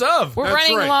one. worst of. We're That's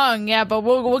running right. along. Yeah, but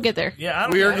we'll get there. Yeah, I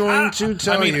don't We are care. going to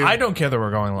tell I mean, you- I don't care that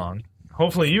we're going long.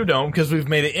 Hopefully, you don't because we've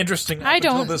made it interesting. I up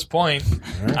until don't. this point.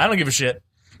 I don't give a shit.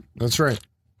 That's right.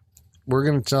 We're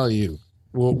going to tell you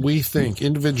what we think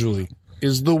individually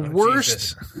is the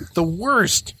worst. Jesus. The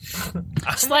worst.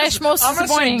 Slash most I'm gonna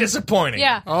say disappointing. disappointing.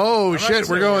 Yeah. Oh shit, gonna we're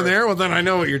say going worst. there. Well, then I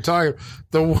know what you're talking.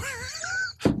 The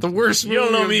the worst. You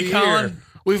don't movie know of me, the Colin. year.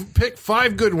 We've picked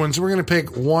 5 good ones. We're going to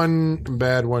pick one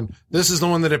bad one. This is the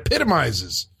one that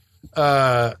epitomizes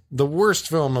the worst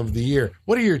film of the year.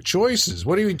 What are your choices?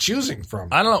 What are you choosing from?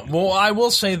 I don't know. Well, I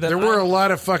will say that There were a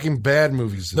lot of fucking bad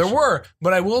movies. This there year. were,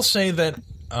 but I will say that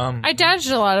I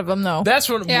dodged a lot of them though. that's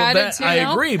what. Yeah, well, I that, did too. I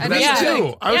agree, but I that's did the too.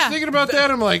 thing. I was Yeah. thinking about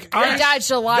that. I'm like, I dodged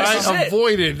a lot This of is them. it.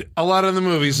 avoided a lot of the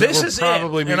movies that This were is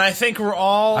probably. it, and I think we're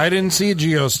all. I didn't see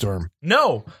Geostorm.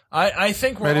 No, I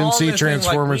think we're I didn't all see in this thing,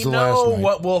 Transformers like, we the last know night.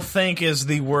 what we'll think is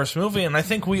the worst movie, and I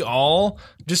think we all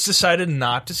just decided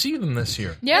not to see them this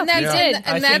year. Yeah, And that's, we did. and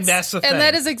I think that's the thing. And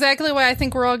that is exactly why I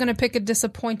think we're all going to pick a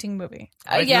disappointing movie.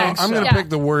 Yeah, think I'm going to yeah. pick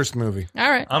the worst movie.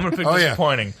 All right. I'm going to pick Oh, yeah.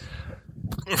 disappointing.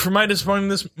 For my disappointing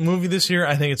this movie this year,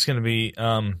 I think it's going to be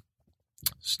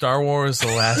Star Wars: The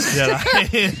Last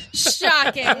Jedi.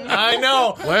 Shocking. I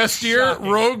know. Last year,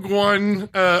 Rogue One,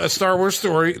 a Star Wars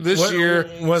story. This What- year,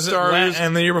 was it? Star Wars.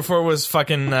 And the year before was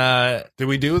fucking Did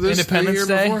we do this Independence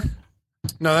the year Day? before?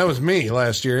 No, that was me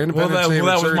last year. Independence Day that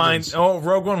was mine. Resurgence. Oh,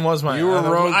 Rogue One was mine. You were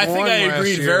Rogue I think One I last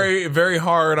agreed year. very, very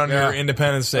hard on Yeah. your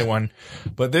Independence Day one,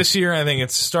 but this year I think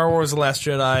it's Star Wars: The Last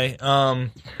Jedi.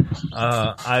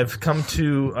 I've come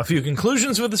to a few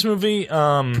conclusions with this movie.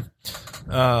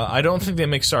 I don't think they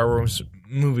make Star Wars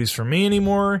movies for me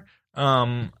anymore.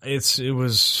 I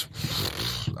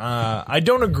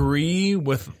don't agree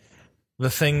with the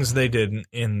things they did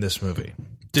in this movie.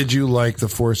 Did you like The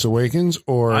Force Awakens?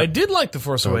 Or I did like The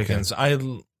Force Awakens.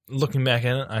 Looking back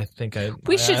at it, I think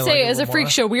We should I say, like it as a little freak more.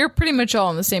 show, we are pretty much all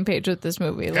on the same page with this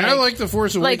movie. And I like The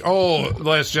Force Awakens.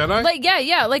 Last Jedi? Like,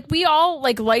 yeah. Like, we all,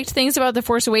 liked things about The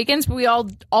Force Awakens, but we all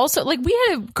also, we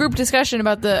had a group discussion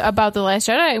about The Last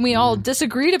Jedi, and we all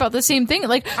disagreed about the same thing.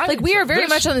 Like, we are very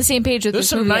much on the same page with There's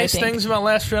this movie, some nice I think. things about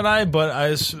Last Jedi, but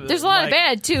There's a lot of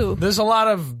bad, too. There's a lot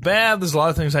of bad. There's a lot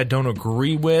of things I don't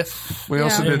agree with. We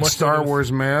also Yeah. did What they Star do-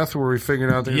 Wars math, where we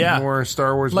figured out there's Yeah. more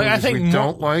Star Wars Like I movies think we more,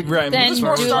 don't like. Right, Than there's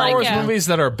more do Star like, Wars yeah. movies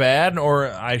that are bad,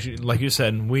 or like you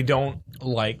said, we don't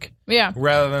like, Yeah.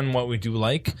 rather than what we do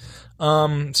like.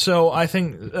 So I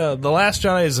think The Last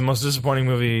Jedi is the most disappointing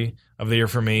movie of the year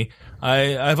for me.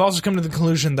 I've also come to the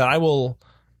conclusion that I will.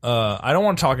 I don't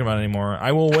want to talk about it anymore.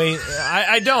 I will wait.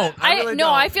 I don't. I really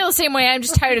don't. I feel the same way. I'm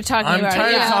just tired of talking I'm about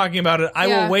tired it. of talking about it. I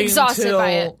Yeah. will wait Exhausted by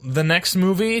until the next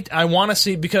movie. I want to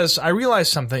see, because I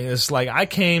realized something. Is like I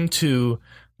came to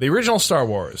the original Star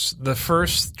Wars, the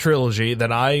first trilogy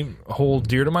that I hold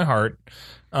dear to my heart.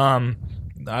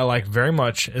 I like very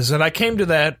much, is that I came to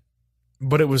that,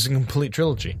 but it was a complete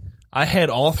trilogy. I had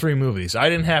all three movies. I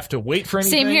didn't have to wait for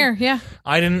anything. Same here, yeah.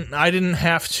 I didn't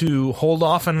have to hold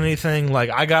off on anything. Like,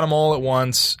 I got them all at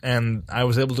once, and I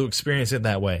was able to experience it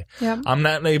that way. Yep. I'm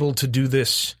not able to do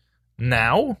this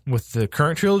now with the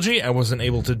current trilogy. I wasn't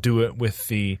able to do it with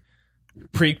the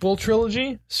prequel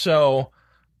trilogy. So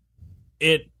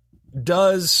it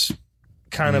does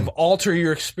kind of alter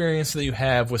your experience that you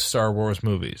have with Star Wars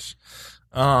movies.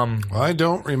 I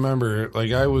don't remember.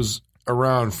 Like, I was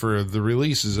around for the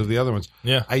releases of the other ones.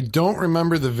 Yeah. I don't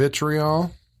remember the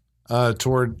vitriol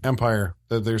toward Empire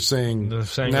that they're saying, They're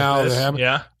saying now. this. They haven't.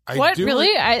 Yeah. I What, do- really?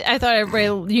 I thought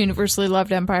everybody universally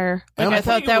loved Empire. Like, I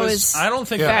thought think that it was... I don't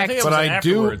think. Yeah, I think it but was I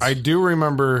afterwards. do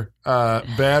remember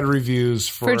bad reviews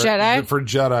for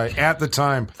Jedi? at the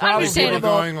time. Probably people Understandable.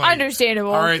 going like,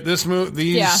 Understandable. all right, this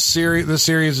Yeah.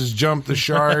 series has jumped the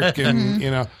shark, and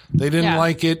they didn't Yeah.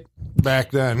 like it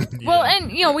back then. Well,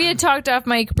 and we had talked off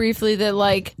mic briefly that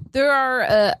there are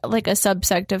a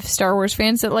subsect of Star Wars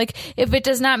fans that if it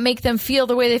does not make them feel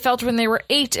the way they felt when they were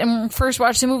 8 and first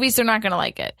watched the movies, they're not going to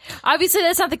like it. Obviously,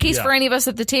 that's not the case Yeah. for any of us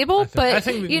at the table, I but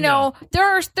think there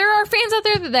are fans out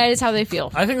there that is how they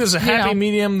feel. I think there's a happy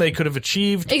medium they could have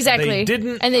achieved. Exactly. They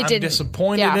didn't, And they I'm didn't.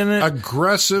 disappointed Yeah. in it.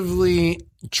 Aggressively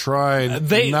tried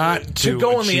not to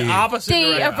go in achieve. the opposite They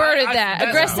direction. averted that. that's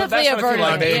Aggressively what I feel averted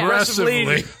like. it, They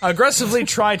yeah. aggressively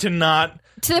try to not.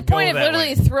 To the point go of that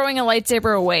literally way. throwing a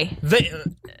lightsaber away.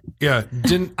 Yeah,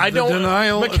 I don't.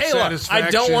 denial of Michaela, satisfaction. I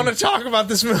don't want to talk about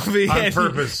this movie On and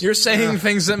purpose. You're saying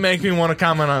things that make me want to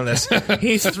comment on this.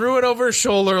 He threw it over his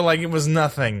shoulder like it was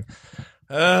nothing.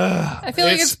 I feel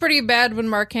like it's pretty bad when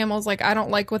Mark Hamill's like, I don't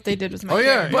like what they did with my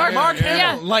character. Mark yeah.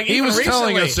 Hamill, like He even was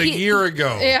telling recently- us a year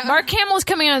ago. Yeah. Mark Hamill's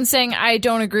coming out and saying, I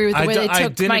don't agree with the way they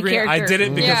took didn't my agree. character. I did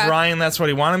it because Yeah. Ryan, that's what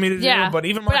he wanted me to do. Yeah. But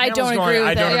even But Mark I Hamill's don't going, agree with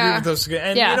I don't it. agree Yeah. with this.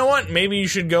 And Yeah. you know what? Maybe you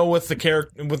should go with the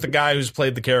guy who's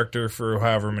played the character for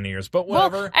however many years. But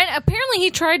whatever. Well, and apparently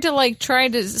he tried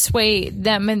to sway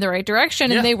them in the right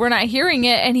direction, Yeah. and they were not hearing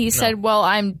it. And he said, "Well,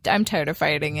 I'm tired of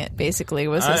fighting it." Basically,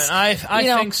 was his, I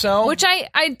think so. Which I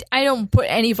don't put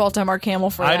any fault on Mark Hamill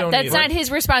for I that. don't That's either. not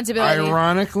his responsibility.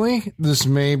 Ironically, this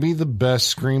may be the best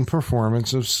screen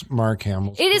performance of Mark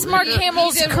Hamill. It is Mark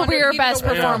Hamill's He did a career wonderful best job.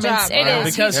 performance. Yeah. It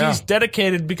is. because Yeah. he's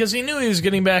dedicated, because he knew he was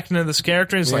getting back into this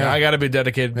character. He's like, Yeah. I got to be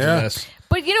dedicated to Yeah. this.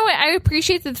 But you know what? I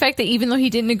appreciate the fact that even though he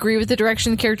didn't agree with the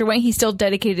direction the character went, he still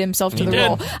dedicated himself to the did.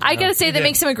 role. I gotta say that did.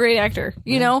 makes him a great actor.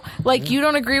 You know, you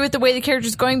don't agree with the way the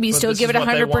character's going, but you still this give it is what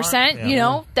they 100%. want. You Yeah.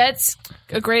 know, that's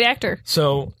a great actor.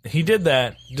 So he did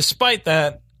that. Despite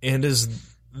that, it is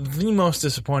the most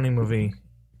disappointing movie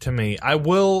to me. I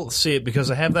will see it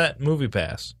because I have that movie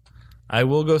pass. I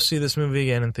will go see this movie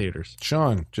again in theaters.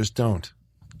 Sean, just don't.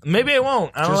 Maybe I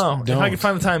won't. I don't Just know if don't. I can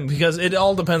find the time, because it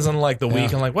all depends on the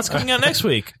week and what's coming out next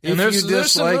week. If And there's you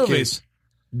there's some dislike movies.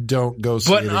 Don't go see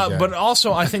But it again. but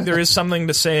also I think there is something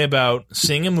to say about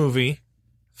seeing a movie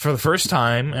for the first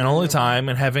time and only time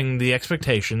and having the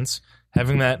expectations,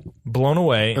 having that blown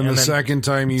away, and the then second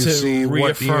time you to see what the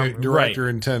reaffirm- director right.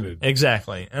 intended.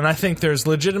 Exactly. And I think there's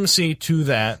legitimacy to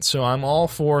that, so I'm all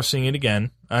for seeing it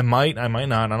again. I might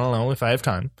not. I don't know if I have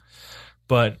time.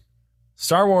 But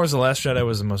Star Wars: The Last Jedi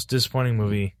was the most disappointing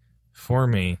movie for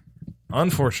me,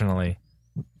 unfortunately,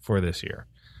 for this year.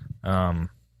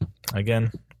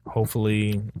 Again,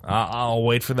 hopefully, I'll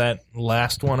wait for that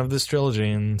last one of this trilogy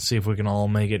and see if we can all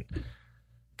make it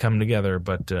come together.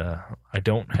 But I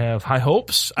don't have high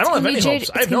hopes. I don't have any hopes.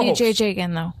 I have no hopes. It's JJ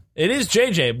again, though. It is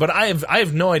JJ, but I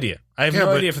have no idea. I have no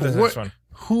but idea for the next one.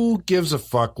 Who gives a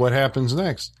fuck what happens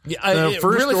next? Yeah, The it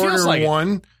First really Order feels like it.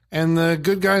 won, and the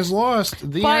good guys lost.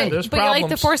 The end. There's But you like The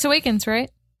problems. Force Awakens,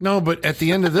 right? No, but at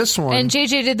the end of this one, And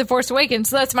JJ did The Force Awakens,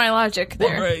 so that's my logic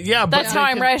there. Well, yeah, but That's how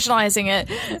I'm rationalizing it.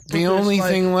 the only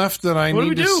thing left that I What do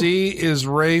need we to do? see is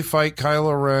Rey fight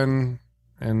Kylo Ren.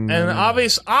 And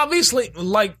obviously,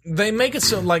 like, they make it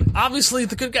so, like, obviously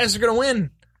the good guys are going to win.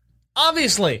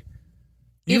 Obviously.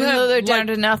 Even though they're down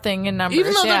to nothing in numbers.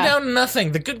 Even though they're down to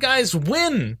nothing, the good guys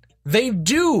win. They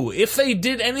do. If they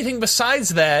did anything besides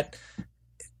that,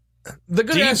 the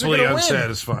good guys are deeply going to win.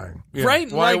 unsatisfying. Yeah.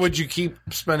 Right? Why Like- would you keep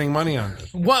spending money on it?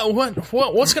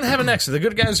 What's going to happen next? The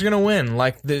good guys are going to win.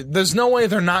 Like, there's no way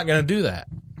they're not going to do that.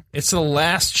 It's the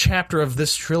last chapter of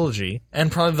this trilogy,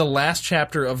 and probably the last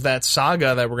chapter of that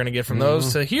saga that we're going to get from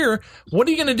those to here. What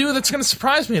are you going to do that's going to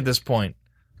surprise me at this point?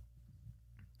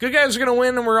 Good guys are going to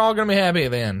win, and we're all going to be happy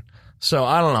at the end. So,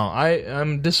 I don't know.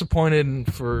 I'm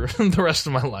disappointed for the rest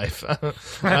of my life.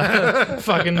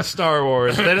 Fucking Star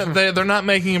Wars. They're not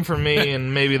making them for me,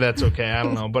 and maybe that's okay. I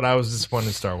don't know. But I was disappointed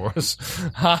in Star Wars.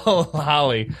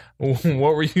 Holly,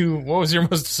 what was your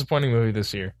most disappointing movie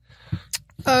this year?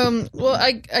 Well,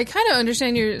 I kind of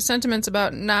understand your sentiments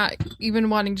about not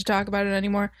even wanting to talk about it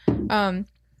anymore.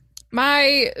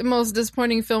 My most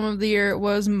disappointing film of the year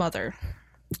was Mother.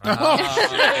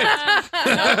 That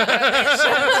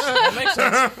makes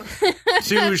sense.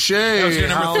 Touche. That was your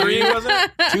number 3, wasn't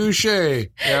it? Touche.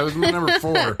 Yeah, it was my number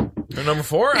 4. Or number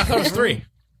 4? I thought it was 3.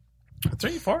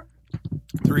 3, 4?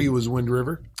 3 was Wind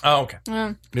River. Oh, okay.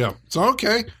 Yeah. So,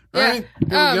 okay. All Yeah. right. Here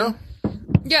we go.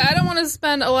 Yeah, I don't want to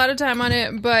spend a lot of time on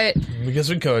it, but Because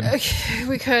we could.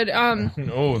 we could.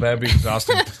 Oh, that'd be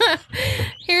exhausting.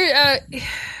 Here's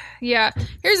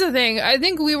the thing. I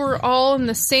think we were all in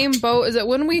the same boat. Is that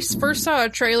when we first saw a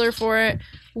trailer for it,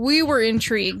 we were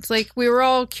intrigued. Like, we were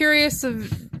all curious of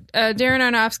Darren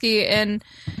Aronofsky, and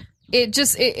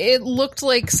it looked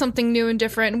like something new and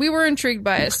different. We were intrigued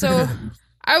by it, so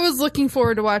I was looking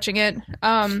forward to watching it.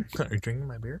 Are you drinking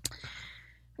my beer?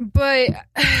 But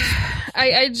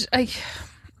I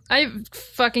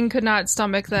fucking could not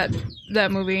stomach that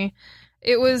movie.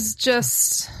 It was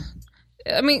just,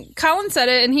 I mean, Colin said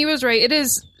it, and he was right. It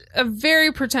is a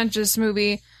very pretentious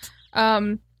movie.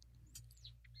 I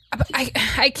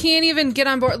can't even get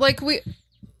on board. Like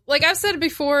I've said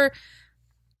before,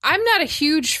 I'm not a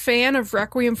huge fan of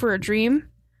Requiem for a Dream,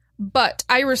 but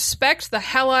I respect the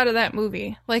hell out of that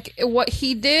movie. Like, what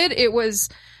he did, it was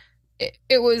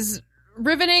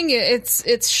riveting.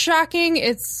 It's shocking.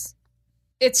 It's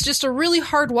just a really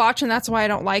hard watch, and that's why I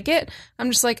don't like it.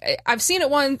 I'm just like, I've seen it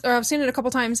once, or I've seen it a couple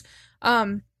times,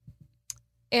 and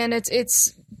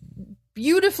it's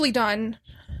beautifully done,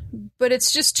 but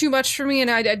it's just too much for me, and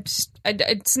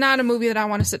it's not a movie that I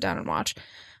want to sit down and watch.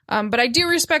 But I do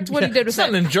respect what he did with It's not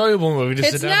it. an enjoyable movie to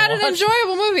sit It's down not and an watch.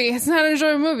 enjoyable movie. It's not an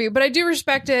enjoyable movie, but I do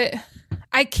respect it.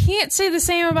 I can't say the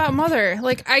same about Mother.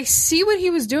 Like, I see what he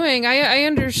was doing. I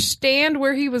understand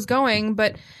where he was going,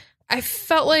 but I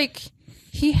felt like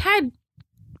he had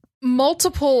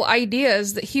multiple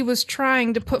ideas that he was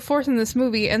trying to put forth in this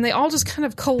movie, and they all just kind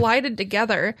of collided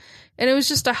together. And it was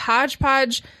just a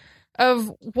hodgepodge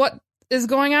of what is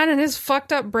going on in his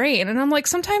fucked up brain. And I'm like,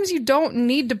 sometimes you don't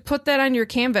need to put that on your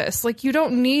canvas. Like, you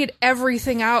don't need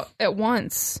everything out at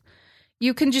once.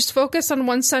 You can just focus on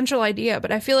one central idea.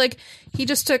 But I feel like he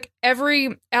just took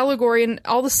every allegory and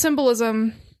all the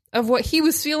symbolism of what he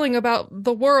was feeling about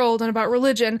the world and about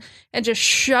religion and just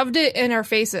shoved it in our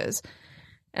faces.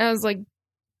 And I was like,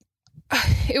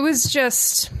 it was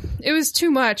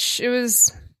too much.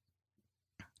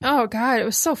 Oh God, it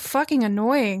was so fucking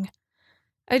annoying.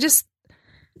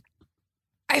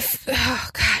 Oh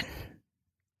God.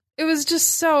 It was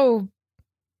just so,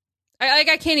 I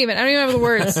can't even. I don't even have the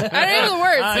words. I don't even have the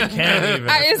words. I can't even.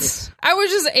 I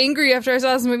was just angry after I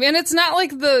saw this movie, and it's not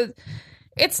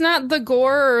the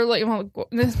gore, or like, well,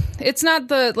 it's not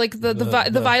the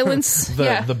violence.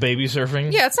 The baby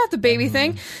surfing. Yeah, it's not the baby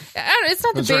thing. It's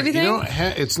not the That's baby right.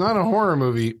 thing. It's not a horror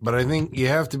movie, but I think you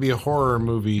have to be a horror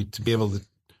movie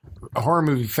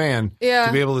fan Yeah.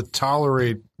 to be able to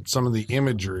tolerate some of the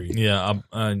imagery. Yeah,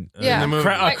 Yeah.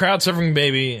 a crowd surfing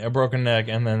baby, a broken neck,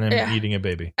 and then them Yeah. eating a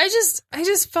baby. I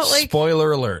just felt like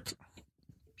Spoiler alert.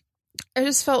 I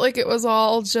just felt like it was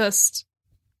all just.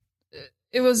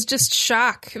 just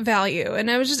shock value, and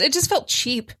it just felt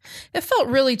cheap. It felt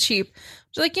really cheap.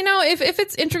 Like, if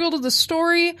it's integral to the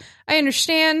story, I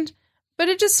understand, but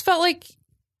it just felt like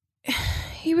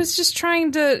he was just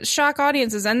trying to shock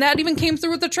audiences, and that even came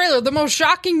through with the trailer, the most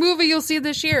shocking movie you'll see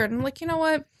this year. And I'm like, you know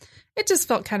what? It just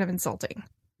felt kind of insulting.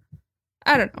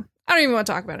 I don't know. I don't even want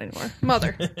to talk about it anymore.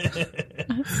 Mother.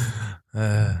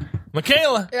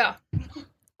 Michaela. Yeah.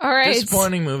 All right.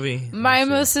 Disappointing movie. My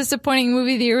most disappointing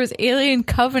movie of the year was Alien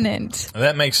Covenant.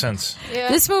 That makes sense. Yeah.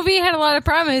 This movie had a lot of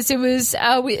promise. It was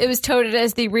touted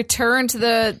as the return to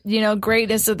the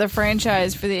greatness of the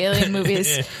franchise for the Alien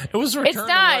movies. It was a return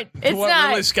not. to what not.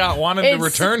 Ridley Scott wanted to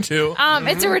return to.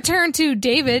 It's a return to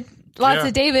David. Lots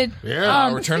of David.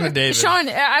 Yeah. Return to David. Sean,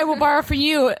 I will borrow from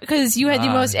you because you had the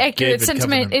most accurate David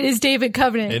sentiment. Covenant. It is David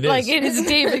Covenant. It is. Like, it is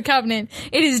David Covenant.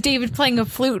 It is David playing a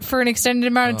flute for an extended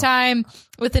amount of time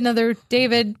with another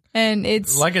David, and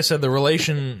it's Like I said, the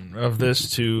relation of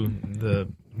this to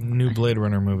the new Blade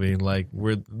Runner movie, like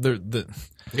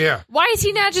Yeah. why is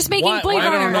he not just making Why- Blade why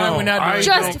Runner? don't know. We're not doing-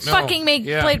 Just don't know. fucking make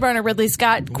Yeah. Blade Runner, Ridley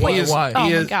Scott. Quit. Why? Oh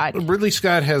He my is- god. Ridley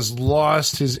Scott has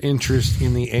lost his interest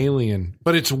in the Alien,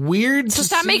 but it's weird to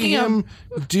stop see making him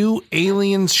do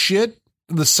Alien shit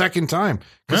the second time,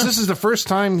 because this is the first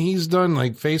time he's done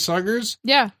like facehuggers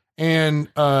Yeah. and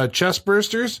chest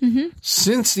bursters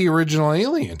since the original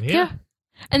Alien. Yeah.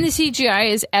 And the CGI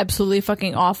is absolutely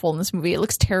fucking awful in this movie. It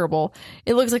looks terrible.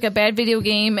 It looks like a bad video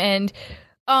game. And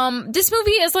this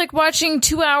movie is like watching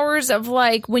 2 hours of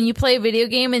like when you play a video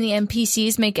game and the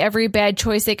NPCs make every bad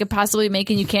choice they could possibly make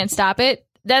and you can't stop it.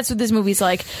 That's what this movie's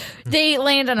like. They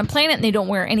land on a planet and they don't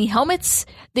wear any helmets.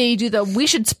 They do the "we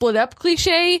should split up"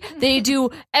 cliche. They do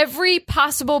every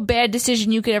possible bad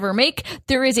decision you could ever make.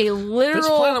 There is a This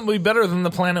literal... planet will be better than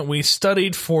the planet we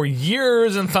studied for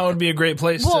years and thought would be a great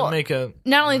place Well, to make a...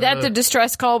 Not only that, the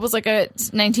distress call was like a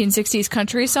 1960s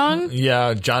country song.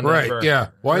 Yeah, John Right, Denver. yeah.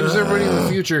 Why does everybody in the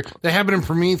future... They happen in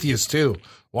Prometheus, too.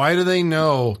 Why do they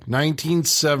know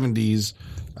 1970s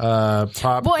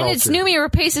pop Well, culture? and it's Noomi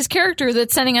Rapace's character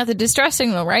that's sending out the distress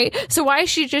signal, right? So why is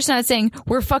she just not saying,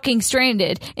 "we're fucking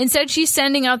stranded"? Instead, she's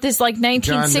sending out this like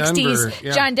 1960s Denver,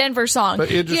 yeah. John Denver song.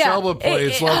 But Idris Elba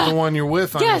plays like the one you're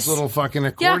with on yes. his little fucking Yeah,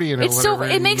 accordion or it's whatever.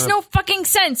 so it makes no fucking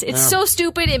sense. It's so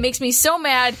stupid. It makes me so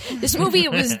mad. This movie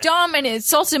was dumb and it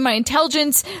insulted my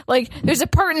intelligence. Like, there's a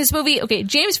part in this movie. Okay,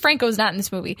 James Franco's not in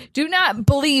this movie. Do not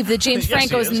believe that James Yes, he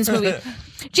Franco's in is. this movie.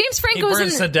 James He Franco's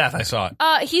burns to in. death. I saw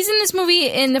it. He's in this movie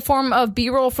in the form of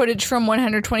B-roll footage from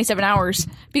 127 Hours,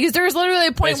 because there's literally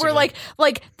a point where like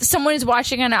someone is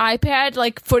watching on an iPad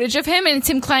like footage of him and it's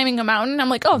him climbing a mountain. I'm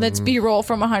like, oh, that's B-roll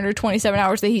from 127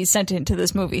 Hours that he sent into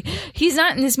this movie. He's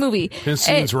not in this movie. His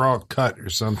scenes were all cut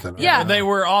or something. Yeah. They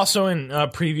were also in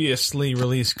previously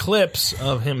released clips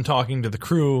of him talking to the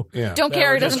crew. Yeah. Don't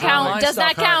care. It just doesn't count. online Does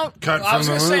not stuff. count. Cut I was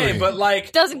from going the to movie. say, but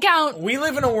like, Doesn't count. we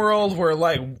live in a world where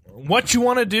like what you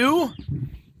want to do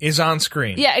is on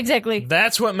screen. Yeah, exactly.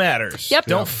 That's what matters. Yep.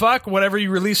 Don't fuck whatever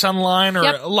you release online or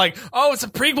Yep. like, oh, it's a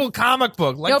prequel comic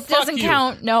book. Like, Nope, fuck doesn't you.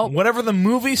 count. No. Whatever the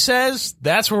movie says,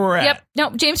 that's where we're at. Yep. No,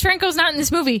 James Franco's not in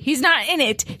this movie. He's not in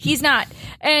it. He's not.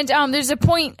 And there's a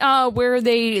point where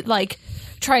they like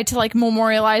try to like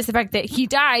memorialize the fact that he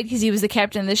died because he was the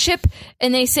captain of the ship,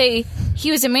 and they say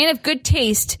he was a man of good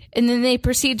taste, and then they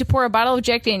proceed to pour a bottle of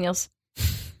Jack Daniels.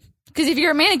 Because if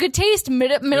you're a man of good taste,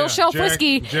 middle shelf Jack-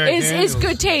 whiskey Jack is Daniels.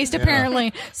 good taste,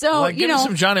 apparently. So, Like, you give me know.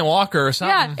 some Johnny Walker or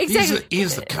something. Yeah, exactly.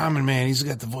 He's the common man. He's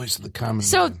got the voice of the common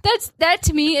So man. that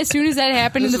to me, as soon as that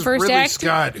happened in This the is first Ridley act.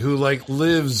 Scott, who like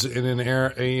lives in an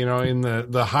era, in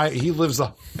the high. He lives the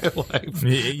high life.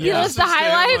 He lives the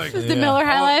high Stand life, like- the Miller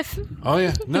High Life. Oh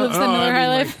yeah, He lives the Miller High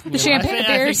Life, the champagne of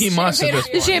I beers. think he must at this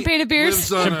The point. champagne of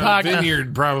beers. Lives on a Champagne.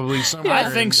 vineyard, probably somewhere. I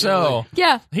think so.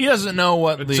 Yeah. He doesn't know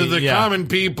what the To the yeah. common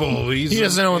people, He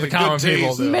doesn't know what the good common people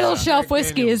taste. do. Middle shelf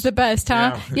whiskey is the best,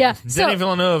 huh? Yeah. So Denny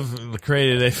Villeneuve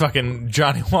created a fucking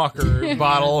Johnny Walker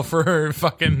bottle for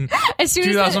fucking as soon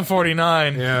as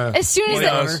 2049. Yeah. as soon as What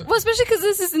that, else? well, especially because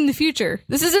this is in the future.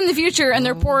 This is in the future, and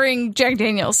they're pouring Jack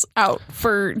Daniels out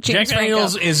for James Jack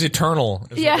Daniels Franco. is eternal.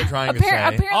 Is Yeah, what they're trying to say.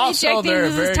 apparently Also, Jack they're a Daniels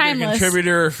is very good timeless.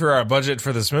 contributor for our budget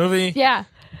for this movie. Yeah.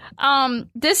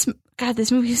 This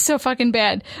movie is so fucking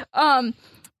bad.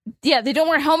 Yeah, they don't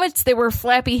wear helmets. They wear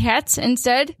flappy hats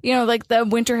instead. You know, like the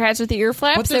winter hats with the ear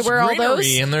flaps. But They there's wear all greenery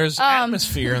those. and there's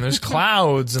atmosphere and there's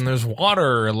clouds and there's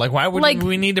water. Like, why would Like,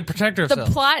 we need to protect The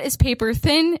ourselves? plot is paper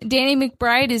thin. Danny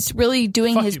McBride is really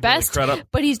doing Fuck his you, Billy best, Crudup.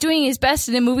 but he's doing his best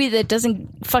in a movie that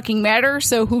doesn't fucking matter.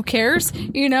 So who cares?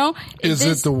 You know? Is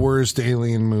This- it the worst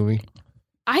Alien movie?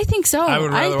 I think so. I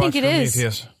would rather think watch it is.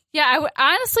 Prometheus. Yeah,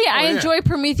 honestly, I enjoy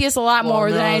Prometheus a lot more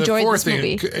than I enjoyed this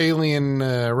movie. Alien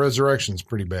Resurrection's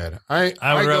pretty bad. I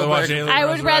would rather watch back- Alien I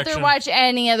would rather watch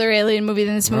any other Alien movie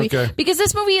than this movie. Okay. Because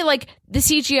this movie, like, the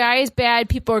CGI is bad.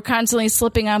 People are constantly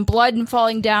slipping on blood and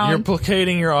falling down. You're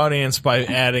placating your audience by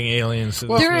adding aliens to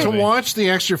Well, this to movie. watch the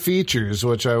extra features,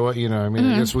 which I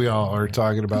guess we all are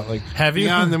talking about, like, Have you?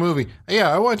 beyond the movie.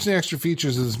 Yeah, I watched the extra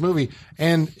features of this movie,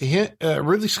 and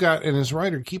Ridley Scott and his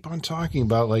writer keep on talking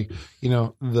about, like,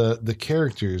 the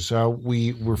characters.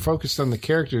 We were focused on the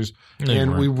characters,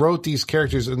 and we wrote these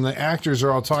characters, and the actors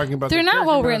are all talking about. They're not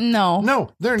well written, though.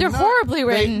 No, they're not. horribly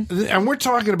written. And we're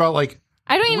talking about, like,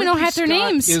 I don't even know Ridley half their Scott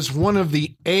names. Is one of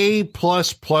the A++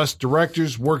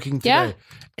 directors working today. Yeah.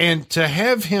 And to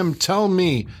have him tell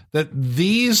me that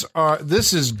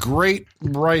this is great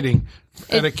writing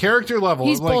at a character level.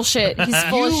 He's like, bullshit. He's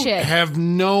full of you shit. have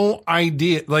no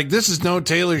idea. Like, this is no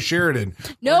Taylor Sheridan.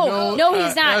 No,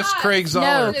 he's not. S. Craig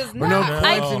Zoller. No. Or no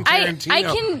I- Quentin I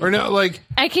Tarantino. can- or no, like,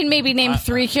 I can maybe name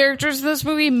 3 characters in this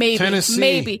movie. Maybe. Tennessee.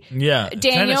 Maybe. Yeah.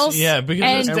 Daniels. Yeah, because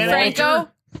and it's Danny Franco.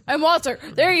 Walter. And Walter.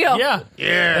 There you go. Yeah.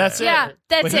 That's it. Yeah,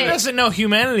 that's but he it. doesn't know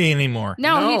humanity anymore.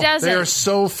 No, he doesn't. They are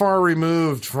so far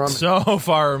removed from it. So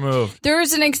far removed.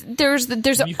 There's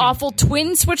an awful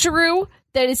twin switcheroo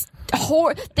that is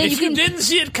If you didn't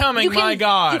see it coming, my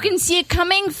God. you can see it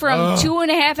coming from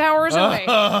 2.5 hours away.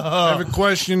 I have a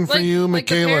question for you, like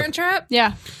the Michaela. Parent Trap.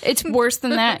 Yeah, it's worse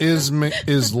than that.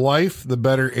 Is Life the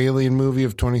better alien movie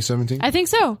of 2017? I think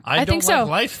so. I think don't so. like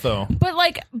Life, though. But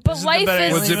Is it life the better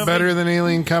is Was it better than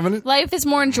Alien Covenant? life is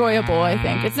more enjoyable. I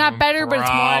think it's not better, but it's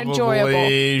more enjoyable.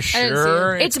 Probably,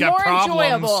 sure. It's got more problems.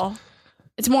 enjoyable.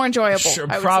 It's more enjoyable. Sure, I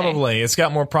would say. probably. It's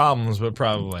got more problems, but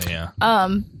probably, yeah.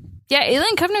 Yeah,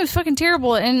 Alien Covenant was fucking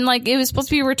terrible, and like it was supposed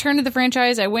to be a return to the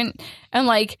franchise. I went and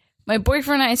like my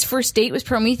boyfriend and I's first date was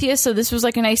Prometheus, so this was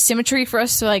like a nice symmetry for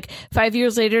us to like 5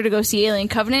 years later to go see Alien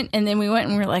Covenant, and then we went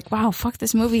and we were like, wow, fuck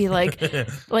this movie. Like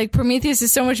Prometheus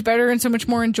is so much better and so much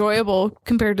more enjoyable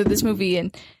compared to this movie,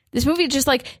 and this movie just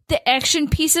like the action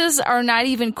pieces are not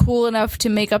even cool enough to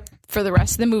make up for the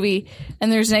rest of the movie.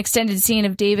 And there's an extended scene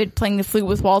of David playing the flute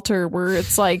with Walter where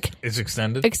it's like It's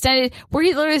extended. where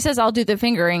he literally says, "I'll do the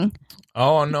fingering."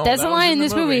 Oh, no. That's that a was line in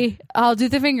this movie. I'll do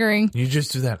the fingering. You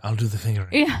just do that. I'll do the fingering.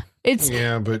 Yeah, it's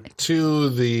Yeah, but to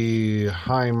the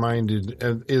high-minded,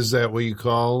 is that what you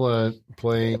call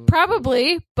playing?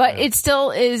 probably, but it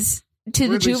still is to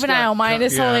the Ridley juvenile Scott- mind.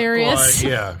 It's yeah, hilarious.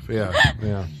 well,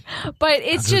 yeah. But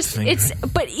it's do the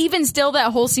just but even still,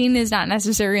 that whole scene is not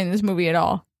necessary in this movie at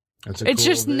all. That's a It's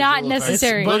just not visual effect.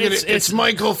 necessary. Look at It's- it. It's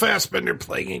Michael Fassbender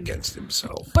playing against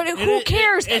himself. But who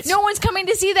cares? No one's coming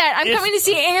to see that. I'm if- coming to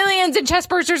see aliens and chest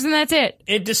bursters, and that's it.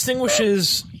 It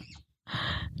distinguishes.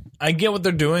 I get what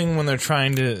they're doing when they're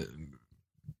trying to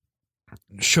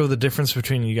show the difference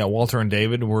between you got Walter and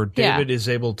David, where Yeah. David is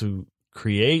able to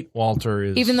create. Walter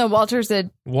is Even though Walter's a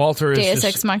Walter is Deus just,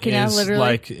 Ex Machina, is literally.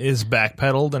 like is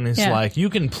backpedaled and is Yeah. like you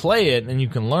can play it and you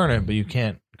can learn it, but you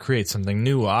can't create something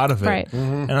new out of it. Right.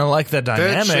 And I like that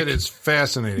dynamic. That shit is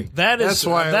fascinating. That's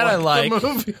why I I like. like the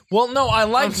movie. Well, no, I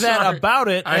like I'm that sorry. about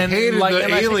it. I and hated like, the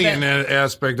and I think alien that-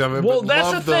 aspect of it. Well, but that's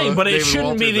the loved thing, but it David shouldn't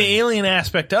Walter be the thing. alien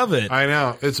aspect of it. I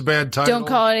know it's a bad title. don't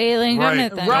call it Alien Right.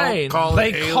 Covenant then. Right. call it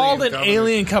They Alien called it Covenant.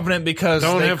 Alien Covenant because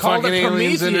Don't they have called fucking it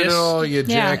aliens in it Prometheus. at all, you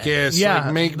Yeah. jackass. Yeah.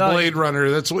 Like, make Like- Blade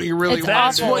Runner. That's what you really It's want.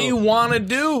 That's awful. what you want to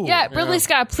do. Yeah, Ridley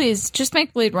Scott, please just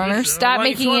make Blade Runner. Stop Why,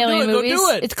 if making you wanna do alien it, go movies. do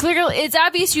it. It's clearly it's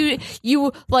obvious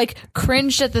you like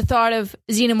cringed at the thought of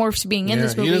xenomorphs being in Yeah,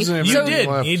 this he movie. doesn't have You So- did.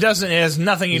 left. He doesn't. He has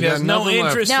nothing. He He's has got no nothing left.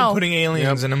 interest No. in putting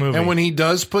aliens in a movie. And when he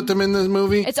does put them in the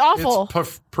movie, It's awful.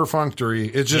 It's perfunctory.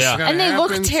 It's just Yeah. kinda And they look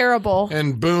happens, terrible.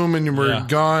 And boom, and we're Yeah.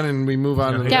 gone, and we move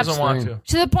on to the he next doesn't want thing.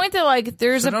 to. To the point that like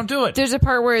there's So a don't do it. There's a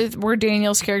part where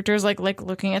Daniel's character is like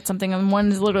looking at something and one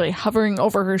is literally hovering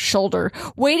over her shoulder,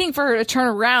 waiting for her to turn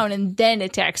around and then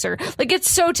attacks her. Like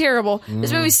it's so terrible.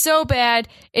 This movie's so bad.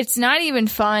 It's not even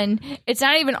fun. It's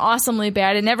not even awesomely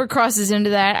bad. It never crosses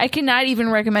into that. I cannot even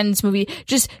recommend this movie.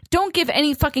 Just don't give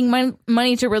any fucking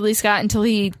money to Ridley Scott until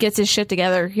he gets his shit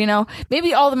together. You know,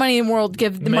 maybe all the money in the world,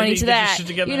 give the Maybe money get to your that. shit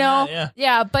together You on know, that,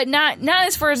 yeah. but not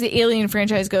as far as the Alien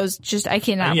franchise goes. Just I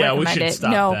cannot Yeah, we recommend should it.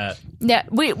 stop no, that.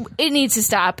 yeah, it needs to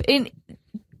stop. I'm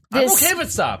okay if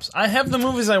it stops. I have the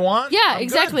movies I want. Yeah, I'm good.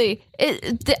 exactly.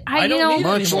 I don't need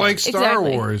Much anymore. like Star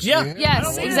Exactly. Wars. Yeah. I Yes,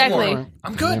 don't need exactly. anymore.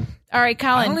 I'm good. All right,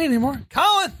 I don't Colin. need anymore.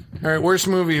 Colin. All right, worst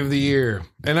movie of the year.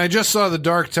 And I just saw The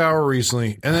Dark Tower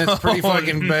recently, and it's pretty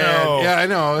fucking bad. no. Yeah, I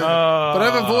know. But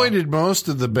I've avoided most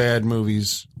of the bad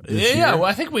movies. this Yeah, year. well,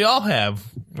 I think we all have.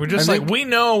 We're just I like, think- we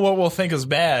know what we'll think is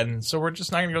bad, and so we're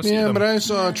just not going to go see Yeah, them. but I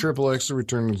saw Triple X: The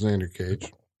Return of Xander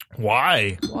Cage.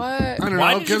 Why? What? I don't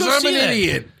Why know, did you because go I'm see an that?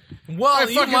 idiot. Well, I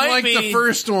you fucking might liked be. the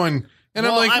first one, and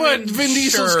Well, I'm like, I what? mean, Vin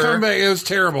Diesel's sure. comeback, it was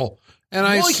terrible. And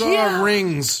I Well, saw yeah.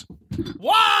 Rings.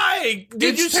 Why did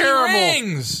It's you terrible. see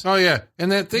Rings? Oh yeah,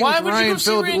 and that thing Why with would you Ryan go see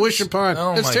Phillips, Rings? Wish Upon.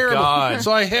 Oh It's my terrible. God.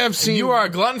 So I have seen. You are a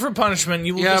glutton for punishment.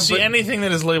 You will Yeah, just see but- anything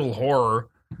that is labeled horror.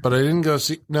 but I didn't go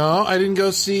see. No, I didn't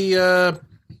go see. Okay,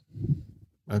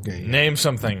 yeah. Name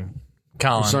something,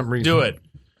 Colin. For some reason. Do it.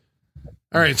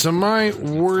 All right. So my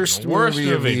worst Worst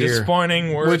movie of the year,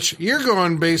 disappointing. Worst. which you're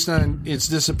going based on it's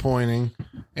disappointing,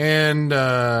 and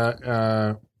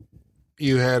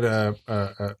you had I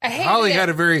hated Holly it. had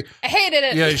a very I hated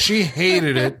it. yeah she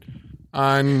hated it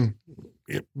on,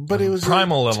 but it was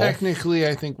Primal level. technically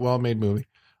I think well made movie.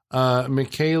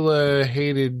 Michaela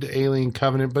hated Alien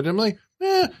Covenant, but I'm like,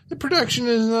 the production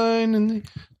design and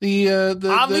the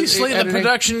Obviously, the editing.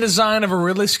 production design of a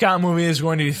Ridley Scott movie is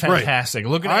going to be fantastic.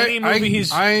 Look at any movie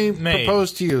he's I made.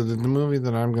 propose to you that the movie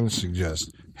that I'm going to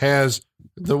suggest has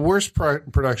the worst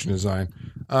production design,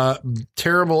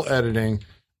 terrible editing,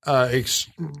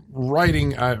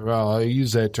 writing. I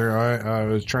use that term. I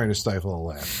was trying to stifle a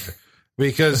laugh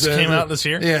because This came out this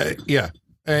year? Yeah,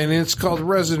 and it's called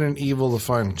Resident Evil: The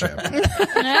Final Chapter.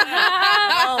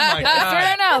 Oh my Fair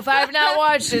god! enough. I've not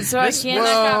watched it, so I can't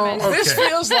comment. okay. This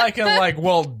feels like a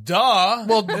well, duh.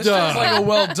 Well, This duh. feels like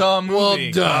a duh Well,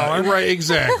 movie. duh, Colin. right?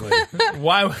 Exactly.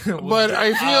 Why? But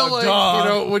I feel like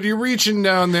duh. when you're reaching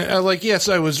down there, like yes,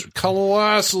 I was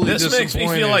colossally This makes me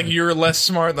feel like you're less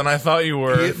smart than I thought you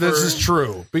were. Yeah, this is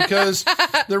true because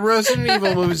the Resident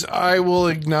Evil movies, I will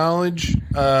acknowledge,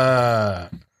 are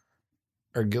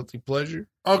guilty pleasure.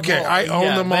 Okay, Well, I own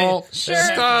yeah, them they- all. Sure,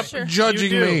 Stop sure.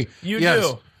 judging You do. me. You Yes.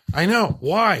 do. I know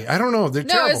why. I don't know. They're No,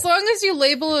 terrible. as long as you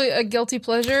label a guilty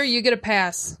pleasure, you get a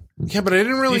pass. Yeah, but I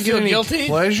didn't really You get feel any guilty?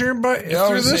 pleasure but You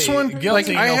always through this say one. guilty, Like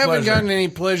I no haven't pleasure. gotten any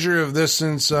pleasure of this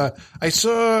since I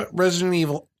saw Resident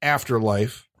Evil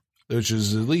Afterlife, which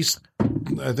is at least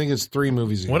I think it's 3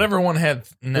 movies ago. Whatever one had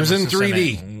Nemesis in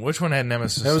 3D. it. Which one had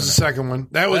Nemesis? That was the in it? second one.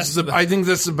 That was That's I think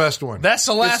that's the best one. That's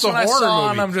the last It's the one I horror saw,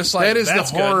 movie. and I'm just like, that is that's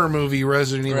the good. horror movie,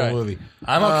 Resident Evil Right. movie.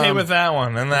 I'm okay with that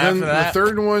one. And Then after that, the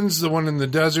third one's the one in the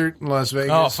desert in Las Vegas.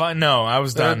 oh, fine. No, I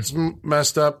was done. That's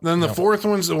messed up. Then the fourth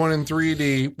one's the one in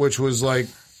 3D, which was like,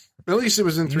 at least it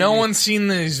was in 3D. No one's seen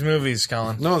these movies,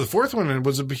 Colin. No, the fourth one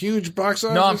was a huge box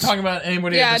office. No, I'm talking about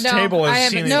anybody Yeah, at this no, table I has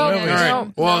haven't seen these seen it. movies. All right.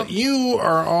 No, Well, no. you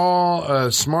are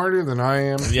all smarter than I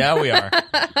am Yeah, we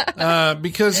are.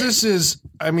 because this is.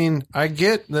 I mean, I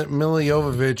get that Mila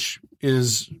Jovovich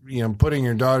is, putting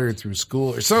her daughter through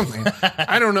school or something.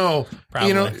 I don't know,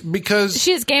 Probably. because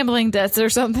She has gambling debts or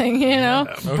something, you know?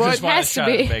 But has to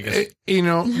be. Vegas. these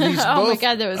Oh my both.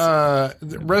 God, that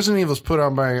was- Resident Evil is put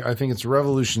on by I think it's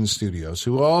Revolution Studios,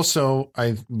 who also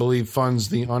I believe funds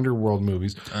the Underworld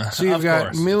movies. So you've of got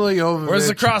course. Mila Jovovich. Where's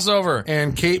the crossover?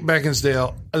 And Kate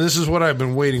Beckinsale. This is what I've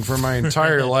been waiting for my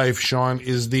entire life, Sean,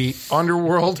 is the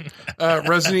Underworld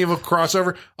Resident Evil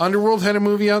crossover. Underworld had a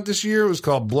movie out this year. It was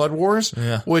called Blood Wars,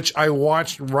 which I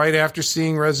watched right after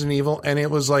seeing Resident Evil, and it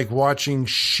was like watching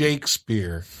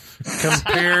Shakespeare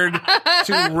compared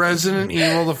to Resident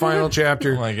Evil, the final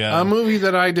chapter. Oh my God. A movie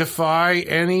that I defy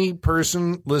any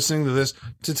person listening to this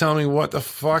to tell me what the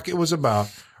fuck it was about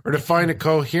or to find a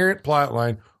coherent plot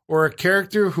line or a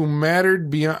character who mattered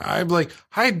beyond. I'm like,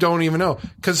 I don't even know,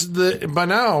 because by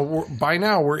now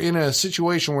we're in a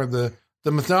situation where the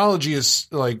mythology is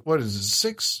like, what is it,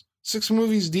 six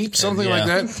movies deep, something like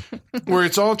that, where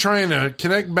it's all trying to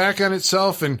connect back on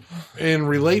itself and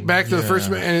relate back to the first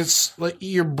one, and it's like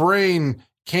your brain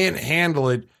can't handle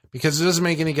it because it doesn't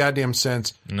make any goddamn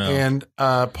sense. No. And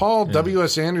Paul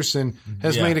W.S. Anderson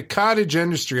has made a cottage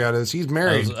industry out of this. He's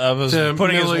married I was to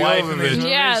putting his Mila wife in Jovovich. these movies.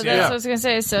 Yeah, that's yeah. what I was going to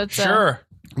say. So it's, Sure.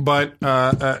 But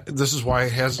this is why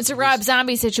it has it's a Rob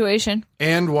Zombie situation.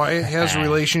 and why it has a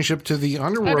relationship to the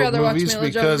Underworld rather watch movies Mila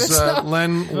because Jovovich.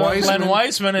 Len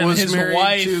Wiseman and was his married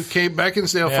wife. to Kate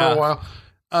Beckinsale for Yeah. a while.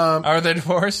 Are they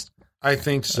divorced? I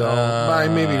think so. I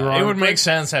may be wrong. It would make But,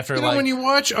 sense after you know, like when you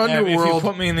watch if you Underworld,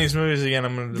 put me in these movies again,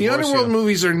 I'm going to the Underworld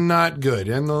movies are not good,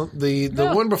 and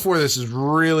the one before this is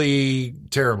really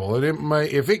terrible. And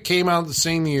if it came out the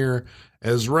same year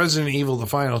as Resident Evil: The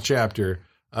Final Chapter,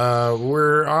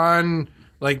 we're on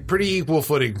like pretty equal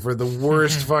footing for the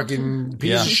worst fucking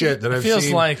piece of shit that I've feels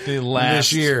seen like the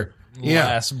last this year. Yeah,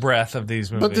 last breath of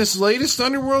these movies. but this latest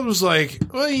Underworld was like,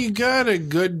 well, you got a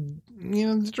good,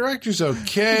 the director's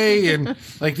okay, and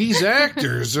like these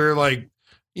actors are like,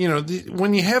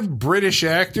 when you have British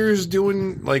actors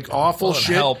doing like awful Well, it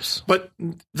shit, helps. but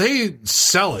they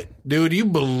sell it, dude. You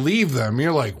believe them.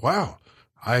 You're like, wow,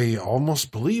 I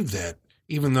almost believe that,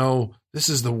 even though this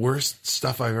is the worst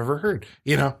stuff I've ever heard.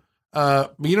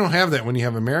 you don't have that when you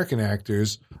have American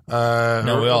actors.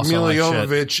 No, we also Mila like shit.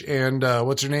 Jovovich and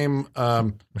what's her name?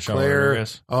 Michelle Claire.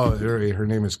 Rodriguez. Oh, her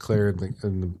name is Claire.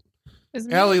 Is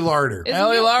Allie Larder. Is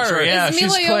Ellie Mil- Larder, is yeah, she's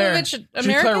Mila Claire. Jovovich She's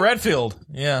American? Claire Redfield.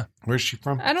 Yeah, Where's she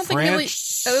from? I don't think Mila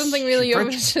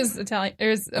Jovovich is Italian. Or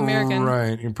is American.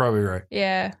 Right, you're probably right.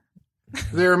 Yeah.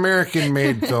 They're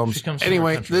American-made films. She comes from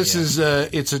Anyway, our country, this yeah. is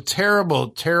it's a terrible,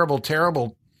 terrible,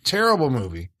 terrible, terrible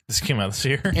movie. this came out this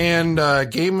year. And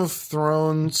Game of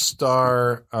Thrones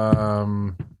star,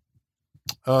 oh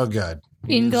god,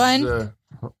 Ian He's, Glenn?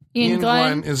 Ian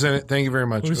Glenn? is in it. Thank you very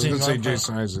much. Who's I was Ian going to say Glenn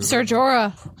Jason Isaac. Ser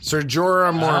Jorah. Sir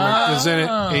Jorah Mormont is in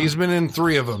Oh. it. He's been in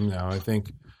 3 of them now, I think.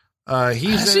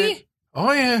 He's Has in he? it.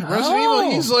 Oh yeah, Resident Oh.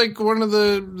 Evil. He's like one of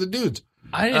the dudes.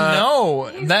 I didn't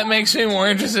know. That makes me more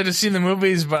interested to see the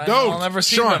movies, but Don't, I'll never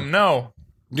see Sean. them. No,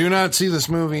 Do not see this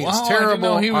movie. It's Wow, I didn't terrible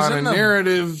know he was on a in them.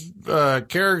 narrative,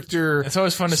 character. it's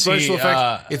always fun to see special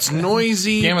effects. It's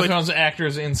noisy. Game of but Thrones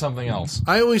actors in something else.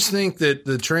 I always think that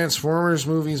the Transformers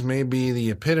movies may be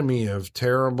the epitome of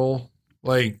terrible.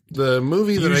 Like the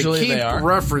movie that Usually I keep they are.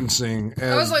 referencing.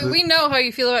 As I was like, the- we know how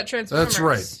you feel about Transformers. That's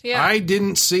right. Yeah. I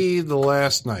didn't see The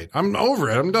Last Night. I'm over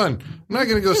it. I'm done. I'm not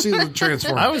going to go see the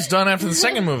Transformers. I was done after the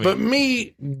second movie. But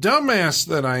me, dumbass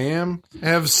that I am,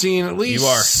 have seen at least You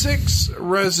are. 6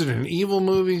 Resident Evil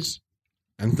movies.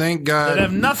 And thank God. that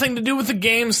have nothing to do with the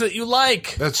games that you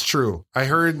like. That's true. I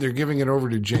heard they're giving it over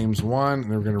to James Wan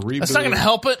and they're going to reboot That's not going to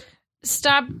help it.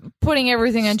 Stop putting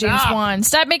everything on James Stop. Wan.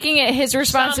 Stop making it his Stop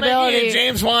responsibility. making it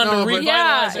James Wan No, to but-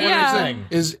 revitalize Yeah, everything.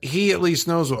 Is he at least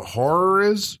knows what horror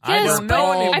is? I Yes, don't but know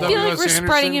I any feel like W.S. we're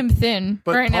spreading him thin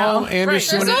But right Paul now.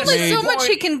 Anderson Right. There's only made, so much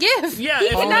he can give. Yeah, He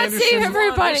if cannot Anderson save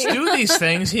everybody. do these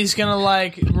things, he's gonna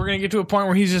we're gonna get to a point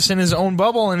where he's just in his own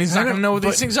bubble and he's not gonna know what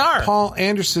these but things are. Paul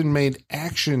Anderson made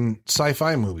action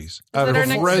sci-fi movies out That our of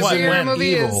next Resident year movie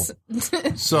Evil. is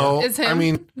So is him I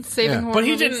mean, saving yeah. horror But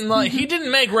he movies. didn't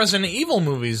make Resident Evil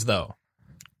movies though.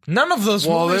 None of those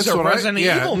well, movies that's are what Resident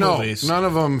Evil no, movies. none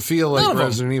of them feel like None of them.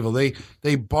 Resident Evil.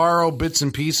 They borrow bits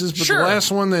and pieces, but Sure. the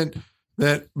last one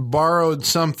that borrowed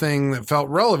something that felt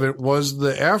relevant was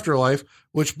the Afterlife,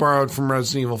 which borrowed from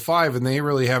Resident Evil 5, and they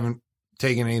really haven't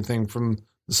taken anything from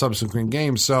the subsequent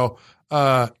games. So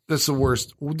that's the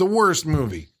worst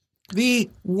movie. The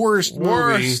worst movie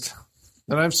Worst.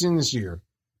 that I've seen this year.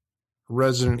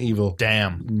 Resident Evil,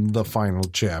 Damn. the final I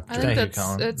chapter. think Thank you, that's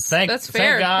Colin. that's Thank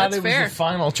fair. God That's it was fair. the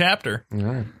final chapter. All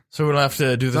right. So we don't have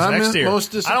to do this I'm next year.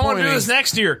 most I don't want to do disappointing. this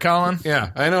next year, Colin.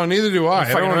 Yeah, I know. Neither do I. I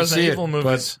Fucking don't want to Resident see Evil it,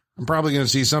 movies. but I'm probably going to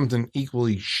see something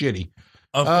equally shitty.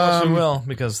 Of course we Um, will,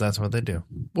 because that's what they do.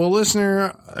 Well,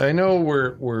 listener, I know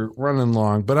we're running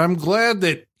long, but I'm glad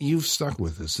that you've stuck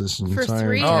with us this entire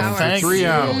 3 time. hours. For thank 3 you.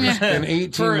 hours and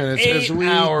 18 For minutes 8 as we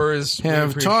hours, we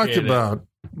have talked appreciate it. about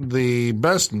the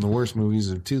best and the worst movies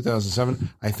of 2007.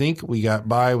 I think we got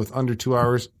by with under 2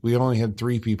 hours. We only had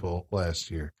 3 people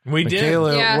last year. We did.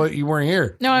 Michaela, Yeah. what, you weren't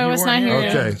here. No, I You was weren't not here.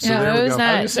 here. Okay, so yeah, there we I was go.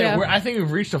 not. I was gonna say, yeah. I think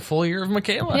we've reached a full year of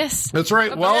Michaela. Yes. That's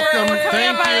right. Welcome.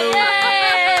 Thank you.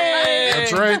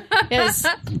 That's right. Yes.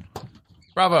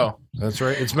 Bravo. That's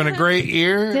right. It's been a great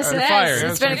year. Yes, it You're has.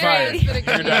 fired. It's been a You're fired. great It's been a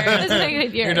good year. It's been a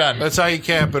good year. You're done. That's how you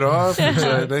cap it off.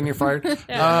 Then you're fired. we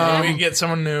can get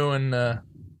someone new and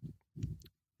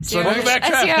So welcome back,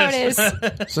 I see how Travis.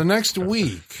 it is. So next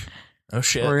week, Oh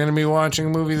shit. we're going to be watching a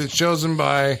movie that's chosen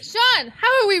by Sean,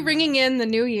 how are we ringing in the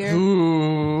new year?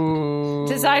 Ooh.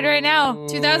 Decide right now.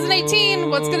 2018.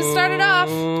 What's going to start it off?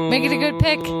 Make it a good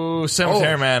pick. Ooh,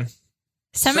 Cemetery Oh. Man.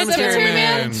 Cemetery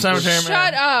Man. Cemetery Man.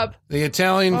 Shut up. the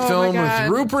Italian Oh, film my with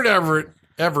God. Rupert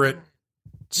Everett,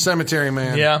 Cemetery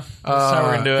Man. Yeah. That's how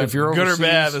we're gonna do it. if you're Good or overseas-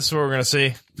 bad, this is what we're gonna see.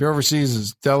 If you're overseas,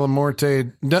 it's Delamore.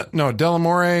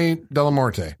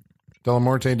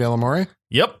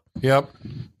 Yep. Yep.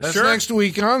 That's Sure. next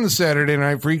week on the Saturday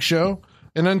Night Freak Show.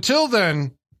 And until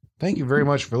then, thank you very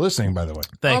much for listening, by the way.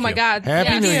 Thank oh my you. God. Happy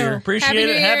Yes. New Year. Appreciate Happy it.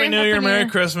 New Happy Year. New Year. Happy New Merry Year.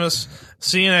 Christmas.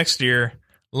 See you next year.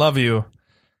 Love you.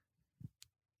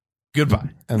 Goodbye.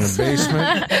 And the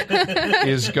basement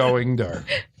is going dark.